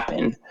might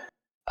happen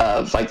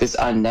of like this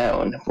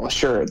unknown, well,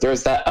 sure,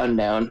 there's that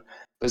unknown,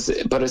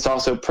 but it's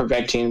also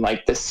preventing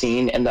like the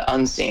seen and the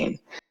unseen.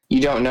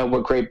 You don't know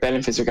what great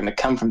benefits are going to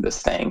come from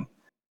this thing,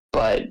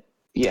 but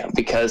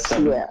because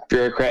some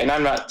bureaucrat, and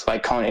I'm not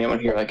like calling anyone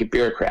here like a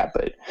bureaucrat,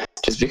 but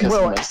just because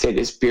some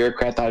statist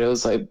bureaucrat thought it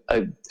was like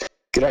a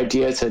good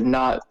idea to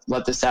not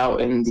let this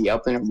out in the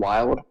open and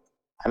wild.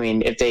 I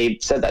mean, if they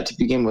said that to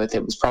begin with,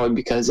 it was probably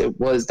because it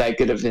was that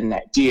good of an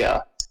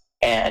idea,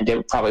 and it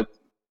would probably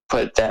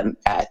put them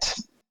at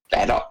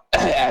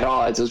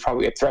odds. It was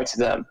probably a threat to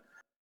them.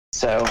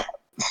 So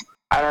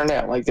I don't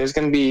know. Like, there's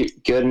going to be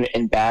good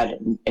and bad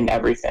in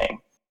everything,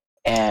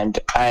 and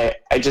I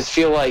just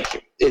feel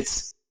like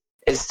it's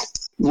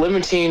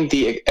limiting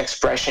the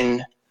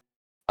expression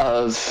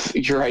of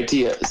your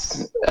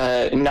ideas,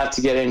 not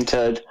to get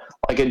into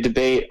like a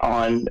debate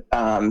on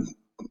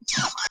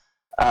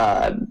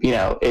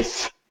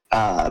if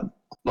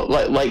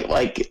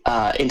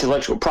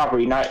intellectual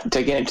property, not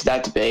to get into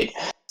that debate,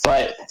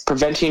 but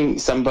preventing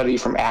somebody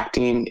from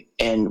acting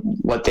in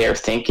what they're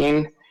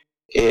thinking,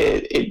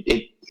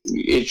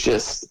 it's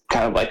just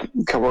kind of like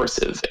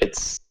coercive.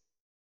 It's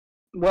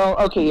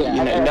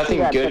nothing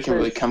good can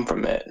really come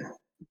from it.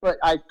 But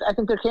I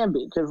think there can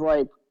be, because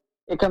like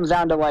it comes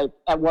down to like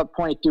at what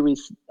point do we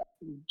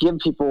give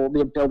people the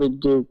ability to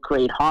do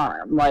great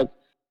harm? Like,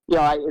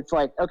 it's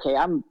like, okay,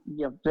 I'm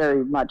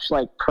very much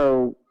like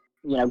pro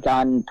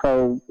gun,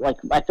 pro, like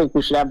I think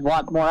we should have a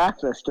lot more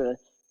access to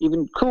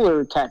even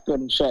cooler tech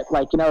and shit.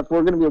 Like, if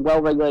we're going to be a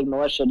well-regulated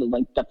militia to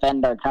like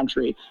defend our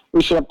country,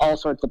 we should have all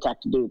sorts of tech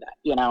to do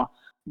that.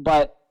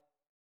 But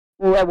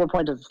at what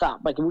point does it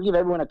stop? Like, if we give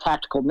everyone a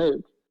tactical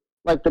nuke,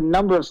 like the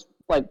number of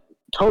like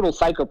total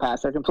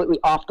psychopaths are completely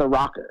off the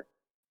rocker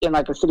in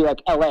like a city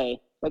like LA.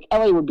 Like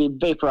LA would be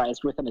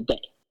vaporized within a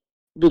day,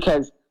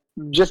 because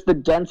just the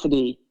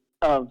density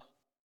of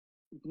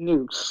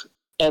nukes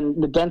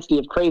and the density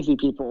of crazy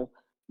people,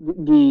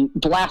 the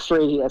blast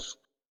radius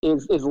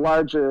is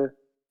larger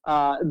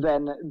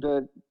than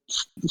the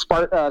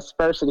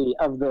sparsity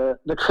of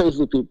the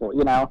crazy people,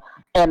 you know.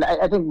 And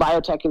I think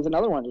biotech is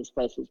another one of these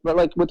places. But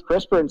like with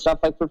CRISPR and stuff,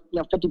 like for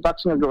 $50 in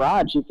your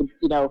garage, you could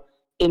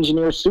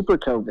engineer super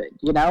COVID,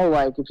 you know,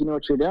 like if you know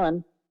what you're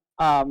doing.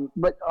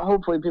 But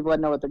hopefully people that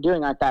know what they're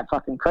doing aren't that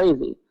fucking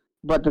crazy.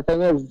 But the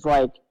thing is,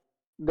 like,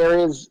 there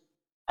is,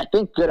 I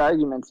think, good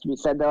arguments to be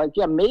said. They're like,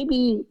 yeah,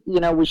 maybe,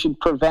 we should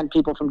prevent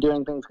people from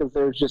doing things because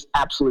there's just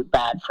absolute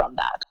bad from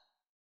that.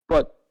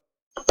 But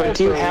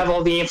do you have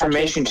all the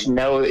information to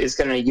know it's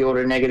going to yield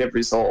a negative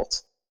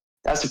result?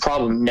 That's the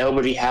problem.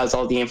 Nobody has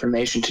all the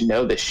information to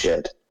know this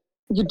shit.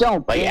 You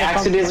don't. Like,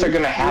 accidents are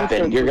going to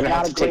happen. You're going to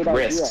have to take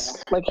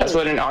risks. Like, that's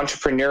what an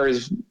entrepreneur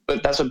is.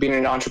 That's what being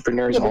an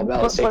entrepreneur is all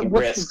about, is taking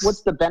risks.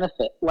 What's the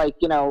benefit? Like,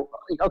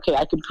 okay,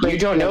 I could create... You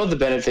don't know the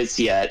benefits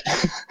yet.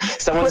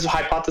 Someone's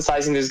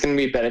hypothesizing there's going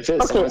to be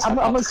benefits. Okay, I'm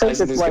going to say this,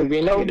 there's going to be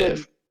a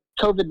negative.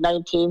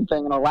 COVID-19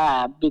 thing in a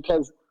lab,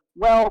 because,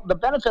 well, the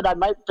benefit, I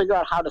might figure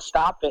out how to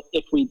stop it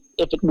if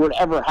it would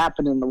ever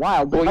happen in the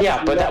wild. Well,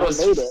 yeah, but that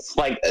was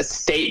like a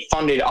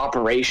state-funded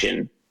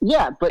operation.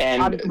 Yeah, but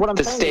what I'm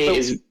saying state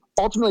is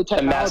ultimately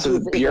technology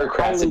massive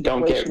bureaucrats that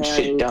don't get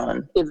shit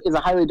done. Is a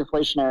highly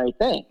deflationary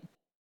thing.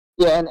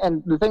 Yeah,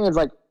 and the thing is,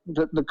 like,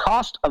 the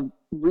cost of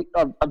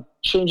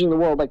changing the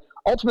world, like,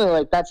 ultimately,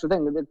 like, that's the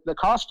thing. The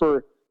cost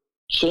for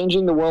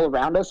changing the world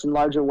around us in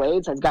larger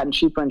ways has gotten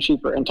cheaper and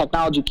cheaper, and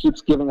technology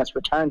keeps giving us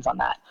returns on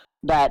that.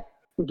 That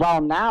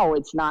while now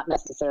it's not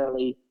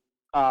necessarily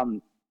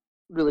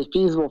really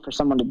feasible for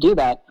someone to do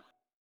that,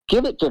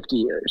 give it 50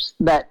 years.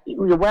 That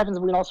what happens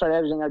if we can all start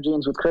editing our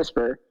genes with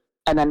CRISPR,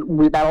 and then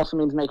that also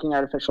means making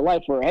artificial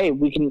life where, hey,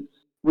 we can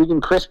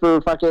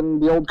CRISPR fucking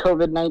the old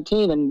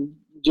COVID-19 and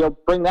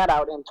bring that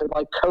out into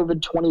like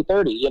COVID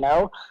 2030,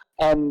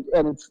 and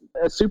it's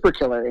a super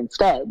killer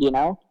instead,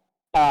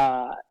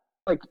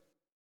 like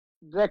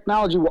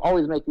technology will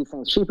always make these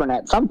things cheaper, and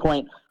at some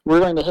point we're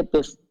going to hit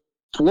this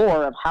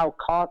floor of how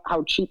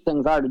cheap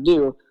things are to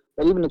do,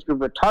 that even if you're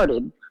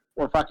retarded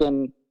or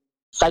fucking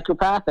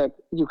psychopathic,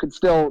 you could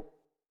still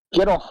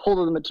get a hold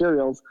of the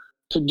materials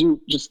to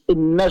do just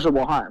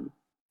immeasurable harm.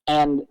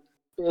 And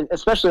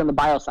especially on the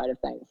bio side of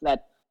things,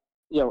 that,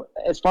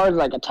 as far as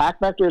like attack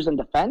vectors and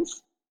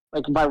defense,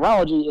 like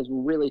virology is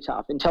really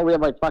tough until we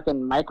have like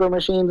fucking micro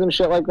machines and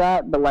shit like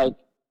that. But like,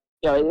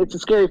 it's a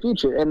scary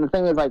future. And the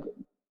thing is, like,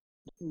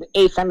 the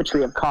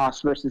asymmetry of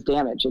cost versus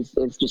damage is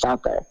just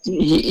out there.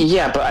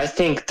 Yeah, but I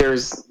think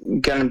there's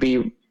going to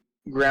be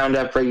ground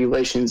up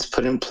regulations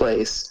put in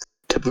place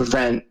to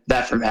prevent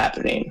that from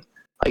happening.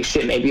 Like,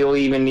 shit, maybe you'll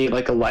even need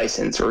like a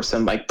license or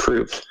some like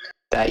proof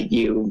that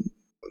you...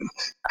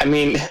 I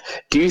mean,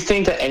 do you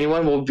think that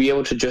anyone will be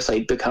able to just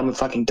like become a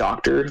fucking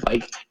doctor?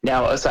 Like,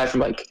 now, aside from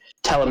like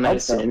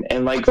telemedicine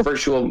and like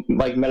virtual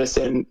like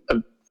medicine,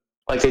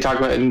 like they talk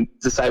about in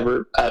the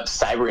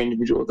cyber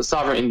individual, the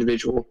sovereign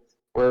individual,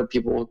 where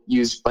people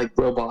use like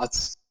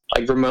robots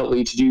like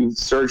remotely to do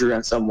surgery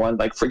on someone.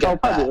 Like,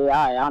 forget that.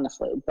 AI,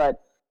 honestly, but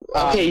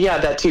okay, yeah,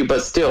 that too.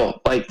 But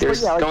still, like,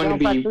 there's going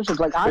to be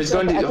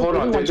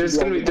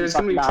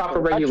proper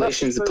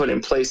regulations put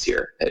in place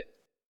here.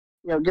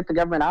 Get the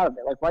government out of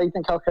it. Like, why do you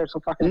think healthcare is so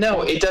fucking...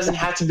 No, it doesn't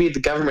have to be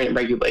the government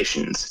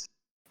regulations.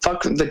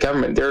 Fuck the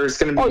government. There's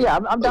going to be... Oh, yeah,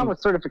 I'm down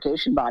with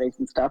certification bodies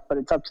and stuff, but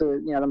it's up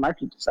to, the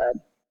market to decide.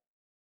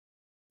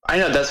 I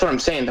know, that's what I'm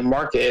saying. The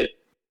market,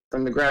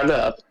 from the ground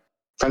up,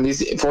 for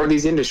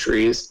these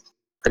industries,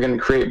 are going to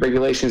create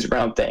regulations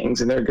around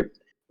things, and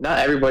not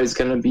everybody's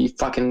going to be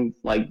fucking,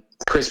 like,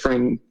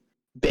 CRISPRing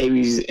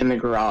babies in the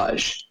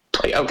garage.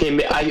 Like, okay,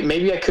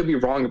 maybe I could be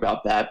wrong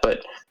about that,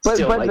 but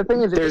still, like, the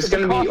thing is, there's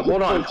going to be...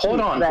 Hold on,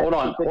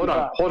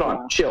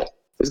 chill.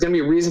 There's going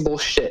to be reasonable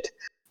shit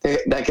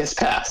that gets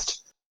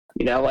passed.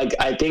 Like,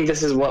 I think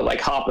this is what, like,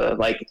 Hoppe,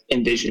 like,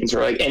 envisions,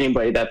 or, like,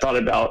 anybody that thought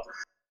about,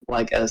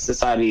 like, a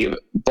society of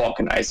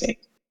balkanizing.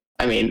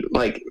 I mean,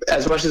 like,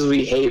 as much as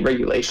we hate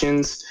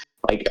regulations,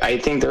 like, I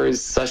think there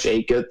is such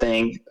a good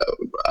thing,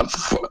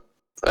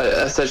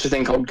 such a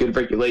thing called good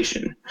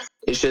regulation.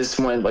 It's just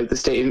when, like, the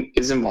state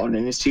is involved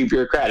and it's too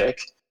bureaucratic,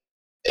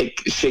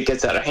 shit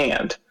gets out of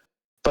hand.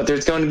 But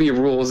there's going to be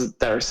rules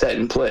that are set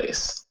in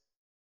place.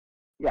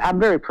 Yeah, I'm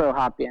very pro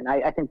Hoppian.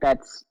 I think that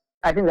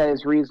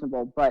is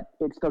reasonable, but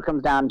it still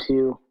comes down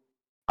to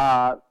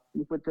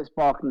with this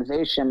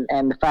balkanization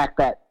and the fact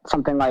that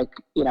something like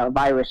a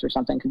virus or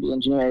something could be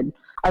engineered.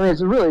 I mean,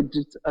 it's really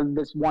just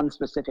this one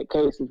specific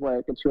case is where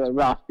it gets really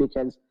rough,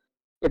 because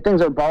if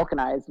things are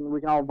balkanized and we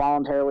can all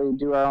voluntarily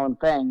do our own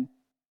thing,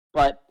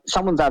 but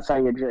someone's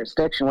outside your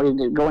jurisdiction, what do you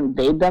do? Go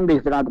invade them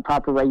because they don't have the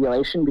proper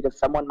regulation, because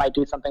someone might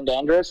do something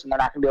dangerous and they're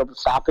not going to be able to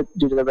stop it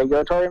due to the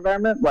regulatory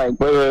environment? Like,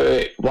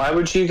 wait. Why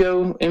would you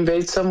go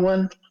invade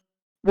someone?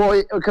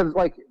 Well,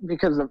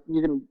 because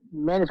you can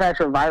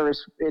manufacture a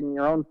virus in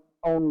your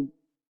own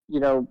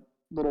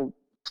little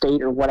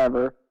state or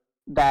whatever,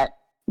 that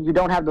you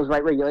don't have those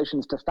right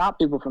regulations to stop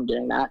people from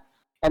doing that,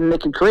 and they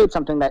could create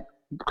something that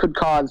could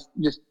cause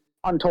just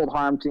untold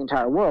harm to the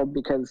entire world,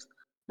 because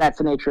that's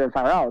the nature of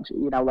virology.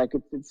 Like,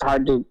 it's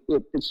hard to,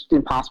 it's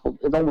impossible.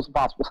 It's almost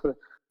impossible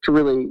to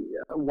really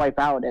wipe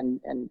out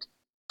and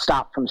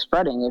stop from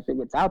spreading if it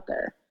gets out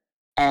there.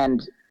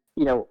 And,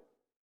 you know,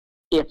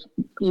 if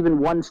even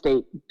one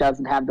state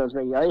doesn't have those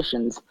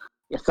regulations,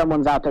 if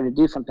someone's out there to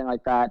do something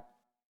like that,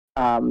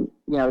 you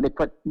know, they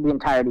put the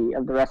entirety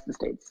of the rest of the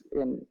states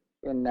in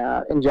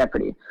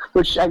jeopardy,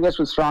 which I guess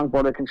with strong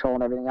border control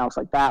and everything else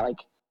like that, like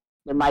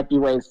there might be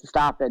ways to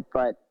stop it,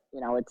 but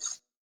you know,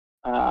 it's,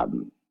 I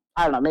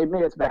don't know, maybe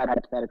it's a bad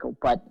hypothetical,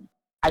 but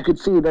I could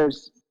see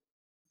there's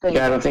things.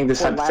 Yeah, I don't think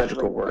this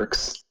hypothetical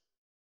works.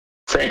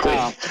 Frankly,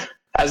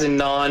 as a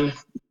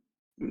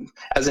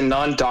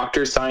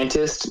non-doctor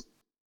scientist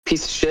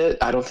piece of shit,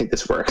 I don't think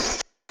this works.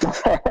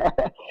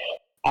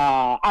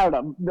 I don't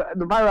know.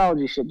 The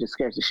virology shit just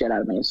scares the shit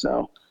out of me.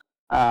 So,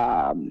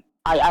 I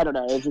don't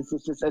know. It's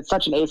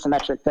such an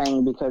asymmetric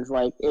thing because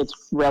like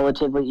it's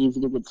relatively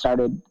easy to get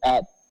started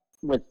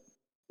with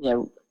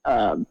you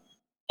know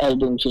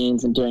editing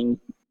genes and doing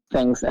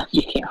things that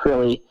you can't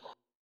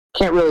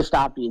really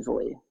stop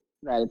easily.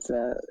 Right? It's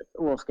a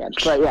little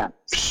sketch, but yeah.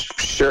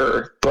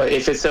 Sure, but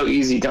if it's so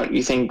easy, don't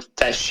you think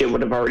that shit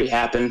would have already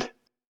happened?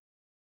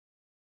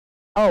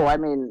 Oh, I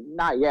mean,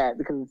 not yet,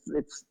 because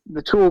it's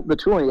the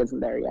tooling isn't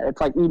there yet.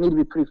 It's like you need to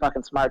be pretty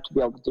fucking smart to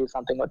be able to do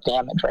something with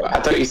damage right now.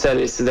 I thought you said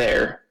it's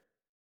there.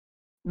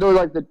 No,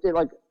 like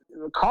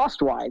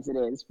cost wise it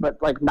is, but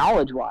like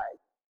knowledge wise,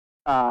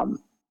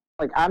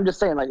 like I'm just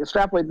saying, like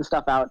extrapolate the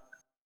stuff out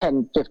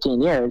 10,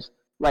 15 years,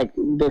 like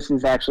this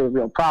is actually a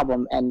real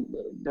problem, and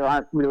there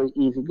aren't really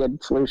easy,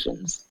 good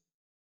solutions.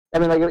 I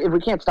mean, like if we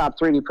can't stop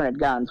 3D printed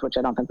guns, which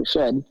I don't think we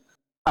should,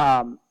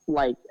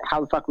 like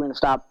how the fuck are we gonna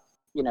stop,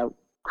 you know,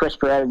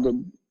 CRISPR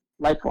edited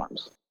life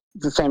forms?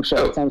 It's the same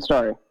shit, same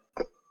story.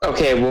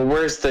 Okay, well,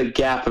 where's the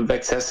gap of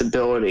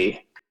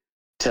accessibility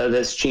to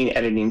this gene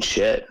editing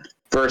shit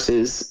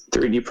versus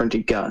 3D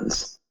printed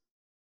guns?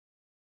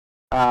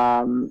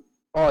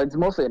 Well, it's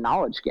mostly a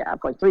knowledge gap.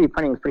 Like 3D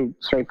printing is pretty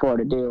straightforward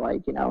to do.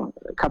 Like, you know,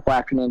 a couple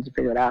afternoons to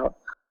figure it out.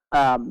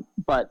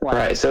 But like,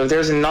 right. So if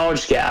there's a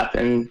knowledge gap,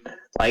 and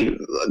like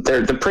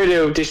the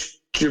Pareto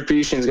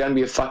distribution is going to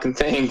be a fucking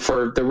thing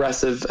for the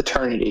rest of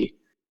eternity.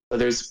 So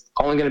there's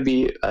only going to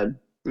be a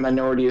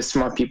minority of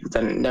smart people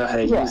that know how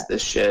to use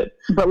this shit.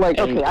 But like,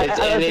 and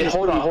okay,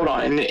 hold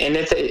on. And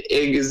if it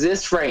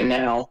exists right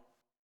now,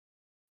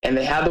 and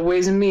they have the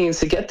ways and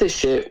means to get this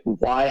shit,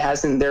 why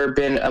hasn't there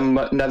been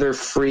another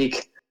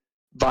freak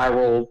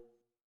viral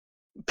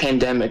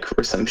pandemic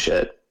or some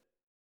shit?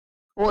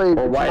 Well,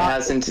 or why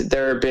hasn't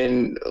there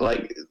been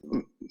like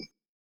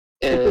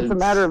it's a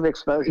matter of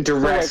exposure,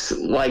 direct so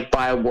like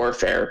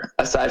biowarfare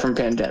aside from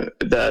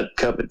the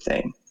COVID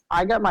thing?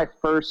 I got my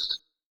first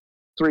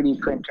 3D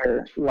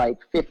printer like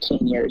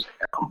 15 years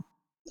ago.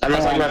 I'm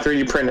not talking about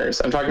 3D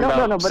printers. I'm talking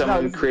about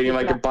someone creating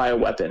like a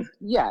bioweapon.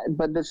 Yeah,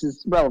 but this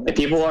is relevant. If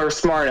people are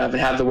smart enough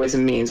and have the ways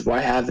and means, why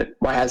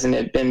hasn't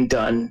it been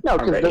done? No,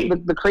 because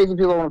the crazy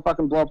people who want to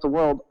fucking blow up the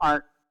world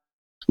aren't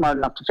smart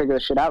enough to figure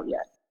this shit out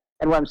yet.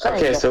 And what I'm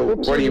saying okay, so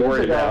what are you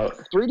worried about?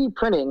 3D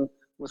printing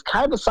was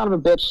kind of a son of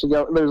a bitch to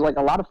go. There's like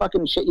a lot of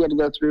fucking shit you had to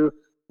go through,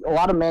 a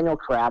lot of manual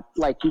crap.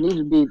 Like you need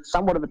to be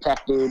somewhat of a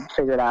tech dude to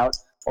figure it out.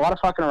 A lot of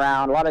fucking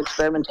around, a lot of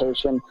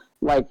experimentation.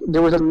 Like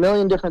there was a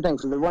million different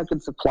things. There weren't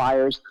good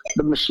suppliers.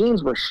 The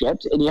machines were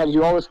shit, and you had to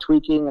do all this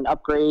tweaking and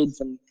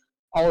upgrades and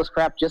all this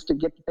crap just to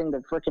get the thing to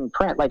freaking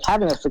print. Like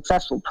having a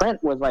successful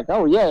print was like,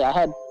 oh yeah, I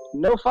had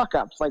no fuck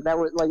ups. Like that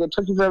was like it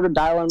took you forever to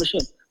dial on a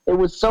machine. It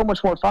was so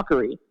much more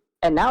fuckery.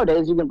 And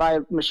nowadays you can buy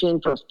a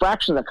machine for a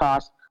fraction of the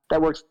cost that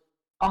works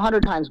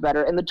 100 times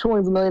better, and the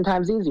tooling's a million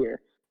times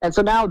easier. And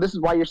so now this is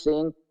why you're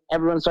seeing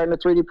everyone's starting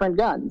to 3D print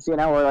guns, you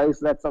know, or at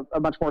least that's a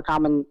much more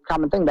common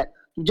thing that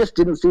you just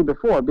didn't see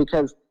before,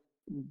 because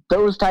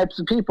those types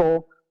of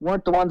people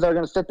weren't the ones that are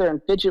going to sit there and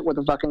fidget with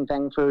a fucking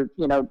thing for,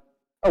 you know,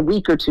 a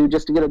week or two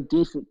just to get a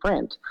decent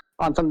print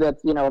on something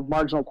that's, you know, of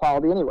marginal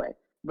quality anyway.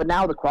 But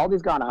now the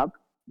quality's gone up,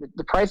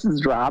 the price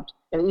has dropped,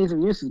 and the ease of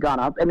use has gone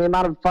up, and the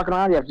amount of fucking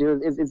around you have to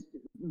do is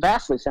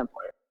vastly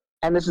simpler.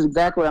 And this is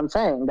exactly what I'm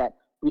saying, that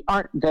we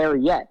aren't there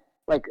yet.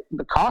 Like,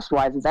 the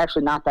cost-wise, it's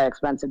actually not that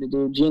expensive to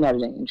do gene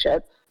editing and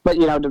shit. But,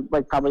 you know, to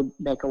like probably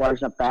make a large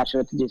enough batch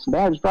of it to do some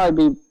damage,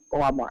 probably be a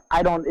lot more.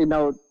 I don't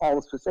know all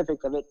the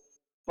specifics of it,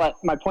 but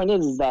my point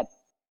is that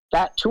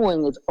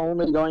tooling is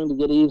only going to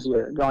get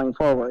easier going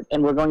forward,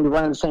 and we're going to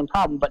run into the same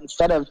problem. But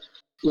instead of,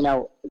 you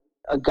know,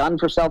 a gun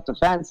for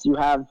self-defense, you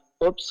have,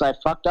 oops, I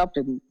fucked up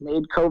and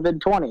made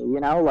COVID-20,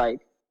 you know, like,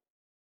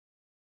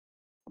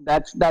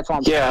 that's all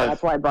I'm saying.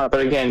 That's why I brought up.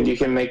 But again, you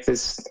can make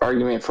this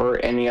argument for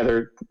any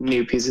other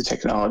new piece of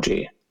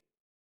technology.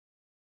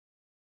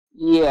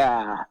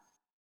 Yeah.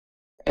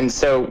 And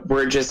so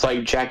we're just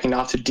like jacking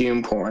off to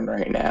doom porn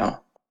right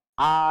now.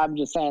 I'm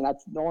just saying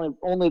that's the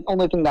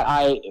only thing that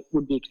I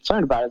would be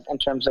concerned about is in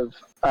terms of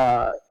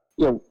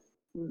you know,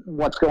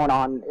 what's going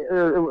on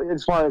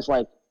as far as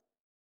like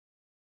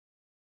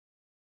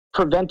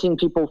preventing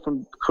people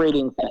from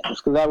creating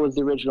things, because that was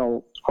the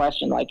original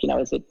question. Like, you know,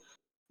 is it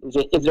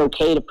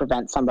okay to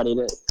prevent somebody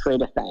to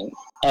create a thing?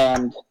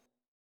 And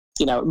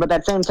you know, but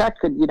that same tech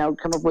could, you know,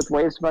 come up with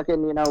ways to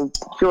fucking, you know,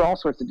 cure all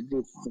sorts of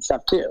diseases and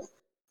stuff too.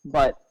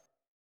 But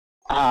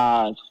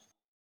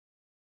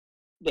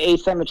the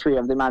asymmetry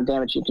of the amount of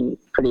damage you can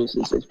produce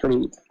is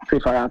pretty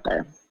far out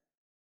there.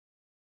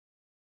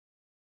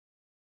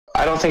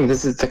 I don't think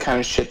this is the kind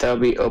of shit that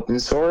would be open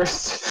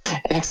sourced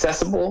and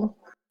accessible,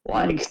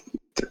 like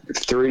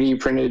 3D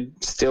printed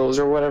stills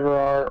or whatever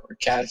or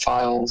CAD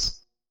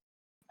files.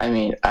 I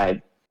mean,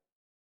 I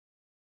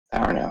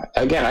don't know.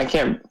 Again, I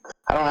don't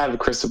have a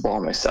crystal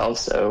ball myself,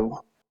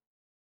 so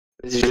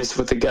this is just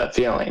with a gut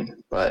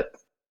feeling, but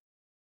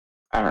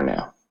I don't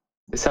know.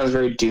 It sounds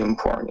very doom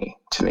porny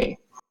to me.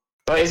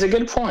 But it's a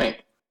good point.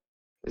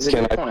 It's a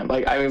good point.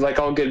 Like, I mean, like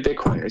all good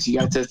Bitcoiners, you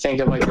have to think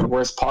of like the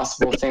worst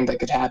possible thing that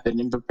could happen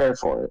and prepare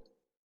for it.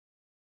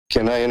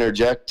 Can I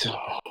interject?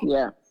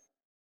 Yeah.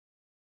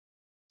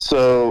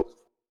 So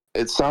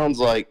it sounds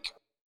like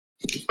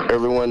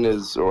everyone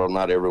is, or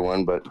not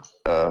everyone, but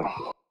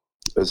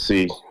let's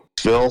see,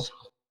 Phil?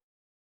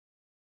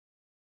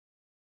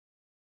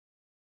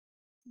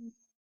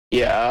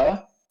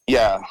 Yeah?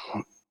 Yeah.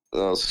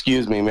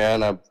 Excuse me,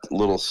 man. I'm a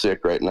little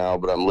sick right now,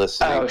 but I'm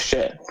listening. Oh,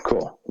 shit.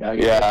 Cool.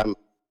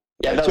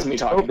 Yeah, that was me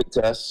talking. COVID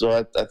test, so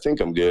I think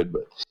I'm good.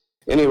 But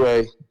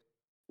anyway,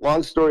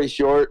 long story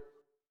short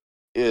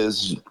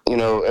is,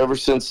 ever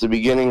since the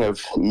beginning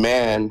of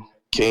man,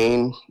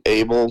 Cain,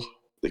 Abel,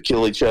 they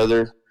kill each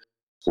other,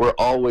 we're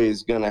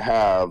always going to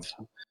have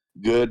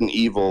good and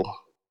evil.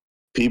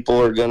 People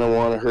are going to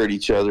want to hurt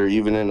each other,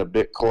 even in a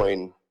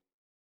Bitcoin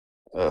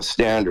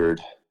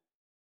standard.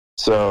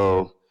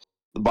 So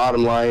the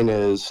bottom line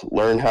is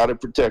learn how to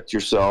protect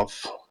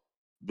yourself,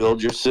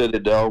 build your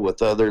citadel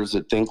with others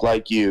that think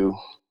like you,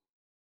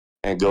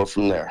 and go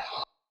from there.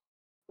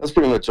 That's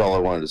pretty much all I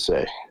wanted to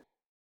say.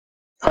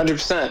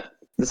 100%.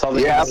 That's all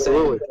they Yeah, have to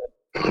say.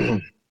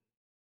 absolutely.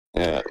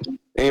 Yeah.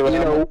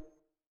 Anyway,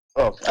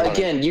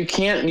 again, you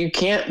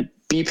can't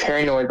be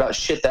paranoid about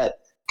shit that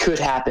could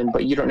happen,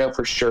 but you don't know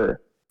for sure.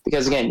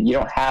 Because again, you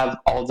don't have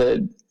all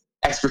the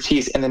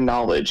expertise and the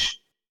knowledge.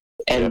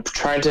 And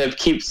trying to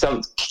keep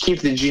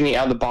the genie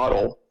out of the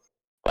bottle,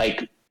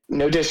 like,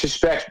 no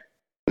disrespect,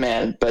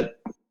 man,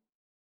 but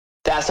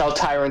that's how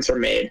tyrants are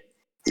made.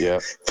 Yeah.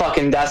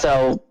 Fucking, that's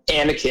how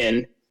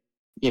Anakin,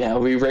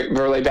 we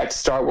relate back to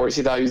Star Wars.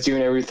 He thought he was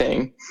doing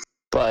everything,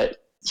 but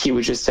he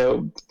was just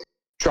so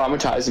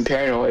traumatized and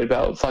paranoid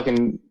about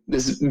fucking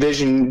this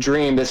vision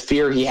dream, this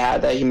fear he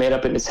had that he made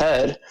up in his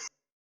head,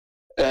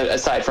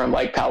 aside from,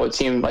 like,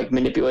 Palpatine, like,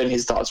 manipulating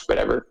his thoughts or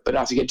whatever, but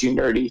not to get too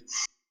nerdy.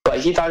 But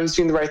he thought he was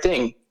doing the right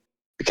thing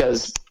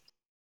because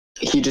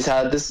he just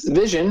had this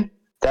vision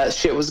that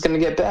shit was going to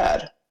get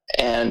bad.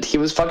 And he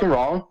was fucking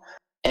wrong.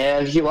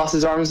 And he lost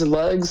his arms and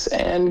legs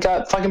and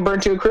got fucking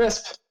burnt to a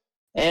crisp.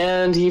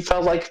 And he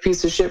felt like a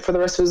piece of shit for the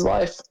rest of his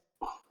life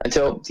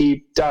until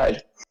he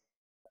died.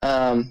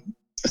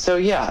 So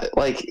yeah,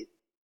 like,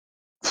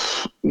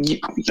 you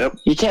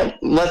can't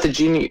let the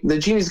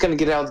genie's going to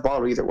get out of the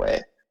bottle either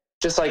way.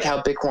 Just like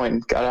how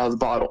Bitcoin got out of the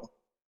bottle.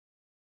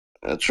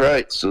 That's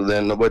right. So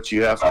then what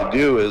you have to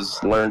do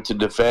is learn to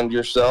defend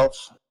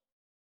yourself,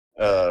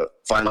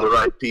 find the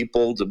right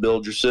people to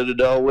build your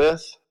citadel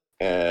with,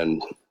 and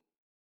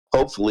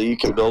hopefully you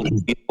can build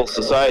a peaceful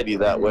society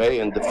that way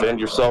and defend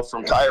yourself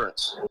from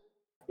tyrants.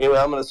 Anyway,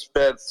 I'm going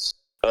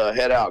to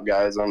head out,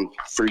 guys. I'm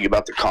freaking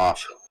about the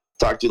cough.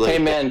 Talk to you later.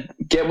 Hey, man,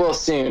 get well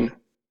soon.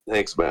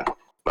 Thanks, man.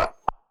 Bye.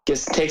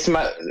 Just take some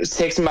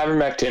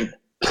ivermectin.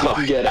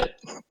 Oh, get it.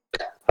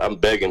 I'm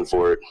begging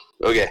for it.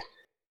 Okay.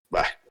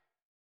 Bye.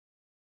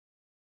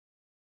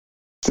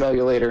 Smell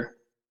you later.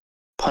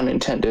 Pun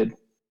intended.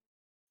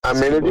 I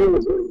mean,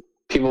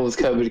 people with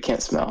COVID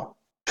can't smell.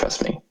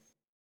 Trust me.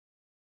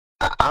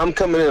 I'm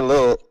coming in a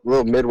little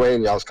midway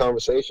in y'all's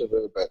conversation,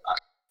 but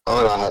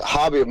on a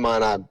hobby of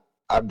mine,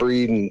 I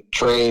breed and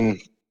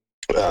train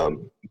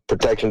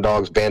protection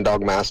dogs, band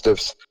dog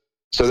mastiffs.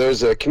 So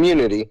there's a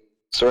community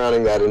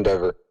surrounding that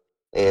endeavor,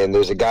 and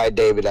there's a guy,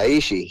 David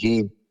Aishi.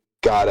 He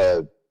got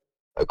a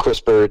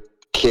CRISPR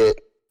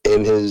kit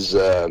in his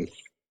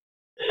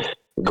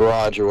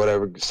garage or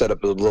whatever, set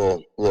up a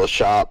little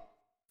shop,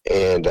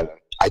 and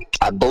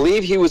I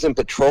believe he was in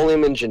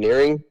petroleum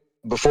engineering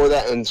before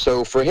that, and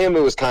so for him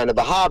it was kind of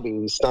a hobby.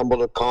 He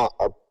stumbled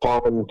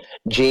upon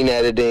gene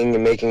editing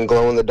and making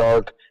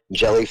glow-in-the-dark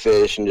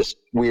jellyfish and just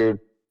weird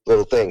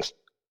little things.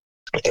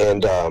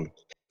 And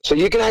so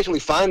you can actually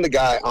find the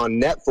guy on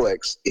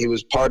Netflix. He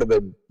was part of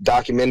a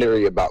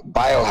documentary about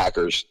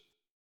biohackers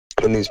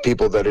and these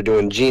people that are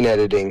doing gene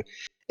editing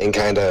and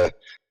kind of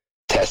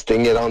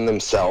testing it on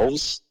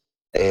themselves.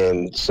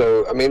 And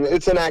so, I mean,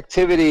 it's an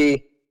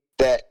activity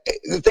that,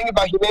 the thing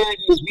about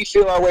humanity is we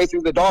feel our way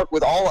through the dark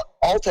with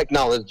all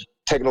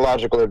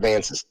technological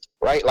advances,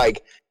 right?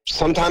 Like,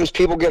 sometimes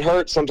people get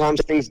hurt, sometimes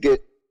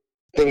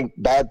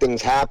bad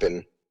things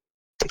happen.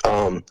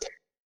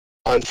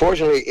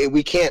 Unfortunately,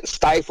 we can't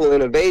stifle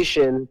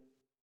innovation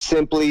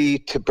simply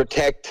to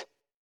protect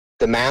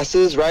the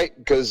masses, right?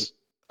 Because,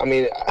 I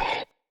mean,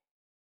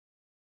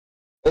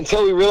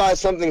 until we realize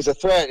something's a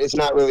threat, it's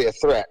not really a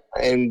threat.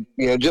 And,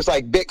 just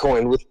like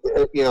Bitcoin, with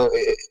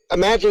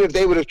imagine if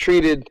they would have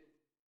treated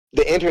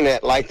the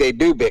internet like they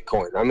do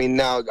Bitcoin. I mean,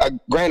 now,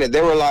 granted,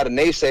 there were a lot of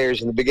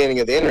naysayers in the beginning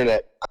of the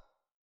internet.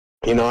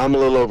 You know, I'm a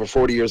little over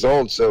 40 years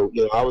old, so,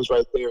 you know, I was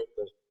right there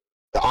at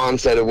the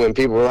onset of when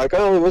people were like,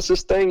 oh, what's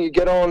this thing you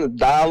get on and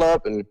dial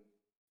up? And,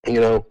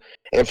 you know,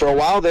 and for a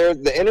while there,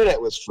 the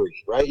internet was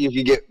free, right? You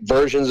could get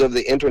versions of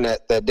the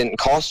internet that didn't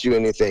cost you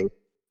anything.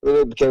 It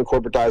really became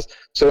corporatized.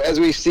 So as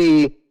we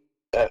see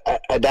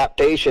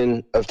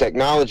adaptation of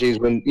technologies,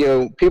 when, you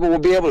know, people will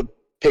be able to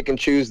pick and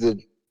choose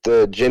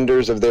the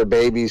genders of their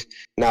babies.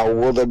 Now,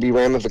 will there be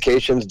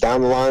ramifications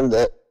down the line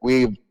that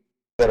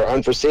are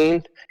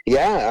unforeseen?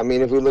 Yeah, I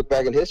mean, if we look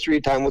back in history,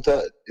 time will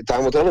tell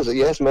us that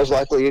yes, most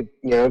likely, you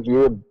know, if you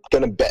were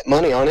going to bet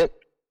money on it,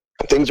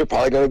 things are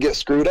probably going to get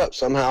screwed up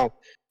somehow.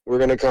 We're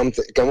going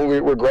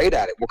to we're great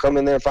at it. We'll come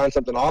in there and find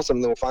something awesome,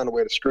 and then we'll find a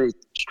way to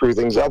screw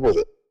things up with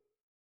it.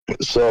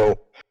 So,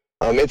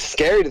 it's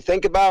scary to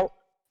think about,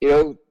 you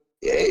know.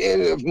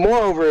 And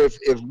moreover,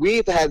 if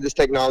we've had this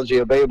technology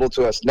available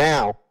to us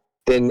now,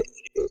 then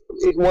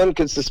one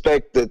could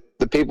suspect that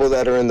the people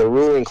that are in the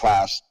ruling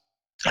class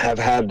have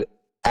had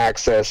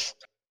access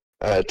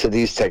to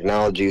these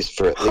technologies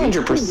for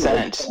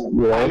 100%. You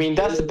know? I mean,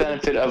 that's the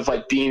benefit of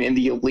like being in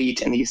the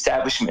elite and the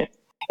establishment.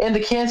 And the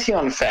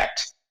Cantillon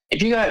effect.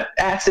 If you got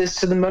access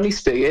to the money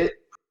spigot,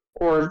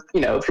 or,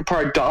 you know, if you're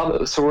part of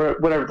Davos or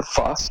whatever the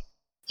fuck,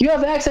 you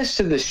have access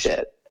to this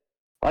shit.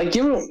 Like,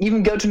 you don't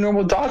even go to a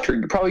normal doctor.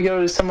 You probably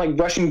go to some like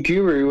Russian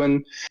guru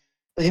in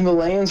the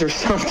Himalayas or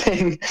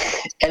something,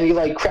 and he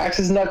like cracks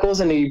his knuckles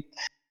and he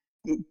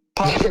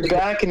pops your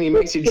back and he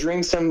makes you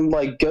drink some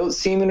like goat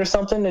semen or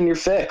something, and you're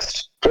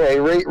fixed. Yeah, he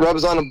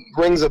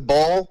rings a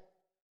ball,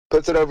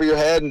 puts it over your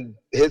head, and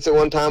hits it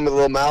one time with a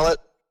little mallet.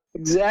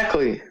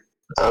 Exactly.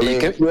 I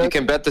mean, you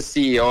can bet the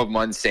CEO of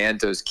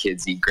Monsanto's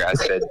kids eat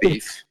grass-fed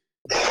beef.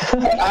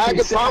 I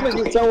can promise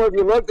you somewhere, if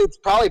you look, it's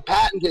probably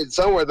patented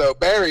somewhere, though,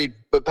 buried,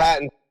 but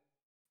patented.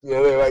 You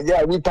know, they're like,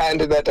 yeah, we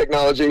patented that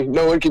technology.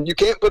 No one can. You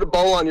can't put a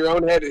bowl on your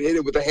own head and hit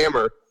it with a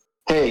hammer.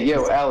 Hey,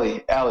 yo,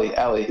 Allie.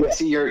 Yeah.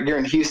 See, you're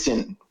in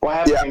Houston. Why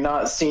haven't we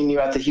not seen you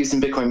at the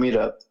Houston Bitcoin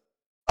meetup?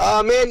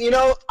 Man, you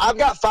know, I've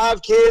got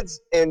 5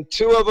 kids, and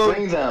 2 of them.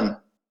 Bring them.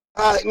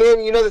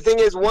 Man, you know, the thing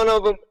is,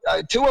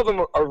 2 of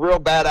them are real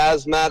bad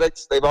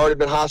asthmatics. They've already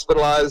been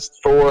hospitalized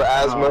for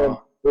asthma and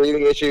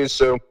breathing issues.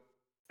 So,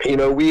 you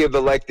know, we have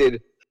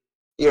elected,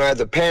 you know,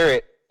 as a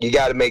parent, you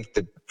got to make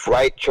the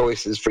right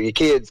choices for your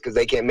kids because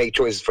they can't make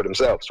choices for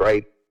themselves,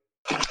 right?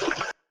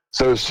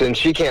 So since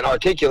she can't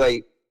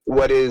articulate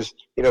what is,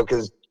 you know,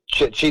 because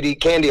she'd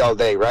eat candy all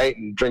day, right?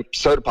 And drink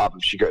soda pop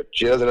if she could.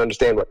 She doesn't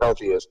understand what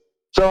healthy is.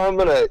 So I'm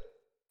going to,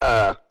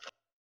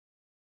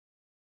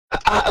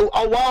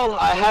 while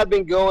I have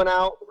been going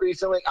out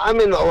recently,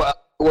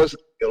 was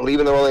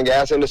leaving the oil and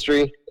gas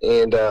industry.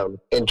 And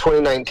in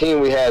 2019,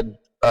 we had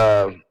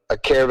a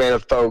caravan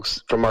of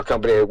folks from our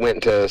company that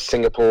went to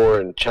Singapore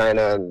and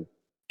China and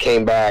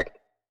came back.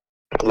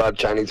 A lot of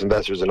Chinese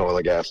investors in oil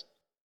and gas.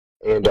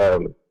 And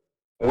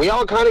we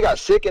all kind of got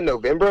sick in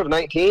November of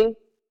 19,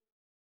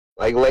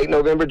 like late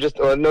November,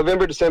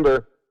 November,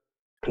 December,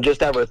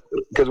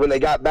 because when they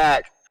got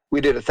back,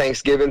 we did a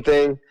Thanksgiving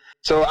thing.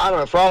 So I don't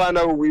know. For all I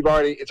know,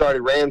 it's already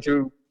ran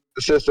through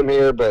the system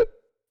here, but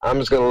I'm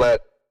just going to let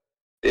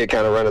it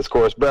kind of run its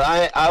course. But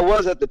I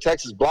was at the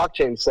Texas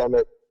Blockchain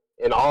Summit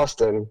in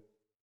Austin,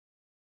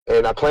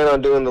 and I plan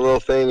on doing the little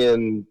thing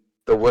in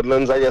the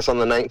Woodlands, I guess, on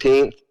the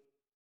 19th.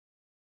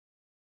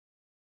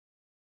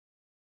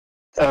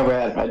 Oh,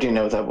 rad. I do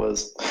know what that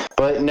was.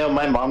 But no,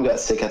 my mom got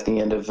sick at the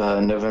end of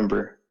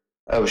November.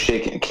 Oh,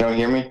 shit. Can you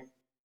hear me?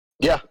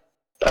 Yeah.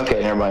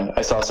 Okay, never mind.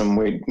 I saw some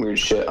weird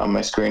shit on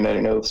my screen. I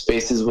didn't know if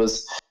Spaces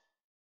was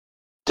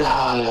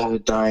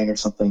dying or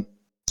something.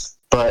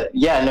 But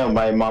yeah, no,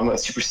 my mom got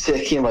super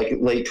sick in like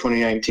late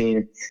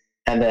 2019,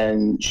 and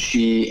then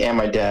she and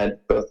my dad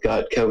both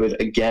got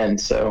COVID again.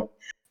 So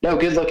no,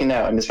 good looking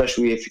out, and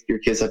especially if your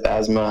kids have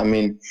asthma. I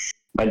mean,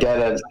 my dad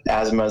had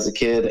asthma as a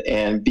kid,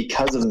 and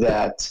because of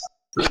that,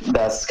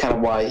 that's kind of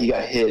why he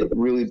got hit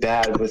really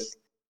bad with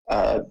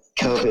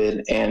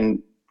COVID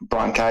and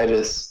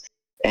bronchitis.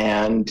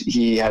 And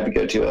he had to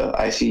go to a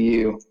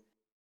ICU.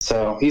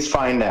 So he's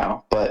fine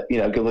now, but, you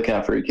know, good looking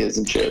out for your kids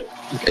and shit.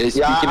 Hey,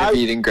 speaking of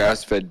eating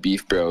grass-fed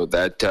beef, bro,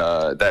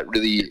 that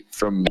really,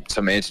 from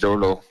some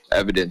anecdotal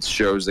evidence,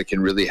 shows that can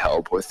really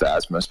help with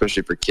asthma,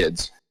 especially for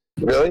kids.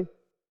 Really?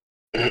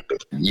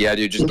 Yeah,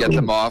 dude, just get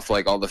them off,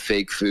 like, all the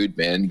fake food,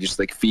 man. Just,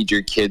 like, feed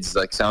your kids,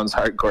 like, sounds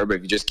hardcore, but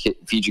if you just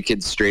feed your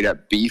kids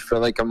straight-up beef for,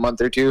 like, a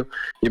month or two,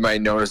 you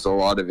might notice a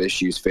lot of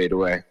issues fade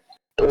away.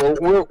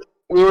 Well,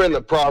 we were in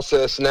the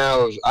process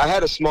now of, I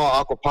had a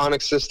small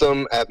aquaponics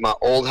system at my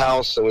old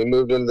house, and we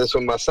moved into this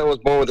one. My son was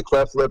born with a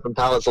cleft lip and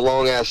palate. It's a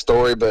long-ass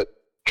story, but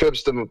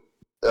trips to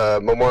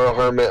Memorial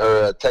Hermann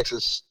or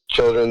Texas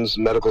Children's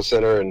Medical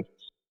Center, and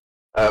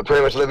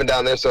pretty much living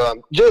down there. So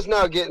I'm just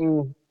now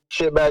getting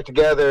shit back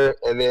together,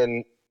 and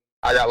then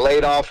I got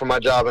laid off from my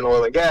job in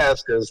oil and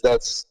gas because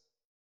that's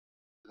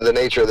the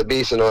nature of the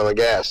beast in oil and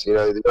gas. You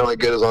know, they're only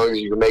good as long as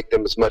you can make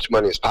them as much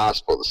money as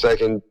possible. The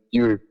second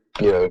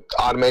you know,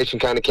 automation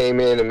kind of came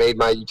in and made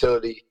my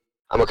utility.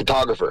 I'm a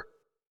cartographer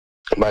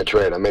by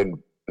trade. I made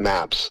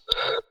maps.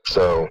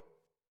 So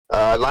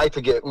I'd like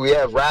to we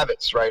have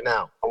rabbits right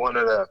now. I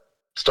wanted to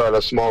start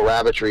a small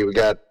rabbitry. We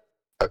got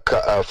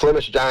a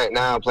Flemish giant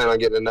now. I plan on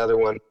getting another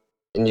one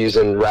and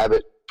using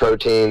rabbit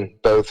protein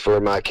both for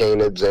my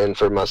canids and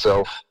for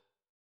myself.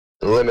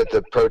 Limit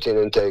the protein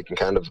intake and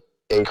kind of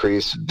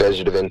increase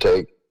vegetative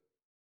intake.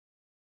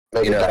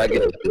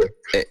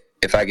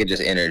 If I could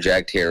just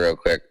interject here real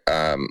quick,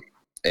 I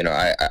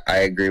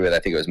agree with, I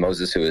think it was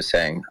Moses who was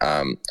saying,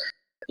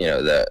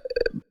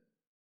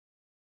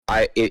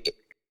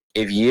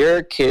 if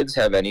your kids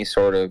have any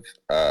sort of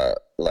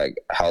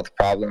health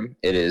problem,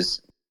 it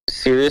is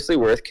seriously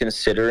worth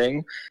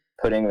considering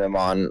putting them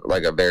on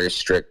like a very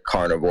strict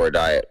carnivore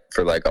diet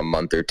for like a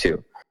month or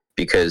two,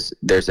 because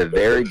there's a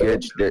very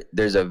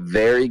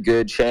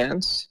good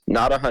chance,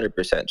 not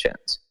 100%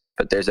 chance,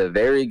 but there's a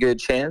very good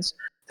chance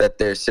that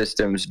their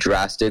systems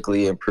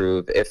drastically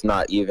improve, if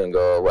not even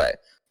go away.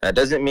 That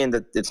doesn't mean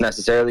that it's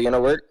necessarily going to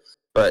work,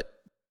 but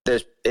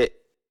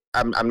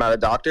I'm not a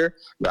doctor,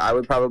 but I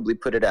would probably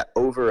put it at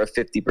over a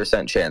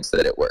 50% chance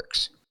that it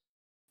works.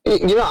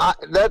 I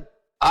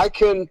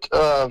can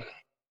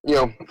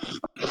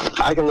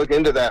look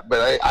into that,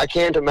 but I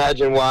can't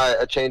imagine why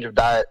a change of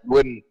diet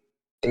wouldn't,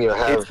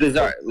 have. It's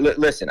bizarre.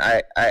 Listen,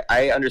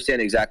 I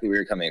understand exactly where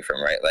you're coming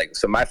from, right? Like,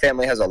 so my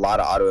family has a lot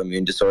of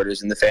autoimmune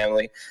disorders in the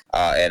family,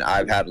 and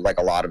I've had like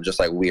a lot of just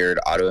like weird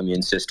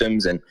autoimmune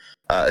systems and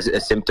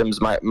symptoms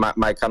my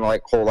kind of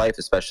like whole life,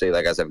 especially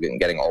like as I've been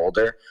getting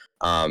older.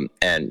 And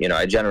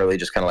I generally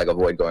just kind of like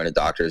avoid going to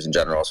doctors in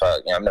general. So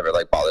I've never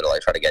like bothered to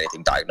like try to get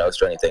anything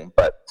diagnosed or anything.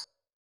 But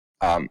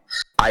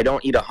I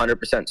don't eat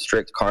 100%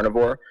 strict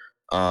carnivore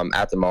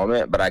at the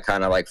moment, but I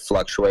kind of like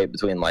fluctuate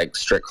between like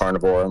strict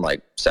carnivore and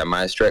like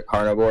semi-strict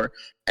carnivore.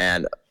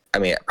 And I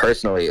mean,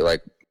 personally,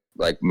 like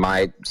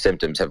my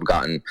symptoms have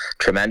gotten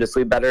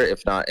tremendously better,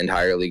 if not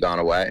entirely gone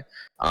away.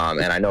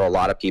 And I know a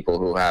lot of people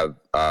who have,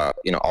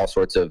 all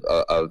sorts of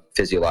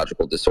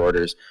physiological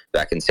disorders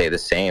that can say the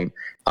same.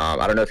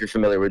 I don't know if you're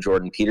familiar with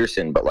Jordan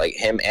Peterson, but like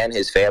him and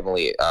his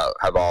family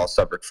have all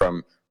suffered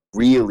from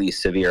really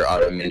severe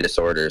autoimmune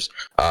disorders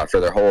for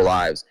their whole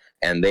lives.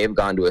 And they've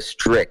gone to a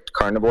strict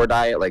carnivore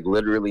diet, like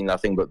literally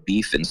nothing but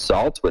beef and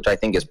salt, which I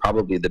think is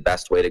probably the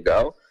best way to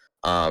go.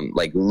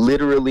 Like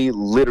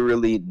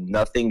literally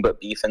nothing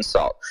but beef and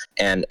salt.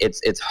 And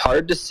it's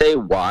hard to say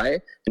why,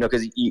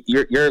 because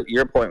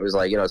your point was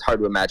like, it's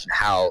hard to imagine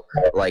how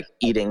like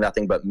eating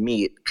nothing but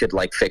meat could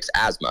like fix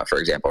asthma, for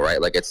example,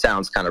 right? Like it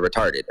sounds kind of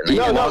retarded. And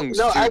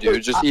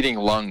dude, just eating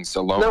lungs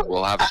alone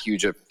will have a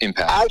huge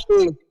impact.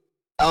 Actually,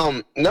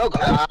 I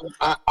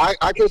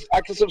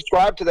can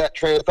subscribe to that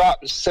train of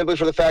thought simply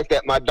for the fact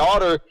that my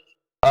daughter,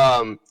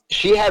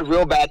 she had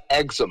real bad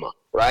eczema,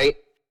 right?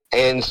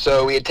 And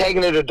so we had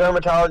taken her to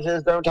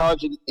dermatologist, one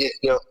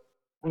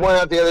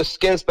after the other,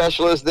 skin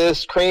specialist,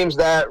 this, creams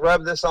that,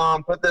 rub this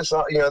on, put this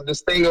on, this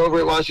thing over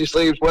it while she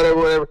sleeps,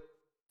 whatever.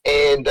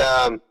 And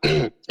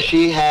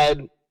she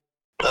had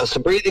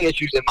some breathing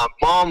issues, and my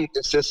mom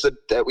insisted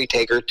that we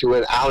take her to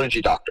an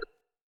allergy doctor.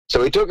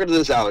 So we took her to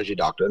this allergy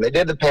doctor, and they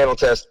did the panel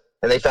test,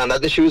 and they found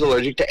out that she was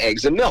allergic to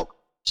eggs and milk.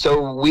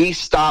 So we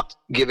stopped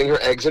giving her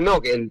eggs and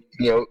milk. And,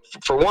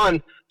 for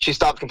one, she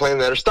stopped complaining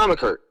that her stomach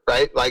hurt,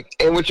 right? Like,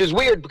 and which is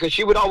weird because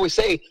she would always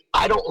say,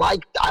 I don't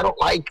like,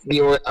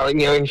 even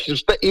when she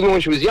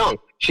was young,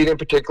 she didn't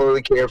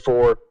particularly care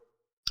for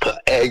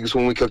eggs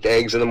when we cooked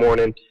eggs in the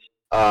morning,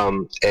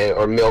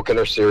 or milk in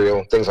her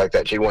cereal, things like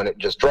that. She wanted it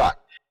just dry.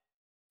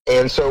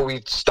 And so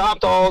we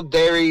stopped all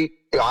dairy,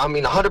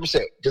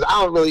 100%, because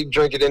I don't really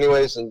drink it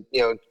anyways. And,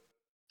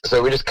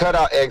 so we just cut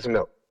out eggs and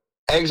milk.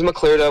 Eczema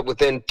cleared up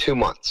within 2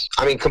 months.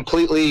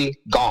 Completely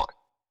gone.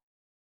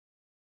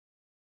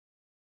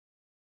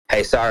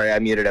 Hey, sorry, I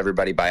muted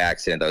everybody by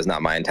accident. That was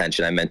not my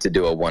intention. I meant to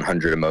do a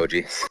 100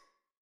 emoji.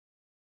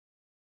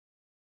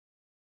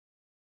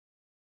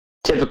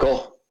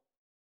 Typical.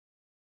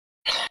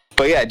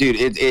 But yeah, dude,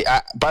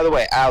 by the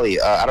way, Ali,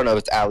 I don't know if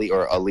it's Ali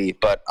or Ali,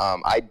 but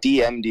I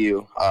DM'd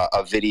you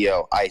a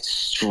video I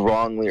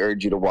strongly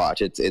urge you to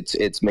watch.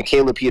 It's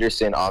Michaela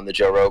Peterson on the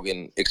Joe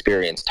Rogan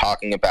Experience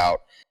talking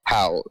about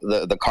how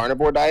the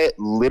carnivore diet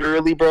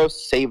literally, bro,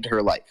 saved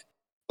her life.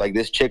 Like,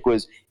 this chick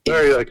was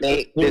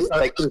this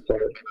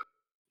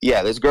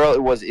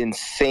girl was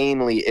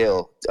insanely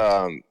ill.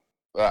 I'm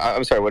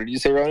sorry, what did you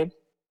say, Ronan?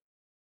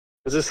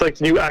 Is this like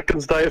new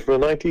Atkins diet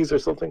from the 90s or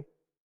something?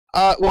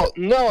 Well,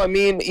 no,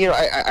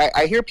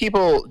 I hear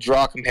people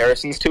draw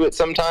comparisons to it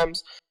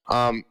sometimes,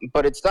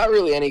 but it's not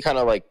really any kind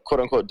of like quote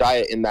unquote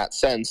diet in that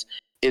sense.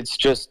 It's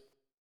just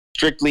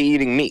strictly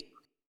eating meat.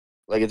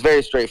 Like, it's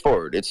very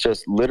straightforward. It's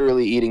just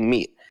literally eating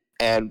meat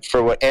and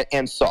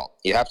salt.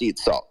 You have to eat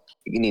salt.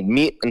 You need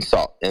meat and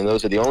salt, and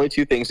those are the only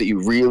two things that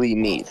you really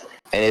need.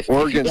 And if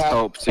organs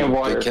help too,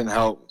 it can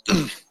help.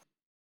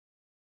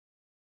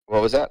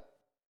 What was that?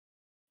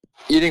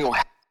 Eating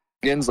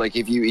organs, like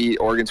if you eat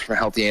organs from a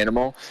healthy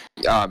animal,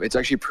 it's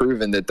actually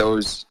proven that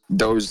those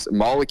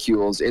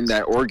molecules in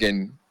that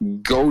organ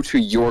go to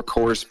your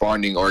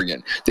corresponding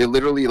organ. They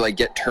literally like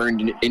get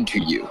turned into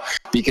you,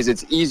 because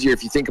it's easier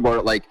if you think about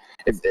it. Like,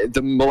 if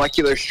the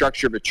molecular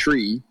structure of a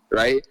tree,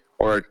 right?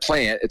 or a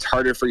plant, it's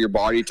harder for your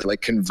body to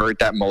like convert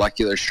that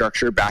molecular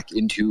structure back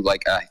into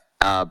like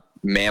a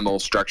mammal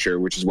structure,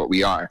 which is what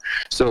we are.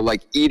 So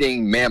like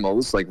eating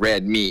mammals, like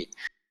red meat,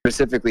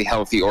 specifically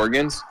healthy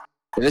organs,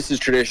 and this is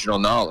traditional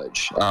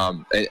knowledge.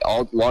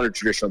 A lot of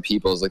traditional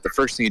peoples, like the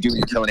first thing you do when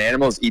you kill an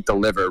animal is eat the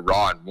liver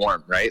raw and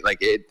warm, right? Like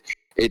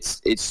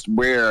it's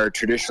where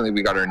traditionally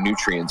we got our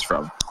nutrients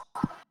from.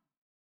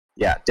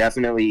 Yeah,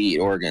 definitely eat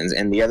organs.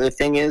 And the other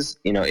thing is,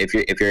 you know, if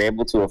you're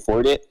able to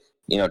afford it,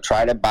 you know,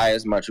 try to buy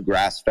as much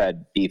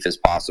grass-fed beef as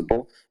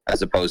possible,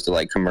 as opposed to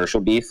like commercial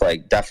beef.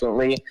 Like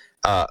definitely,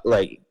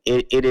 like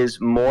it is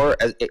more.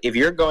 If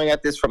you're going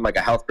at this from like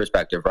a health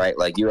perspective, right?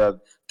 Like you have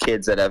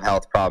kids that have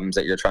health problems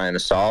that you're trying to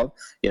solve.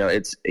 You know,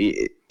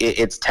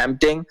 it's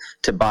tempting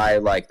to buy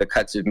like the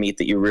cuts of meat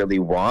that you really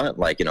want,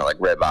 like, you know, like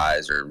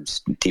ribeyes or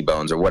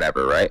T-bones or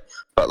whatever, right?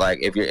 But like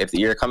if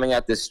you're coming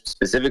at this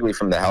specifically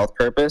from the health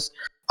purpose,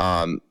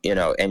 you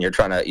know, and you're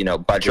trying to, you know,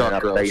 budget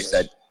enough, like you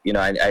said, you know,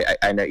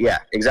 I know, yeah,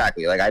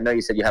 exactly. Like I know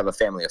you said you have a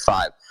family of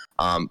 5,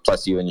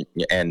 plus you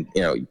and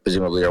you know,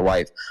 presumably your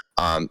wife.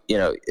 You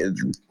know,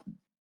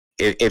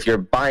 if you're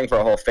buying for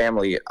a whole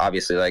family,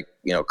 obviously, like,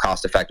 you know,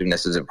 cost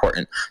effectiveness is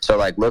important. So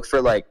like look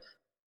for like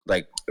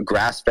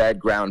grass-fed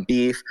ground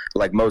beef,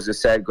 like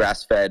Moses said,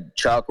 grass-fed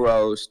chuck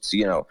roasts.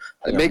 You know,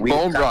 make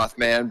bone broth,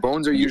 man.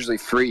 Bones are usually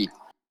free.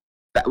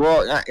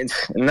 Well,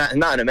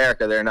 not in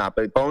America, they're not.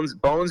 But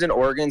bones and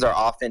organs are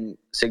often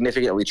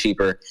significantly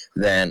cheaper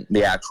than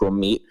the actual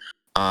meat.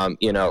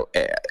 You know,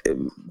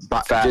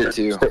 fat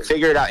too.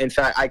 Figure it out. In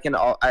fact,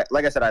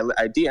 like I said,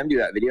 I DM'd you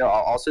that video.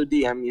 I'll also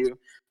DM you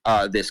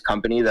this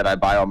company that I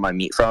buy all my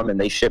meat from, and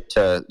they ship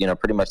to, you know,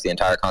 pretty much the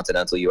entire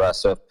continental U.S.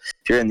 So if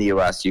you're in the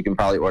U.S., you can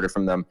probably order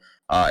from them,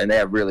 and they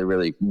have really,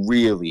 really,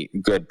 really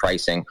good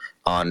pricing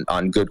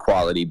on good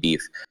quality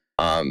beef.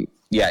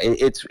 Yeah,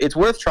 it's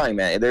worth trying,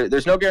 man.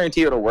 There's no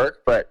guarantee it'll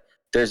work, but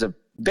there's a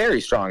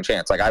very strong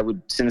chance. Like I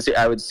would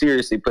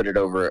seriously put it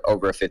over a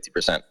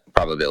 50%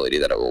 probability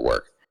that it will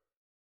work.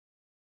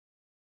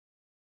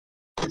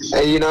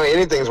 Hey, you know,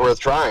 anything's worth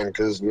trying,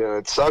 because, you know,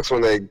 it sucks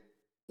when they,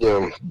 you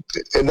know,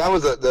 and that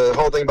was the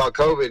whole thing about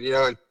COVID, you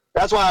know, and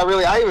that's why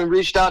I even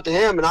reached out to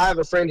him, and I have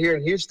a friend here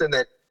in Houston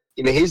that,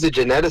 you know, he's a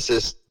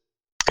geneticist.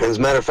 As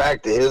a matter of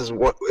fact, his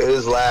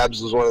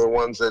labs was one of the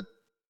ones that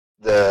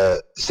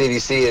the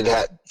CDC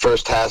had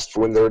first tasked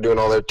when they were doing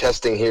all their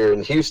testing here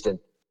in Houston.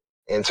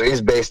 And so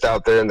he's based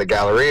out there in the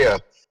Galleria.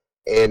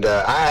 And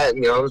I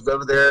was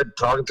over there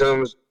talking to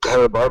him,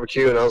 having a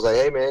barbecue, and I was like,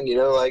 hey, man, you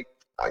know, like,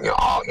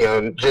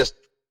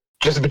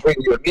 just between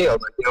you and me, I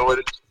was like, you know,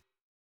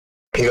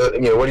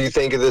 what do you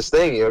think of this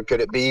thing? You know,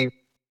 could it be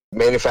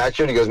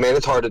manufactured? He goes, man,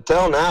 it's hard to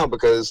tell now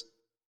because,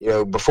 you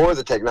know, before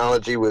the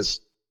technology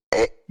was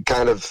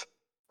kind of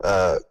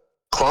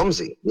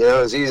clumsy. You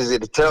know, it's easy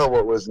to tell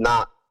what was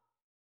not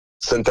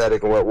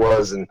synthetic and what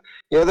was. And,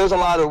 you know, there's a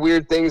lot of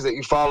weird things that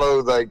you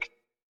follow, like,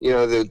 you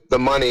know, the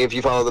money, if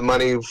you follow the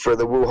money for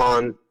the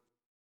Wuhan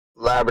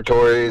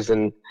laboratories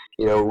and,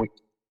 you know,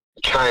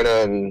 China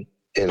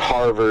and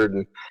Harvard,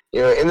 and,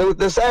 you know, and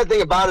the sad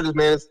thing about it is,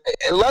 man,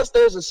 unless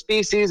there's a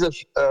species of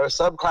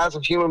subclass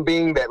of human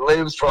being that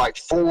lives for like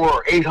 400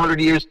 or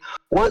 800 years,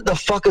 what the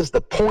fuck is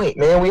the point,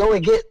 man? We only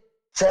get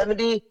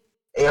 70,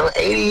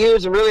 80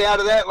 years, and really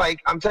out of that, like,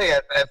 I'm telling you,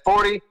 at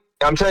 40,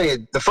 I'm telling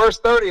you, the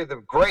first 30 of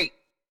them, great.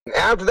 And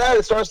after that,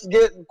 it starts to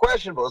get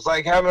questionable. It's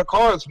like having a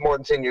car that's more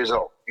than 10 years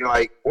old. You're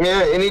like,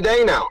 yeah, any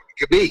day now. It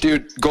could be.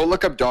 Dude, go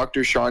look up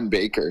Dr. Sean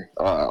Baker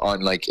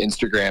on, like,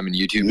 Instagram and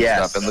YouTube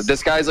and stuff. And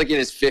this guy's, like, in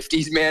his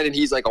 50s, man, and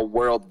he's, like, a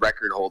world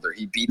record holder.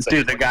 He beats,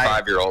 like,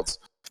 5-year-olds.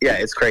 Yeah,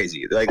 it's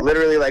crazy. Like,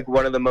 literally, like,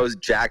 one of the most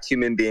jacked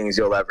human beings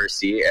you'll ever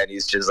see, and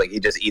he's just, like, he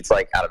just eats,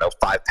 like, I don't know,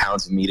 5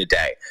 pounds of meat a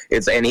day.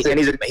 He's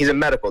a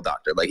medical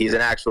doctor. Like, he's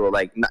an actual,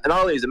 like, not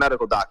only is he a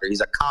medical doctor,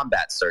 he's a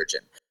combat surgeon.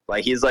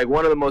 Like, he's, like,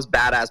 one of the most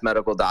badass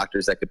medical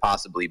doctors that could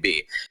possibly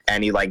be.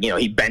 And he, like, you know,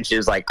 he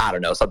benches, like, I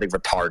don't know, something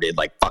retarded,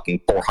 like,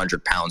 fucking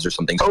 400 pounds or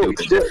something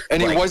stupid.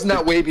 And like, he wasn't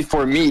that way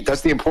before meat. That's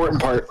the important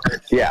part.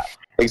 Yeah,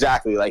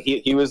 exactly. Like,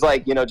 he was,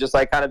 like, you know, just,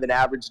 like, kind of an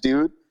average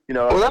dude, you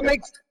know. Well, that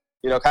makes...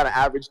 You know, kind of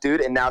average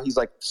dude, and now he's,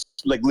 like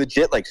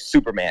legit, like,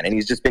 Superman, and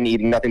he's just been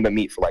eating nothing but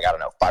meat for, like, I don't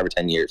know, 5 or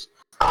 10 years.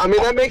 I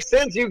mean, that makes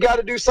sense. You've got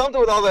to do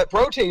something with all that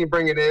protein you're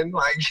bringing in,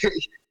 like...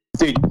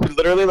 Dude,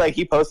 literally, like,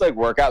 he posts, like,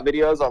 workout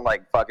videos on,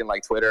 like, fucking,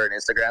 like, Twitter and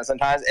Instagram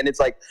sometimes, and it's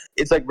like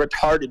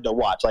retarded to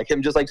watch. Like,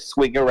 him just, like,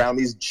 swinging around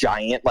these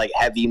giant, like,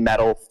 heavy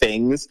metal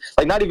things.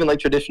 Like, not even, like,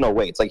 traditional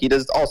weights. Like, he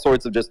does all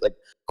sorts of just, like,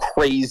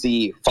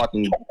 crazy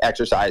fucking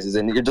exercises,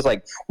 and you're just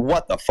like,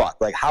 what the fuck?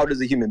 Like, how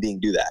does a human being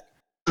do that?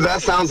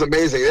 That sounds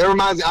amazing. It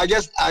reminds me, I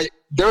guess,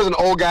 there was an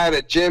old guy at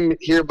a gym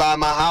here by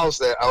my house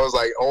that I was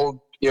like, old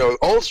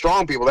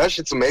strong people, that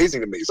shit's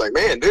amazing to me. It's like,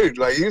 man, dude,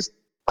 like,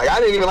 I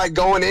didn't even like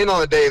going in on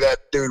the day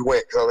that dude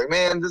went. So I was like,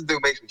 man, this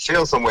dude makes me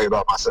feel some way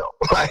about myself.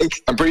 Like,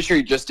 I'm pretty sure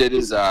he just did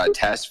his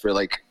test for,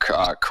 like,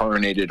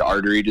 coronated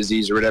artery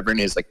disease or whatever, and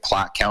his, like,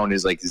 plaque count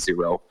is, like,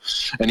 0.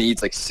 And he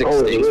eats, like, 6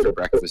 steaks for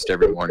breakfast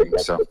every morning.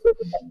 So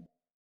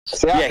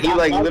Yeah, he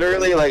like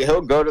literally like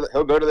he'll go to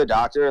the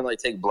doctor and like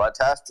take blood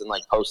tests and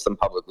like post them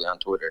publicly on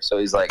Twitter. So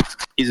he's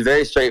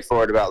very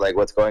straightforward about like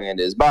what's going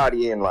into his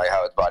body and like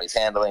how his body's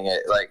handling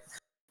it. Like,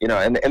 you know,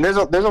 and there's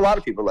a lot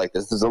of people like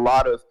this. There's a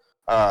lot of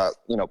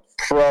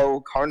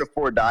pro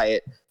carnivore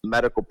diet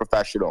medical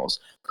professionals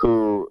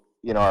who,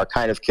 you know, are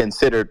kind of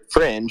considered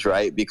fringe,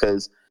 right?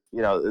 Because,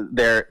 you know,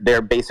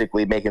 they're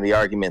basically making the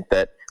argument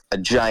that a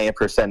giant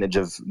percentage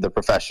of the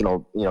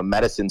professional, you know,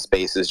 medicine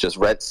space is just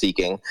rent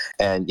seeking,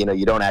 and, you know,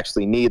 you don't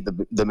actually need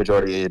the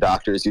majority of your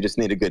doctors. You just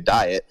need a good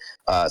diet.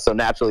 So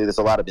naturally, there's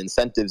a lot of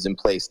incentives in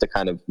place to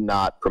kind of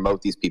not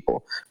promote these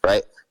people,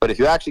 right? But if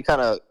you actually kind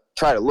of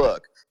try to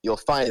look, you'll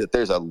find that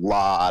there's a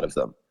lot of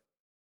them.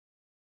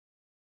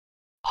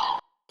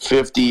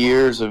 50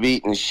 years of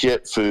eating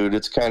shit food,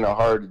 it's kind of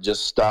hard to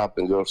just stop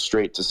and go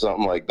straight to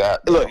something like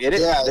that. Look, it is.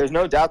 Yeah. There's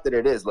no doubt that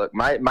it is. Look,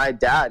 my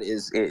dad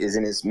is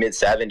in his mid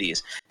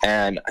 70s,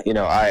 and, you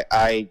know,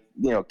 I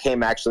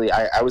came actually.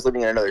 I was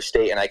living in another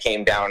state, and I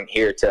came down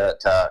here to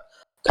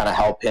kind of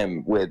help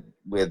him with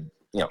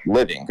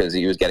living, because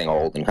he was getting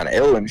old and kind of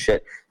ill and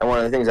shit. And one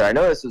of the things that I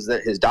noticed was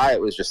that his diet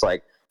was just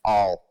like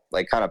all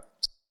like kind of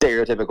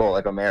stereotypical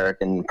like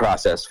American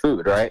processed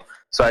food, right?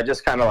 So I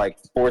just kind of like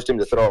forced him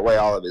to throw away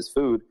all of his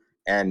food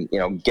and, you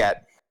know,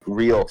 get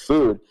real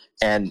food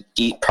and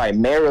eat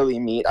primarily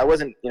meat. I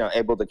wasn't, you know,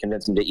 able to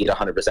convince him to eat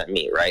 100%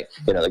 meat, right?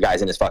 You know, the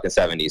guy's in his fucking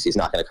 70s. He's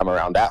not going to come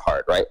around that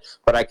hard, right?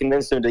 But I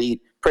convinced him to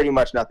eat pretty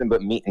much nothing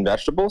but meat and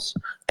vegetables,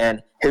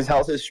 and his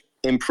health has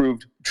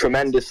improved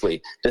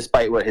tremendously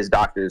despite what his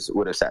doctors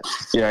would have said.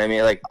 You know what I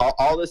mean? Like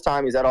all this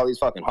time he's at all these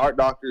fucking heart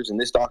doctors and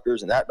this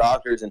doctors and that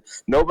doctors, and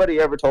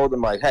nobody ever told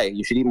him like, hey,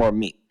 you should eat more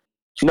meat.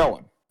 No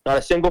one. Not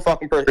a single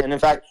fucking person. And in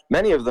fact,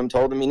 many of them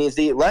told him he needs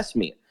to eat less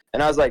meat.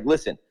 And I was like,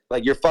 listen,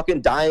 like, you're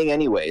fucking dying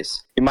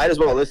anyways. You might as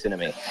well listen to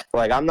me.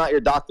 Like, I'm not your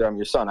doctor. I'm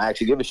your son. I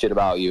actually give a shit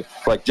about you.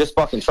 Like, just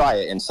fucking try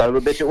it. And son of a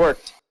bitch, it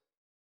worked.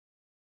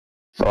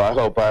 Well, I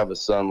hope I have a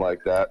son like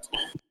that.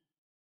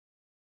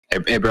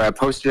 Hey, bro, I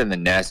posted in the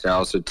Nest, and I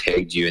also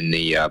tagged you in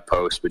the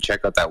post, but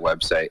check out that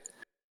website.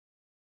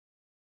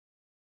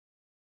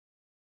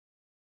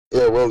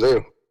 Yeah, will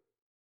do.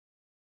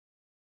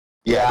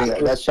 Yeah, I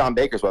think that's Sean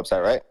Baker's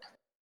website, right?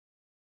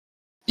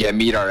 Yeah,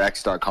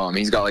 meatrx.com.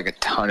 He's got like a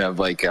ton of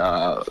like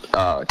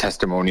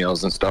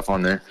testimonials and stuff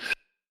on there.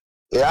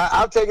 Yeah,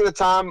 I've taken the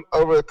time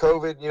over the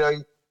COVID. You know,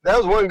 that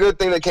was one good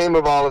thing that came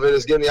of all of it,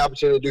 is getting the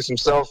opportunity to do some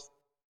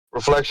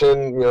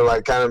self-reflection. You know,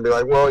 like kind of be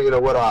like, well, you know,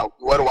 what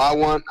do I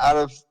want out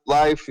of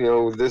life? You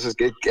know,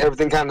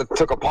 everything kind of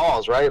took a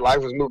pause, right? Life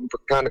was moving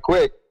kind of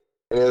quick,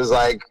 and it was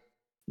like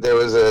there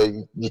was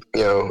a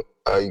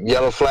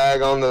yellow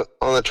flag on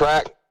the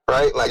track,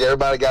 right? Like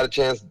everybody got a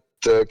chance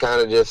to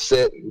kind of just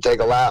sit and take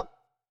a lap.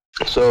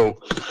 So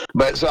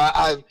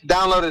I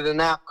downloaded an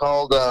app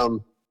called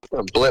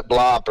Blip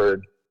Blop,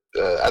 or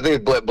I think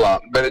it's Blip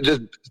Blop, but it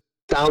just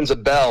sounds a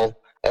bell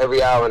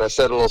every hour, and I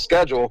set a little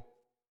schedule.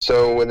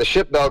 So when the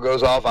ship bell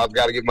goes off, I've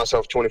got to give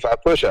myself 25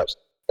 push-ups.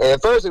 And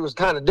at first it was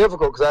kind of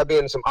difficult because I'd be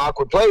in some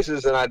awkward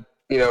places, and I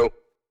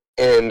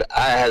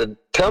had to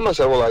tell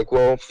myself,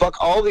 well, fuck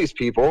all these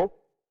people.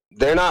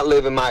 They're not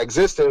living my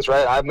existence,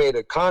 right? I've made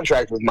a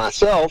contract with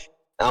myself,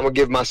 and I'm going to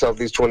give myself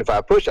these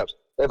 25 push-ups.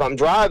 If I'm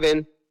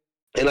driving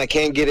and I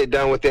can't get it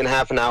done within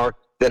half an hour,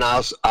 then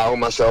I owe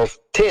myself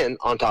 10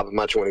 on top of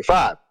my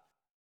 25.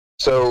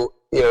 So,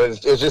 you know, it's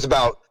just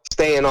about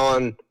staying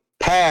on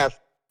path.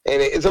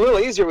 And it's a little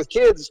easier with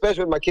kids,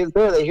 especially with my kids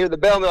there. They hear the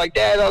bell and they're like,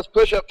 Dad, that was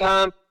push-up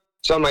time.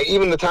 So I'm like,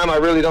 even the time I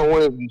really don't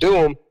want to do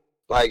them,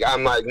 like,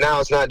 I'm like,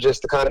 now it's not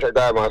just the contract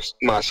I have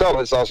myself.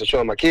 It's also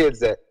showing my kids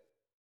that,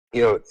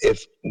 you know,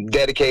 it's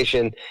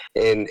dedication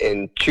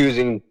and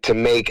choosing to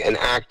make an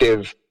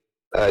active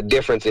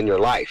difference in your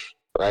life,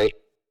 right?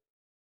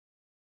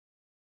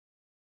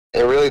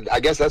 And really, I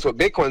guess that's what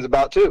Bitcoin's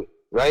about too,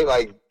 right?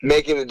 Like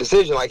making a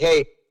decision like,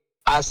 hey,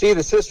 I see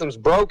the system's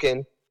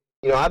broken.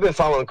 You know, I've been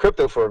following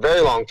crypto for a very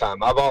long time.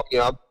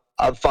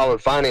 I've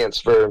followed finance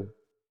for,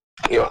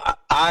 you know,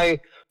 I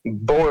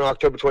born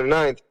October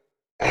 29th,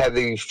 I had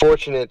the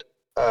fortunate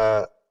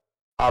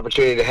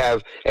opportunity to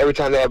have, every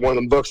time they had one of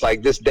them books,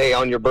 like this day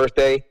on your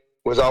birthday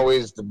was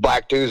always the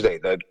Black Tuesday,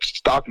 the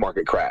stock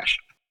market crash.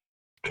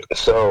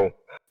 So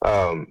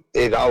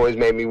it always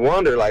made me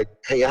wonder, like,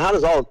 hey, how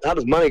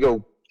does money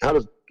go? How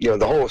does, you know,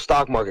 the whole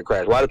stock market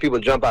crash? Why do people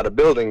jump out of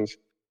buildings?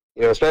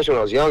 You know, especially when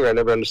I was younger, I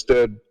never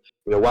understood,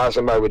 you know, why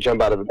somebody would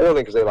jump out of a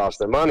building because they lost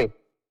their money.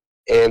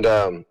 And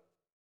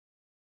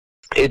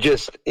it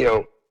just, you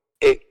know,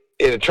 it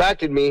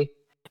attracted me.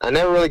 I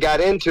never really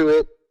got into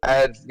it. I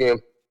had, you know,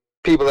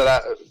 people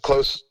that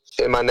close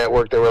in my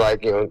network that were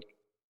like, you know,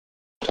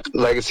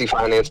 legacy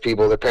finance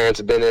people. Their parents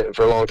have been in it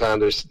for a long time.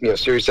 There's, you know,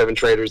 Series 7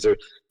 traders. They're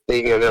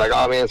like,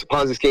 oh man, it's a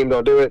Ponzi scheme,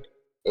 don't do it.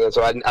 And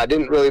so I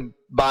didn't really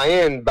buy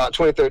in. About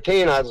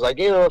 2013, I was like,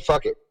 you know what,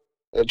 fuck it.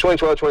 In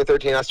 2012,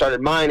 2013, I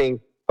started mining.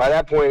 By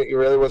that point, it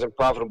really wasn't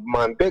profitable to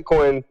mine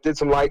Bitcoin. Did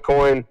some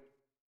Litecoin,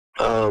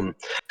 kind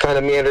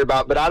of meandered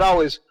about. But I'd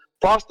always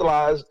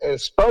proselytized and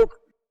spoke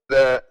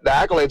the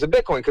accolades of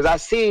Bitcoin because I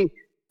see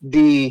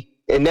the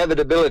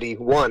inevitability,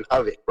 one,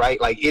 of it,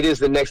 right? Like, it is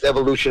the next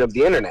evolution of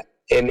the internet.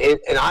 And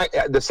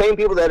the same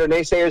people that are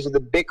naysayers of the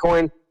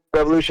Bitcoin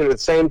revolution are the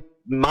same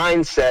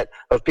mindset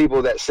of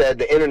people that said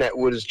the internet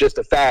was just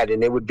a fad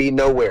and it would be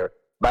nowhere.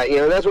 But,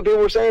 that's what people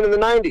were saying in the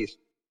 90s.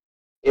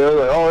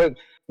 Like,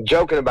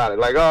 joking about it.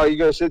 Like, oh, you're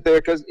going to sit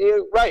there because,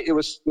 right, it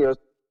was,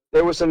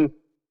 there was some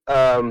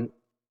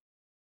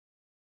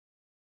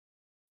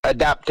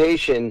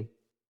adaptation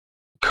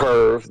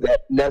curve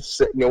that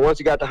once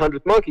you got the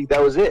 100th monkey,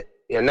 that was it.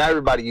 Now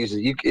everybody uses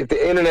it. If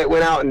the internet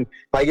went out and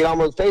like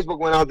Facebook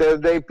went out the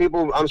other day,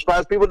 I'm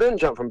surprised people didn't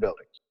jump from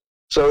buildings.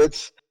 So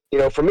it's,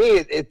 for me,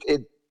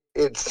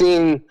 I've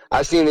seen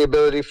the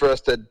ability for us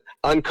to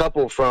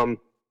uncouple from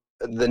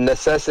the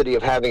necessity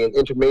of having an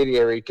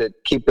intermediary to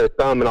keep their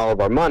thumb in all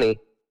of our money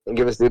and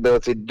give us the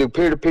ability to do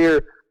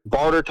peer-to-peer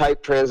barter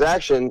type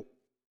transaction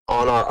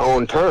on our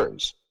own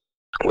terms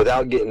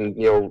without getting,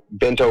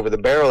 bent over the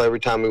barrel every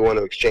time we want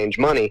to exchange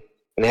money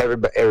and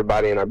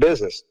everybody in our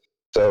business.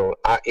 So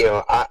I'm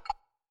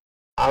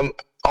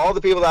all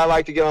the people that I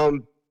like to get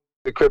on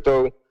the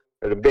crypto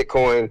or the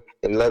Bitcoin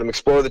and let them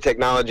explore the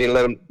technology and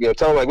let them,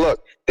 tell them like,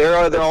 look, there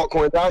are other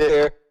altcoins out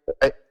there.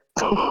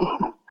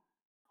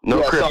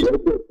 Crypto,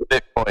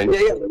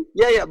 Bitcoin.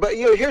 Yeah. But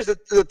here's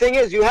the thing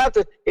is, you have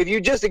to, if you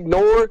just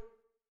ignore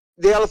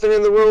the elephant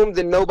in the room,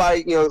 then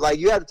nobody,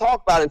 you have to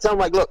talk about it and tell them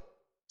like, look,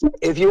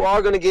 if you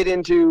are going to get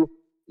into,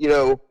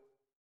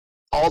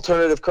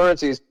 alternative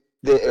currencies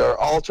or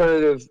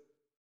alternative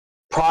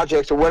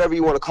projects or whatever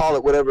you want to call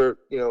it, whatever,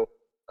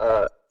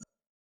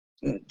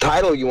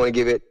 title you want to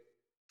give it,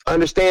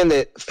 understand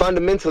that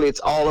fundamentally it's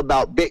all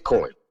about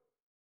Bitcoin.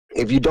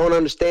 If you don't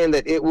understand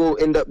that it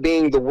will end up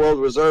being the world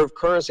reserve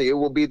currency, it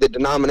will be the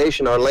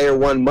denomination or layer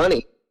one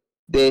money,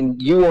 then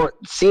you aren't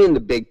seeing the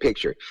big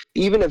picture.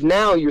 Even if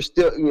now you're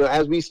still,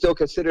 as we still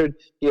considered,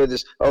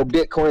 this,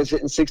 Bitcoin's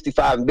hitting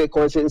 65 and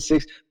Bitcoin's hitting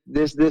 6,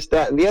 this,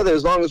 that, and the other,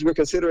 as long as we're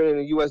considering it in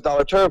a US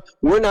dollar term,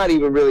 we're not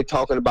even really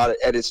talking about it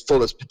at its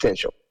fullest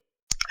potential.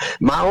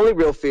 My only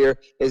real fear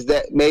is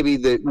that maybe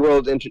the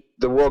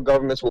world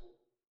governments will,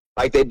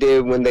 like they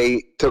did when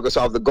they took us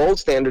off the gold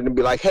standard, and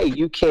be like, hey,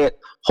 you can't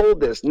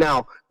hold this.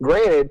 Now,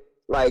 granted,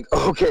 like,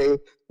 okay,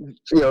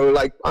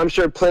 like I'm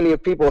sure plenty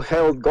of people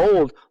held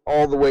gold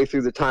all the way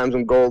through the times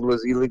when gold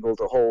was illegal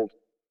to hold,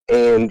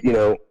 and,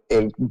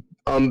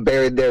 and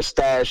buried their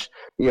stash,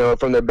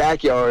 from their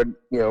backyard,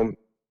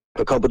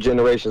 a couple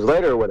generations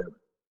later or whatever.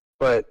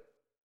 But,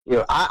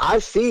 I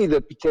see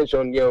the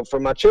potential, for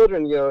my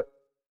children,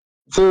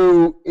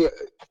 through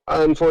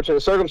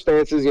unfortunate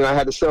circumstances, I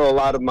had to sell a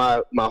lot of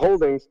my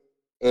holdings,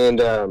 and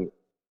during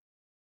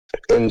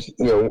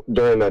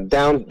the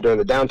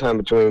downtime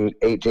between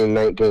 18 and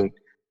 19,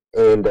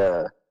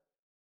 and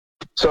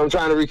so I'm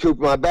trying to recoup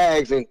my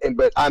bags,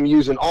 but I'm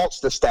using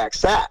alts to stack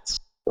sats,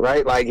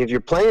 right? Like, if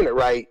you're playing it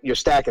right, you're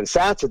stacking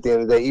sats at the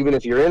end of the day, even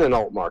if you're in an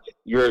alt market.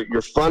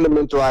 Your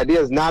fundamental idea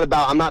is not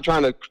about, I'm not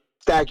trying to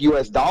stack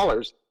US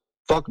dollars.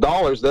 Fuck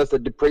dollars, that's a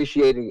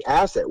depreciating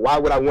asset. Why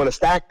would I want to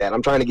stack that?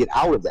 I'm trying to get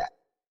out of that.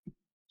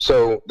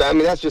 So,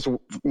 that's just,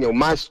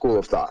 my school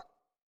of thought.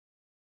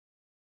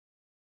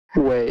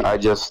 Wait, I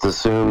just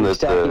assume that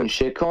stacking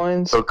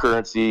shitcoins?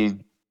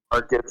 Cryptocurrency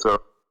markets are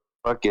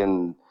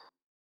fucking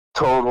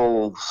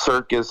total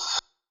circus.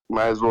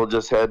 Might as well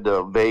just head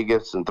to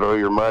Vegas and throw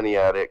your money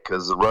at it,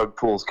 because the rug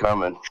pull's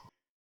coming.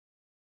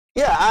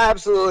 Yeah, I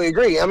absolutely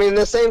agree.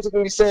 The same thing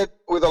can be said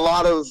with a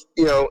lot of,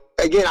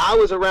 again, I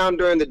was around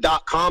during the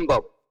 .com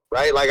bubble,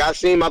 right? Like, I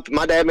seen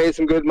my dad made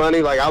some good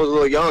money. Like, I was a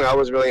little young. I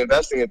wasn't really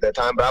investing at that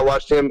time, but I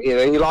watched him,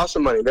 he lost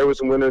some money. There was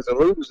some winners and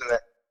losers in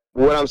that.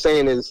 What I'm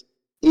saying is,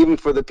 even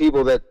for the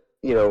people that,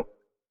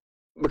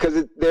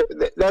 because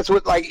that's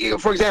what, like,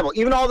 for example,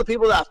 even all the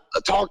people that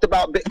I talked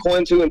about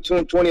Bitcoin to in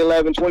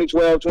 2011,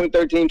 2012,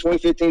 2013,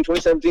 2015,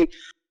 2017,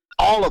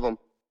 all of them,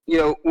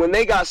 when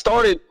they got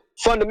started,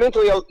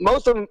 fundamentally,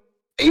 most of them,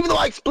 even though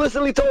I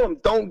explicitly told them,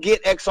 don't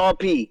get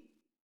XRP,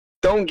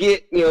 don't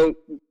get,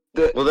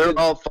 they're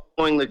all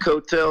following the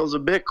coattails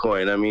of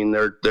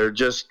Bitcoin. They're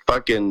just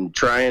fucking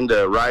trying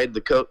to ride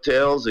the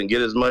coattails and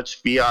get as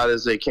much fiat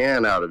as they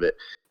can out of it.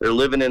 They're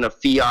living in a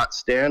fiat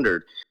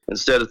standard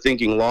instead of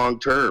thinking long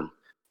term.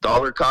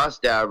 Dollar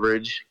cost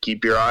average,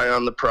 keep your eye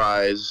on the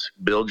prize,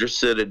 build your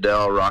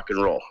citadel, rock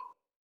and roll.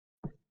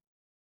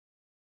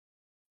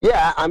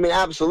 Yeah,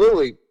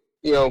 absolutely.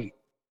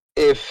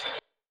 If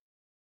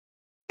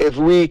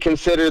we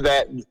consider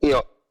that,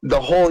 the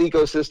whole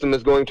ecosystem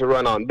is going to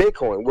run on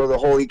Bitcoin, will the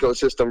whole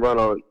ecosystem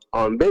run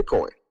on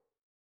Bitcoin?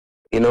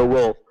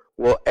 Will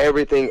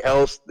everything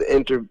else that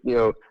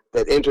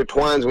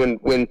intertwines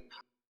when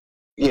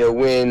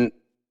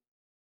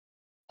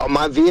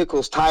my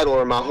vehicle's title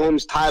or my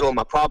home's title,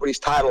 my property's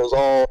title is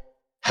all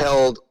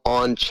held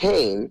on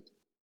chain,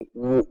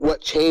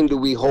 what chain do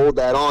we hold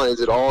that on? Is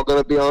it all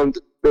going to be on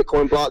the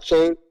Bitcoin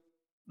blockchain?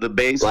 The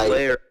base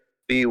layer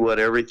be what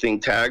everything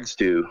tags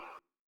to.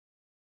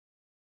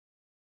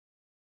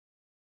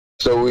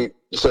 So that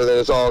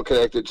it's all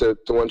connected to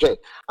one chain.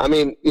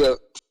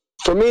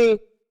 For me,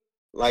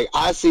 like,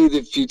 I see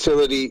the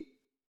futility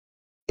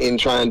in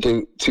trying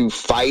to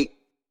fight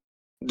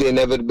the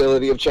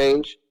inevitability of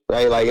change,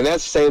 right? Like, and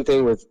that's the same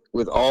thing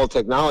with all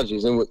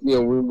technologies. And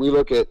we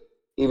look at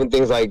even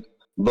things like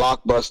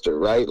Blockbuster,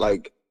 right?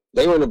 Like,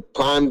 they were in a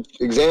prime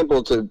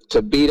example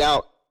to beat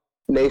out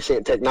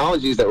nascent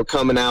technologies that were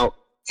coming out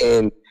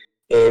and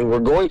were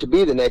going to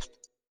be the next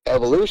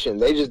evolution.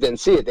 They just didn't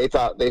see it. They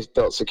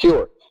felt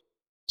secure.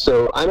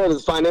 So I know the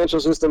financial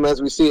system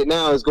as we see it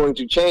now is going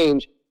to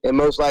change, and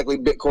most likely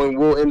Bitcoin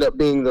will end up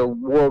being the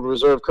world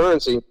reserve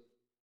currency.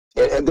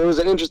 And there was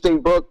an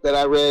interesting book that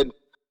I read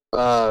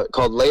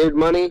called Layered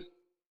Money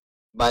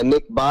by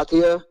Nick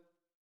Bhatia,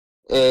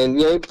 and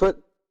he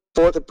put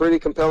forth a pretty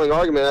compelling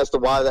argument as to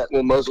why that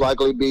will most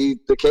likely be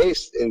the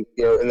case in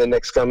the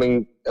next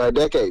coming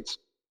decades.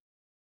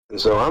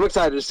 And so I'm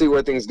excited to see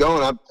where things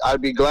going.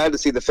 I'd be glad to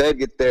see the Fed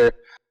get their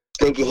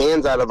stinky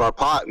hands out of our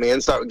pot,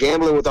 man. Start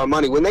gambling with our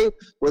money. When they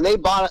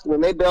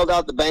bailed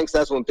out the banks,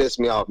 that's what pissed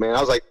me off, man. I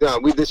was like, no,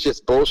 this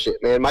shit's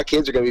bullshit, man. My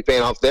kids are going to be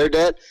paying off their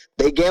debt.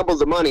 They gambled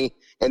the money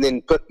and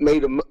then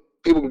made them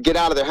people get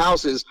out of their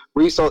houses.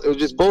 Resold. It was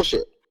just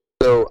bullshit.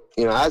 So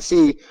I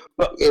see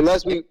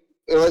unless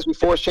we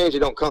force change, it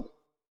don't come.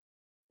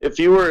 If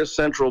you were a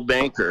central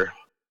banker,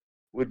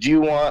 would you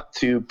want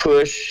to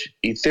push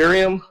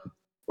Ethereum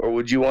or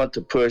would you want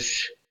to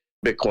push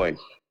Bitcoin?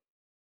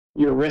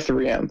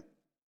 Ethereum.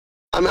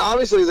 I mean,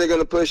 obviously they're going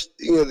to push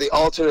the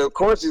alternative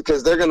currencies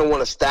because they're going to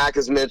want to stack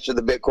as much of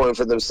the Bitcoin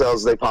for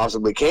themselves as they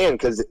possibly can.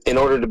 Because in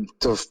order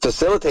to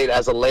facilitate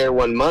as a layer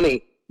one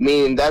money,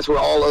 meaning that's where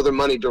all other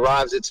money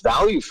derives its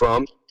value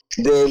from,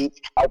 then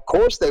of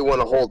course they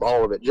want to hold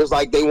all of it. Just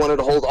like they wanted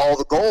to hold all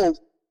the gold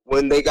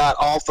when they got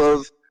off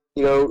of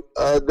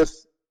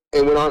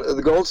and went on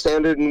the gold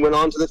standard and went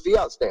on to the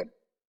fiat standard.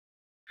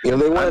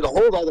 They wanted to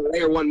hold all the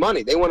layer one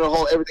money. They wanted to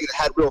hold everything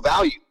that had real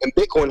value, and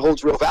Bitcoin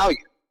holds real value.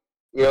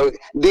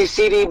 These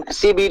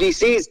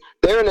CBDCs,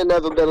 they're an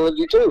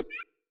inevitability too.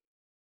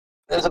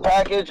 There's a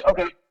package.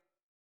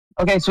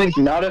 Okay, sweet.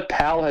 Not if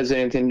PAL has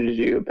anything to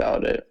do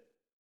about it.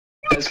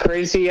 As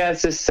crazy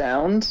as this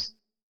sounds,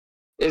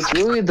 it's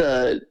really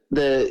the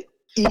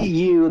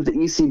EU, the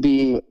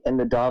ECB, and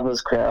the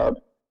Davos crowd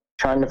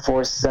trying to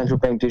force central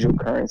bank digital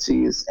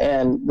currencies,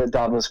 and the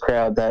Davos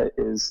crowd that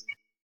is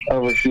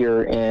over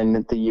here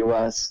in the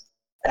U.S.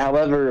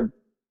 However,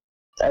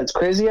 as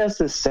crazy as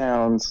this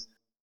sounds,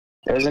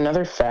 there's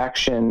another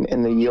faction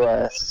in the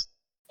U.S.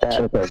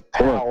 that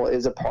PAL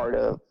is a part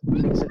of.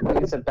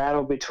 It's a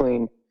battle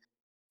between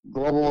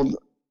global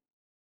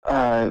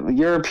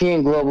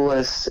European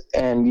globalists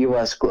and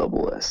U.S.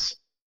 globalists.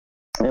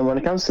 And when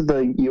it comes to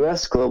the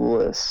U.S.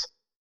 globalists,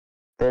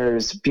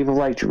 there's people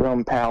like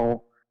Jerome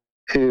Powell,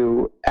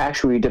 who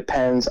actually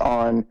depends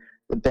on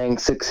the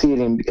banks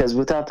succeeding, because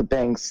without the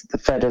banks, the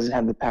Fed doesn't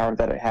have the power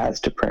that it has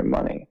to print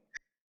money.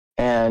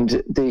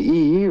 And the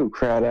EU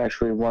crowd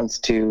actually wants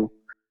to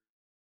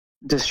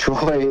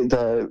destroy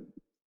the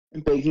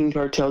banking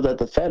cartel that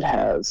the Fed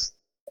has,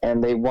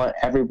 and they want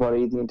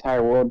everybody, the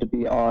entire world, to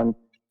be on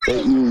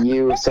the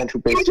EU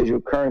central-based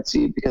digital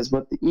currency, because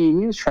what the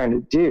EU is trying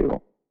to do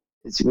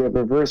is to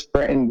reverse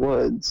Bretton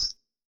Woods,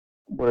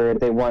 where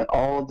they want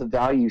all the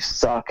value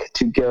suck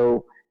to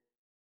go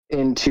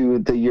into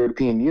the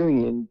European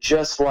Union,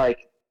 just like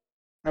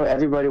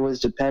everybody was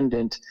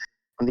dependent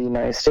on the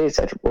United States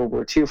after World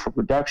War II for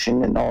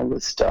production and all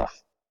this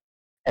stuff.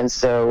 And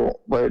so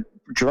what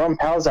Jerome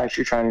Powell is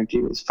actually trying to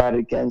do is fight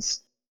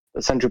against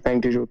the central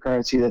bank digital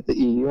currency that the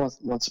EU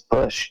wants to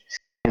push,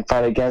 and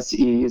fight against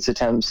the EU's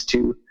attempts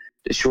to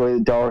destroy the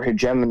dollar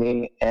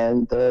hegemony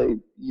and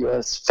the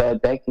U.S. Fed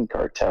banking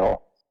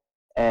cartel.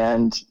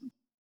 And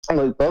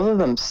both of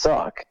them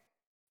suck,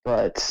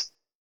 but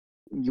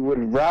you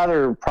would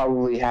rather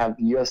probably have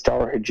U.S.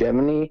 dollar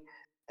hegemony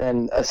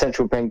than a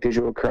central bank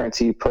digital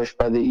currency pushed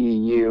by the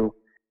EU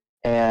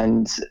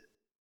and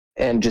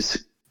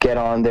just get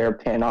on their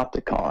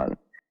panopticon.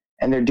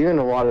 And they're doing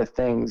a lot of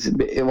things.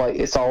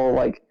 It's all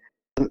like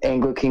some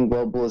Anglican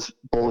globalist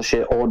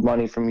bullshit, old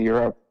money from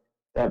Europe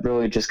that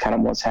really just kind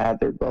of wants to have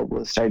their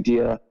globalist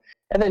idea.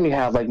 And then you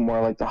have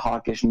more like the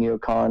hawkish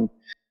neocon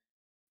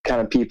kind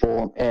of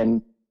people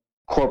and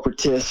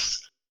corporatists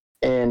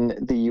in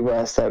the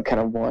U.S. that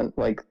kind of want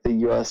the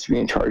U.S. to be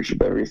in charge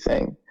of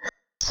everything.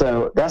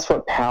 So that's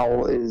what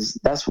Powell is.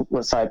 That's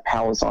what side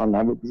Powell is on,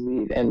 I would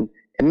believe, and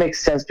it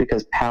makes sense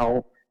because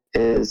Powell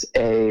is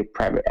a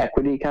private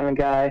equity kind of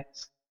guy,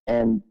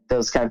 and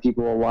those kind of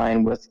people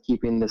align with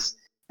keeping this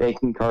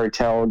banking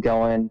cartel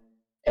going,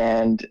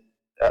 and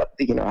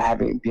being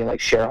like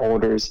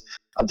shareholders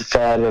of the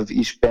Fed, of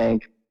each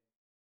bank,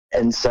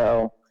 and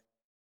so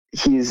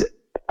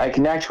I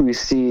can actually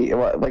see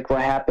what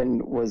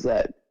happened was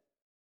that.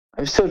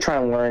 I'm still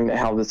trying to learn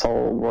how this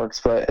all works,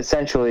 but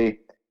essentially,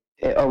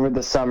 over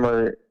the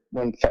summer,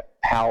 when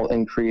Powell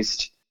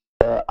increased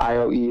the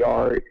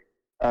IOER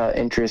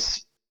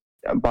interest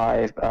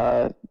by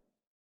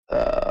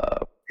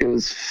it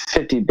was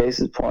 50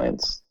 basis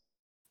points,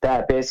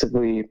 that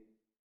basically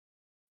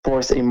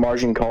forced a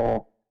margin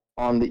call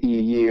on the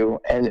EU.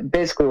 And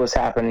basically, what's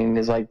happening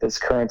is this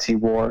currency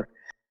war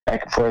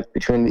back and forth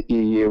between the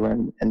EU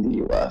and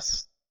the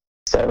US.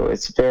 So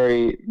it's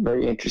very,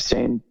 very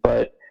interesting.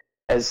 But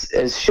as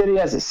shitty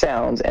as it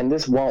sounds, and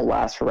this won't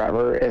last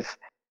forever if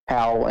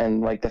Powell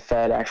and like the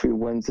Fed actually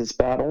wins this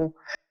battle,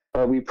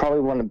 but we probably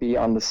want to be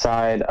on the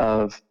side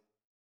of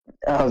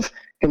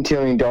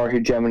continuing dollar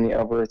hegemony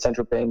over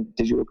central bank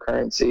digital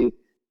currency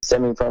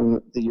stemming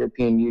from the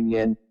European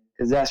Union,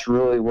 because that's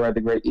really where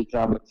the great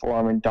economic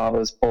forum and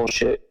Davos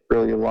bullshit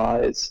really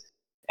lies.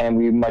 And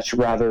we much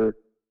rather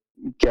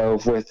go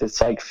with this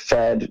like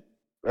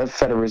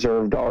Federal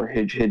Reserve dollar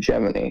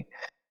hegemony,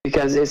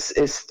 because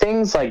it's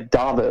things like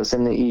Davos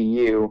and the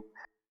EU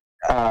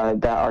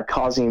that are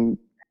causing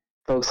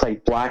folks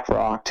like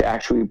BlackRock to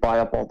actually buy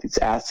up all these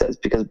assets,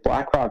 because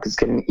BlackRock is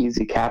getting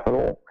easy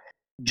capital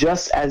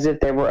just as if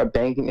they were a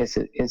banking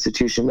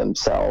institution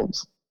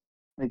themselves.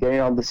 They're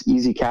getting all this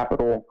easy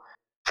capital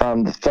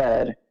from the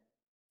Fed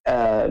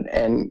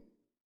and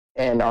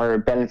are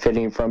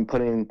benefiting from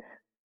putting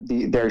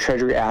their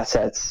treasury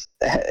assets,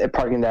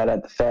 parking that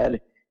at the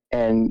Fed,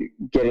 and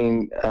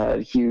getting a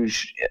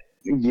huge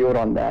yield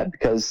on that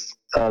because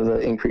of the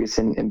increase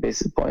in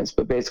basis points.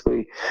 But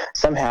basically,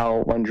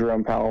 somehow when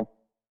Jerome Powell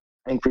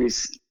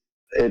increased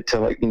it to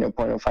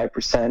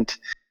 0.05%,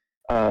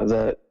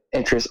 the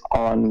interest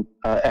on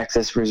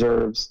excess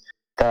reserves,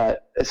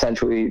 that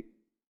essentially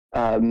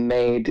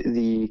made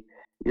the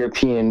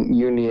European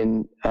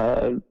Union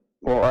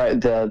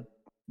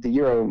the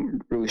euro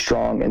really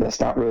strong, and that's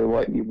not really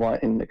what you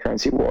want in the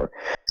currency war.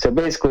 So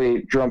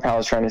basically, Jerome Powell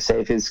is trying to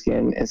save his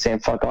skin and saying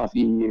 "fuck off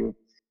EU."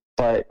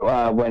 But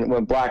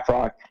when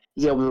BlackRock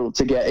is able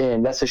to get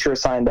in, that's a sure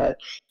sign that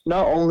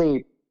not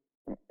only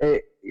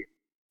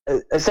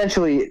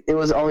essentially it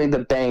was only the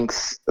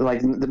banks,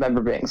 like the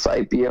member banks,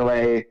 like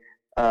BOA,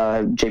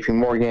 JP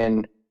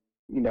Morgan,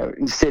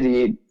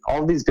 Citi,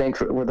 all these banks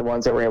were the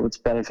ones that were able to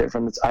benefit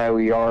from this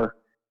IOER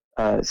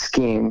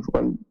scheme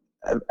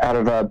out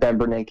of Ben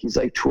Bernanke's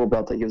tool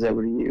belt that he was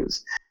able to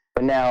use.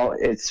 But now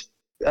it's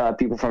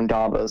people from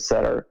Davos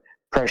that are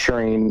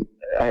pressuring,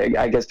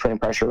 I guess, putting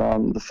pressure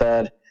on the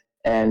Fed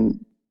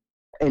and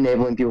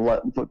enabling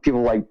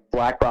people like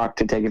BlackRock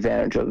to take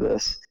advantage of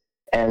this.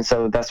 And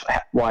so that's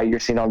why you're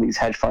seeing all these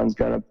hedge funds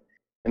going up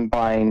and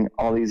buying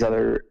all these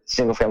other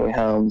single-family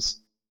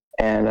homes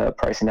and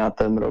pricing out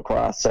the middle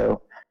class.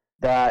 So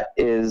that's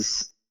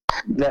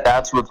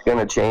what's going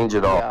to change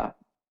it all. Yeah.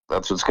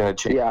 That's what's going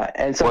to change. Yeah,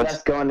 and so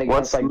that's going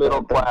against the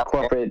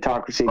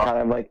corporatocracy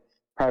kind of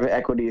private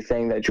equity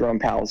thing that Jerome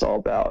Powell is all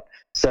about.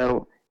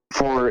 So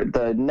for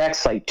the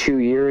next 2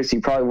 years, you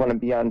probably want to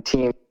be on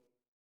team.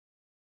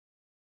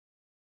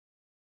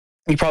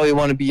 You probably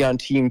want to be on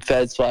team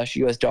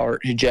Fed/US dollar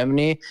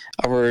hegemony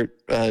over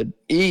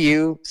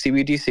EU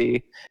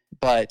CBDC,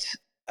 but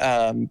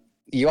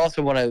you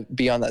also want to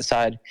be on that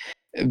side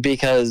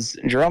because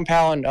Jerome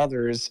Powell and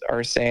others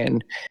are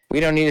saying we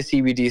don't need a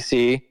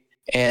CBDC.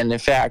 And in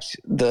fact,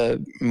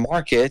 the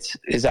market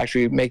is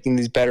actually making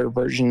these better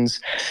versions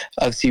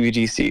of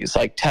CBDCs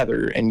like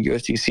Tether and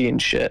USDC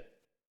and shit.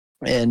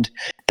 And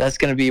that's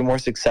going to be a more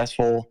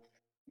successful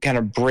kind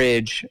of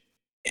bridge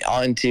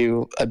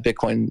onto a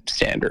Bitcoin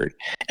standard.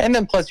 And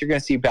then plus you're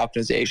going to see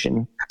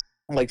balkanization.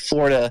 Like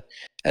Florida,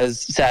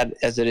 as sad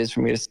as it is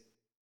for me to say,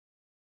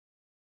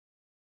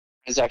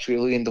 is actually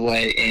leading the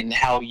way in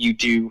how you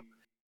do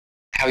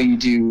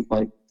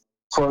quote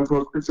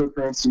unquote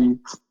cryptocurrency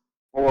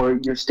or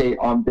your state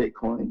on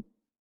Bitcoin,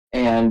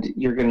 and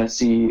you're going to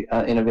see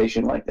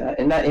innovation like that.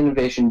 And that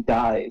innovation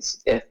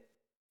dies if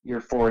you're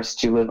forced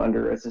to live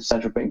under a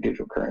central bank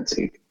digital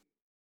currency.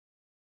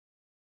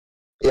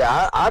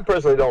 Yeah, I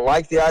personally don't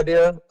like the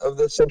idea of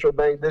the central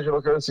bank digital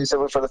currency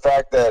simply for the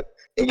fact that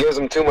it gives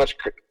them too much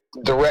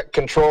direct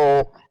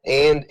control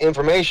and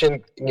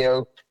information.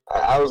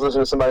 I was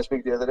listening to somebody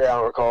speak the other day, I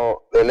don't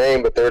recall their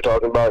name, but they were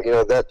talking about,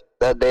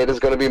 that data is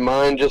going to be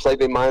mined just like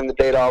they mine the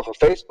data off of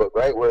Facebook,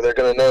 right? Where they're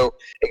going to know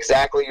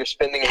exactly your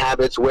spending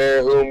habits,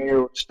 whom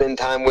you spend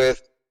time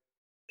with,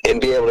 and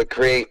be able to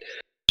create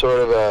sort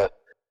of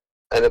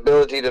an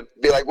ability to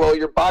be like, well,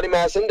 your body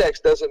mass index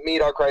doesn't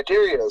meet our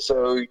criteria,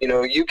 so,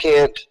 you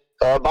can't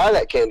buy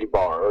that candy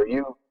bar, or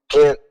you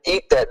can't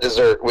eat that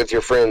dessert with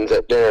your friends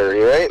at dinner,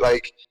 right?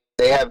 Like,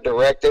 they have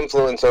direct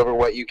influence over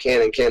what you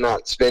can and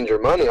cannot spend your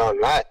money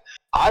on. And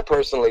I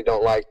personally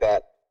don't like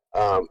that.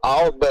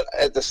 But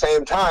at the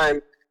same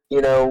time,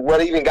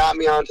 what even got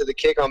me onto the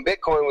kick on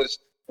Bitcoin was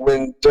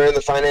when during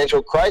the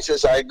financial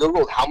crisis, I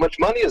Googled how much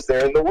money is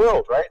there in the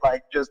world, right?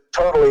 Like just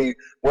totally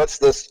what's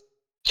this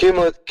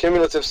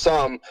cumulative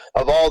sum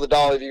of all the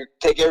dollars. You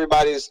take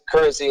everybody's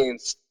currency and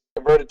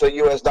convert it to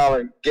a US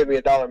dollar and give me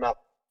a dollar amount.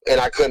 And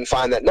I couldn't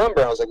find that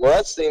number. I was like, well,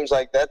 that seems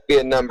like that'd be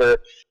a number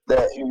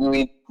that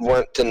we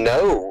want to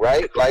know,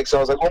 right? So I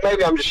was like, well,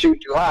 maybe I'm just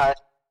shooting too high.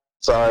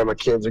 Sorry, my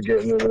kids are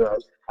getting into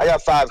that. I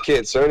got 5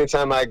 kids, so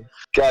anytime I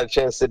got a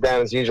chance to sit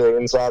down, it's usually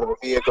inside of a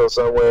vehicle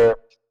somewhere.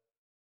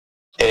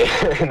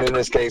 And in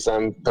this case,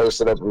 I'm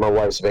posted up in my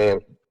wife's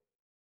van.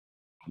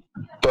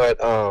 But,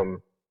 so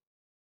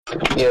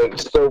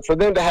for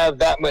them to have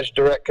that much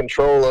direct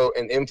control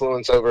and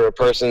influence over a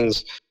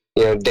person's,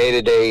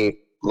 day-to-day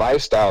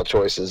lifestyle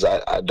choices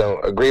I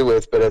don't agree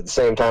with, but at the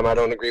same time, I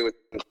don't agree with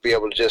be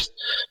able to just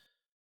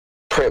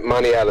print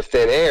money out of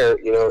thin air,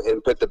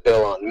 and put the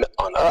bill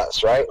on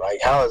us, right? Like,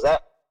 how is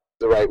that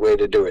the right way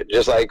to do it?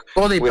 Just like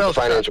with the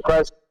financial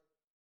crisis.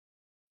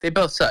 They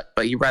both suck,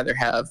 but you'd rather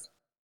have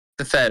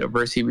the Fed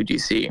over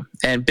CBDC.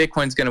 And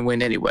Bitcoin's going to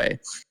win anyway.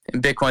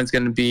 And Bitcoin's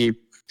going to be,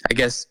 I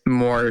guess,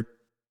 more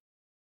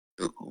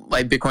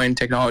like Bitcoin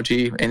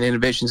technology and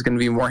innovation is going to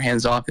be more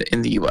hands-off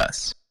in the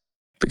U.S.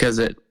 because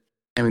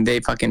they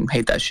fucking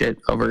hate that shit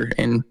over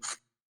in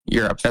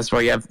Europe. That's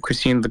why you have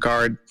Christine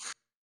Lagarde,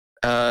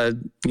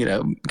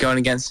 going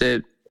against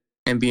it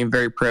and being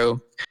very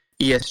pro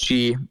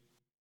ESG,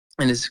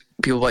 and it's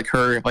people like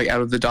her, like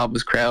out of the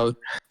Davos crowd,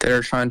 that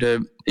are trying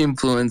to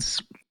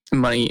influence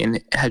money in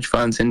hedge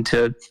funds and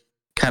to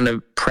kind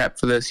of prep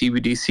for the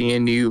CBDC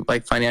and new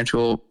like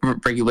financial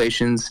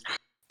regulations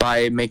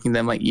by making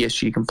them like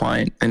ESG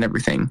compliant and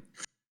everything.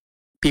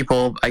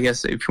 People, I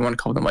guess, if you want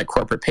to call them like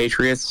corporate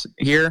patriots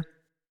here,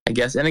 I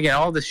guess. And again,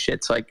 all this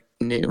shit's like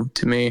new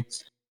to me,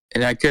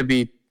 and I could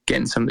be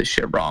getting some of this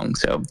shit wrong.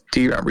 So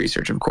do your own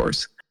research, of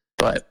course.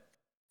 But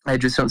I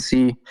just don't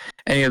see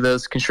any of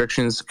those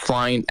constrictions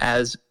flying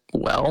as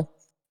well.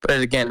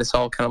 But again, it's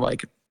all kind of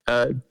like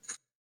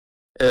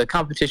a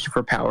competition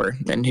for power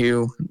and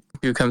who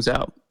comes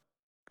out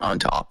on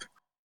top.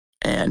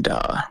 And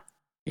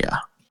yeah.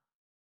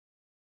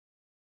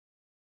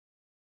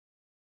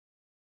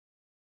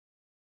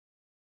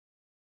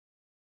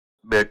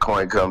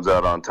 Bitcoin comes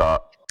out on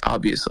top.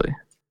 Obviously.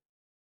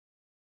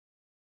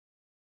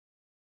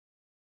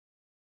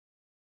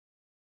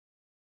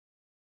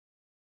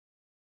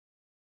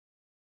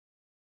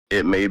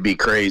 It may be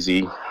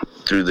crazy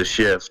through the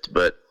shift,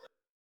 but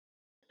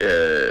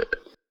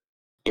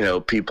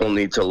people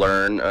need to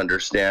learn,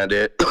 understand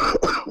it,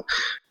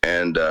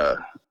 and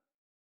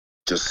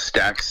just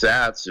stack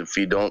sats. If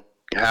you don't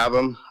have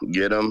them,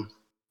 get them,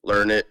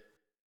 learn it,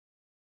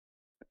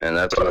 and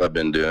that's what I've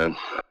been doing.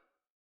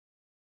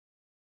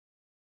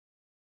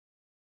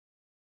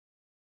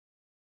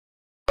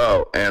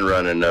 Oh, and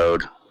run a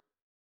node.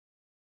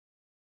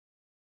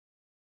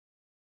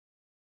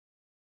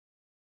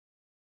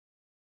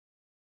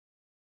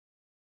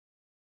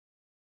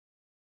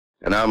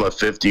 And I'm a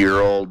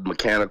 50-year-old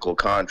mechanical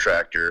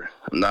contractor.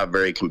 I'm not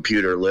very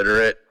computer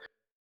literate.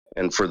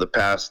 And for the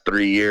past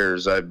 3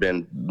 years, I've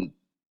been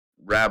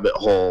rabbit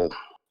hole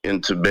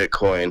into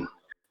Bitcoin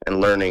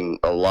and learning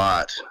a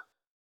lot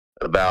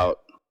about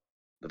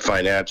the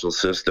financial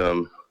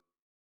system,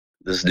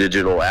 this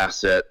digital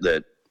asset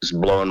that is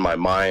blowing my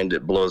mind.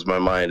 It blows my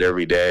mind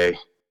every day.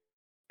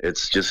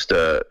 It's just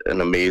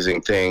an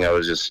amazing thing. I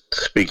was just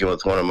speaking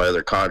with one of my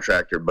other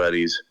contractor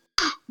buddies,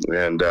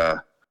 and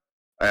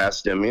I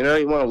asked him, you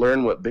want to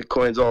learn what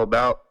Bitcoin's all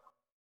about?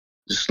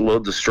 Just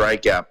load the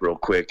Strike app real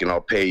quick, and I'll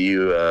pay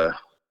you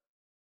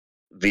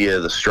via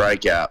the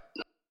Strike app.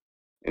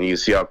 And you can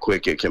see how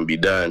quick it can be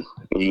done.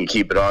 You can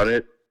keep it on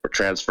it or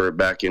transfer it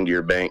back into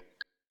your bank.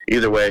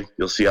 Either way,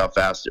 you'll see how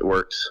fast it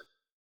works.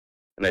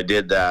 And I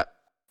did that,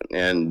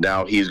 and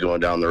now he's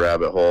going down the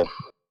rabbit hole.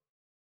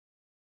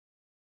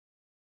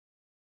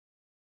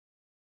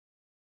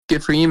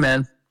 Good for you,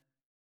 man.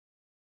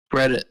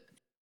 Spread it.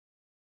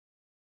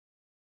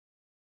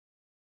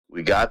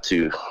 We got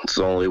to. It's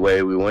the only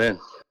way we win.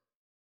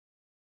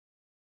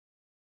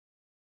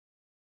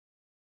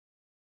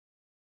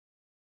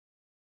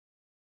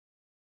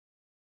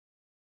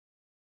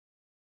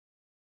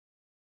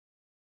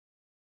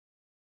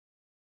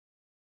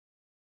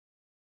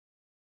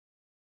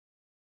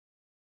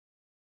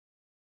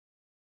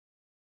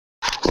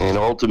 And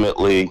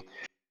ultimately,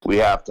 we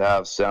have to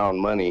have sound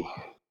money.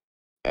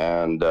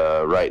 And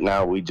right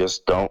now, we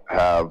just don't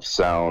have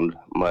sound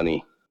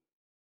money.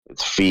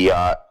 It's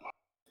fiat.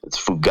 It's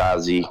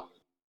fugazi.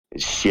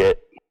 It's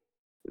shit.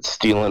 It's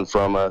stealing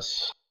from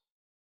us.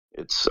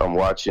 I'm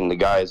watching the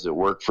guys that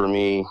work for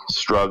me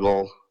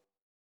struggle.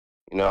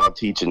 I'm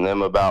teaching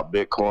them about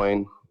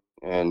Bitcoin.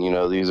 And,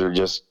 these are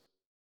just,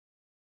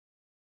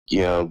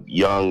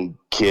 young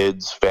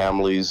kids,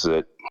 families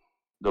that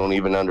don't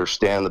even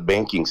understand the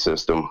banking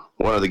system.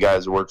 One of the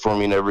guys that worked for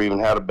me never even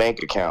had a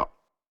bank account.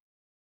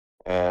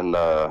 And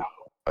I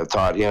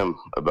taught him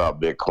about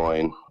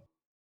Bitcoin.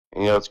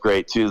 And, it's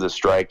great, too, the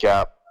Strike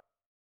app.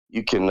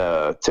 You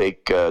can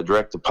take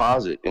direct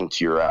deposit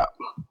into your app,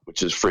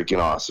 which is freaking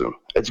awesome.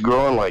 It's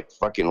growing like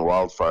fucking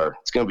wildfire.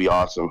 It's going to be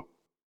awesome.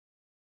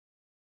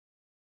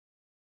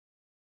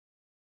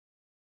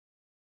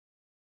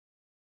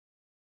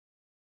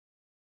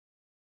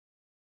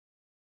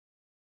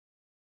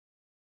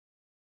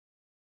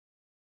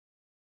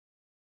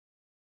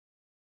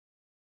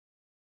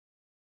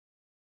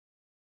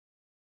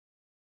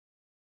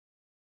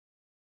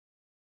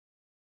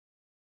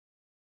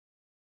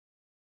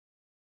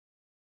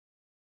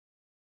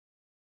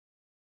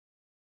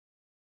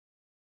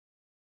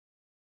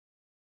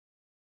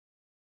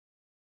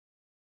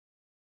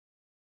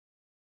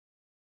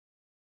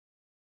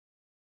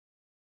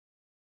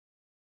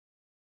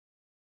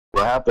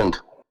 What happened?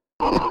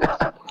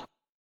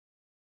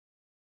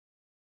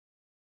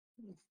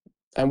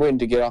 I'm waiting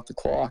to get off the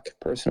clock,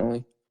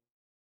 personally.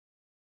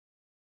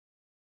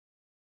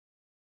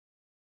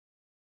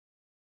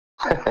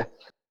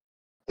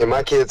 Yeah,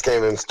 my kids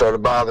came and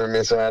started bothering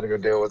me, so I had to go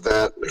deal with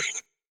that.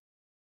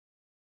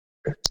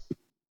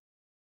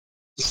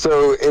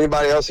 So,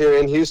 anybody else here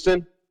in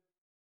Houston?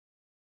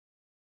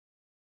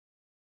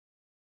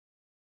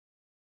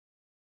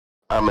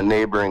 I'm a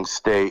neighboring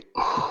state.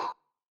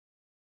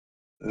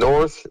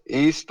 North,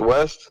 east,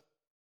 west?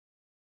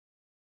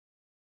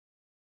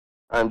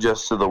 I'm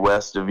just to the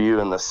west of you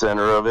in the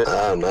center of it.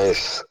 Oh,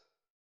 nice.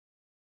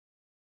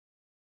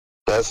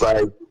 That's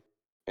like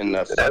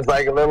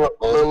a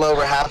little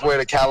over halfway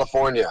to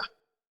California.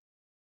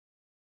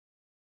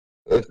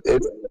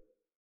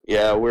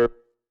 Yeah, we're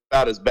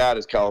about as bad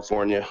as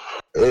California.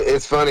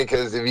 It's funny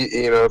because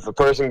if a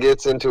person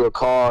gets into a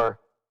car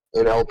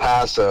in El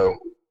Paso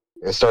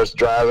and starts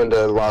driving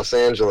to Los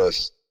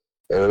Angeles,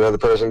 and another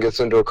person gets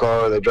into a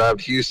car and they drive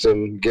to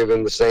Houston,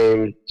 given the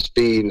same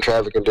speed and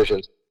traffic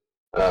conditions,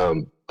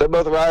 they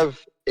both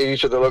arrive at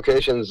each of their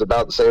locations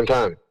about the same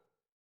time.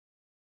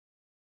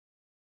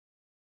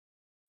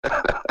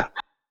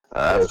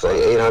 It's like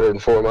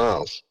 804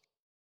 miles.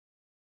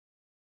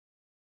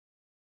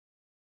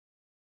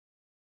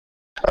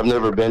 I've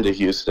never been to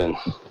Houston.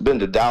 Been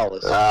to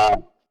Dallas.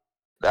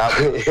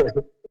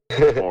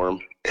 Form.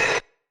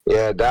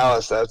 Yeah,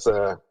 Dallas. That's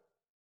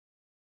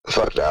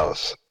fuck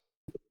Dallas.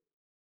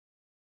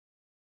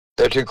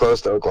 They're too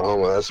close to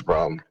Oklahoma. That's the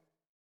problem.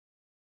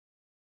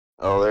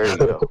 Oh, there you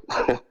go.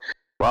 Well,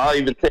 I'll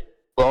even take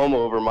Oklahoma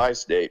over my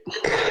state.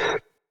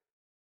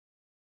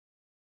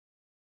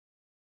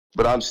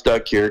 But I'm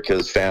stuck here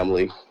because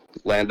family.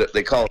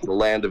 They call it the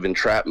land of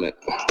entrapment.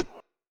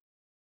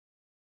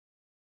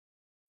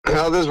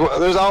 Well,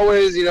 there's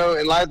always,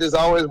 in life, there's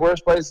always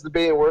worse places to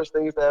be and worse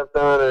things to have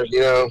done, or,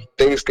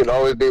 things can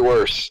always be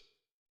worse.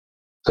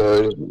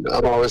 So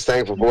I'm always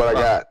thankful for what I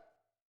got.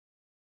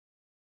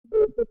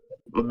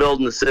 I'm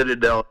building the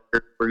Citadel.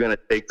 We're going to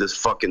take this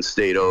fucking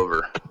state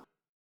over.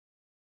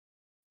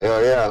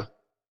 Hell yeah.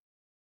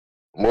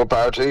 More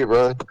power to you,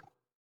 brother.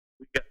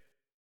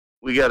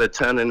 We got a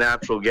ton of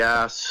natural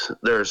gas.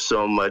 There's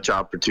so much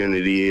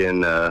opportunity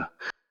up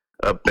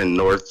in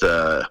north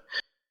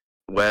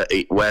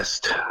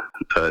west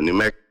New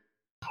Mexico.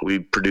 We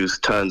produce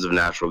tons of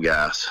natural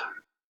gas.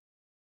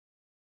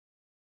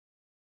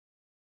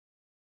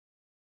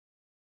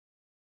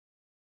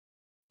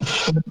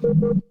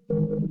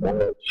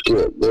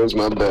 Shit, there's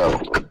my bell.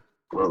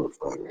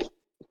 Motherfucker.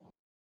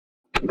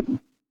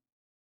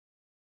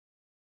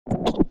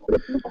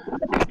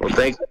 Well,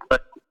 thanks.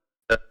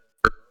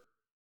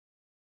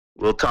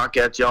 We'll talk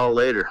at y'all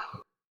later.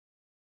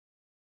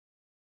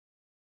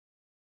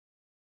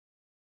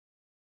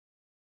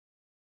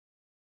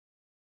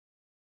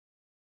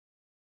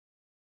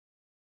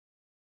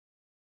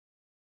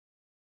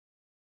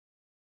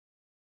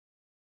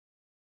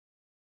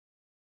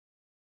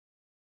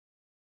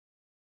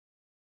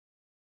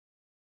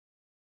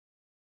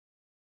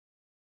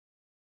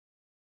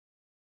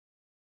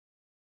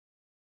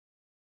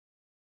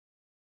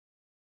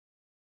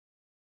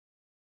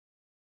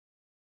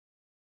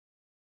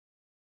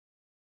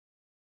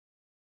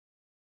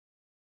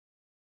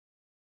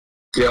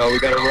 Yo, we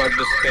gotta run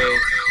this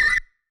space.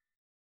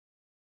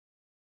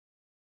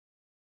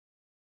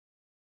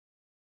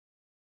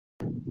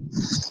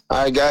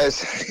 All right,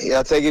 guys.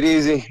 Yeah, take it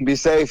easy. Be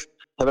safe.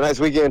 Have a nice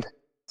weekend.